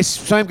पुराने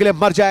स्वयं के लिए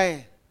मर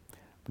जाएं।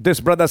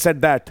 This brother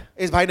said that.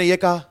 इस भाई ने ये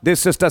कहा,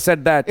 This sister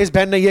said that. इस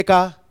बहन ने ये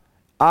कहा।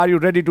 Are you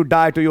ready to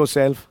die to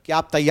yourself? कि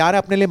आप तैयार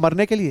हैं अपने लिए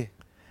मरने के लिए?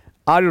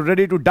 Are you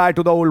ready to die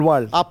to the old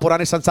world? आप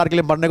पुराने संसार के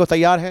लिए मरने को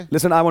तैयार हैं?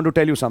 Listen, I want to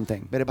tell you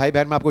something. मेरे भाई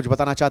बहन, मैं आपको कुछ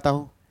बताना चाहता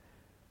हूं।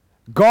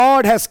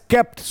 God has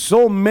kept so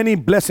many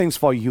blessings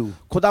for you.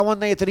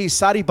 खुदावंद ने इतनी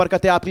सारी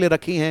बरकतें आपके लिए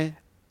रखी हैं,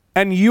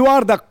 And you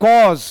are the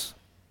cause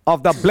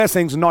of the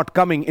blessings not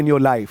coming in your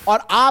life.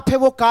 और आप है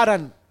वो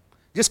कारण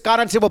जिस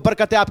कारण से वो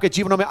बरकतें आपके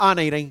जीवनों में आ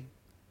नहीं रही,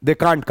 They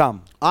can't come.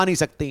 आ नहीं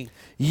सकती।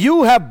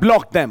 You have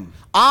blocked them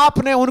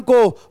आपने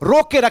उनको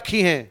रोक के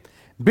रखी हैं,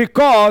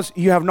 because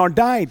you have not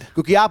died.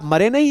 क्योंकि आप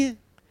मरे नहीं हैं।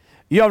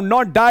 You have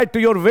not died to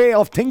your way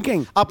of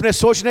thinking. अपने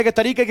सोचने के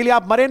तरीके के लिए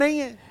आप मरे नहीं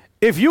हैं।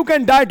 If you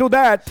can die to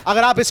that,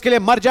 अगर आप इसके लिए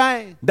मर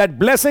जाएं, that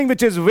blessing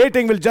which is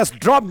waiting will just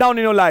drop down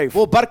in your life.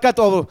 वो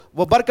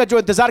बरकत जो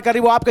इंतजार कर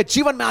रही है, वो आपके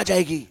जीवन में आ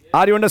जाएगी।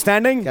 Are you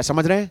understanding? क्या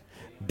समझ रहे हैं?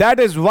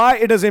 That is why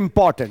it is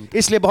important.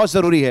 इसलिए बहुत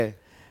जरूरी है।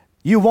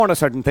 You want a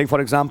certain thing,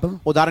 for example.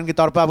 उदाहरण के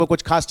तौर पर आपको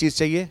कुछ खास चीज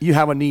चाहिए, You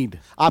have a need.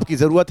 आपकी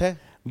जरूरत है।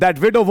 That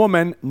widow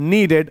woman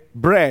needed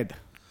bread.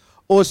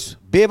 उस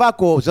बेवा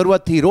को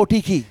जरूरत थी रोटी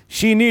की,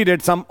 She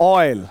needed some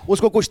oil.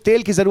 उसको कुछ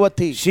तेल की जरूरत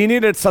थी, She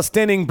needed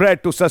sustaining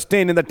bread to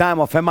sustain in the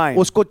time of famine.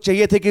 उसको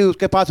चाहिए थे कि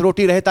उसके पास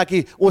रोटी रहे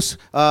ताकि उस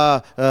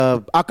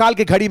अकाल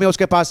की घड़ी में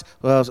उसके पास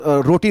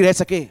रोटी रह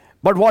सके।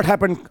 But what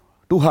happened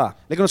to her?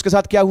 लेकिन उसके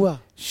साथ क्या हुआ?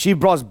 She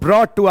was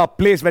brought to a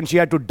place when she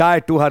had to die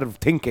to her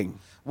thinking.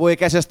 वो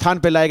एक ऐसे स्थान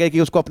पे लाए गए कि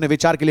उसको अपने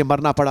विचार के लिए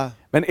मरना पड़ा।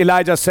 When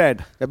Elijah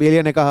said, जब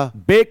एलिया ने कहा,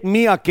 bake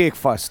me a cake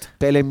first.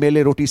 पहले मेरे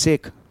लिए रोटी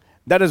सेक।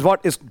 That is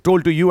what is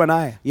told to you and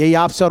I. यही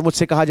आपसे और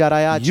मुझसे कहा जा रहा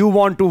है आज। You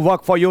want to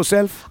work for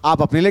yourself?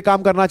 आप अपने लिए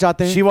काम करना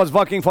चाहते हैं। She was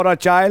working for her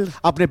child.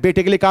 अपने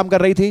बेटे के लिए काम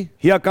कर रही थी।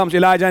 Here comes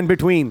Elijah in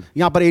between.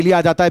 यहाँ पर एलिया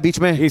आ जाता है बीच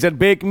में। He said,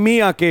 bake me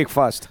a cake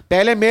first.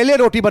 पहले मेरे लिए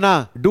रोटी बना।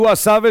 Do a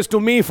service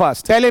to me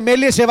first. पहले मेरे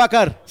लिए सेवा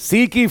कर।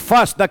 Seek ye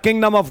first the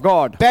kingdom of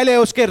God. पहले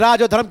उसके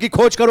राज और धर्म की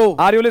खोज करो।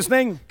 Are you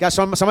listening? क्या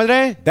समझ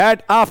रहे हैं?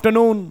 That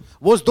afternoon,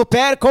 वो उस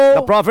दोपहर को,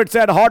 the prophet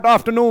said, hot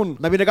afternoon,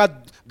 नबी ने कहा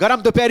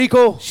गरम दोपहरी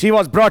को, she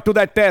was brought to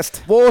that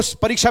test. वो उस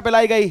परीक्षा पे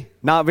लाई गई।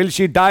 Now, will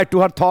she die to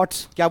her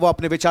thoughts क्या वो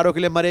अपने विचारों के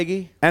लिए मरेगी?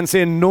 and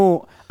say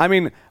no? I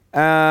mean,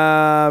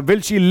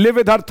 will she live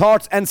with her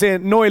thoughts and say,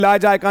 no,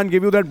 Elijah, I can't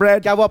give you that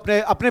bread? क्या वो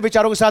अपने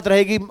विचारों के साथ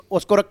रहेगी,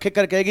 उसको रखे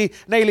कर कहेगी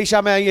नहीं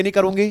एलीशा मैं ये नहीं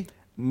करूंगी,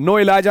 No,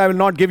 Elijah, I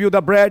will not give you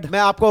the bread. मैं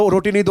आपको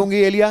रोटी नहीं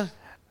दूंगी Elia?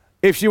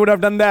 If she would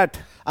have done that,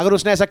 अगर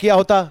उसने ऐसा किया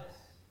होता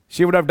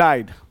she would have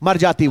died. मर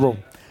जाती वो।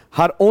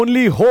 Her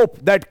only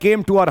hope that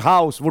came to her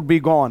house would be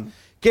gone.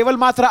 केवल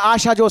मात्र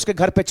आशा जो उसके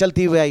घर पे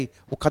चलती हुई आई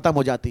वो खत्म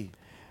हो जाती।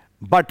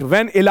 But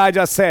when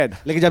Elijah said,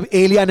 लेकिन जब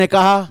एलिया ने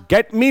कहा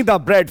get me the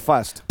bread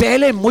first,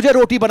 पहले मुझे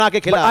रोटी बना के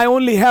but खिला, I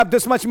only have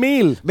this much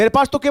meal. मेरे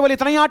पास तो केवल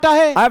इतना ही आटा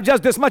है, I have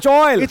just this much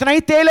oil. इतना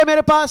ही तेल है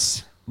मेरे पास।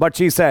 But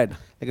she said,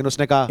 लेकिन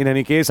उसने कहा, in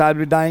any case, I'll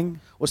be dying.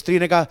 उस स्त्री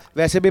ने कहा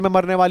वैसे भी मैं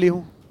मरने वाली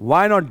हूं,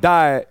 Why not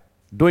die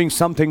doing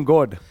something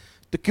good?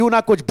 तो क्यों ना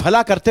कुछ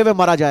भला करते हुए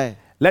मरा जाए।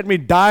 Let me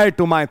die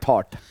to my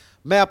thought.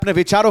 मैं अपने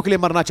विचारों के लिए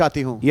मरना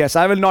चाहती हूं। Yes,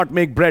 I will not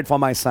make bread for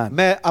my son.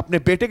 मैं अपने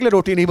बेटे के लिए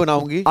रोटी नहीं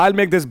बनाऊंगी, I'll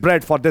make this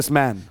bread for this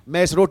man.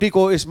 मैं इस रोटी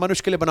को इस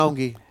मनुष्य के लिए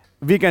बनाऊंगी।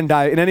 We can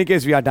die. In any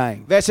case, we are dying.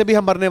 वैसे भी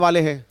हम मरने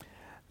वाले हैं,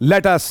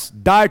 Let us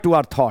die to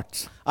our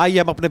thoughts. आइए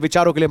हम अपने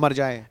विचारों के लिए मर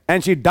जाएं।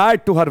 And she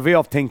died to her way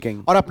of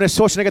thinking. और अपने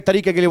सोचने के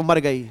तरीके के लिए वो मर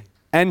गई।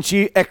 And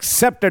she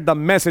accepted the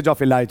message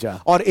of Elijah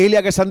और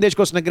एलिया के संदेश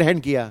को उसने ग्रहण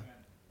किया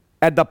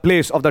at the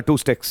place of the two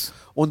sticks.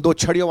 उन दो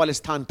छड़ियों वाले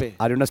स्थान पे।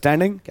 Are you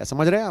understanding? क्या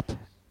समझ रहे हैं आप?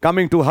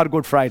 Coming to her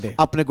Good Friday,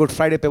 अपने गुड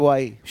फ्राइडे पे वो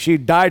आई, she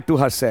died to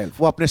herself.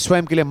 वो अपने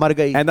स्वयं के लिए मर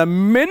गई। And the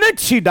minute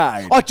she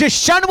died, और जिस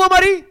क्षण वो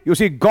मरी, you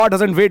see, God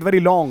doesn't wait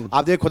very long.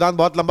 आप देख खुदा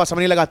बहुत लंबा समय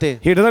नहीं लगाते।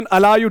 He doesn't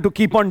allow you to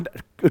keep on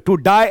to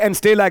die and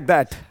stay like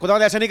that. खुदा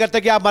ऐसा नहीं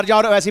करते कि आप मर जाओ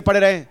और वैसे ही पड़े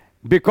रहें,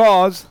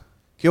 Because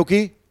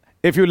क्योंकि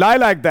if you lie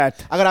like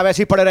that, अगर आप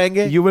ऐसे ही पड़े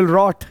रहेंगे you will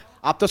rot.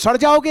 आप तो सड़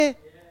जाओगे।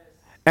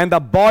 And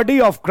the body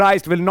of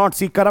Christ will not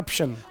see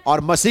corruption.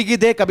 और मसीह की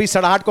देह कभी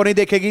सड़ाहट को नहीं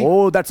देखेगी।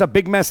 Oh, that's a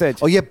big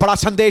message. और ये बड़ा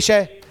संदेश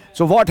है।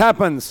 So what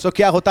happens? सो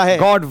क्या होता है?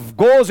 God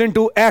goes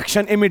into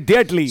action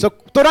immediately. सो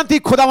तुरंत ही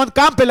खुदावंद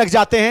काम पे लग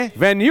जाते हैं।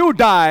 When you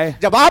die,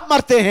 जब आप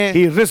मरते हैं,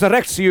 He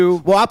resurrects you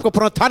वो आपको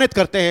पुनरुत्थानित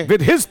करते हैं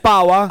with His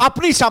power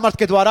अपनी सामर्थ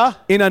के द्वारा,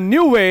 in a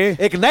new way,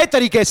 एक नए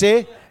तरीके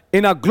से,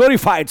 in a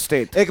glorified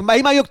state. एक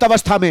महिमा युक्त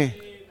अवस्था में।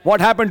 What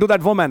happened to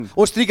that woman?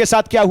 उस स्त्री के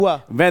साथ क्या हुआ?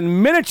 When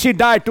minute she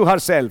died to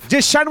herself,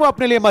 जिस क्षण वो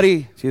अपने लिए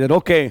मरी, she said,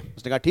 okay.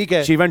 उसने कहा ठीक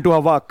है, She went to her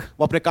work.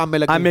 वो अपने काम में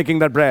लगी, I'm making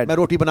that bread. मैं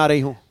रोटी बना रही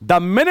हूँ। The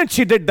minute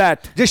she did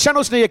that, जिस क्षण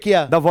उसने ये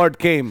किया, the word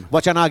came.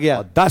 वचन आ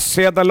गया, Thus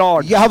saith the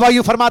Lord, यहोवा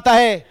यूं फरमाता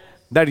है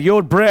that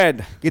your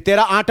bread कि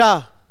तेरा आटा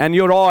and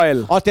your oil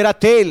और तेरा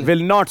तेल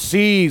will not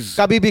cease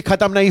कभी भी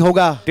खत्म नहीं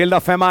होगा till the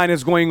famine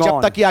is going जब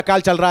on. तक कि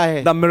अकाल चल रहा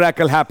है। The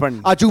miracle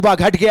happened. अजूबा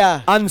घट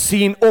गया,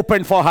 Unseen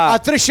opened for her.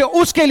 अदृश्य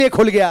उसके लिए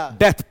खुल गया,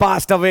 Death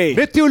passed away.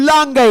 मृत्यु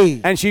लांग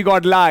गई And she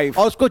got life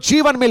और उसको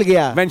जीवन मिल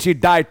गया when she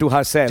died to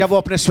herself. जब वो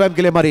अपने स्वयं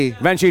के लिए मरी,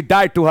 When she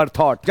died to her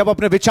thought. जब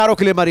अपने विचारों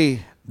के लिए मरी।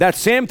 That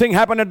same thing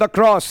happened at the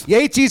cross.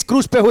 यही चीज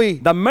क्रूस पे हुई।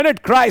 The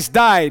minute Christ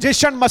died, जिस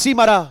क्षण मसीह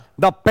मरा,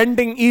 the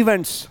pending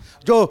events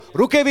जो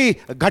रुके हुई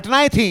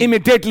घटनाएं थी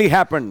immediately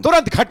happened.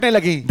 तुरंत घटने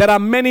लगी। There are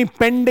many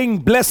pending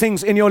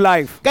blessings in your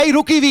life. कई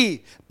रुकी हुई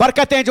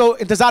बरकतें जो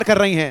इंतजार कर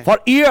रही हैं For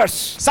years,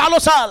 सालों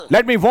साल।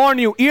 let me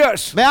warn you,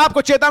 years. मैं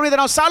आपको चेतावनी दे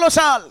रहा हूं, सालों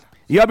साल।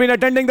 You have been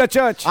attending the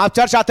church. आप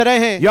चर्च आते रहे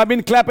हैं, You have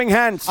been clapping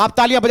hands. आप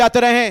तालियां बजाते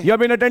रहे हैं, You have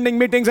been attending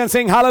meetings and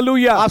saying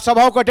hallelujah. आप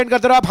सभाओं को अटेंड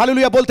करते रहे, आप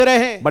हालेलुया बोलते रहे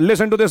हैं। But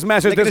listen to this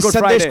message लेकिन this इस Good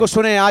संदेश Friday. को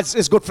सुने आज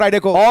इस गुड फ्राइडे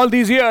को। All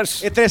these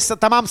years, इतने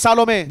तमाम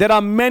सालों में there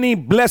are many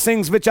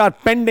blessings which are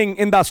pending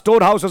in the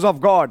storehouses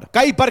of God.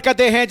 कई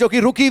बरकतें हैं जो कि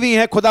रुकी हुई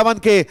हैं खुदावंद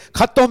के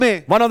खत्तों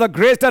में। One of the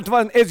greatest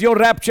one is your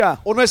rapture.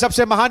 उनमें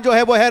सबसे महान जो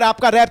है वो है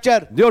आपका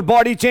रैप्चर, Your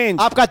body change.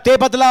 आपका देह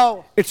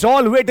बदलाव। It's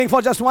all waiting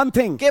for just one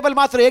thing. केवल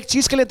मात्र एक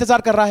चीज के लिए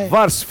इंतजार कर रहा है।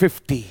 Verse 50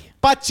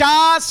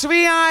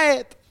 50वीं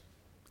आयत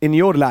in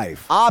your life.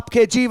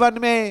 आपके जीवन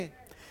में।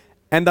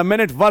 And the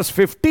minute verse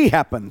 50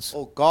 happens,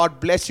 Oh God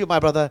bless you my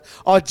brother।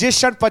 और जिस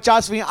क्षण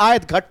 50वीं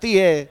आयत घटती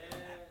है,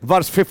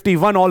 verse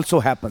 51 also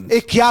happens.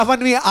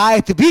 51वीं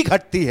आयत भी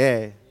घटती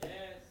है।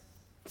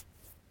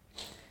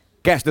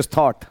 Catch this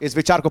thought. इस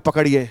विचार को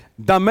पकड़िए।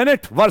 The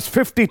minute verse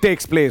 50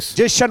 takes place,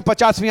 जिस क्षण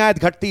 50वीं आयत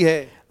घटती है,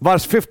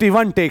 verse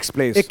 51 takes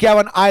place.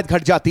 51 आयत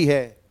घट जाती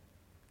है।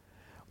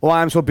 Oh,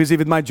 I am so busy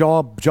with my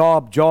job.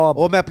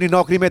 ओ मैं अपनी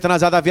नौकरी में इतना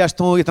ज्यादा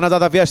व्यस्त हूं, इतना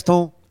ज्यादा व्यस्त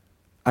हूं,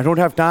 I don't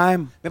have time.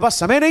 मेरे पास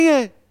समय नहीं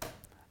है।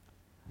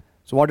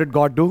 So what did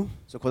God do?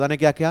 तो खुदा ने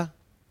क्या किया?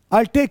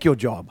 I'll take your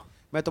job.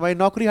 मैं तुम्हारी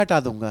नौकरी हटा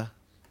दूंगा।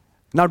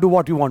 Now do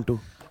what you want to.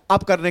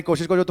 अब करने की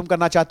कोशिश करो जो तुम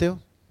करना चाहते हो।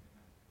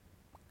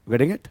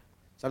 Getting it?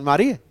 समझ में आ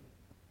रही है?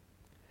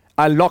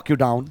 I'll lock you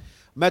down.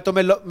 मैं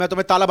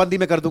तुम्हें तालाबंदी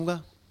में कर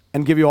दूंगा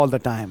and give you all the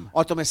time.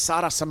 और तुम्हें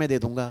सारा समय दे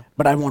दूंगा,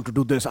 But I want to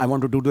do this, I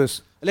want to do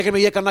this. लेकिन मैं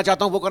ये करना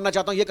चाहता हूँ, वो करना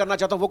चाहता हूँ, ये करना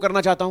चाहता हूँ, वो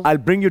करना चाहता हूँ।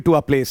 I'll bring you to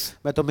a place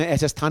मैं तुम्हें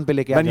ऐसे स्थान पे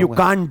लेके आ when you जाऊंगा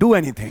can't do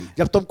anything.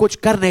 जब तुम कुछ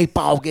कर नहीं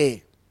पाओगे।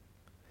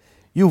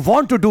 You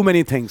want to do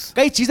many things,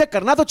 कई चीजें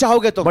करना तो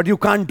चाहोगे तुम, but you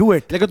can't do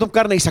it. लेकिन तुम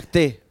कर नहीं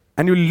सकते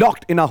And you're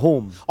locked in a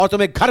home. और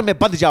तुम एक घर में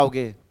बंद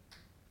जाओगे।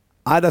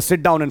 Either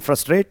sit down and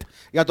frustrate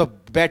या तो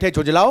बैठे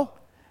झुंझलाओ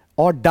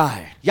or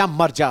die या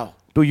मर जाओ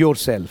to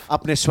yourself.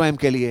 अपने स्वयं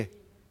के लिए।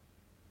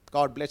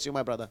 God bless you,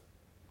 my brother.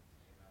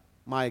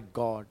 My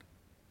God.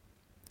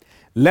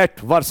 Let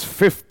verse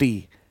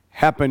 50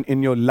 happen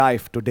in your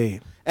life today.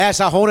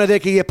 ऐसा होने दे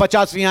कि ये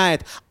 50वीं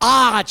आयत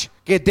आज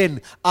के दिन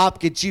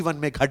आपके जीवन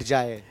में घट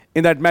जाए।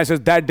 In that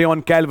message that day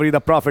on Calvary, the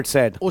prophet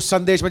said, उस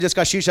संदेश में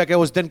जिसका शीर्षक है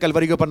उस दिन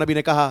कलवरी के ऊपर नबी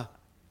ने कहा,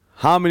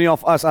 how many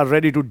of us are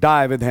ready to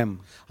die with him?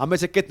 हमें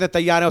से कितने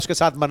तैयार हैं उसके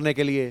साथ मरने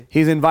के लिए।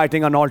 He's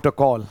inviting an altar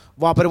call.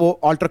 वहां पर वो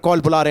ऑल्टर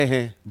कॉल बुला रहे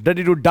हैं,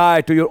 Ready to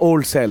die to your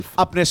old self.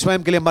 अपने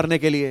स्वयं के लिए मरने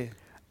के लिए।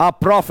 Our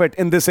prophet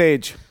in this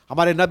age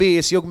हमारे नबी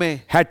इस युग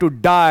में had to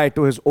die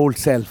to his old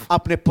self.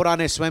 अपने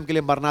पुराने स्वयं के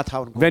लिए मरना था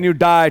उनको। When you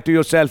die to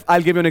yourself,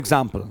 I'll give you an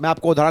example. मैं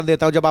आपको उदाहरण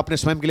देता हूं, जब अपने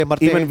स्वयं के लिए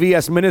मरते Even हैं, we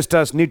as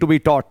ministers need to be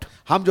taught.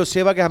 हम जो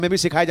सेवक है हमें भी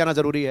सिखाया जाना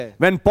जरूरी है।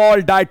 When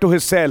Paul died to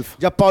himself,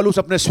 जब पौलुस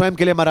अपने स्वयं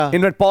के लिए मरा,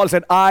 in that Paul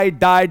said, I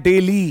die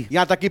daily.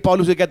 यहां तक कि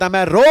पौलुस ये कहता है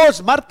मैं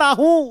रोज मरता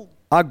हूं।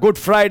 A Good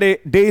Friday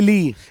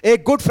daily.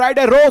 एक गुड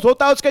फ्राइडे रोज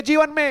होता है उसके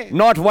जीवन में,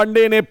 Not one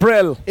day in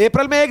April,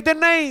 अप्रैल में एक दिन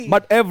नहीं,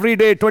 but every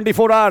day,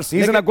 24 hours.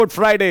 He's in a Good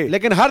Friday.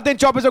 लेकिन हर दिन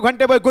 24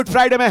 घंटे वो गुड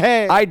फ्राइडे में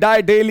है। I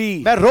die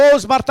daily. मैं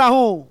रोज मरता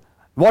हूं।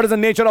 What is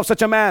the nature of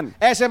such a man?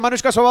 ऐसे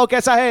मनुष्य का स्वभाव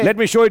कैसा है,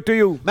 Let me show it to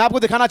you. मैं आपको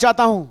दिखाना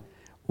चाहता हूं।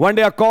 One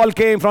day a call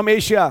came from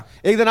Asia,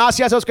 एक दिन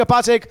आसिया से उसके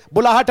पास एक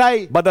बुलाहट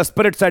आई, but the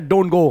Spirit said,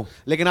 don't go.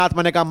 लेकिन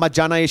आत्मा ने कहा मत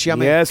जाना एशिया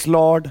में। Yes,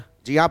 Lord.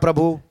 जी हाँ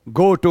प्रभु,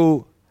 Go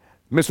to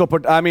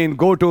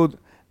go to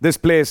this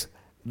place,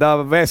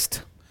 the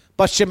west.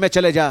 पश्चिम में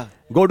चले जा,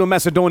 Go to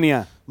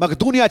Macedonia.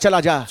 मकदूनिया चला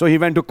जा। So he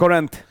went to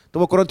Corinth. तो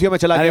वो कुरिन्थियों में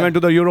चला And he गया went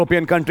to the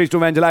European countries to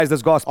evangelize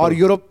this gospel. और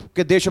यूरोप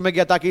के देशों में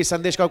गया ताकि इस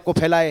संदेश को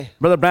फैलाए।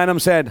 Brother Branham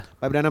said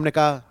भाई ब्रैनम ने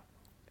कहा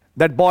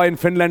that boy in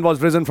Finland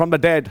was risen from the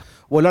dead.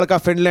 वो लड़का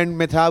फिनलैंड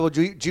में था, वो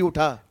जी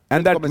उठा,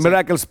 And that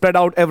miracle spread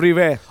out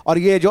everywhere. और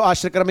ये जो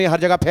आश्चर्यक्रम है हर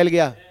जगह फैल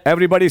गया।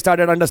 Everybody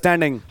started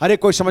understanding हर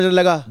एक कोई समझने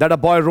लगा that a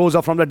boy rose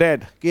up from the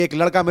dead. कि एक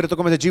लड़का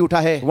मृतकों में से जी उठा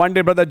है। One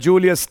day, Brother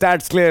Julius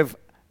Stadsclave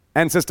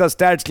and Sister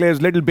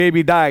Stadsclave's little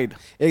baby died.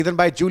 एक दिन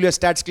भाई जूलियस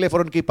स्टैट्सक्लिफ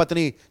और उनकी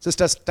पत्नी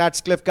सिस्टर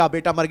स्टैट्सक्लिफ का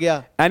बेटा मर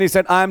गया। And he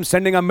said, I am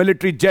sending a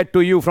military jet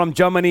to you from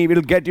Germany.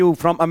 We'll get you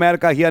from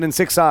America here in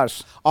 6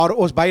 hours. और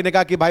उस भाई ने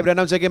कहा कि भाई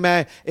ब्रैनम से कि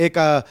मैं एक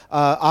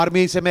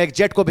आर्मी से मैं एक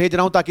जेट को भेज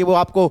रहा हूं ताकि वो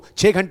आपको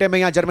 6 घंटे में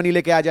यहाँ जर्मनी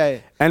लेके आ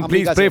जाए। And please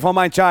अमेरिका pray से। for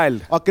my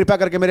child. और कृपया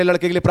करके मेरे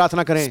लड़के के लिए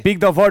प्रार्थना करें, Speak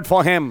the word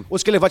for him.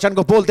 उसके लिए वचन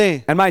को बोल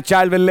दें And my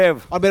child will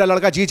live. और मेरा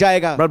लड़का जी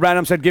जाएगा। Brother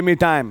Branham said, give me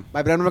time.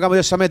 भाई ब्रैनम ने कहा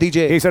मुझे समय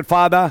दीजिए। He said,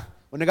 Father,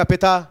 उन्होंने कहा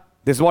पिता,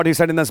 this is what he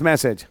said in this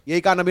message.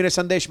 यही कहा नबी ने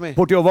संदेश में,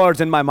 Put your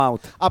words in my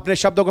mouth. अपने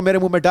शब्दों को मेरे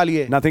मुंह में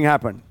डालिए। Nothing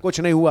happened. कुछ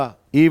नहीं हुआ।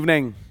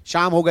 Evening,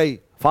 शाम हो गई,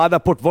 Father,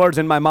 put words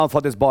in my mouth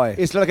for this boy.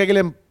 इस लड़के के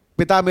लिए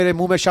पिता मेरे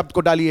मुंह में शब्द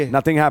को डालिए।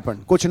 Nothing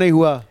happened. कुछ नहीं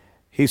हुआ।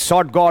 He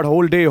sought God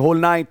whole day,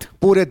 whole night.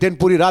 पूरे दिन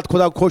पूरी रात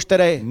खुदा को खोजते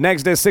रहे।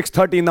 Next day,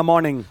 6:30 in the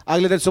morning,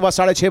 अगले दिन सुबह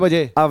 6:30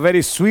 बजे a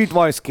very sweet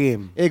voice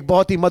came. एक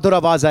बहुत ही मधुर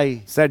आवाज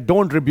आई, Said,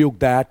 don't rebuke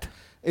that.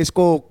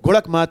 इसको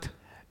घुड़क मत,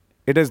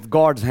 It is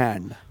God's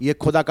hand. ये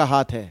खुदा का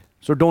हाथ है,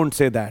 So don't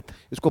say that.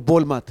 इसको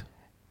बोल मत।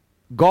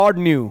 God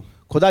knew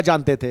खुदा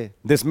जानते थे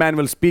this man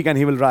will speak and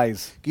he will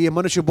rise. कि ये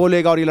मनुष्य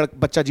बोलेगा और ये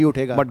बच्चा जी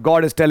उठेगा, But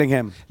God is telling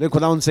him, लेकिन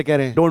खुदा उनसे कह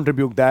रहे हैं don't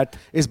rebuke that.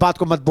 इस बात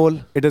को मत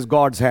बोल, It is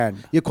God's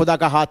hand. ये खुदा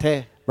का हाथ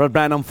है। Brother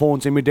Branham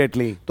phones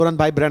immediately. तुरंत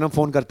भाई ब्रैनम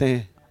फोन करते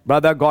हैं,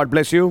 Brother, God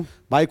bless you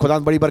भाई खुदा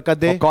बड़ी बरकत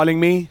दे for calling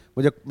me.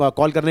 मुझे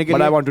कॉल करने के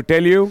But I लिए। want to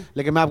tell you,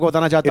 लेकिन मैं आपको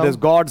बताना चाहता it is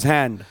हूँ God's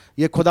hand.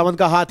 ये खुदावंद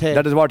का हाथ है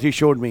That is what he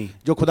showed me.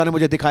 जो खुदा ने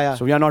मुझे दिखाया।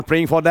 So we are not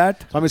praying for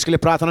that. तो हम इसके लिए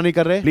प्रार्थना नहीं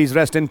कर रहे। Please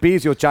rest in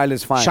peace. Your child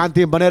is fine.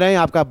 शांति में बने रहें,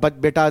 आपका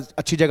बेटा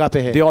अच्छी जगह पे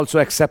है। They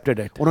also accepted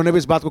it. उन्होंने भी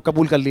इस बात को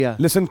कबूल कर लिया।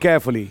 Listen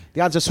carefully.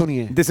 ध्यान से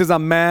सुनिए, This is a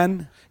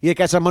man. ये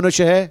एक ऐसा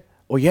मनुष्य है,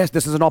 Oh yes,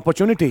 this is an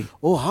opportunity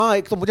ओ हाँ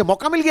एक तो मुझे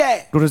मौका मिल गया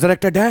है to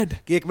resurrect a dead.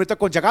 कि एक मृतक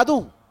को जगा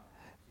दूं।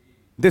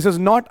 This is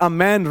not a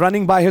man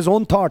running by his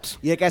own thoughts.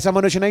 ये एक ऐसा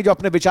मनुष्य नहीं जो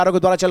अपने विचारों के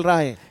द्वारा चल रहा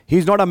है।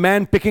 He's not a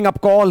man picking up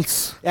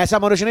calls. ऐसा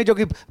मनुष्य नहीं जो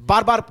कि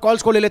बार बार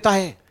कॉल्स को ले लेता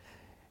है।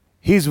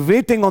 He's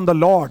waiting on the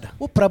Lord.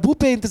 वो प्रभु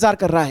पे इंतजार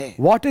कर रहा है।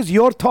 What is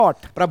your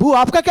thought? प्रभु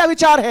आपका क्या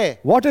विचार है,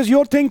 What is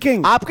your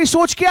thinking? आपकी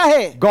सोच क्या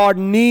है? God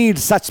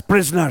needs such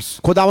prisoners.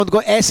 खुदावंद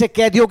को ऐसे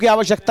कैदियों की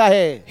आवश्यकता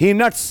है। He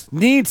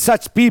needs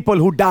such people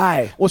who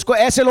die. उसको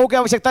ऐसे लोगों की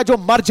आवश्यकता है जो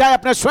मर जाए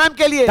अपने स्वयं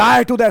के लिए,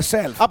 Die to their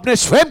self. अपने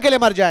स्वयं के लिए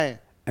मर जाए।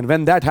 And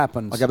when that और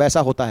happens, जब ऐसा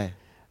होता है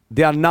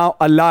they are now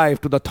alive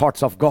to the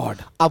thoughts of God.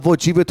 अब वो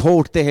जीवित हो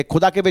उठते हैं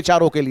खुदा के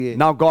विचारों के लिए।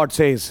 Now God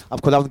says, अब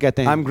खुदावंद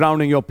कहते हैं I'm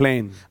grounding your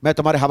plane. मैं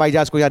तुम्हारे हवाई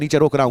जहाज को यहाँ नीचे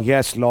रोक रहा हूँ।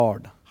 Yes,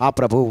 Lord. हाँ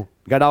प्रभु,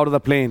 get out of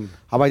the plane.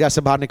 हवाई जहाज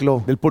से बाहर निकलो,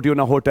 They'll put you in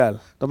a hotel.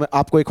 तो मैं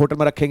आपको एक होटल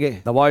में रखेंगे।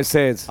 The voice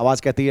says,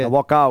 आवाज कहती है now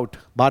walk out.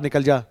 बाहर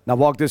निकल जा, Now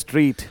walk this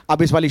street.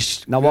 अब इस वाली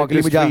Now walk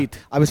गली this में जा, street.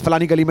 अब इस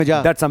फलानी गली में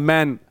जा। That's a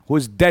man who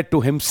is dead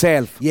to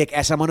himself, ये एक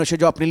ऐसा मनुष्य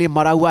जो अपने लिए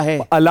मरा हुआ है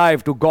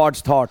alive to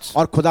God's thoughts.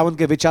 और खुदावंत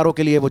के विचारों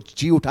के लिए वो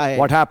जी उठा है।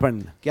 What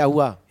happened? क्या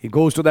हुआ? He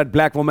goes to that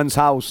black woman's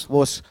house,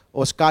 वो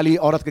उस काली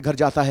औरत के घर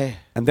जाता है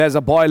and there's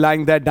a boy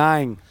lying there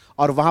dying,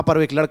 और वहां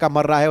पर एक लड़का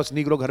मर रहा है उस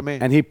नीग्रो घर में,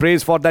 and he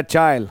prays for that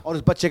child, और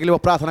उस बच्चे के लिए वो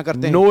प्रार्थना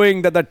करते हैं,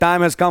 knowing that the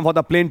time has come for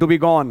the plane to be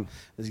gone,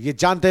 ये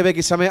जानते हुए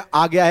कि समय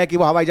आ गया है कि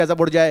वो हवाई जहाज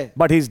उड़ जाए,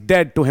 but he's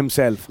dead to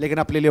himself. लेकिन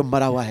अपने लिए वो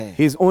मरा हुआ है।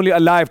 He's only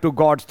alive to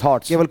God's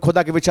thoughts. केवल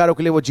खुदा के विचारों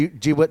के लिए वो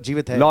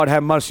जीवित है। Lord,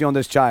 have mercy on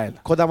this child.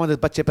 खुदावंद इस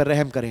बच्चे पर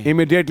रहम करें।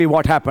 Immediately,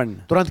 what happened?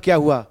 तुरंत क्या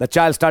हुआ? The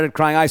child started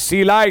crying, I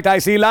see light, I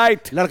see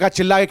light. लड़का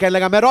चिल्ला के कहने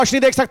लगा, मैं रोशनी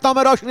देख सकता हूँ,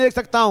 मैं रोशनी देख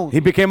सकता हूँ।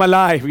 He became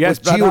alive.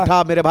 Yes, वो जी brother.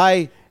 उठा मेरे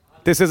भाई।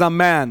 This is a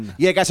man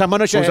ये एक ऐसा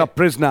मनुष्य who's है a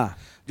prisoner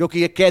जो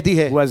कि एक कैदी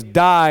है who has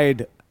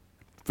died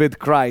with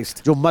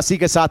Christ. जो मसीह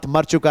के साथ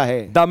मर चुका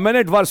है। The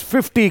minute verse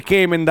 50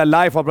 came in the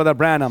life of Brother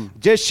Branham,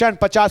 जिस क्षण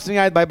 50वीं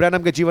आयत भाई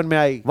ब्रैनम के जीवन में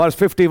आई, verse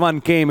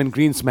 51 came in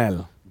Greensmell,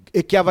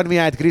 51वीं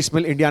आयत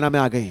ग्रीसमिल इंडियाना में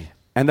आ गई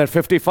and that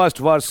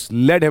 51st verse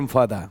led him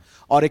further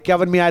और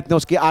 51वीं आयत ने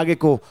उसके आगे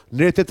को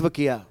नेतृत्व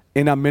किया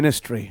in a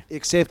ministry.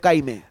 एक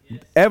सेवकाई में।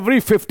 Every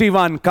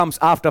 51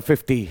 comes after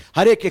 50.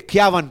 हर एक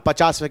 51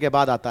 50वें के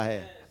बाद आता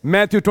है।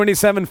 Matthew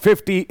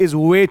 27:50 is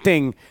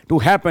waiting to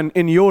happen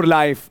in your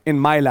life, in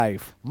my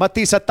life.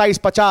 मत्ती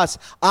 27:50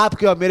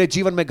 आपके और मेरे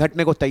जीवन में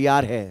घटने को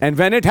तैयार है। And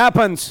when it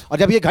happens, और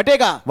जब ये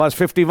घटेगा, verse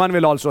 51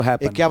 will also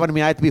happen.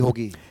 51वीं आयत भी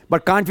होगी।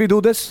 But can't we do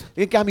this?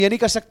 लेकिन क्या हम ये नहीं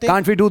कर सकते?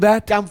 Can't we do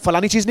that? क्या हम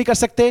फलानी चीज नहीं कर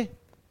सकते?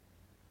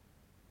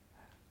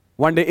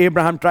 One day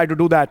Abraham tried to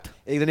do that.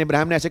 एक दिन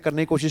इब्राहिम ने ऐसे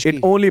करने की कोशिश It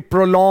की। only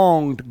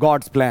prolonged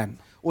God's plan.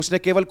 उसने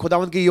केवल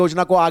खुदावंद की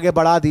योजना को आगे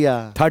बढ़ा दिया।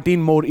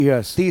 13 more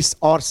years. 30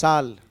 और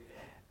साल,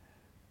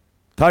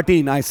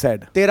 13, I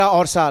said. 13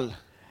 और साल।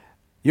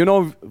 You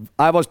know,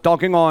 I was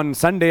talking on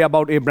Sunday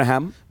about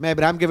Abraham, मैं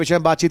इब्राहिम के विषय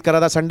में बातचीत कर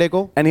रहा था संडे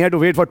को। and he had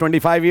to wait for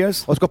 25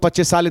 years. उसको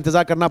 25 साल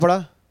इंतजार करना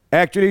पड़ा।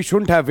 Actually, he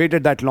shouldn't have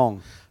waited that long.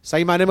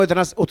 सही मायने में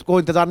इतना उसको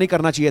इंतजार नहीं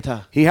करना चाहिए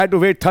था। He had to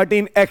wait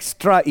 13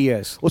 extra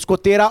years उसको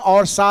 13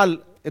 और साल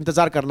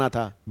इंतजार करना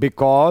था,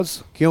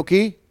 because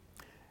क्योंकि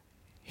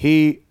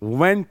he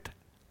went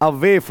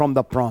away from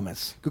the promise.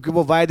 क्योंकि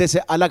वो वायदे से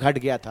अलग हट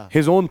गया था।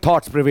 His own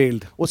thoughts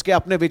prevailed. उसके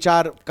अपने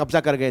विचार कब्जा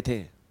कर गए थे।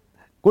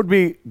 Could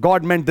be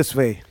God meant this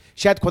way.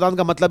 शायद खुदा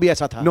का मतलब ही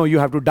ऐसा था। No, you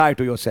have to die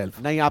to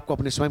yourself. नहीं, आपको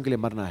अपने स्वयं के लिए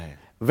मरना है।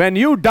 When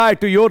you die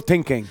to your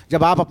thinking,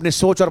 जब आप अपने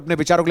सोच और अपने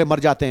विचारों के लिए मर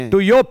जाते हैं,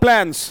 to your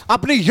plans,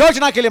 अपनी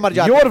योजना के लिए मर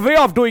जाते your हैं, way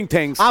of doing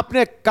things,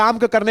 अपने काम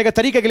को करने के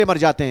तरीके के लिए मर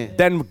जाते हैं,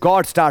 then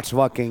God starts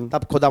working.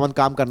 तब खुदावंद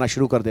काम करना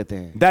शुरू कर देते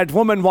हैं। That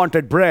woman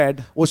wanted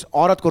bread. उस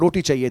औरत को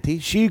रोटी चाहिए थी,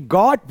 She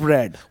got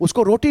bread.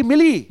 उसको रोटी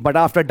मिली, But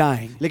after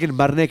dying, लेकिन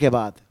मरने के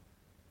बाद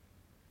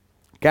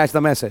catch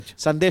the message.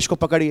 संदेश को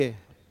पकड़िए।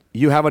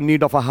 You have a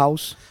need of a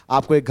house.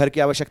 आपको एक घर की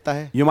आवश्यकता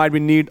है, You might be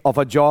in need of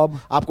a job.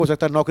 आपको हो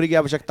सकता है नौकरी की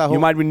आवश्यकता हो,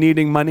 You might be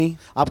needing money.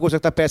 आपको हो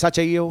सकता है पैसा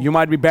चाहिए हो, You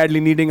might be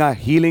badly needing a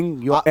healing.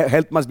 Your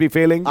health must be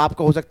failing.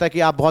 आपको हो सकता है कि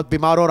आप बहुत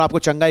बीमार हो और आपको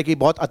चंगाई की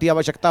बहुत अति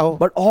आवश्यकता हो।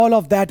 But all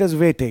of that is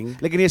waiting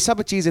लेकिन ये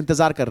सब चीज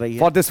इंतजार कर रही है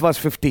for this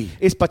verse 50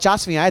 इस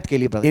 50वीं आयत के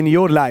लिए brother। in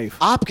your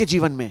life. आपके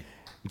जीवन में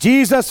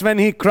Jesus, when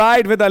he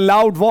cried with a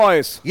loud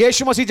voice,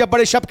 यीशु मसीह जब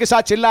बड़े शब्द के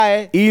साथ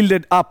चिल्लाए,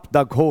 yielded up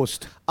the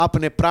ghost.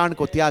 अपने प्राण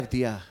को त्याग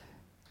दिया।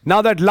 Now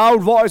that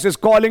loud voice is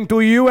calling to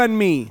you and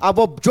me. अब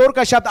वो जोर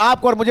का शब्द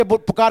आपको और मुझे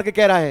पुकार के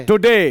कह रहा है,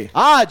 Today,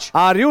 आज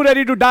are you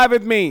ready to die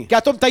with me? क्या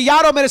तुम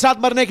तैयार हो मेरे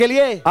साथ मरने के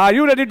लिए? Are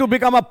you ready to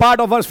become a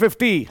part of verse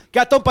 50?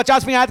 क्या तुम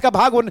 50वीं आयत का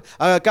भाग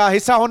का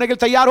हिस्सा होने के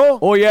लिए तैयार हो?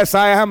 Oh yes,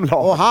 I am, O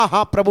Lord. हाँ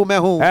हाँ प्रभु मैं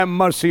हूँ, Have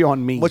mercy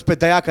on me. मुझ पे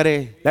दया करे।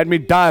 Let me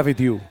die with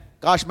you.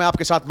 काश मैं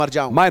आपके साथ मर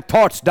जाऊं, My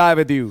thoughts die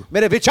with you.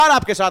 मेरे विचार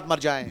आपके साथ मर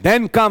जाएं।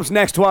 Then comes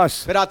next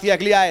verse. फिर आती है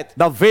अगली आयत,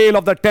 The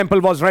veil of the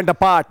temple was rent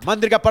apart.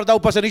 मंदिर का पर्दा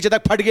ऊपर से नीचे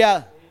तक फट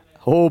गया।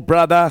 Oh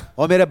brother,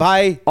 और मेरे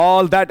भाई,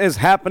 all that is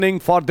happening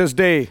for this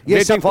day. ये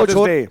Waiting सब for कुछ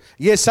this day.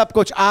 ये सब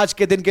कुछ आज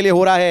के दिन के लिए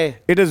हो रहा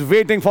है। It is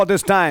waiting for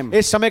this time.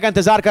 इस समय का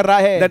इंतजार कर रहा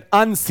है। That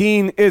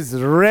unseen is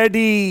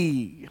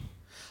ready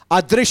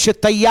अदृश्य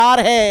तैयार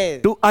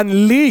है to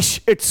unleash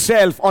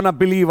itself on a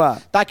believer.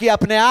 ताकि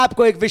अपने आप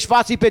को एक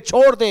विश्वासी पे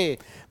छोड़ दे।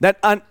 That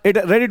it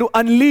is ready to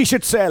unleash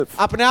itself.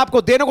 अपने आप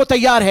को देने को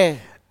तैयार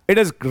है। It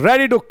is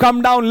ready to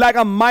come down like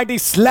a mighty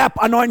slap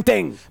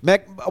anointing.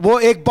 वो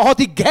एक बहुत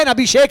ही गहन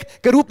अभिषेक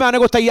के रूप में आने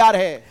को तैयार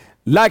है,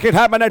 Like it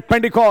happened at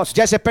Pentecost.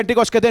 जैसे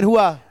पेंटिकोस्ट के दिन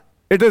हुआ।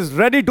 It is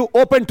ready to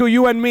open to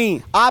you and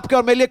me आपके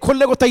और मेरे लिए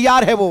खुलने को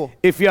तैयार है वो,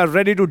 if we are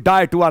ready to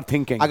die to our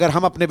thinking. अगर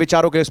हम अपने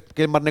विचारों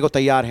के मरने को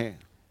तैयार हैं।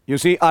 You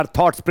see, our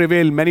thoughts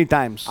prevail many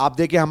times. आप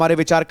देखिए हमारे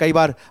विचार कई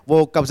बार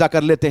वो कब्जा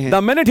कर लेते हैं।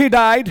 The minute he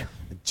died,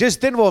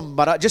 जिस दिन वो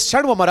मरा, जिस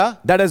क्षण वो मरा,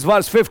 that is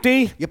verse 50,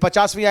 ये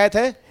 50वीं आयत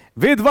है,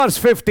 with verse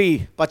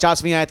 50,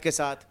 50वीं आयत के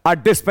साथ a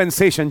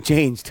dispensation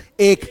changed.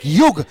 एक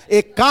युग,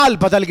 एक काल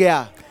बदल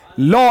गया।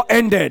 Law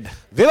ended.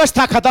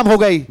 व्यवस्था खत्म हो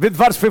गई with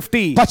verse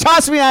 50,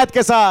 50वीं आयत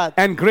के साथ,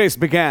 and grace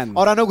began.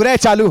 और अनुग्रह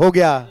चालू हो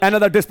गया,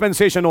 Another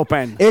dispensation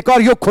opened. एक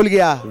और युग खुल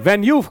गया।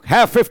 When you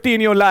have 50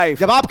 in your life,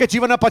 जब आपके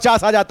जीवन में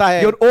 50 आ जाता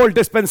है, your old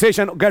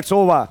dispensation gets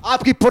over.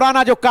 आपकी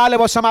पुराना जो काल है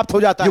वो समाप्त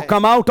हो जाता You है,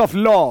 come out of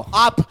law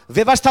आप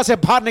व्यवस्था से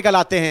बाहर निकल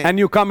आते हैं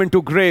and you come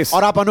into grace.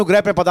 और आप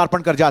अनुग्रह पे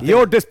पदार्पण कर जाते Your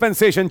हैं।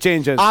 dispensation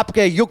changes.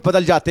 आपके युग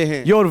बदल जाते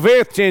हैं, Your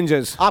faith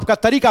changes. आपका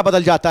तरीका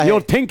बदल जाता है,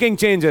 Your thinking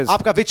changes.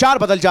 आपका विचार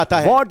बदल जाता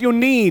है। What you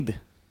need,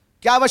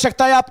 क्या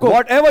आवश्यकता है आपको?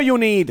 whatever you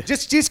need,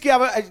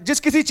 जिस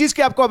किसी चीज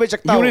की आपको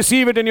आवश्यकता you हो,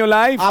 receive it in your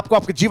life. आपको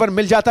आपके जीवन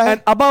मिल जाता है।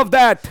 And above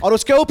that, और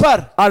उसके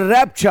ऊपर a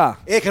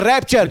rapture, एक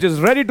rapture which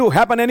is ready to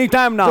happen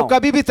anytime जो now,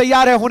 कभी भी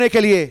तैयार है होने के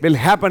लिए, will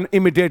happen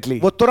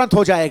immediately. वो तुरंत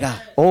हो जाएगा।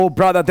 Oh,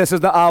 brother, this is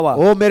the hour.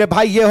 ओ मेरे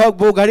भाई, ये हो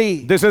वो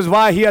घड़ी। This is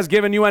why He has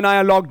given you and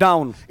I a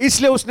lockdown.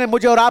 इसलिए उसने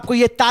मुझे और आपको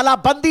ये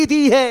तालाबंदी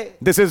दी है।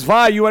 This is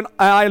why you and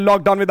I are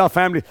locked down with our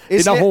family,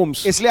 in our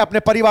homes. इसलिए अपने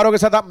परिवारों के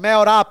साथ मैं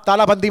और आप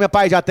तालाबंदी में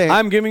पाए जाते हैं।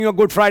 I'm giving you a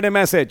Good Friday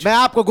message. मैं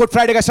आपको गुड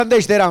फ्राइडे का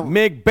संदेश दे रहा हूं।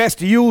 Make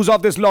best use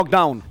of this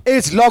lockdown.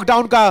 इस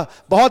लॉकडाउन का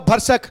बहुत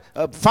भरसक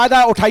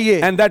फायदा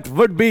उठाइए, And that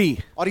would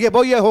be और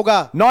ये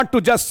होगा not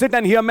to just sit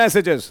and hear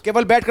messages,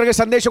 केवल बैठ करके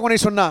संदेशों को नहीं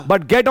सुनना, but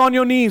get on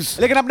your knees,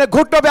 लेकिन अपने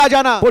घुटनों पे आ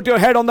जाना, put your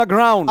head on the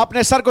ground,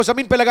 अपने सर को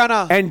जमीन पे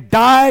लगाना and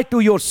die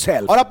to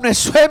yourself. और अपने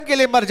स्वयं के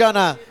लिए मर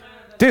जाना।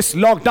 This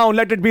lockdown,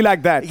 let it be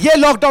like that. ये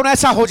लॉकडाउन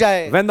ऐसा हो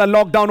जाए। When the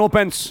lockdown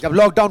opens, जब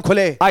लॉकडाउन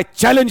खुले, I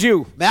challenge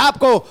you. मैं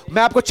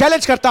आपको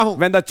चैलेंज करता हूं,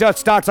 When the church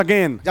starts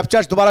again, जब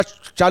चर्च दोबारा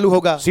चालू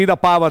होगा, see the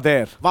power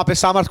there. वहां पे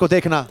सामर्थ को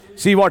देखना,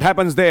 See what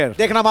happens there.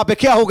 देखना वहां पे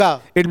क्या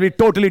होगा। It will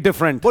be totally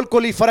different.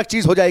 बिल्कुल ही फर्क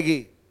चीज हो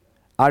जाएगी।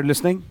 Are you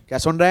listening? क्या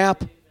सुन रहे हैं आप?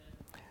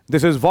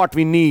 This is what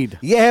we need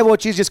ये है वो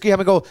चीज जिसकी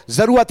हमें को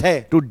जरूरत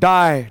है। to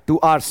die to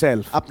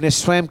ourselves. अपने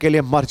स्वयं के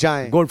लिए मर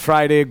जाएं। Good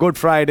Friday, Good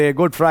Friday,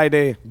 Good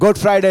Friday. Good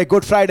Friday,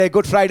 Good Friday,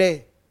 Good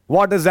Friday.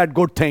 What is that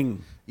good thing?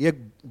 ये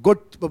गुड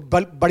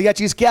बढ़िया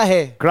चीज क्या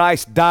है?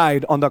 Christ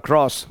died on the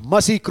cross.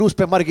 मसीह क्रूस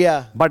पे मर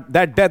गया, But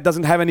that death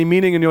doesn't have any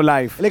meaning in your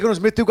life लेकिन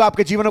उस मृत्यु का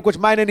आपके जीवन में कुछ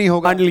मायने नहीं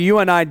होगा until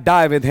you and I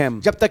die with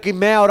Him. जब तक कि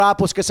मैं और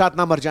आप उसके साथ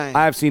ना मर जाएं।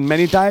 I have seen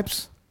many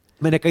types.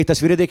 मैंने कई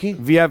तस्वीरें देखी,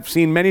 We have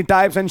seen many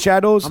types and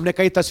shadows. हमने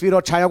कई तस्वीर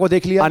और छाया को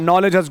देख लिया। Our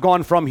knowledge has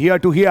gone from here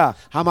to here.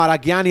 हमारा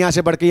ज्ञान यहाँ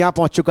से बढ़ के यहाँ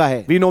पहुंच चुका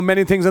है। We know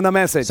many things in the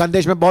message.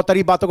 संदेश में बहुत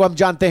सारी बातों को हम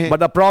जानते हैं,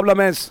 But the problem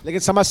is, लेकिन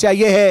समस्या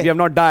ये we है have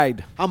not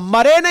died. हम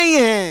मरे नहीं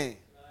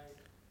हैं।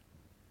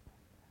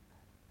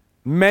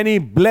 Many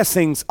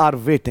blessings are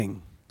waiting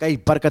कई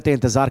बरकतें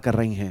इंतजार कर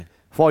रही हैं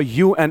for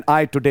you and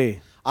I today.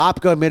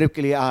 आपके और मेरे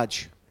के लिए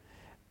आज।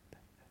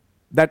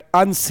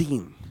 That unseen,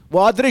 वो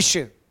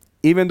अदृश्य,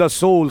 even the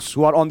souls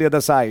who are on the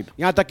other side,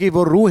 यहाँ तक कि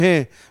वो रूह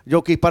हैं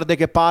जो कि पर्दे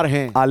के पार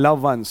हैं, our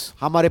loved ones,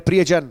 हमारे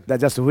प्रियजन,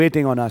 they're just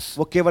waiting on us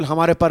वो केवल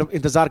हमारे पर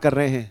इंतजार कर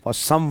रहे हैं,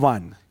 for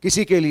someone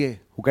किसी के लिए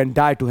who can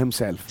die to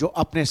himself. जो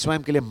अपने स्वयं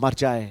के लिए मर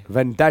जाए।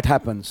 When that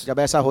happens, जब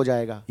ऐसा हो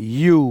जाएगा,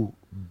 you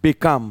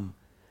become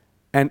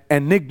an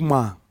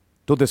enigma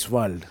to this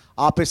world.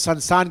 आप इस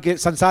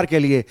संसार के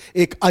लिए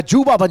एक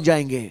अजूबा बन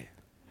जाएंगे।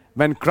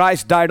 When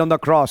Christ died on the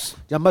cross,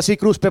 जब मसीह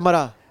क्रूस पे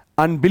मरा,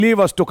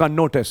 unbelievers took a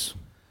notice,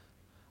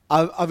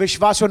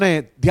 अविश्वासियों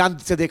ने ध्यान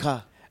से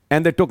देखा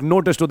and they took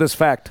notice to this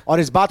fact. और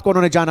इस बात को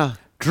उन्होंने जाना,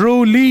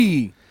 Truly,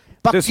 this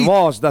पक्की-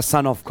 was the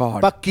Son of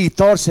God. पक्की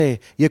तौर से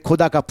ये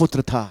खुदा का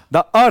पुत्र था।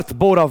 The earth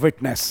bore a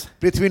witness.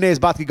 पृथ्वी ने इस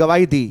बात की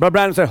गवाही दी। Brother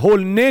Branham said,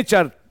 whole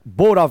nature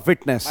bore a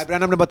witness. भाई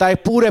ब्रैनम ने बताया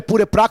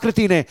पूरे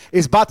प्रकृति ने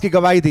इस बात की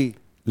गवाही दी।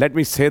 Let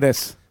me say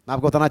this. मैं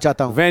आपको बताना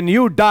चाहता हूं, When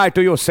you die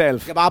to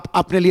yourself, जब आप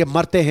अपने लिए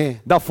मरते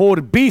हैं the four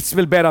beasts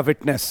will bear a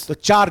witness. तो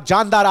चार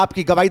जानदार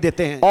आपकी गवाही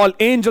देते हैं। All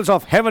angels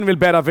of heaven will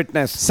bear a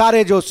witness.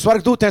 सारे जो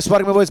स्वर्गदूत हैं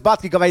स्वर्ग में वो इस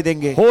बात की गवाही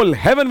देंगे। Whole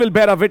heaven will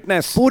bear a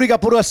witness. पूरी का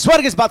पूरा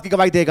स्वर्ग इस बात की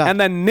गवाही देगा And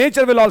then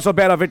nature will also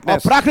bear a और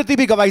witness. प्रकृति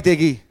भी गवाही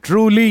देगी।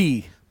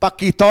 Truly,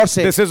 पक्की तौर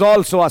से this is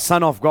also a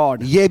son of God.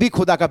 ये भी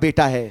खुदा का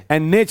बेटा है।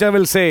 And nature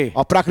will say,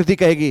 और प्रकृति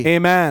कहेगी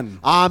Amen.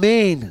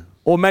 आमीन।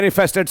 O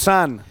manifested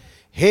son,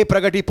 हे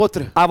प्रगति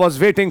पुत्र, I was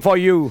waiting for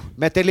you.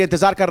 मैं तेरे लिए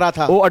इंतजार कर रहा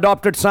था। O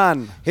adopted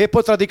son, हे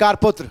पुत्र अधिकार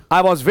पुत्र,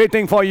 I was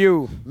waiting for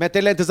you. मैं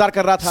तेरे लिए इंतजार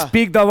कर रहा था।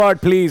 Speak the word,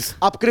 please.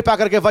 अब कृपा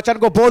करके वचन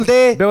को बोल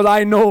दे, Because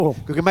I know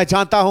क्योंकि मैं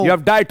जानता हूं you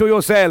have died to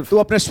yourself. तू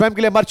अपने स्वयं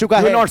के लिए मर चुका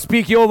You will है। not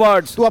speak your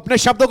words. तू अपने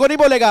शब्दों को नहीं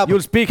बोलेगा,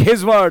 You'll speak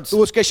his words. तू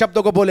उसके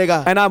शब्दों को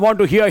बोलेगा And I want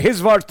to hear his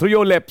words through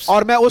your lips.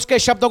 और मैं उसके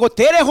शब्दों को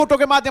तेरे होठों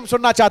के माध्यम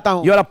सुनना चाहता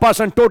हूं। You're a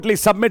person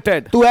totally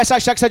submitted. तू ऐसा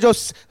शख्स है जो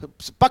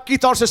पक्की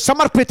तौर से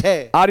समर्पित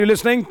है। Are you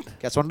listening?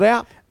 क्या सुन रहे हैं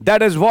आप?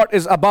 That is what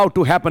is about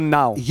to happen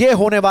now. ये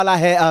होने वाला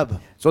है अब।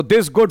 So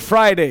this Good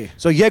Friday,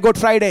 सो ये Good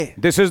Friday,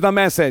 this is the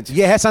message.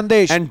 ये है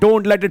संदेश And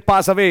don't let it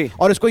pass away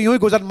और इसको यूं ही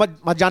गुजर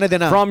मत जाने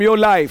देना from your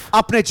life.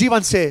 अपने जीवन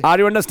से। Are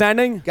you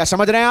understanding? क्या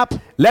समझ रहे हैं आप?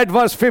 Let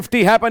verse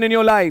 50 happen in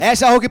your life.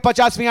 ऐसा हो कि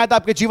 50वीं आयत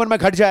आपके जीवन में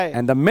घट जाए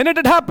And the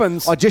minute it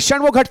happens, और जिस क्षण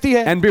वो घटती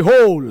है and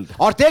behold,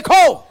 और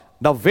देखो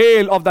the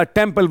veil of the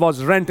temple was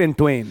rent in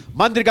twain.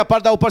 मंदिर का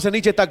पर्दा ऊपर से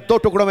नीचे तक दो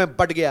टुकड़ों में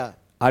बट गया।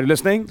 Are you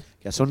listening?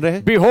 क्या सुन रहे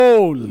हैं?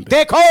 Behold,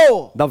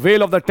 देखो the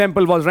veil of the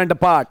temple was rent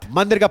apart.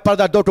 मंदिर का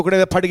पर्दा दो टुकड़े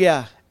में फट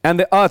गया And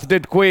the earth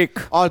did quake,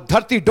 और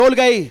धरती डोल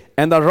गई,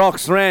 and the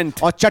rocks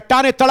rent, और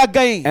चट्टानें तड़क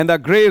गई, and the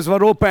graves were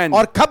opened,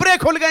 और कब्रें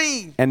खुल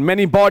गई, and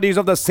many bodies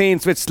of the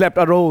saints which slept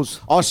arose.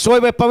 और सोए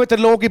हुए पवित्र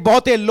लोगों की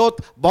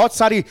बहुत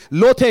सारी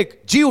लोथें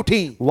जी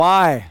उठी।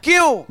 Why?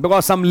 क्यों?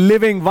 Because some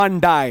living one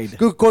died.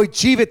 क्योंकि कोई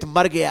जीवित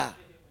मर गया।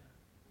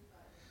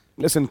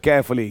 Listen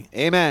carefully.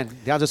 आमीन,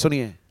 ध्यान से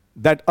सुनिए।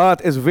 That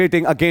earth is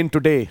waiting again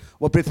today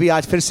वो पृथ्वी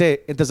आज फिर से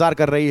इंतजार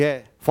कर रही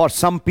है for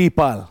some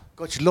people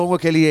कुछ लोगों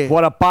के लिए who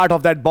are a part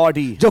of that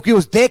body, जो कि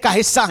उस देह का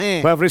हिस्सा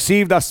हैं, who have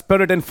received the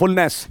Spirit in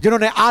fullness,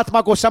 जिन्होंने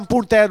आत्मा को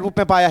संपूर्णतः रूप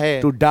में पाया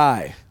है, to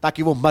die.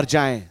 ताकि वो मर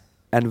जाएं।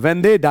 And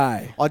when they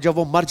die, और जब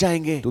वो मर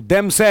जाएंगे to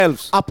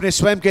themselves, अपने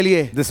स्वयं के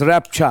लिए, this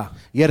rapture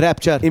ये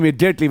रैप्चर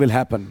immediately will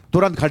happen.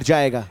 तुरंत घट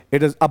जाएगा।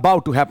 It is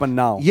about to happen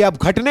now. ये अब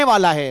घटने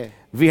वाला है।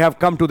 We have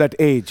come to that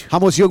age.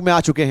 हम उस युग में आ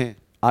चुके हैं।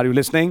 Are you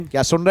listening?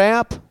 क्या सुन रहे हैं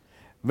आप?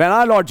 When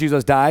our Lord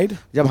Jesus died,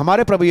 जब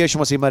हमारे प्रभु यीशु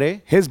मसीह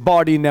मरे, his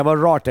body never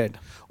rotted.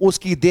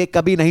 उसकी देह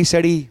कभी नहीं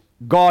सड़ी,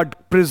 God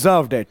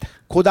preserved it.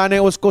 खुदा ने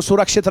उसको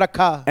सुरक्षित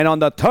रखा, And on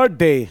the third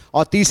day,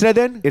 और तीसरे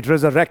दिन it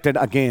resurrected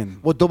again.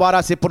 वो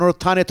दोबारा से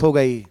पुनरुत्थानित हो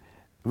गई।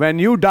 When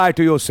you die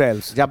to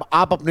yourselves, जब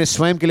आप अपने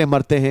स्वयं के लिए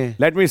मरते हैं,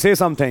 let me say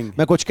something.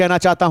 मैं कुछ कहना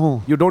चाहता हूं,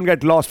 You don't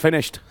get lost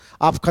finished.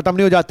 आप खत्म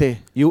नहीं हो जाते,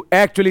 You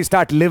actually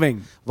start living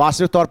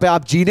वास्तविक तौर पे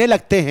आप जीने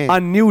लगते हैं a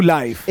new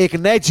life, एक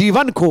नए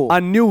जीवन को, a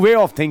new way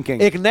of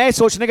thinking, एक नए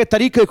सोचने के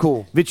तरीके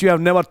को, which you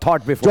have never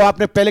thought जो before.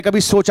 आपने पहले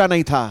कभी सोचा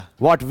नहीं था।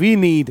 What we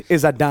need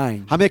is a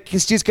dying. हमें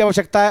किस चीज की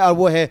आवश्यकता है? और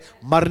वो है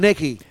मरने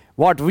की।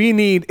 What we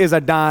need is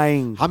a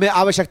dying. हमें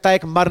आवश्यकता है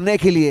एक मरने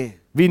के लिए।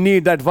 We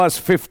need that verse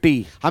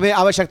 50. हमें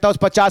आवश्यकता उस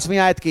 50वीं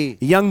आयत की।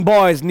 Young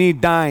boys need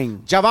dying.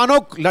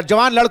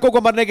 जवान लड़कों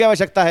को मरने की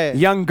आवश्यकता है।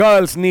 Young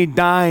girls need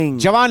dying.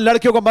 जवान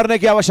लड़कियों को मरने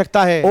की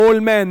आवश्यकता है। Old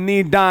men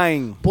need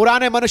dying.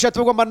 पुराने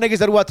मनुष्यत्व को मरने की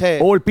जरूरत है।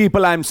 Old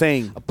people, I'm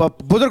saying.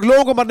 बुजुर्ग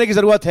लोगों को मरने की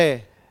जरूरत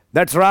है।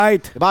 That's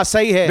right. बात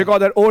सही है। Because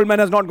that old man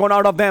has not gone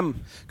out of them.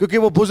 क्योंकि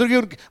वो बुजुर्गी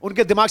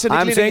उनके दिमाग से I'm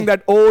निकली saying नहीं।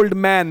 that old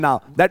man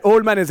now. That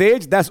old man is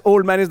aged. That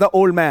old man is the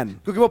old man.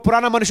 क्योंकि वो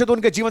पुराना मनुष्य तो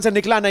उनके जीवन से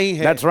निकला नहीं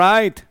है। That's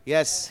right.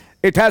 Yes.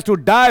 It has to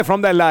die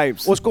from their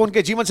lives. उसको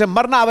उनके जीवन से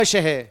मरना अवश्य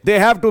है। They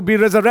have to be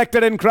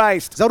resurrected in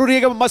Christ. जरूरी है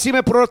कि वो मसीह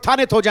में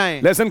पुनरुत्थानित हो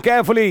जाएं। Listen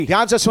carefully.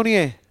 ध्यान से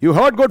सुनिए। You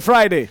heard Good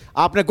Friday,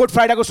 आपने गुड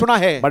फ्राइडे को सुना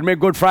है, but may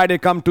Good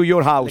Friday come to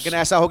your house. लेकिन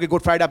ऐसा हो कि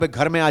गुड फ्राइडे आपके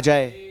घर में आ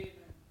जाए।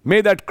 May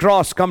that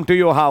cross come to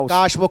your house.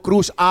 काश वो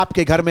क्रूस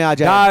आपके घर में आ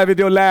जाए। Die with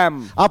your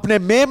lamb, अपने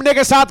मेमने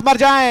के साथ मर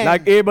जाएं,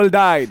 like Abel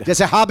died.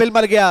 जैसे हाबिल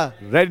मर गया।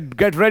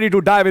 Get ready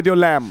to die with your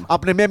lamb.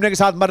 अपने मेमने के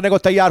साथ मरने को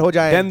तैयार हो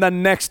जाएं। Then the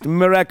next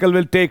miracle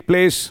will take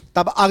place.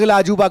 तब अगला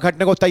अजूबा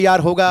घटने को तैयार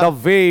होगा। The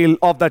veil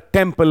of the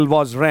temple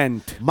was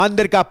rent.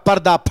 मंदिर का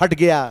पर्दा फट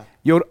गया।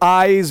 Your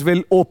eyes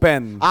will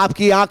open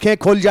आपकी आंखें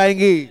खुल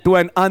जाएंगी to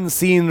an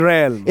unseen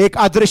realm, एक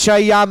अदृश्य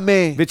याम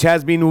में, which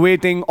has been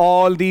waiting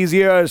all these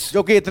years.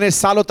 जो कि इतने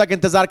सालों तक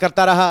इंतजार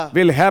करता रहा,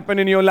 Will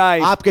happen in your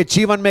life. आपके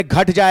जीवन में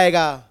घट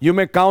जाएगा। You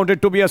may count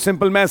it to be a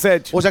simple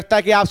message. हो सकता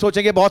है कि आप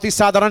सोचेंगे बहुत ही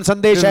साधारण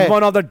संदेश This है, is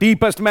one of the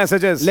deepest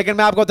messages, लेकिन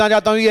मैं आपको बताना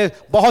चाहता हूँ ये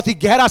बहुत ही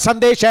गहरा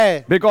संदेश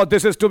है, because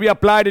this is to be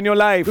applied in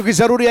your life. क्योंकि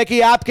जरूरी है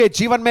कि आपके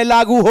जीवन में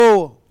लागू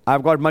हो।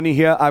 I've got money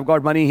here, I've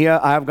got money here,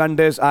 I have done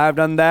this, I have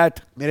done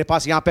that. मेरे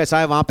पास यहाँ पैसा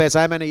है, वहां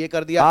पैसा है, मैंने ये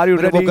कर दिया, Are you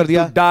मैंने वो ready कर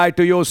दिया। to die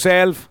to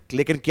yourself?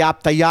 लेकिन क्या आप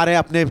तैयार हैं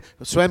अपने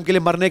स्वयं के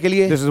लिए मरने के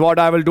लिए? This is what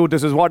I will do,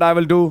 this is what I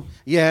will do.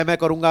 ये है मैं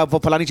करूंगा, वो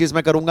फलानी चीज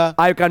मैं करूंगा,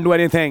 I can't do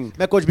anything.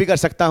 मैं कुछ भी कर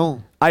सकता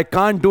हूँ, I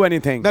can't do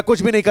anything मैं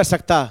कुछ भी नहीं कर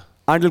सकता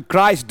until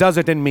Christ does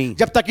it in me.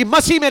 जब तक कि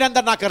मसीह मेरे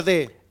अंदर ना कर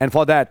दे। And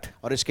for that,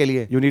 और इसके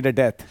लिए you need a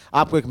death.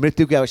 आपको एक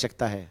मृत्यु की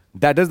आवश्यकता है।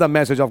 That is the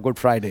message of Good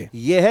Friday.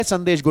 ये है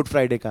संदेश गुड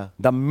फ्राइडे का।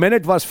 The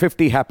minute verse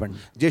 50 happened,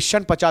 जिस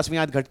क्षण 50वीं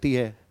आयत घटती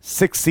है,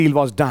 sixth seal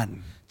was done.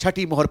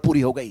 छठी मोहर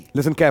पूरी हो गई।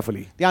 Listen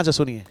carefully. ध्यान से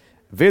सुनिए।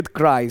 With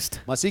Christ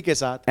मसीह के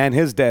साथ and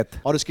his death,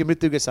 और उसकी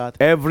मृत्यु के साथ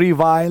every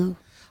vial,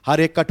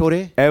 हर एक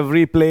कटोरे,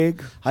 every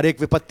plague, हर एक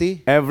विपत्ति,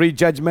 every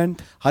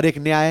judgment, हर एक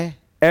न्याय,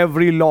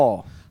 every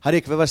law हर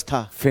एक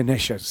व्यवस्था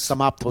finishes.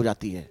 समाप्त हो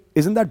जाती है।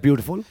 Isn't that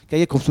beautiful? क्या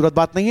ये खूबसूरत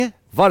बात नहीं है?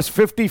 Verse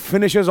 50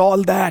 finishes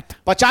all that.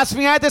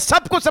 50वीं आयत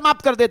सब कुछ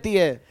समाप्त कर देती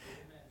है,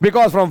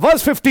 Because from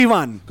verse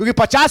 51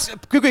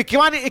 क्योंकि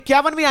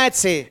 51वीं आयत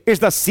से is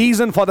the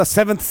season for the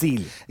seventh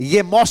seal,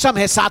 ये मौसम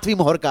है 7वीं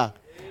मोहर का,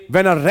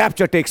 when a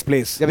rapture takes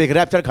place. जब एक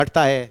रैप्चर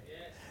घटता है।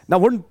 Now,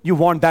 wouldn't you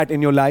want that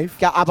in your life?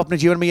 क्या आप अपने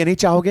जीवन में ये नहीं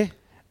चाहोगे?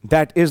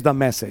 That is the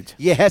message.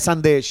 ये है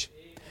संदेश।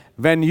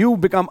 When you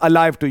become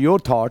alive to your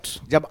thoughts,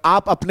 जब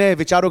आप अपने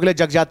विचारों के लिए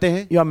जग जाते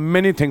हैं, you have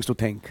many things to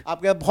think.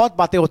 आपके बहुत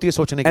बातें होती है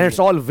सोचने के And लिए, it's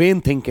all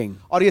vain thinking.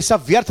 और ये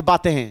सब व्यर्थ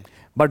बातें हैं।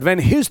 But when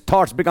his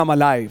thoughts become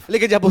alive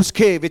लेकिन जब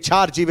उसके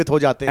विचार जीवित हो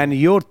जाते हैं and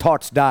your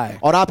thoughts die,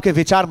 और आपके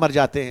विचार मर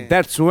जाते हैं,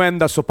 that's when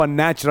the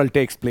supernatural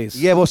takes place.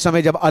 ये वो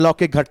समय जब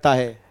अलौकिक घटता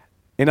है।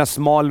 In a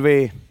small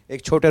way,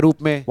 एक छोटे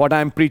रूप में, what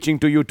I am preaching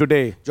to you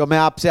today, जो मैं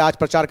आपसे आज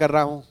प्रचार कर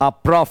रहा हूं, a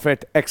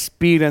prophet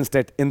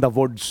experienced it in the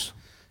woods.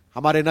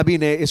 हमारे नबी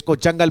ने इसको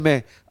जंगल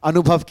में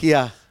अनुभव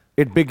किया।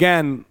 It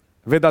began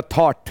with a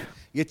thought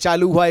ये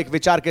चालू हुआ एक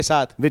विचार के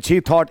साथ, which he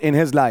thought in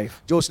his life.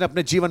 जो उसने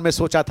अपने जीवन में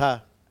सोचा था।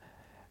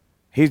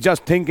 He's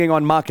just thinking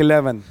on Mark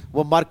 11.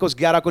 वो मार्कुस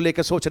 11 को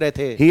लेकर सोच रहे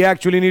थे। He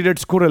actually needed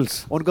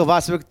squirrels. उनको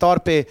वास्तविक तौर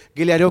पे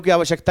गिलहरियों की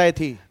आवश्यकताएं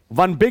थी।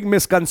 One big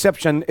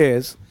misconception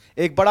is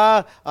एक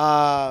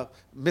बड़ा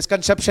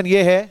मिसकंसेप्शन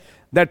ये है,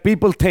 that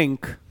people think,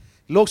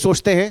 लोग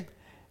सोचते हैं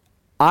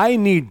I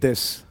need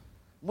this,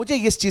 मुझे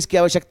इस चीज की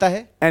आवश्यकता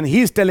है and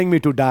he's telling me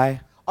to die,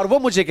 और वो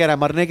मुझे कह रहा है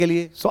मरने के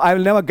लिए, so I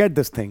will never get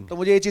this thing. तो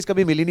मुझे ये चीज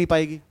कभी मिल ही नहीं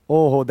पाएगी।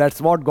 Oh,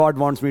 that's what God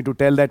wants me to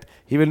tell, that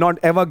He will not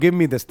ever give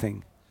me this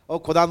thing. और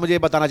खुदा मुझे ये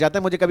बताना चाहता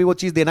है, मुझे कभी वो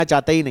चीज देना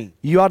चाहता ही नहीं।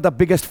 You are the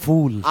biggest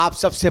fool. आप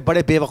सबसे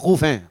बड़े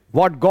बेवकूफ हैं।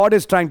 What God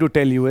is trying to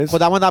tell you is,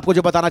 खुदावंद आपको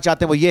जो बताना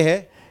चाहते हैं वो ये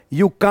है,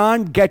 you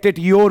can't get it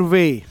your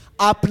way.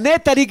 अपने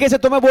तरीके से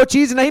तुम्हें वो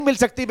चीज नहीं मिल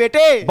सकती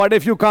बेटे, But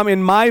if you come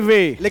in my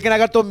way, लेकिन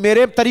अगर तुम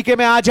मेरे तरीके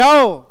में आ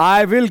जाओ,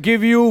 I will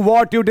give you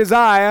what you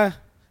desire,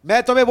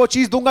 मैं तुम्हें वो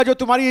चीज दूंगा जो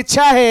तुम्हारी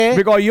इच्छा है,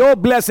 because your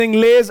blessing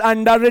lays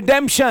under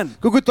redemption.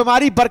 क्योंकि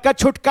तुम्हारी बरकत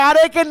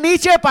छुटकारे के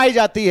नीचे पाई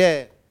जाती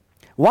है।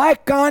 Why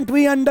can't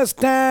we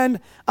understand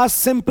a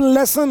simple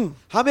lesson?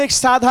 हम एक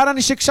साधारण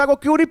शिक्षा को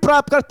क्यों नहीं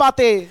प्राप्त कर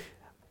पाते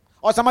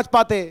और समझ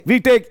पाते? We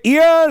take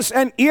years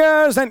and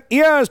years and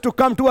years to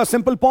come to a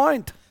simple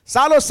point.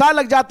 सालों साल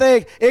लग जाते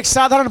हैं एक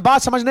साधारण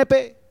बात समझने पे।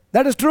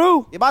 That is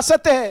true. ये बात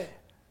सत्य है।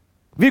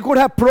 We could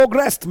have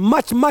progressed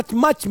much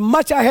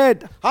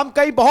ahead, हम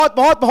कहीं बहुत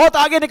बहुत बहुत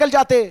आगे निकल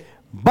जाते,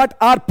 but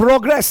our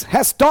progress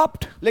has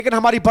stopped. लेकिन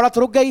हमारी बढ़त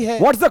रुक गई है।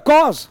 What's the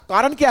cause?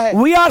 कारण क्या है?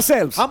 We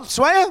ourselves, हम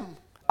स्वयं,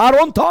 our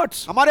own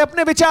thoughts, हमारे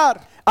अपने विचार,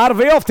 our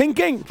way of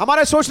thinking.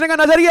 हमारे सोचने का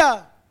नजरिया,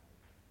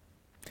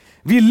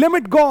 We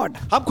limit God.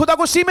 हम खुदा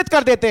को सीमित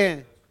कर देते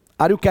हैं।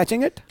 Are you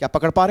catching it? क्या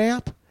पकड़ पा रहे हैं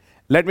आप?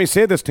 Let me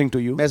say this thing to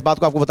you. मैं इस बात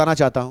को आपको बताना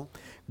चाहता हूं।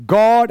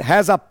 God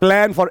has a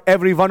plan for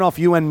every one of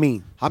you and me.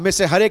 हम में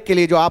से हर एक के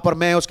लिए, जो आप और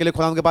मैं हैं, उसके लिए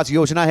खुदावंद के पास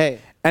योजना है,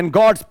 And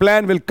God's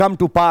plan will come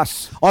to pass.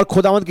 और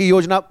खुदावंद की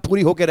योजना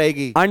पूरी होकर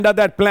रहेगी। Under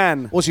that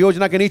plan, उस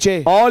योजना के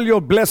नीचे all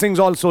your blessings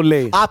also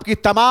lay. आपकी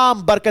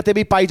तमाम बरकतें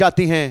भी पाई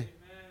जाती हैं।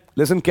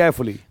 Listen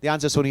carefully. ध्यान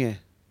से सुनिए।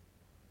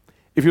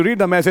 If you read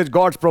the message,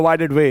 God's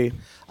provided way,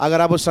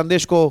 अगर आप उस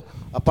संदेश को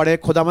पढ़े,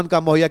 खुदावंद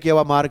का मुहैया किया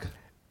हुआ मार्ग,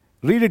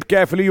 read it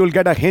carefully, you will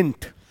get a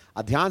hint.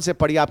 ध्यान से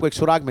पढ़िए, आपको एक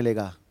सुराग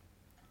मिलेगा।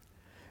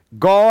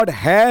 God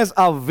has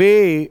a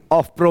way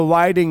of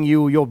providing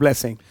you your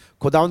blessing.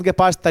 खुदावंद के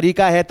पास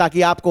तरीका है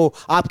ताकि आपको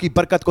आपकी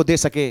बरकत को दे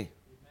सके।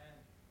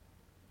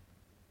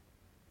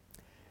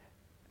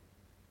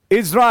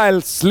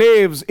 Israel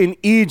slaves in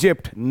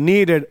Egypt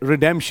needed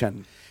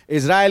redemption.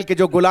 Israel के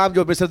जो गुलाम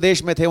जो मिस्र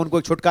देश में थे, उनको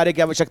एक छुटकारे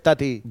की आवश्यकता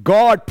थी।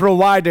 God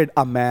provided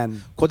a man.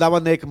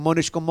 खुदावंद ने एक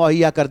मनुष्य को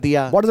मुहैया कर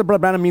दिया। What does the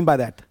Brother Branham mean by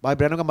that? भाई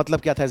ब्रैनम का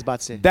मतलब क्या था इस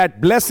बात से? That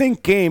blessing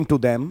came to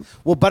them,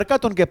 वो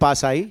बरकत उनके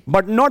पास आई,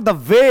 but not the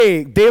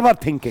way they were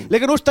thinking.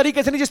 लेकिन उस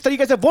तरीके से नहीं जिस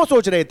तरीके से वो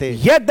सोच रहे थे।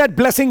 Yet that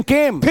blessing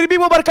came. फिर भी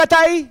वो बरकत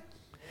आई,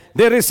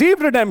 They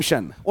received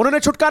redemption. उन्होंने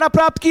छुटकारा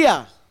प्राप्त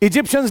किया।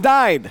 Egyptians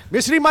died,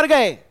 मिस्री मर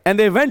गए and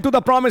they went to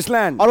the promised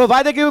land, और वो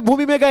वायदे की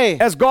भूमि में गए,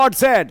 as God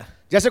said,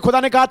 जैसे खुदा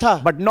ने कहा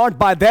था, but not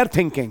by their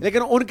thinking,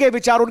 लेकिन उनके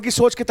विचार, उनकी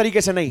सोच के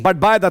तरीके से नहीं, but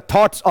by the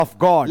thoughts of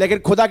God. लेकिन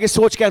खुदा की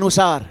सोच के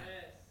अनुसार।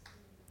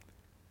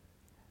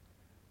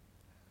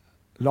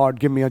 Lord,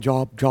 give me a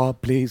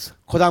job, please.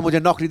 खुदा मुझे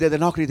नौकरी दे दे,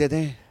 नौकरी दे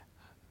दे।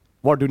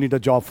 What do you need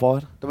a job for?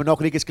 तुम्हें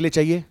नौकरी किसके लिए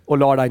चाहिए? Oh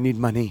Lord, I need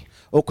money.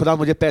 ओ खुदा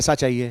मुझे पैसा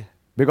चाहिए,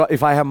 Because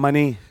if I have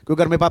money,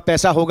 क्योंकि अगर मेरे पास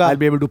पैसा होगा I'll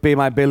be able to pay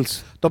my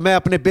bills. तो मैं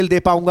अपने बिल दे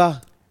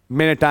पाऊंगा।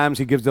 Many times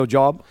He gives the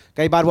job.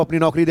 कई बार वो अपनी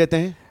नौकरी देते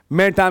हैं,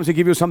 Many times He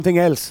gives you something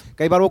else.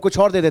 कई बार वो कुछ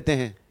और दे देते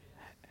हैं,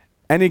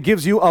 And He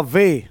gives you a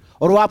way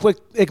और वो आपको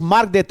एक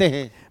मार्ग देते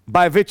हैं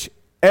by which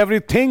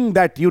everything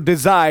that you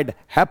desired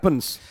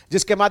happens.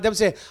 जिसके माध्यम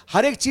से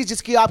हर एक चीज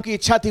जिसकी आपकी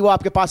इच्छा थी वो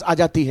आपके पास आ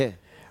जाती है।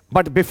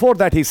 But before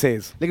that He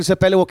says, लेकिन उससे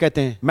पहले वो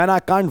कहते हैं, man, I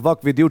can't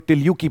work with you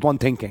till you keep on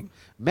thinking.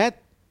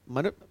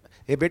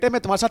 ये बेटे मैं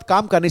तुम्हारे साथ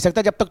काम कर नहीं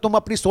सकता जब तक तुम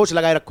अपनी सोच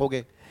लगाए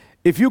रखोगे।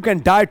 If you can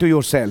die to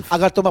yourself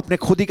अगर तुम अपने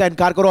खुद ही का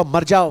इनकार करो और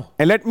मर जाओ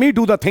and let me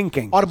do the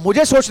thinking, और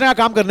मुझे सोचने का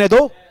काम करने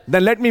दो,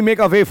 then let me make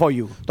a way for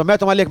you. तो मैं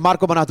तुम्हारे लिए एक मार्ग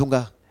को बना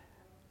दूंगा।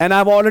 And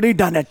I've already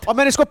done it और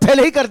मैंने इसको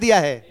पहले ही कर दिया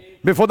है,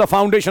 before the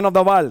foundation of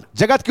the world.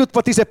 जगत की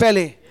उत्पत्ति से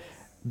पहले।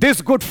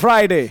 This Good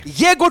Friday,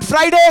 ये Good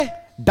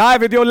Friday die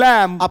with your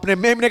lamb अपने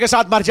मेमने के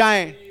साथ मर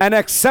जाएं and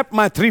accept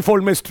my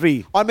threefold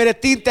mystery. और मेरे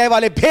तीन तय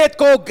वाले भेद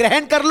को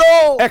ग्रहण कर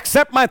लो,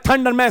 Accept my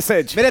thunder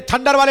message. मेरे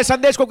थंडर वाले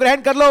संदेश को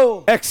ग्रहण कर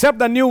लो, Accept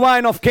the new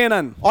wine of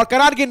Canaan. और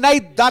कनान की नई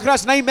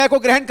दाखरस नई मैं को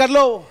ग्रहण कर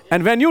लो।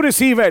 And when you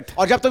receive it,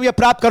 और जब तुम ये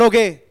प्राप्त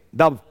करोगे,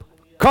 the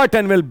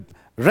curtain will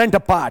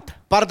rent apart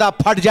पर्दा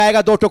फट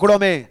जाएगा दो टुकड़ों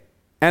में,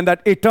 and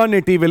that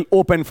eternity will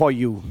open for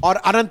you. और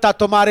अनंतता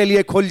तुम्हारे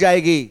लिए खुल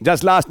जाएगी।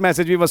 Just last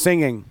message we were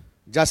singing.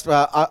 Just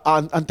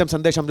अंतिम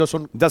संदेश हम जो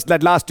सुन, Just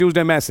that last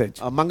Tuesday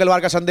message. मंगलवार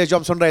का संदेश जो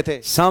हम सुन रहे थे,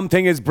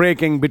 Something is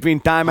breaking between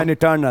time and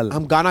eternal.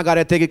 हम गाना गा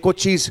रहे थे कि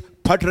कुछ चीज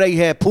फट रही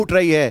है, फूट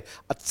रही है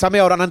समय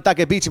और अनंतता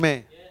के बीच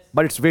में,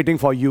 But it's waiting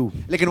for you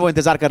लेकिन वो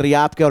इंतजार कर रही है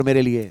आपके और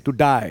मेरे लिए to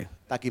die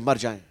ताकि मर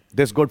जाएं।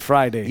 this Good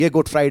Friday. ये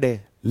Good Friday,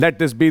 Let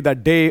this be the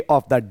day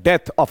of the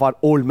death of our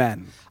old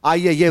man.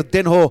 आइए ये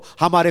दिन हो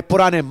हमारे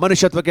पुराने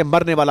मनुष्यत्व के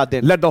मरने वाला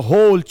दिन। Let the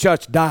whole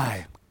church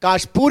die.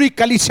 काश पूरी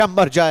कलीसिया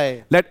मर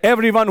जाए। Let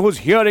everyone who's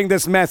hearing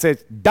this message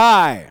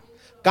die.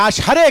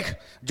 काश हर एक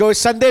जो इस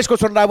संदेश को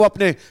सुन रहा है वो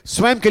अपने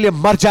स्वयं के लिए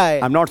मर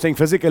जाए। I'm not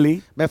saying physically.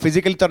 मैं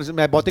फिजिकली तरह से,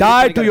 मैं भौतिक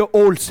Die नहीं to कर-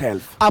 your old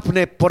self.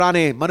 अपने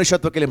पुराने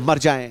मनुष्यत्व के लिए मर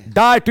जाएं,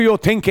 Die to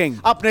your thinking.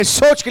 अपने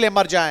सोच के लिए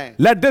मर जाएं।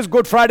 Let this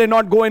Good Friday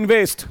not go in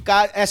waste.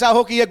 ऐसा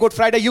हो कि ये गुड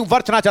फ्राइडे यूं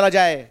व्यर्थ ना चला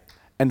जाए।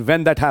 And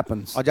when that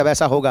happens, और जब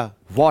ऐसा होगा,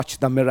 watch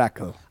the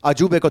miracle.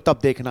 अजूबे को तब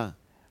देखना।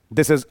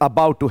 This is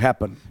about to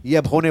happen. ये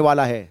अब होने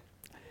वाला है।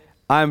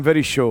 I am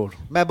very sure.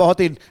 मैं बहुत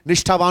ही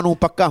निष्ठावान हूं,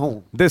 पक्का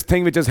हूं। This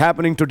thing which is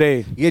happening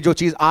today, ये जो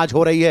चीज आज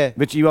हो रही है,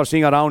 which you are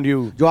seeing around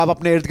you, जो आप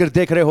अपने इर्द गिर्द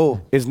देख रहे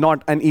हो, is not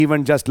an event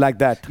just like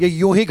that. ये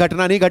यूं ही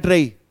घटना नहीं घट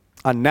रही।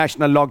 A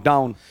national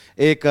lockdown.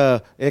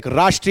 एक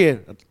राष्ट्रीय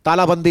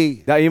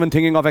तालाबंदी, They are even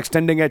thinking of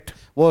extending it.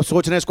 वो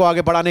सोच रहे हैं इसको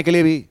आगे बढ़ाने के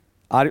लिए भी।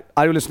 Are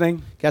you listening?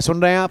 क्या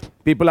सुन रहे हैं आप?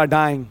 People are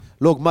dying.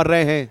 लोग मर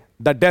रहे हैं।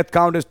 The death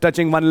count is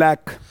touching 1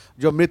 lakh.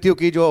 जो मृत्यु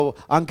की जो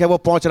अंक है वो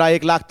पहुंच रहा है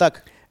 1 लाख तक,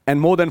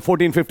 And more than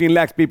 14-15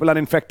 lakhs people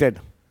are infected.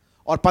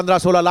 और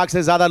 15-16 लाख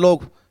से ज्यादा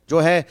लोग जो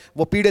है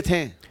वो पीड़ित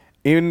हैं।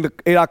 In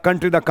our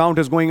country, the count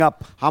is going up.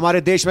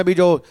 हमारे देश में भी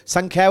जो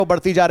संख्या है वो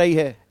बढ़ती जा रही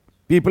है।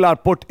 People are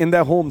put in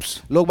their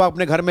homes. लोग बाग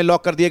अपने घर में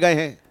लॉक कर दिए गए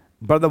हैं।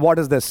 Brother,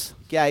 what is this?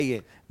 क्या है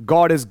ये?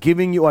 God is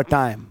giving you a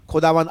time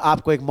खुदावंद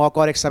आपको एक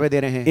मौका और एक समय दे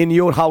रहे हैं।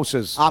 in your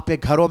houses. आपके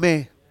घरों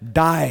में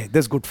Die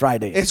this Good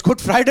Friday. इस गुड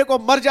फ्राइडे को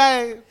मर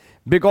जाए।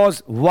 Because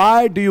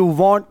why do you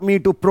want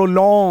me to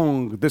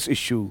prolong this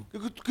issue?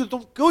 तुम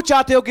क्यों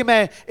चाहते हो कि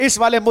मैं इस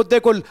वाले मुद्दे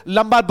को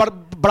लंबा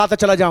बढ़ाता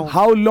चला जाऊं?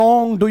 How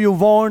long do you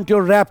want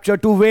your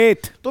rapture to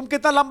wait? तुम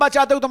कितना लंबा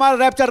चाहते हो तुम्हारा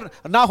रैप्चर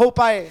ना हो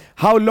पाए?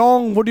 How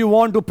long would you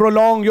want to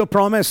prolong your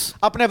promise?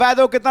 अपने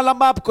वायदे को कितना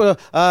लंबा आप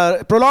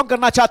प्रोलॉन्ग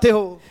करना चाहते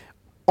हो?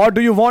 Or do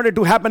you want it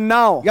to happen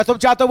now? या तुम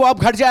चाहते हो वो अब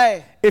घट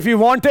जाए? If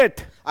you want it,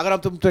 अगर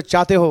तुम तो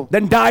चाहते हो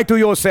then die to तो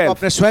yourself.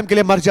 अपने स्वयं के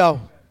लिए मर जाओ।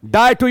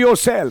 Die to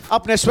yourself.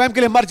 अपने स्वयं के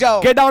लिए मर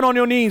जाओ। Get down on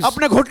your knees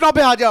अपने घुटनों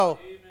पे आ जाओ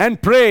and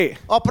pray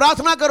और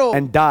प्रार्थना करो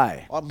and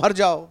die. और मर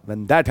जाओ।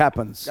 When that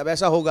happens, जब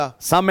ऐसा होगा,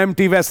 some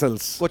empty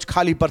vessels, कुछ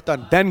खाली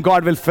बर्तन, then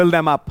God will fill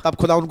them up तब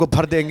खुदा उनको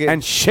भर देंगे and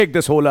shake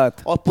this whole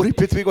earth. और पूरी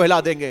पृथ्वी को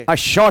हिला देंगे। A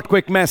short,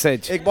 quick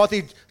message. एक बहुत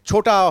ही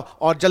छोटा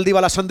और जल्दी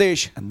वाला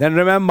संदेश। And then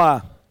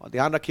remember, और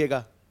ध्यान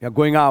रखिएगा, you're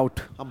going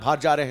out. हम बाहर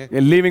जा रहे हैं।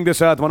 You're leaving this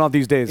earth one of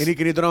these days. इन्हीं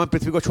किन्हीं दिनों में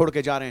पृथ्वी को छोड़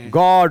के जा रहे हैं।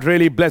 God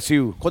really bless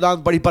you. खुदा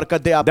बड़ी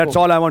बरकत दे That's आपको।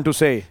 all I want to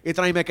say.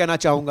 इतना ही मैं कहना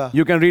चाहूंगा।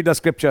 You can read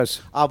the scriptures.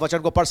 आप वचन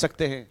को पढ़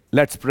सकते हैं।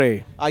 Let's pray.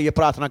 आइए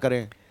प्रार्थना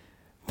करें।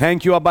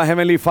 Thank you, Abba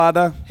Heavenly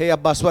Father, हे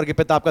अब्बा स्वर्ग के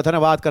पिता, आपका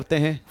धन्यवाद करते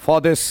हैं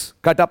for this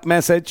cut up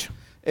message.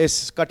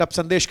 इस कटअप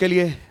संदेश के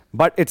लिए।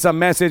 But it's a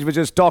message which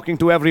is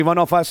talking to every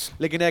one of us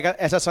लेकिन एक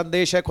ऐसा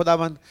संदेश है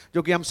खुदावंद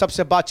जो कि हम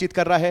सबसे बातचीत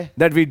कर रहा है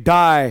that we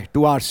die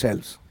to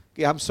ourselves.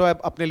 कि हम स्वयं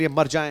अपने लिए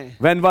मर जाएं।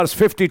 When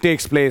verse 50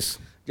 takes place,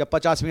 जब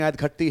 50वीं आयत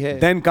घटती है,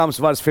 then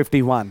comes verse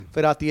 51.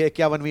 फिर आती है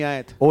 51वीं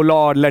आयत। Oh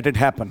Lord, let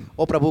it happen.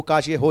 ओ प्रभु,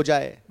 काश ये हो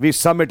जाए। We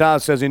submit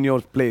ourselves in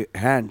your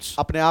hands.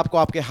 अपने आप को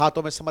आपके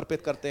हाथों में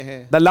समर्पित करते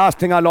हैं। The last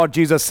thing our Lord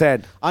Jesus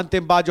said,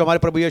 अंतिम बात जो हमारे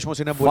प्रभु यीशु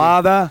मसीह ने बोली,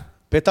 Father,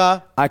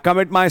 पिता, I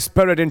commit my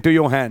spirit into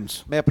your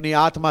hands. मैं अपनी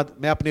आत्मा,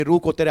 मैं अपनी रूह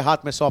को तेरे हाथ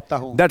में सौंपता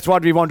हूँ। That's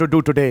what we want to do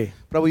today.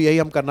 प्रभु, यही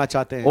हम करना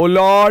चाहते हैं। Oh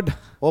Lord,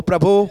 O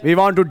Prabhu, we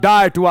want to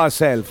die to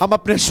ourselves हम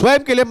अपने स्वयं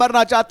के लिए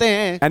मरना चाहते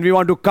हैं। and we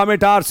want to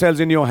commit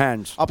ourselves in your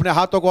hands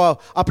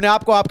अपने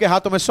आप को आपके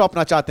हाथों में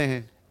सौंपना चाहते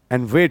हैं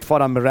and wait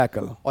for a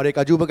miracle. और एक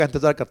अजूबे का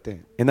इंतजार करते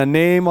हैं। In the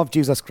name of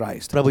Jesus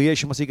Christ. प्रभु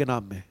यीशु मसीह के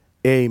नाम में,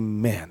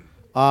 Amen.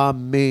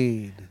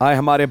 आमीन। आए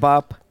हमारे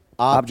बाप,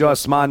 आप जो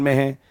आसमान में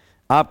हैं,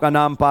 आपका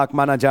नाम पाक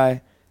माना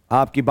जाए,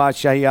 आपकी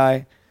बादशाही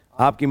आए,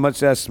 आपकी मर्ज़ी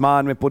से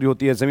आसमान में पूरी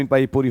होती है, ज़मीन पर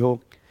ही पूरी हो।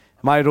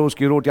 हमारे रोज़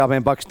की रोटी आप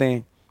हमें बख्श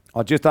दें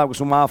और जिस तरह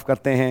को माफ़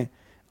करते हैं,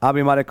 आप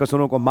हमारे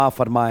कसूरों को माफ़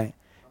फरमाएं।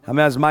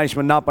 हमें आजमाइश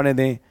में ना पड़ने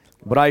दें,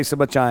 बुराई से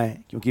बचाएं,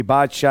 क्योंकि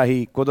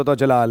बादशाही, कुदरत और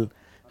जलाल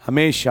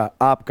हमेशा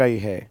आपका ही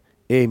है।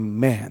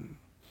 आमीन।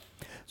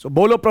 सो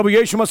बोलो प्रभु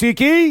यीशु मसीह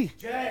की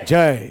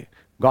जय।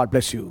 God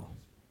bless you.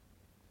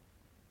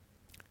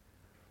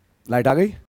 लाइट आ गई।